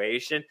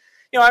situation.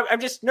 I'm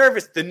just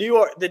nervous.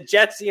 The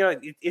Jets,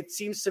 it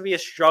seems to be a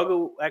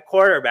struggle at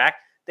quarterback.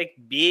 I think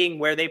being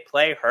where they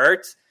play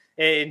hurts.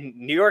 In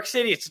New York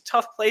City, it's a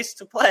tough place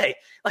to play.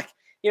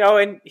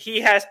 And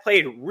he has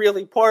played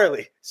really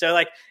poorly. So,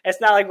 it's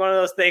not one of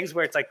those things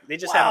where it's they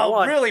just haven't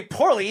won. Really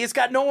poorly? He's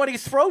got no one to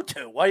throw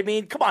to. I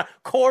mean, come on.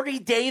 Corey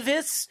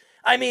Davis?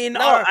 I mean,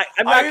 no,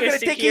 I'm not going to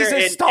think he's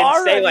a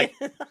star? And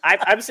say,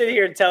 I'm sitting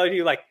here and telling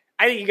you, I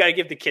think you got to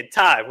give the kid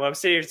time. What I'm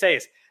sitting here to say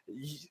is,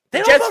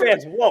 the Jets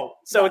fans won't.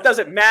 So it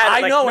doesn't matter.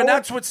 I know, and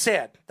that's what's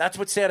sad. That's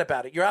what's sad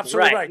about it. You're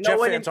absolutely right. No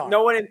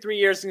one in 3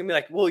 years is going to be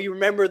like, well, you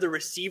remember the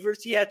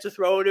receivers he had to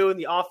throw to in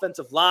the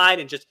offensive line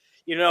and just,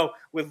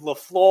 with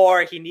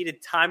LaFleur, he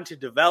needed time to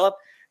develop.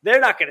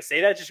 They're not going to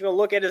say that. Just going to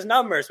look at his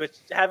numbers, which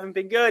haven't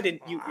been good. And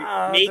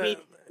maybe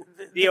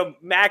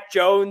Mac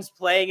Jones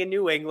playing in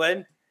New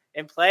England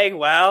and playing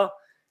well,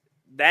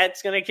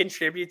 that's going to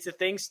contribute to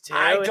things too.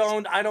 I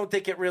don't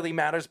think it really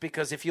matters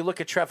because if you look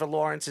at Trevor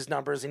Lawrence's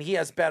numbers and he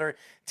has better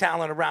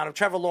talent around him,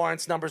 Trevor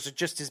Lawrence's numbers are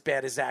just as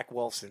bad as Zach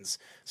Wilson's.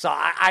 So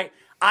I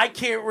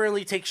can't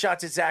really take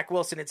shots at Zach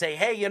Wilson and say,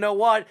 hey, you know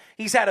what?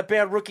 He's had a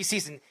bad rookie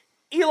season.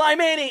 Eli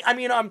Manning,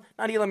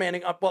 not Eli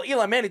Manning. Well,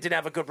 Eli Manning didn't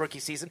have a good rookie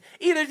season.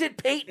 Either did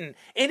Peyton.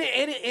 And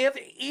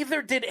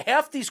either did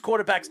half these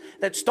quarterbacks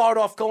that start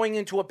off going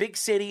into a big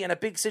city and a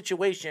big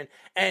situation.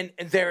 And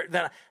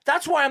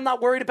that's why I'm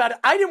not worried about it.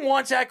 I didn't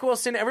want Zach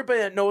Wilson. Everybody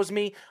that knows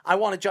me, I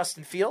wanted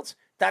Justin Fields.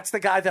 That's the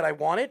guy that I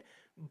wanted.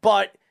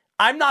 But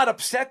I'm not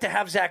upset to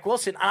have Zach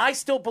Wilson. I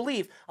still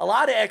believe, a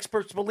lot of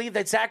experts believe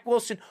that Zach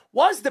Wilson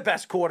was the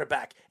best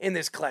quarterback in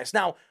this class.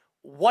 Now,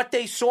 what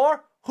they saw,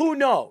 who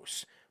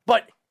knows?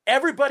 But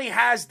everybody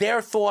has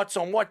their thoughts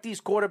on what these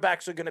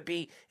quarterbacks are going to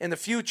be in the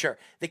future.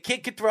 The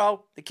kid could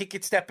throw. The kid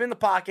could step in the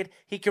pocket.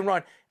 He can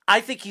run.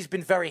 I think he's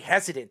been very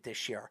hesitant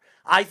this year.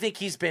 I think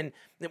he's been,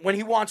 when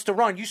he wants to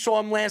run, you saw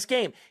him last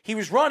game. He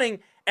was running,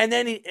 and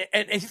then he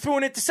threw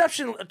an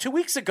interception 2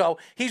 weeks ago.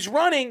 He's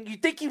running. You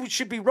think he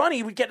should be running.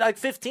 He would get like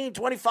 15,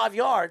 25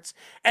 yards.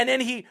 And then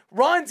he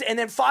runs, and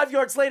then 5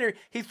 yards later,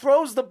 he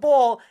throws the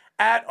ball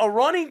at a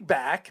running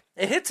back.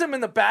 It hits him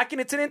in the back, and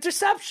it's an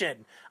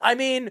interception. I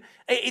mean,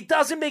 it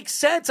doesn't make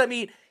sense. I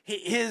mean,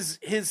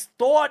 his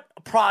thought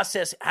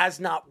process has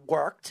not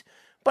worked.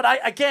 But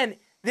again,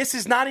 this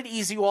is not an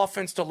easy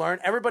offense to learn.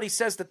 Everybody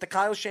says that the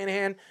Kyle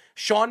Shanahan,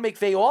 Sean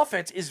McVay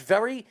offense is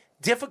very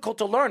difficult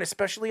to learn,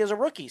 especially as a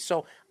rookie.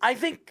 So I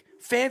think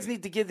fans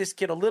need to give this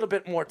kid a little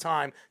bit more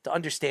time to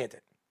understand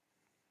it.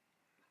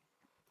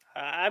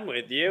 I'm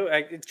with you.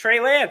 Trey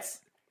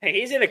Lance,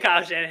 he's in a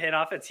Kyle Shanahan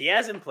offense. He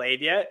hasn't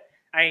played yet.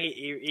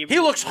 He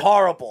looks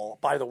horrible,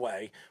 by the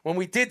way. When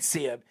we did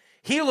see him,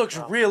 he looks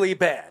really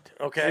bad.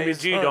 Okay, Jimmy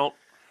G don't.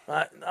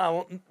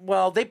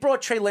 Well, they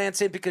brought Trey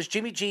Lance in because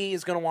Jimmy G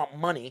is going to want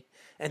money,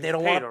 and they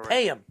don't want to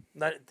pay him.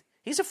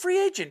 He's a free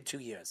agent in 2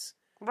 years.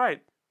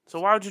 Right. So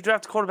why would you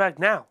draft a quarterback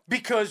now?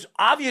 Because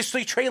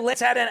obviously Trey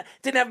Lance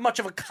didn't have much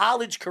of a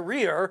college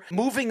career.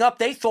 Moving up,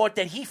 they thought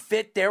that he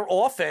fit their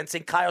offense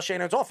in Kyle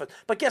Shanahan's offense.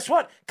 But guess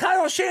what?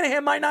 Kyle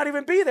Shanahan might not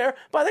even be there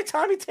by the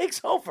time he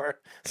takes over.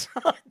 So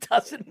it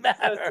doesn't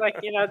matter. It's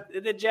like,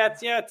 the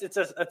Jets,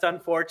 it's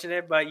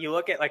unfortunate, but you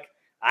look at,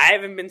 I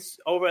haven't been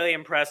overly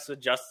impressed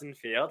with Justin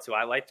Fields, who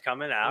I liked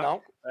coming out.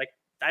 No.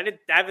 I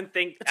haven't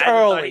It's thought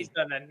early. he's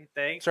done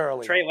anything. It's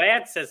early. Trey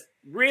Lance has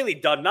really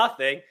done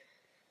nothing.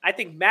 I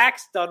think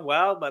Mac's done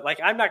well, but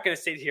I'm not going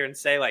to sit here and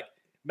say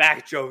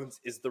Mac Jones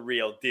is the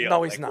real deal.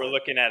 No, he's not. We're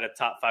looking at a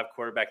top 5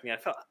 quarterback in the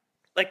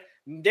NFL.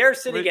 They're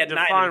sitting at 9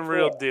 Define and 4.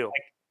 real deal.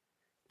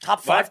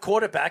 Top 5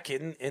 quarterback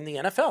in the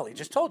NFL. He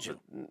just told you.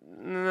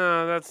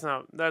 No, that's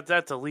not.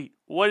 That's elite.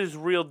 What is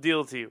real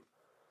deal to you?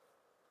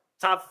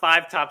 Top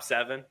 5, top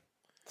 7.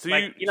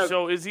 So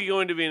so is he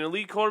going to be an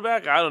elite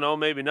quarterback? I don't know,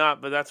 maybe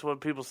not, but that's what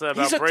people said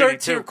about He's a Brady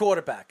third-tier too.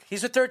 quarterback.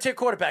 He's a third-tier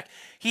quarterback.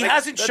 He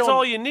hasn't That's shown.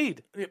 all you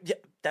need. Yeah,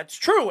 that's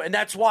true, and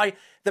that's why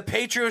the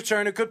Patriots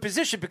are in a good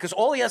position because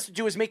all he has to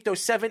do is make those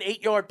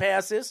 7-8 yard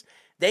passes.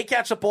 They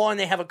catch the ball and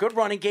they have a good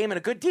running game and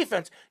a good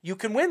defense. You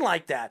can win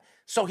like that.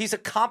 So he's a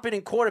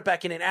competent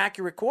quarterback and an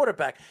accurate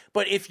quarterback.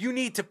 But if you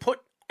need to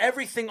put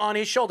everything on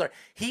his shoulder,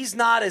 he's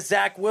not a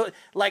Zach Wilson.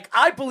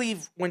 I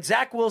believe when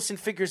Zach Wilson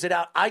figures it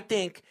out, I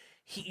think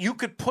you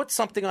could put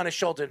something on his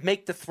shoulder,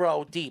 make the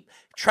throw deep.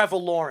 Trevor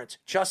Lawrence,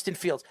 Justin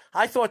Fields.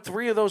 I thought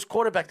 3 of those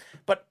quarterbacks,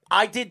 but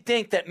I did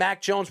think that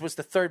Mac Jones was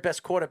the 3rd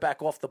best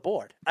quarterback off the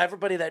board.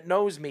 Everybody that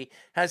knows me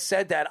has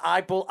said that.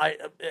 I've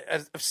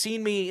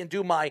seen me and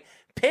do my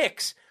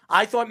picks.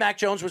 I thought Mac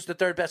Jones was the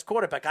 3rd best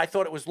quarterback. I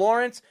thought it was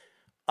Lawrence,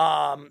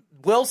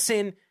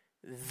 Wilson,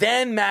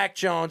 then Mac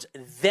Jones,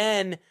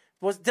 then...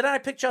 Did I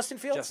pick Justin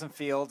Fields? Justin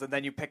Fields, and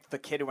then you picked the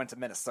kid who went to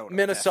Minnesota.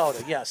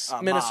 Minnesota, yes.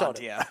 Minnesota. Mond,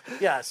 yeah.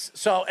 Yes.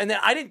 So, and then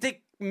I didn't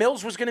think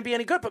Mills was going to be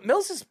any good, but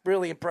Mills has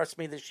really impressed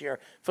me this year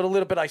for the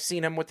little bit I've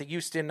seen him with the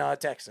Houston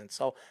Texans.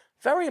 So,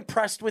 very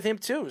impressed with him,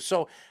 too.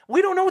 So,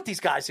 we don't know what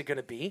these guys are going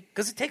to be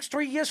because it takes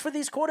 3 years for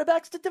these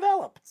quarterbacks to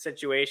develop.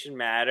 Situation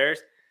matters.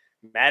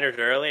 Matters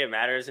early. It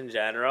matters in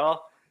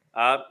general.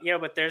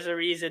 But there's a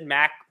reason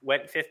Mac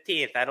went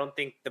 15th. I don't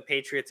think the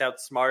Patriots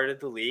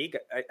outsmarted the league.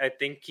 I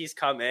think he's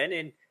come in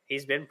and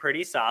he's been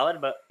pretty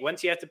solid, but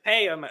once you have to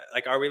pay him,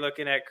 are we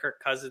looking at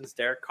Kirk Cousins,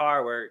 Derek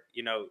Carr, where,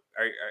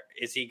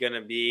 is he going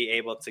to be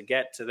able to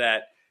get to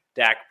that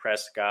Dak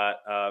Prescott,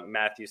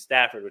 Matthew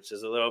Stafford, which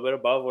is a little bit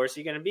above, or is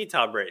he going to be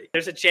Tom Brady?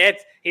 There's a chance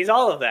he's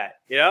all of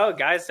that.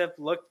 Guys have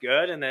looked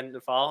good and then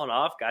fallen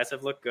off. Guys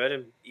have looked good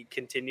and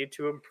continued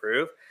to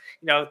improve.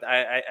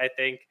 I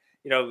think,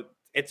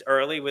 it's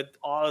early with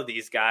all of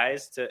these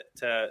guys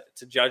to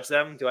judge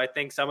them. Do I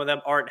think some of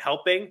them aren't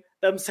helping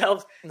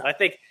themselves? No. I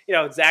think,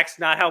 Zach's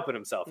not helping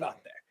himself out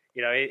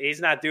there. He's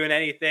not doing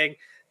anything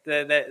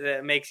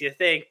that makes you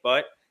think,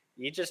 but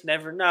you just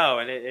never know.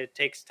 And it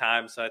takes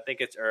time. So I think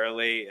it's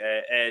early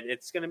and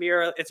it's going to be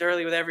early. It's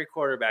early with every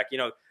quarterback.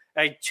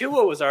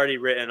 Tua was already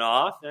written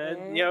off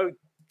and,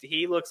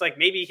 he looks like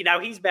maybe now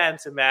he's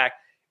bouncing back,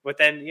 but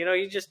then,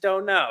 you just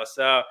don't know.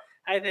 So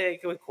I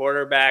think with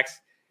quarterbacks,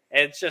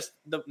 it's just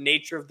the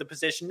nature of the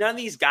position. None of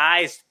these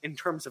guys, in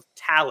terms of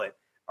talent,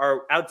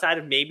 are outside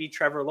of maybe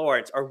Trevor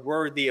Lawrence, are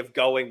worthy of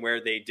going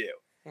where they do.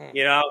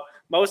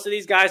 Most of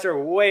these guys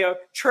are way up.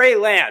 Trey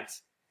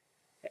Lance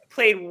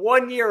played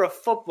 1 year of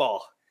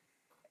football,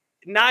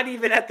 not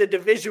even at the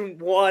Division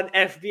I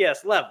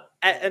FBS level,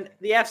 at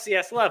the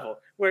FCS level,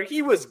 where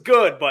he was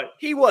good, but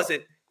he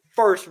wasn't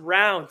first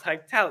round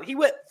type talent. He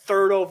went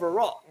 3rd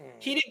overall.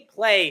 He didn't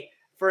play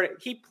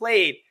he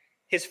played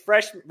his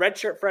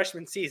redshirt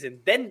freshman season,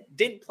 then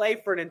didn't play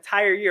for an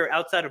entire year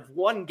outside of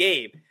one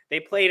game. They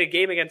played a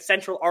game against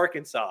Central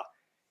Arkansas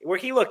where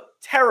he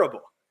looked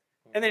terrible,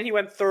 and then he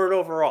went 3rd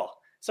overall.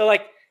 So,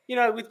 like, you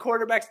know, with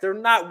quarterbacks, they're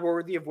not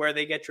worthy of where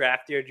they get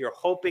drafted. You're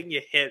hoping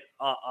you hit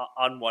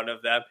on one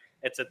of them.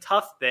 It's a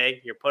tough thing.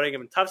 You're putting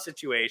them in tough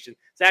situations.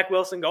 Zach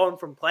Wilson going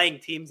from playing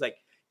teams like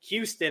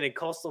Houston and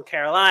Coastal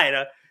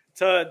Carolina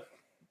to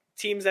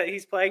teams that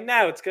he's playing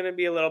now, it's going to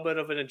be a little bit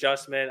of an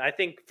adjustment. I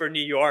think for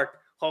New York,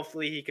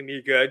 hopefully he can be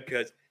good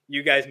because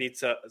you guys need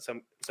some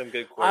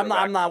good quarterbacks.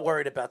 I'm not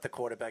worried about the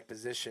quarterback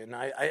position.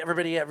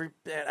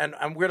 And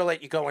I'm going to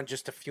let you go in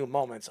just a few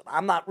moments.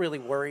 I'm not really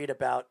worried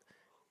about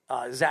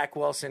Zach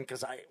Wilson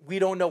because we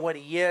don't know what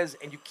he is,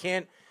 and you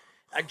can't.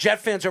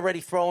 Jet fans already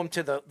throw him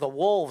to the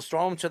wolves,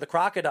 throw him to the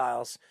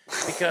crocodiles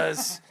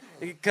because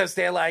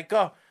they're like,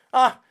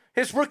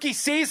 his rookie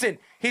season,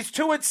 he's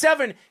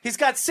 2-7, he's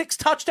got 6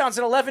 touchdowns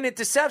and 11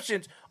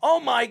 interceptions.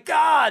 Oh my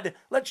God,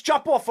 let's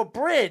jump off a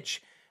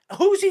bridge.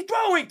 Who's he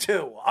throwing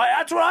to?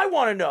 That's what I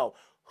want to know.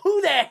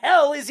 Who the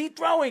hell is he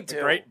throwing to?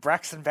 The great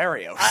Braxton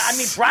Berrios. I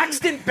mean,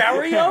 Braxton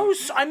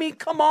Berrios? I mean,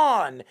 come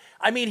on.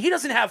 I mean, he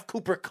doesn't have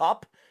Cooper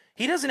Kupp.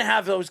 He doesn't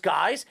have those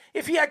guys.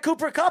 If he had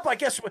Cooper Kupp, I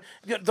guess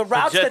the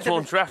routes Jets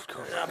won't draft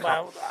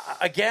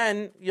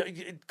again,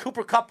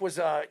 Cooper Kupp was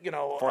a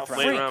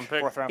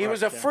freak. He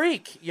was a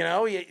freak. You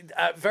know,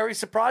 very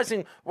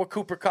surprising what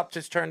Cooper Kupp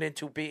just turned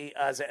into be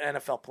as an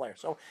NFL player.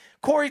 So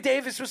Corey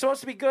Davis was supposed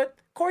to be good.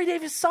 Corey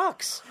Davis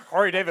sucks.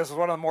 Corey Davis was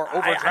one of the more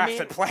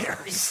overdrafted players.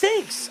 He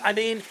stinks. I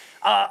mean,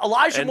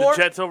 Elijah and Moore.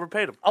 The Jets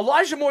overpaid him.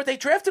 Elijah Moore, they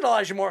drafted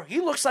Elijah Moore.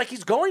 He looks like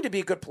he's going to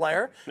be a good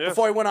player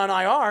before he went on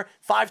IR.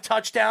 5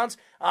 touchdowns.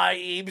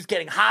 He was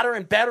getting hotter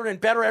and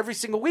better every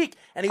single week.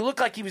 And he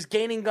looked like he was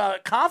gaining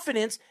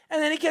confidence,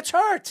 and then he gets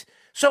hurt.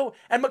 So,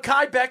 and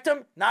Mekhi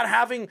Becton not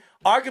having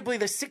arguably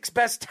the 6th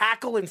best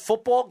tackle in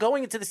football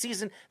going into the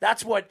season.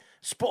 That's what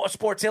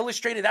Sports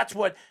Illustrated, that's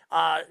what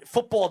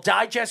Football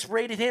Digest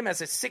rated him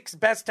as a 6th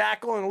best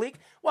tackle in the league.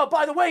 Well,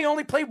 by the way, he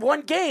only played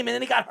 1 game and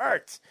then he got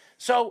hurt.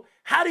 So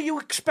how do you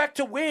expect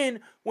to win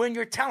when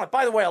you're talented?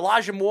 By the way,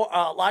 Elijah Moore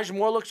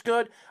looks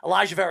good.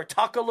 Elijah Vera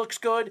Tucker looks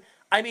good.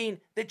 I mean,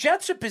 the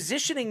Jets are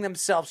positioning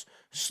themselves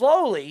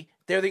slowly.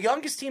 They're the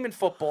youngest team in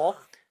football.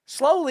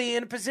 Slowly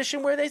in a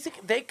position where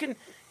they can,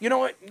 you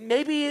know,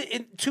 maybe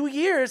in 2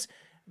 years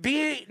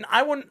be.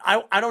 I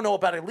don't know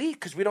about elite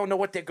because we don't know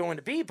what they're going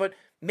to be, but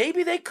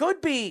maybe they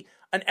could be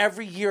an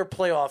every year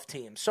playoff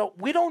team. So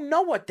we don't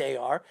know what they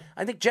are.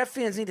 I think Jet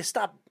fans need to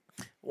stop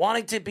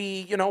wanting to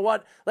be. You know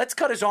what? Let's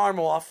cut his arm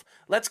off.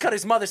 Let's cut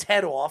his mother's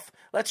head off.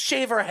 Let's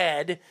shave her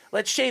head.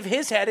 Let's shave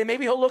his head, and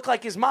maybe he'll look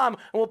like his mom,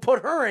 and we'll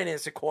put her in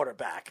as a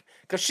quarterback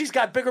because she's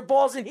got bigger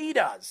balls than he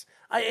does.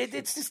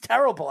 It's just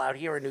terrible out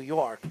here in New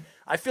York.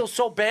 I feel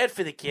so bad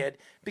for the kid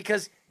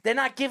because they're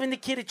not giving the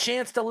kid a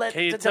chance to let.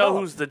 Can you tell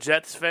who's the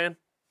Jets fan?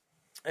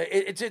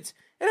 It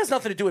has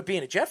nothing to do with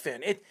being a Jet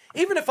fan.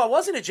 Even if I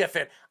wasn't a Jet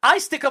fan, I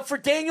stick up for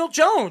Daniel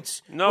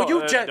Jones. No,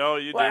 you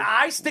do.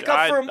 I stick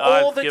up for him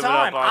all the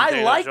time.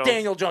 I like Jones.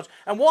 Daniel Jones.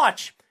 And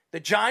watch,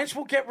 the Giants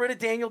will get rid of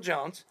Daniel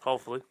Jones.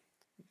 Hopefully.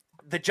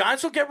 The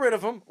Giants will get rid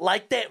of him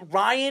like that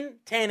Ryan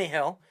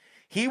Tannehill.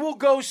 He will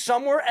go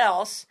somewhere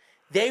else.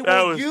 They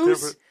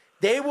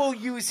will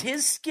use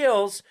his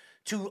skills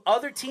to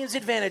other teams'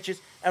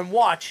 advantages, and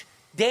watch,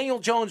 Daniel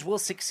Jones will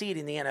succeed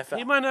in the NFL.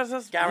 He might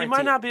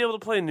not be able to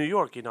play in New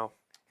York, you know.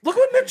 Look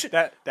at Mitchell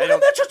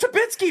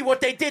Trubisky,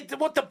 what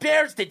the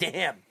Bears did to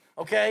him,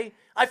 okay?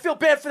 I feel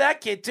bad for that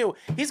kid, too.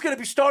 He's going to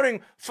be starting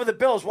for the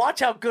Bills.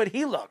 Watch how good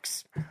he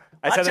looks.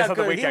 I said this on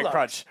the Weekend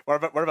Crunch.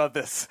 What about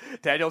this?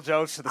 Daniel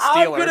Jones to the Steelers.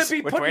 I'm going to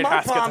be putting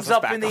my palms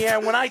up in the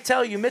air when I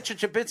tell you Mitchell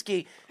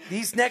Trubisky,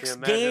 these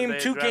next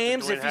 2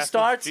 games, if he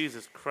starts,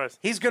 Jesus Christ,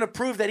 he's going to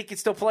prove that he can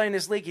still play in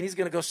this league, and he's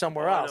going to go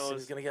somewhere else, and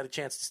he's going to get a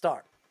chance to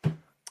start.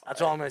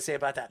 That's all I'm going to say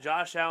about that.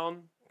 Josh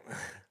Allen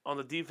on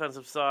the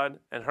defensive side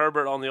and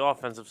Herbert on the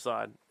offensive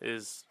side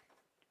is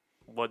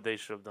what they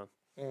should have done.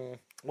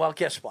 Well,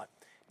 guess what?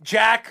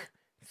 Jack,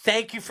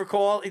 thank you for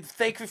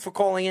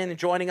calling in and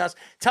joining us.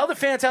 Tell the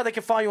fans how they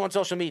can follow you on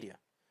social media.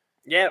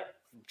 Yep.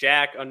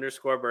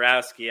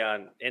 Jack_Borowski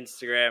on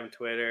Instagram,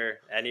 Twitter,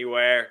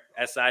 anywhere.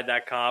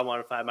 SI.com.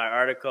 Want to find my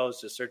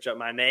articles, just search up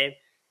my name,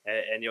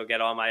 and you'll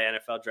get all my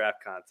NFL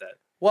draft content.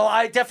 Well,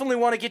 I definitely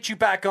want to get you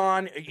back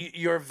on.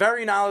 You're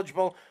very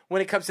knowledgeable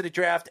when it comes to the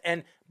draft.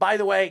 And by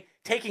the way,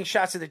 taking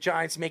shots at the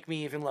Giants make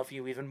me even love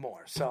you even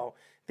more. So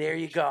there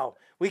you go.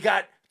 We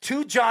got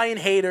 2 Giant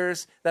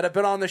haters that have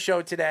been on the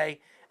show today.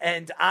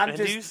 And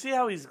do you see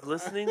how he's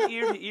glistening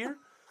ear to ear?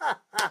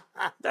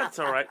 That's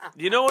all right.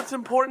 You know what's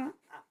important?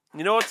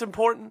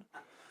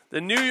 The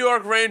New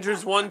York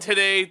Rangers won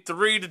today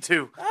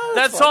 3-2.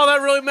 That's all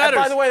that really matters.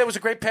 And by the way, that was a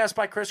great pass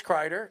by Chris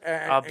Kreider.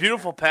 A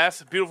beautiful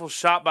pass, a beautiful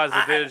shot by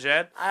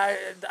Zibanejad.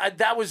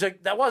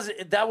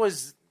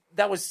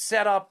 That was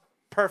set up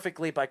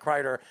perfectly by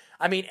Kreider.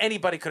 I mean,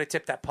 anybody could have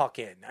tipped that puck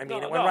in. I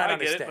mean, it went right on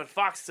his stick. But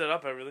Fox set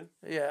up everything.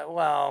 Yeah,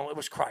 well, it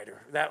was Kreider.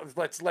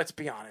 Let's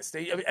be honest.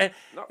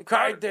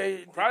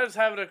 Kreider's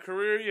having a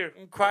career year.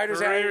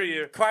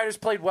 Kreider's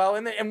played well,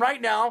 and right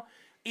now,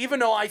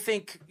 even though I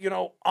think, you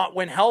know,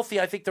 when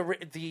healthy, I think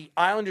the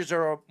Islanders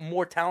are a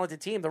more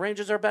talented team. The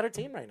Rangers are a better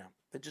team right now.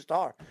 They just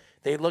are.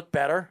 They look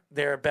better.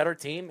 They're a better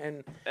team.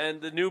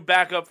 And the new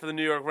backup for the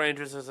New York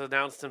Rangers has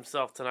announced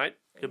himself tonight.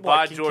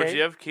 Goodbye,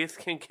 Georgiev. Keith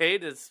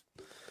Kincaid is...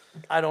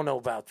 I don't know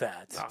about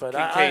that. No, but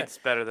Kincaid's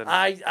better than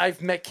him.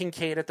 I've met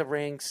Kincaid at the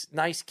rinks.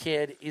 Nice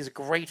kid. He's a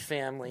great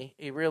family.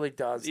 He really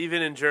does.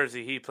 Even in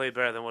Jersey, he played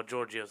better than what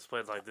Georgiev's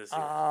played like this year.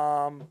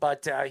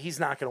 But he's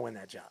not going to win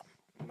that job.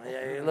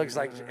 It looks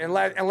like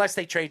unless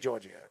they trade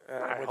Georgia.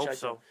 I hope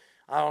so.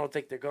 I don't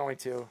think they're going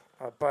to.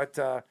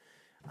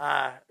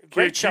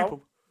 Great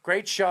show.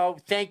 Great show.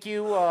 Thank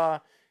you.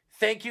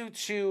 Thank you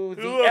to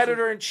the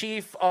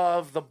editor-in-chief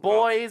of The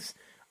Boys,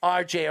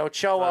 R.J.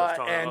 Ochoa.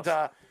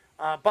 And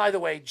by the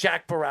way,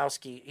 Jack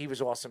Borowski, he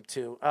was awesome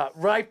too.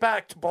 Right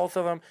back to both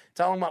of them.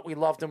 Tell them what we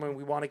loved them and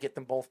we want to get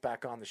them both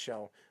back on the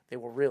show. They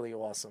were really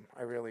awesome.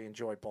 I really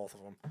enjoyed both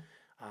of them.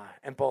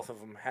 And both of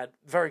them had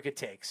very good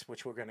takes,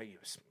 which we're going to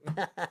use.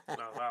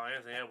 Wow,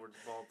 Anthony Edwards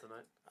balled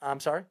tonight. I'm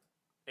sorry?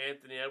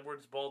 Anthony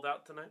Edwards balled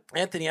out tonight?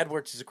 Anthony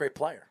Edwards is a great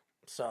player.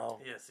 So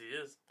yes, he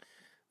is.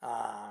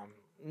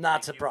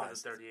 Not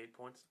surprised. 38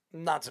 points.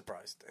 Not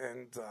surprised.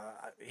 And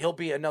he'll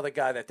be another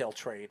guy that they'll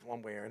trade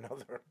one way or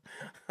another.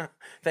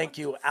 Thank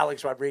you,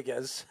 Alex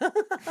Rodriguez.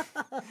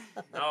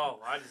 No,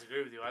 I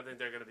disagree with you. I think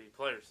they're going to be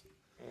players.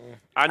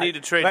 I need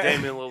to trade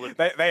Damian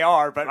Lillard. They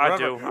are, but I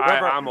remember, do.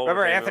 I'm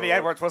remember Anthony Lillard.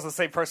 Edwards was the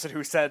same person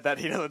who said that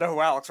he doesn't know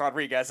who Alex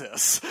Rodriguez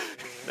is.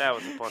 That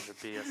was a bunch of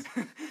BS.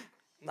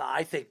 No,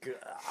 I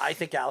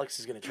think Alex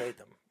is going to trade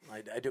them.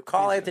 I do.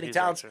 Carl Anthony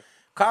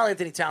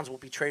Towns will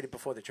be traded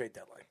before the trade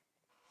deadline.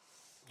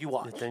 You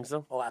watch. You think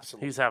so? Oh,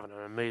 absolutely. He's having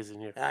an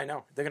amazing year. I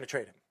know. They're going to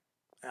trade him.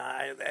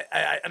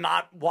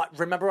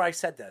 Remember I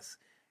said this.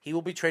 He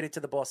will be traded to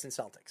the Boston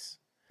Celtics.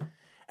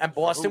 And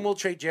Boston will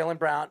trade Jaylen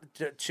Brown.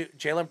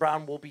 Jaylen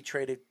Brown will be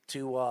traded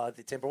to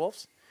the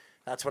Timberwolves.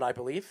 That's what I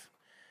believe.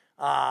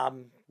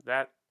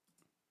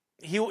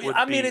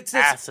 It's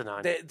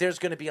asinine. There's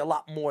going to be a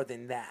lot more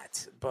than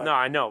that. But no,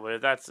 I know,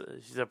 but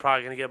they're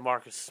probably going to get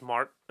Marcus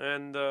Smart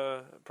and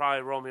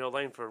probably Romeo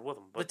Langford with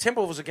them. But the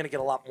Timberwolves are going to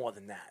get a lot more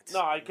than that. No,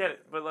 I get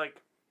it, but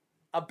like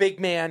a big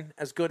man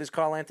as good as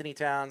Karl Anthony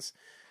Towns.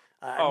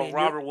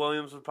 Robert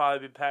Williams would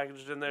probably be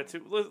packaged in there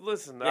too.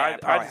 Listen, yeah,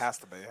 it probably has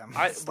to be him.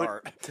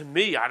 But to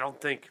me, I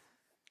don't think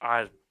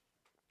I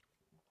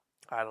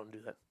don't do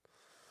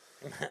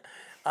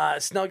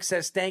that. Snug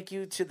says, thank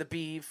you to the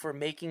Beeve for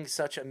making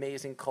such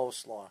amazing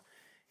coleslaw.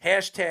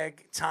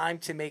 Hashtag time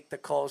to make the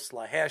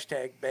coleslaw.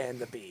 Hashtag ban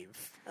the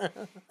Beeve.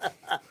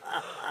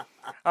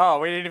 Oh,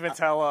 we didn't even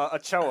tell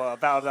Ochoa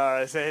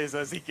about his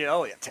Ezekiel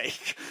Elliott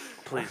take.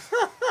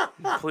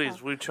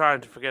 Please, we're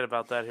trying to forget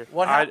about that here.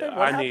 What happened?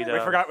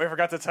 We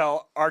forgot to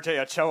tell R.J.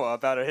 Ochoa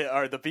about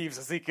the Beeves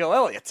Ezekiel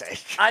Elliott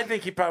take. I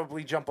think he'd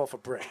probably jump off a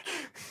brick.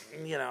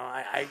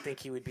 I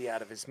think he would be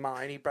out of his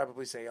mind. He'd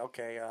probably say,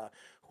 okay,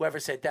 whoever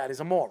said that is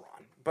a moron.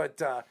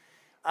 But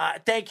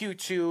thank you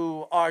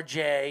to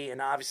R.J.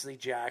 and obviously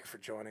Jack for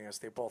joining us.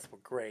 They both were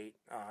great.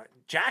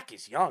 Jack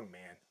is young,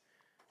 man.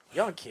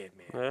 Young kid,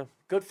 man. Yeah.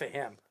 Good for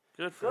him.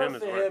 Good for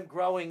him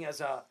growing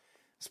as a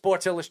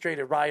Sports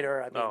Illustrated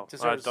writer. I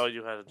thought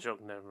you had a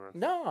joke. Never.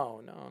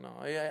 No.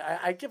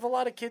 I give a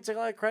lot of kids a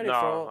lot of credit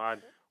for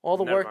all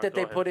the work that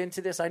they put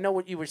into this. I know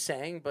what you were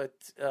saying, but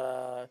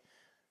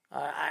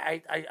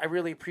I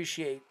really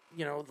appreciate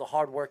the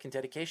hard work and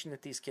dedication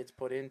that these kids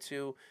put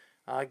into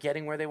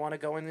getting where they want to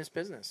go in this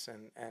business,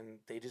 and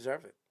they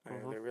deserve it.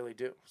 They really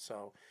do.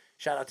 So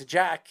shout out to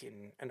Jack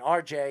and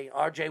RJ.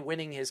 RJ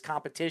winning his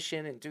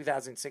competition in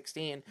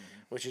 2016,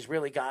 which has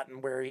really gotten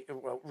where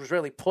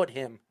put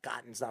him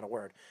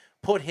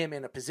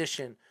in a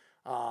position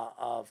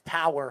of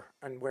power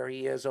and where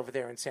he is over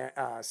there in San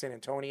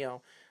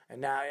Antonio,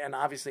 and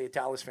obviously a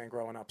Dallas fan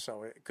growing up.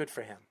 So good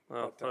for him.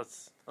 Well,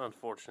 that's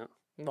unfortunate.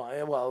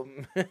 No, well,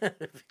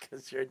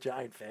 because you're a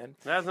Giant fan.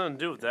 That has nothing to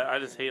do with that. I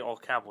just hate all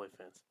Cowboy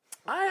fans.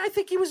 I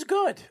think he was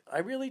good. I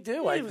really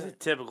do. He was a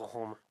typical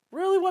homer.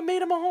 Really, what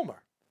made him a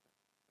homer?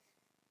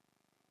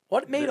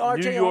 What made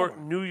RJ New York, a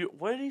homer? New York.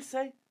 What did he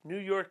say? New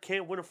York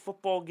can't win a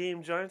football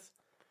game, Giants?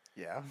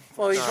 Yeah.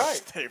 Well, he's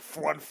right. They've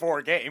won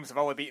 4 games. Have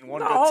only beaten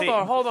one good team.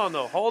 Hold on,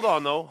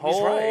 though. He's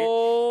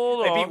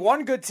right. They beat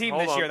one good team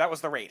this year. That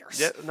was the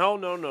Raiders. Yeah,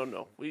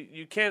 no.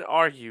 You can't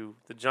argue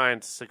the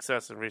Giants'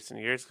 success in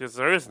recent years because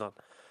there is none.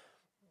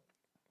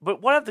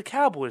 But what have the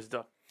Cowboys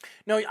done?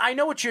 No, I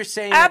know what you're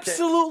saying.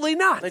 Absolutely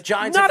not. The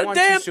Giants not have won a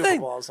damn 2 Super thing.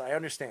 Bowls. I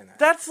understand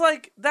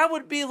that. That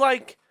would be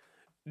like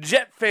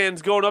Jet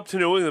fans going up to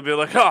New England and be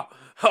like,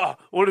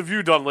 what have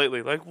you done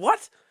lately? Like,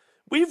 what?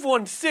 We've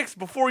won 6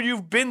 before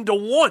you've been to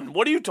 1.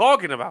 What are you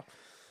talking about?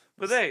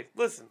 But hey,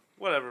 listen,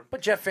 whatever.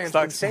 But Jet fans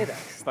wouldn't say that.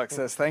 Stuck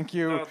says, thank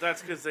you. No,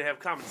 that's because they have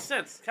common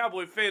sense.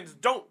 Cowboy fans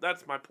don't.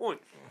 That's my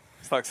point.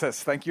 Stuck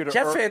says, thank you to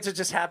Jet fans are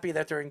just happy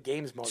that they're in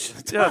games mode.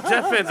 Yeah,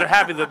 Jet fans are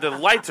happy that the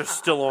lights are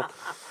still on.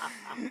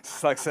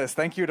 Stuck says,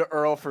 thank you to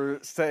Earl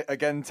for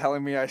again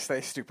telling me I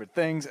say stupid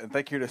things, and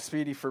thank you to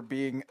Speedy for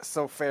being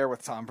so fair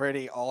with Tom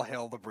Brady. All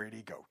hail the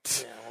Brady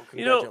GOAT.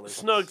 Yeah, well,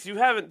 Snugs, you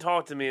haven't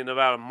talked to me in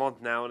about a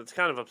month now, and it's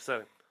kind of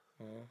upsetting.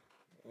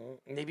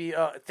 Maybe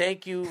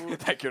thank you.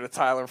 Thank you to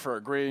Tyler for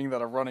agreeing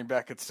that a running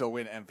back could still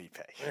win MVP.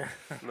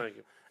 Thank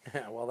you.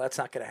 Yeah, well, that's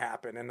not going to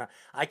happen, and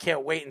I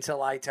can't wait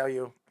until I tell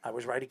you I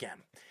was right again.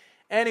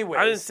 Anyway,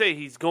 I didn't say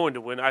he's going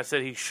to win. I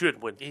said he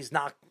should win. He's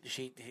not.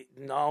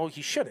 No,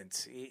 he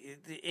shouldn't.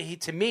 He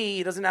to me,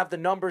 he doesn't have the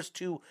numbers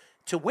to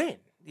win.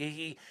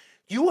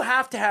 You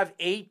have to have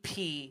AP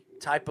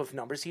type of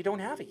numbers. He don't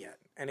have it yet,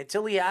 and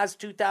until he has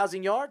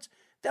 2,000 yards,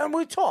 then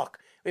we talk.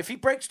 If he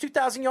breaks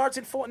 2,000 yards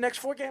in next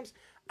 4 games,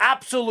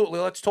 absolutely,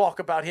 let's talk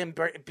about him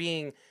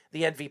being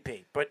the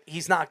MVP. But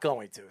he's not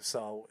going to,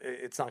 so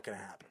it's not going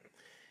to happen.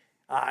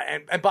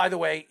 And by the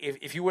way,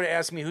 if you were to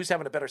ask me who's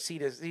having a better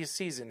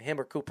season, him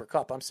or Cooper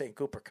Kupp, I'm saying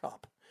Cooper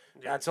Kupp.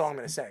 That's all I'm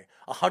going to say.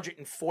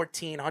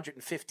 114,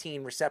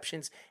 115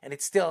 receptions, and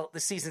it's still, the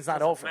season's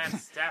not over.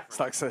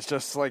 It's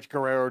just like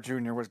Guerrero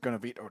Jr. was going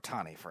to beat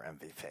Ohtani for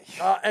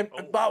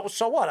MVP.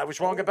 So what? I was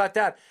wrong about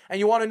that. And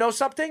you want to know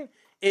something?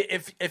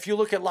 If you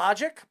look at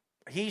logic,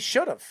 he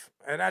should have.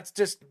 And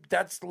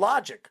that's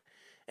logic.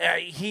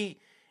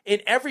 In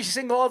every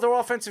single other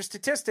offensive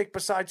statistic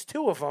besides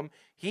 2 of them,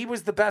 he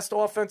was the best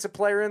offensive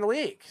player in the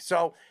league.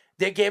 So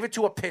they gave it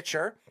to a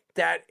pitcher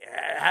that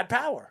had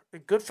power.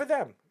 Good for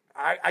them.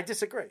 I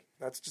disagree.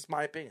 That's just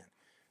my opinion.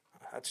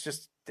 That's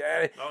just...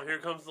 oh, here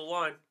comes the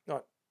line.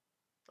 What?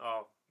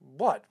 Oh.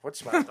 What?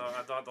 What's my... I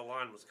thought the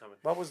line was coming.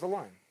 What was the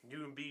line?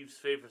 You and Beeves'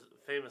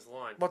 famous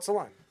line. What's the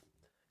line?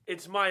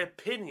 It's my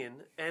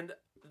opinion, and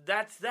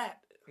that's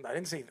that.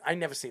 I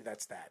never say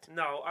that's that.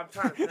 No, I'm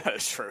trying to think. That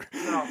is true.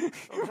 No,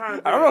 I'm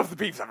trying to I don't know if the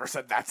Beeps ever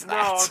said that's that.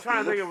 No, I'm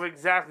trying to think of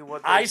exactly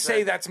what they I said.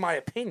 say that's my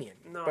opinion.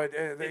 No, but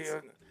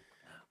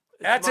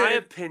it's my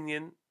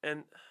opinion,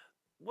 and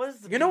what is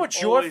the You know what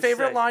your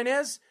favorite say? line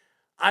is?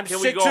 I'm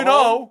Can we 6-0.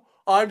 go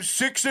I'm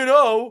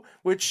 6-0,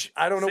 which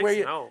I don't know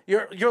where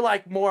 6-0. you're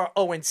like more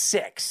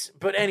 0-6.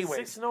 But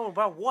anyway, 6-0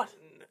 about what?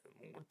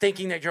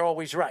 Thinking that you're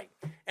always right.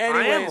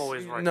 Anyways, I am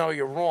always right. No,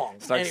 you're wrong.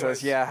 Stark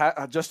says,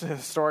 just a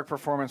historic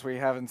performance we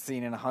haven't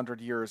seen in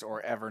 100 years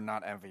or ever,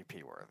 not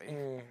MVP worthy.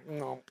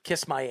 No,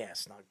 kiss my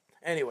ass. No.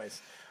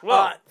 Anyways.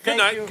 Well, good thank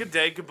night, you. good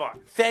day, goodbye.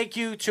 Thank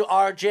you to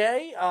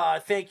RJ.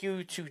 Thank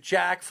you to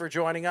Jack for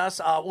joining us.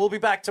 We'll be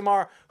back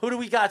tomorrow. Who do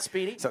we got,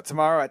 Speedy? So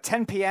tomorrow at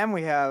 10 p.m.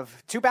 we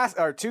have two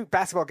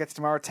basketball gets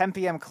tomorrow. 10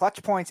 p.m.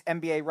 Clutch Points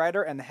NBA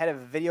writer and the head of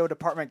video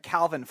department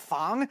Calvin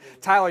Fong.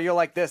 Tyler, you're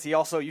like this. He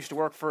also used to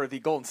work for the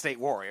Golden State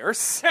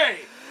Warriors. Hey,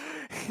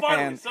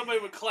 finally somebody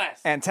with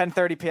class. And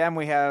 10:30 p.m.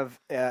 we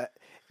have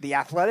The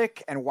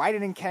Athletic and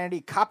Wieden & Kennedy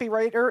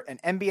copywriter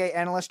and NBA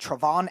analyst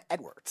Trevon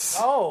Edwards.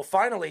 Oh,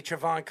 finally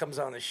Trevon comes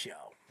on the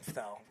show.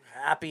 So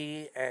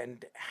happy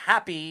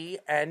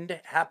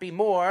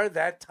more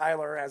that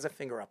Tyler has a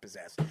finger up his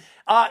ass.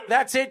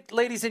 That's it,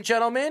 ladies and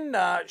gentlemen.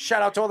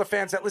 Shout out to all the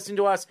fans that listen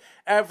to us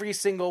every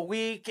single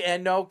week.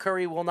 And no,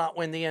 Curry will not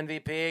win the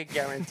MVP.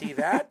 Guarantee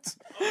that.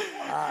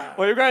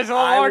 Well, you guys will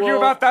argue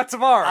about that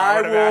tomorrow,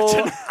 I would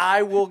imagine.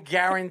 I will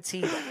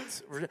guarantee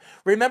that.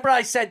 Remember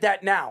I said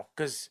that now,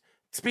 because...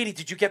 Speedy,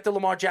 did you get the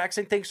Lamar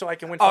Jackson thing so I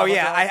can win? Oh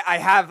yeah, I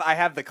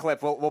have the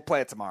clip. We'll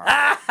play it tomorrow.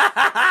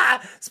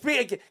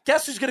 Speedy,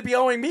 guess who's going to be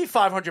owing me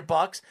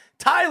 $500?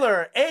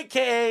 Tyler,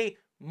 aka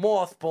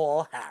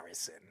Mothball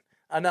Harrison,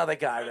 another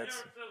guy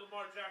that's.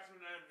 Lamar Jackson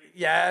MVP.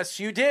 Yes,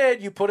 you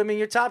did. You put him in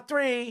your top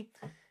 3.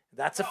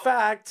 That's a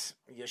fact.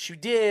 Yes, you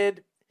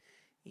did.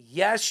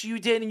 Yes, you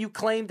did, and you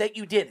claimed that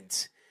you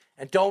didn't.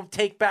 And don't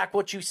take back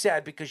what you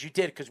said because you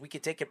did, because we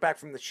can take it back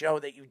from the show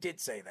that you did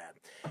say that.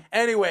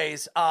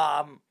 Anyways,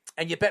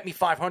 and you bet me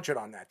 $500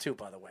 on that too,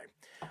 by the way.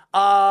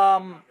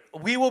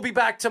 We will be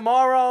back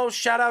tomorrow.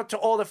 Shout out to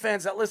all the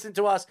fans that listen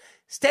to us.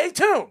 Stay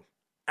tuned,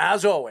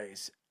 as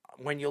always,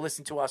 when you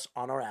listen to us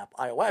on our app,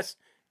 iOS,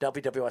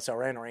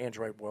 WWSRN, or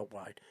Android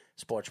Worldwide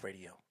Sports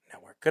Radio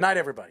Network. Good night,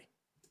 everybody.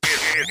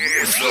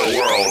 It's the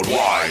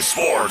Worldwide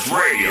Sports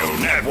Radio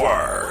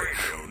Network.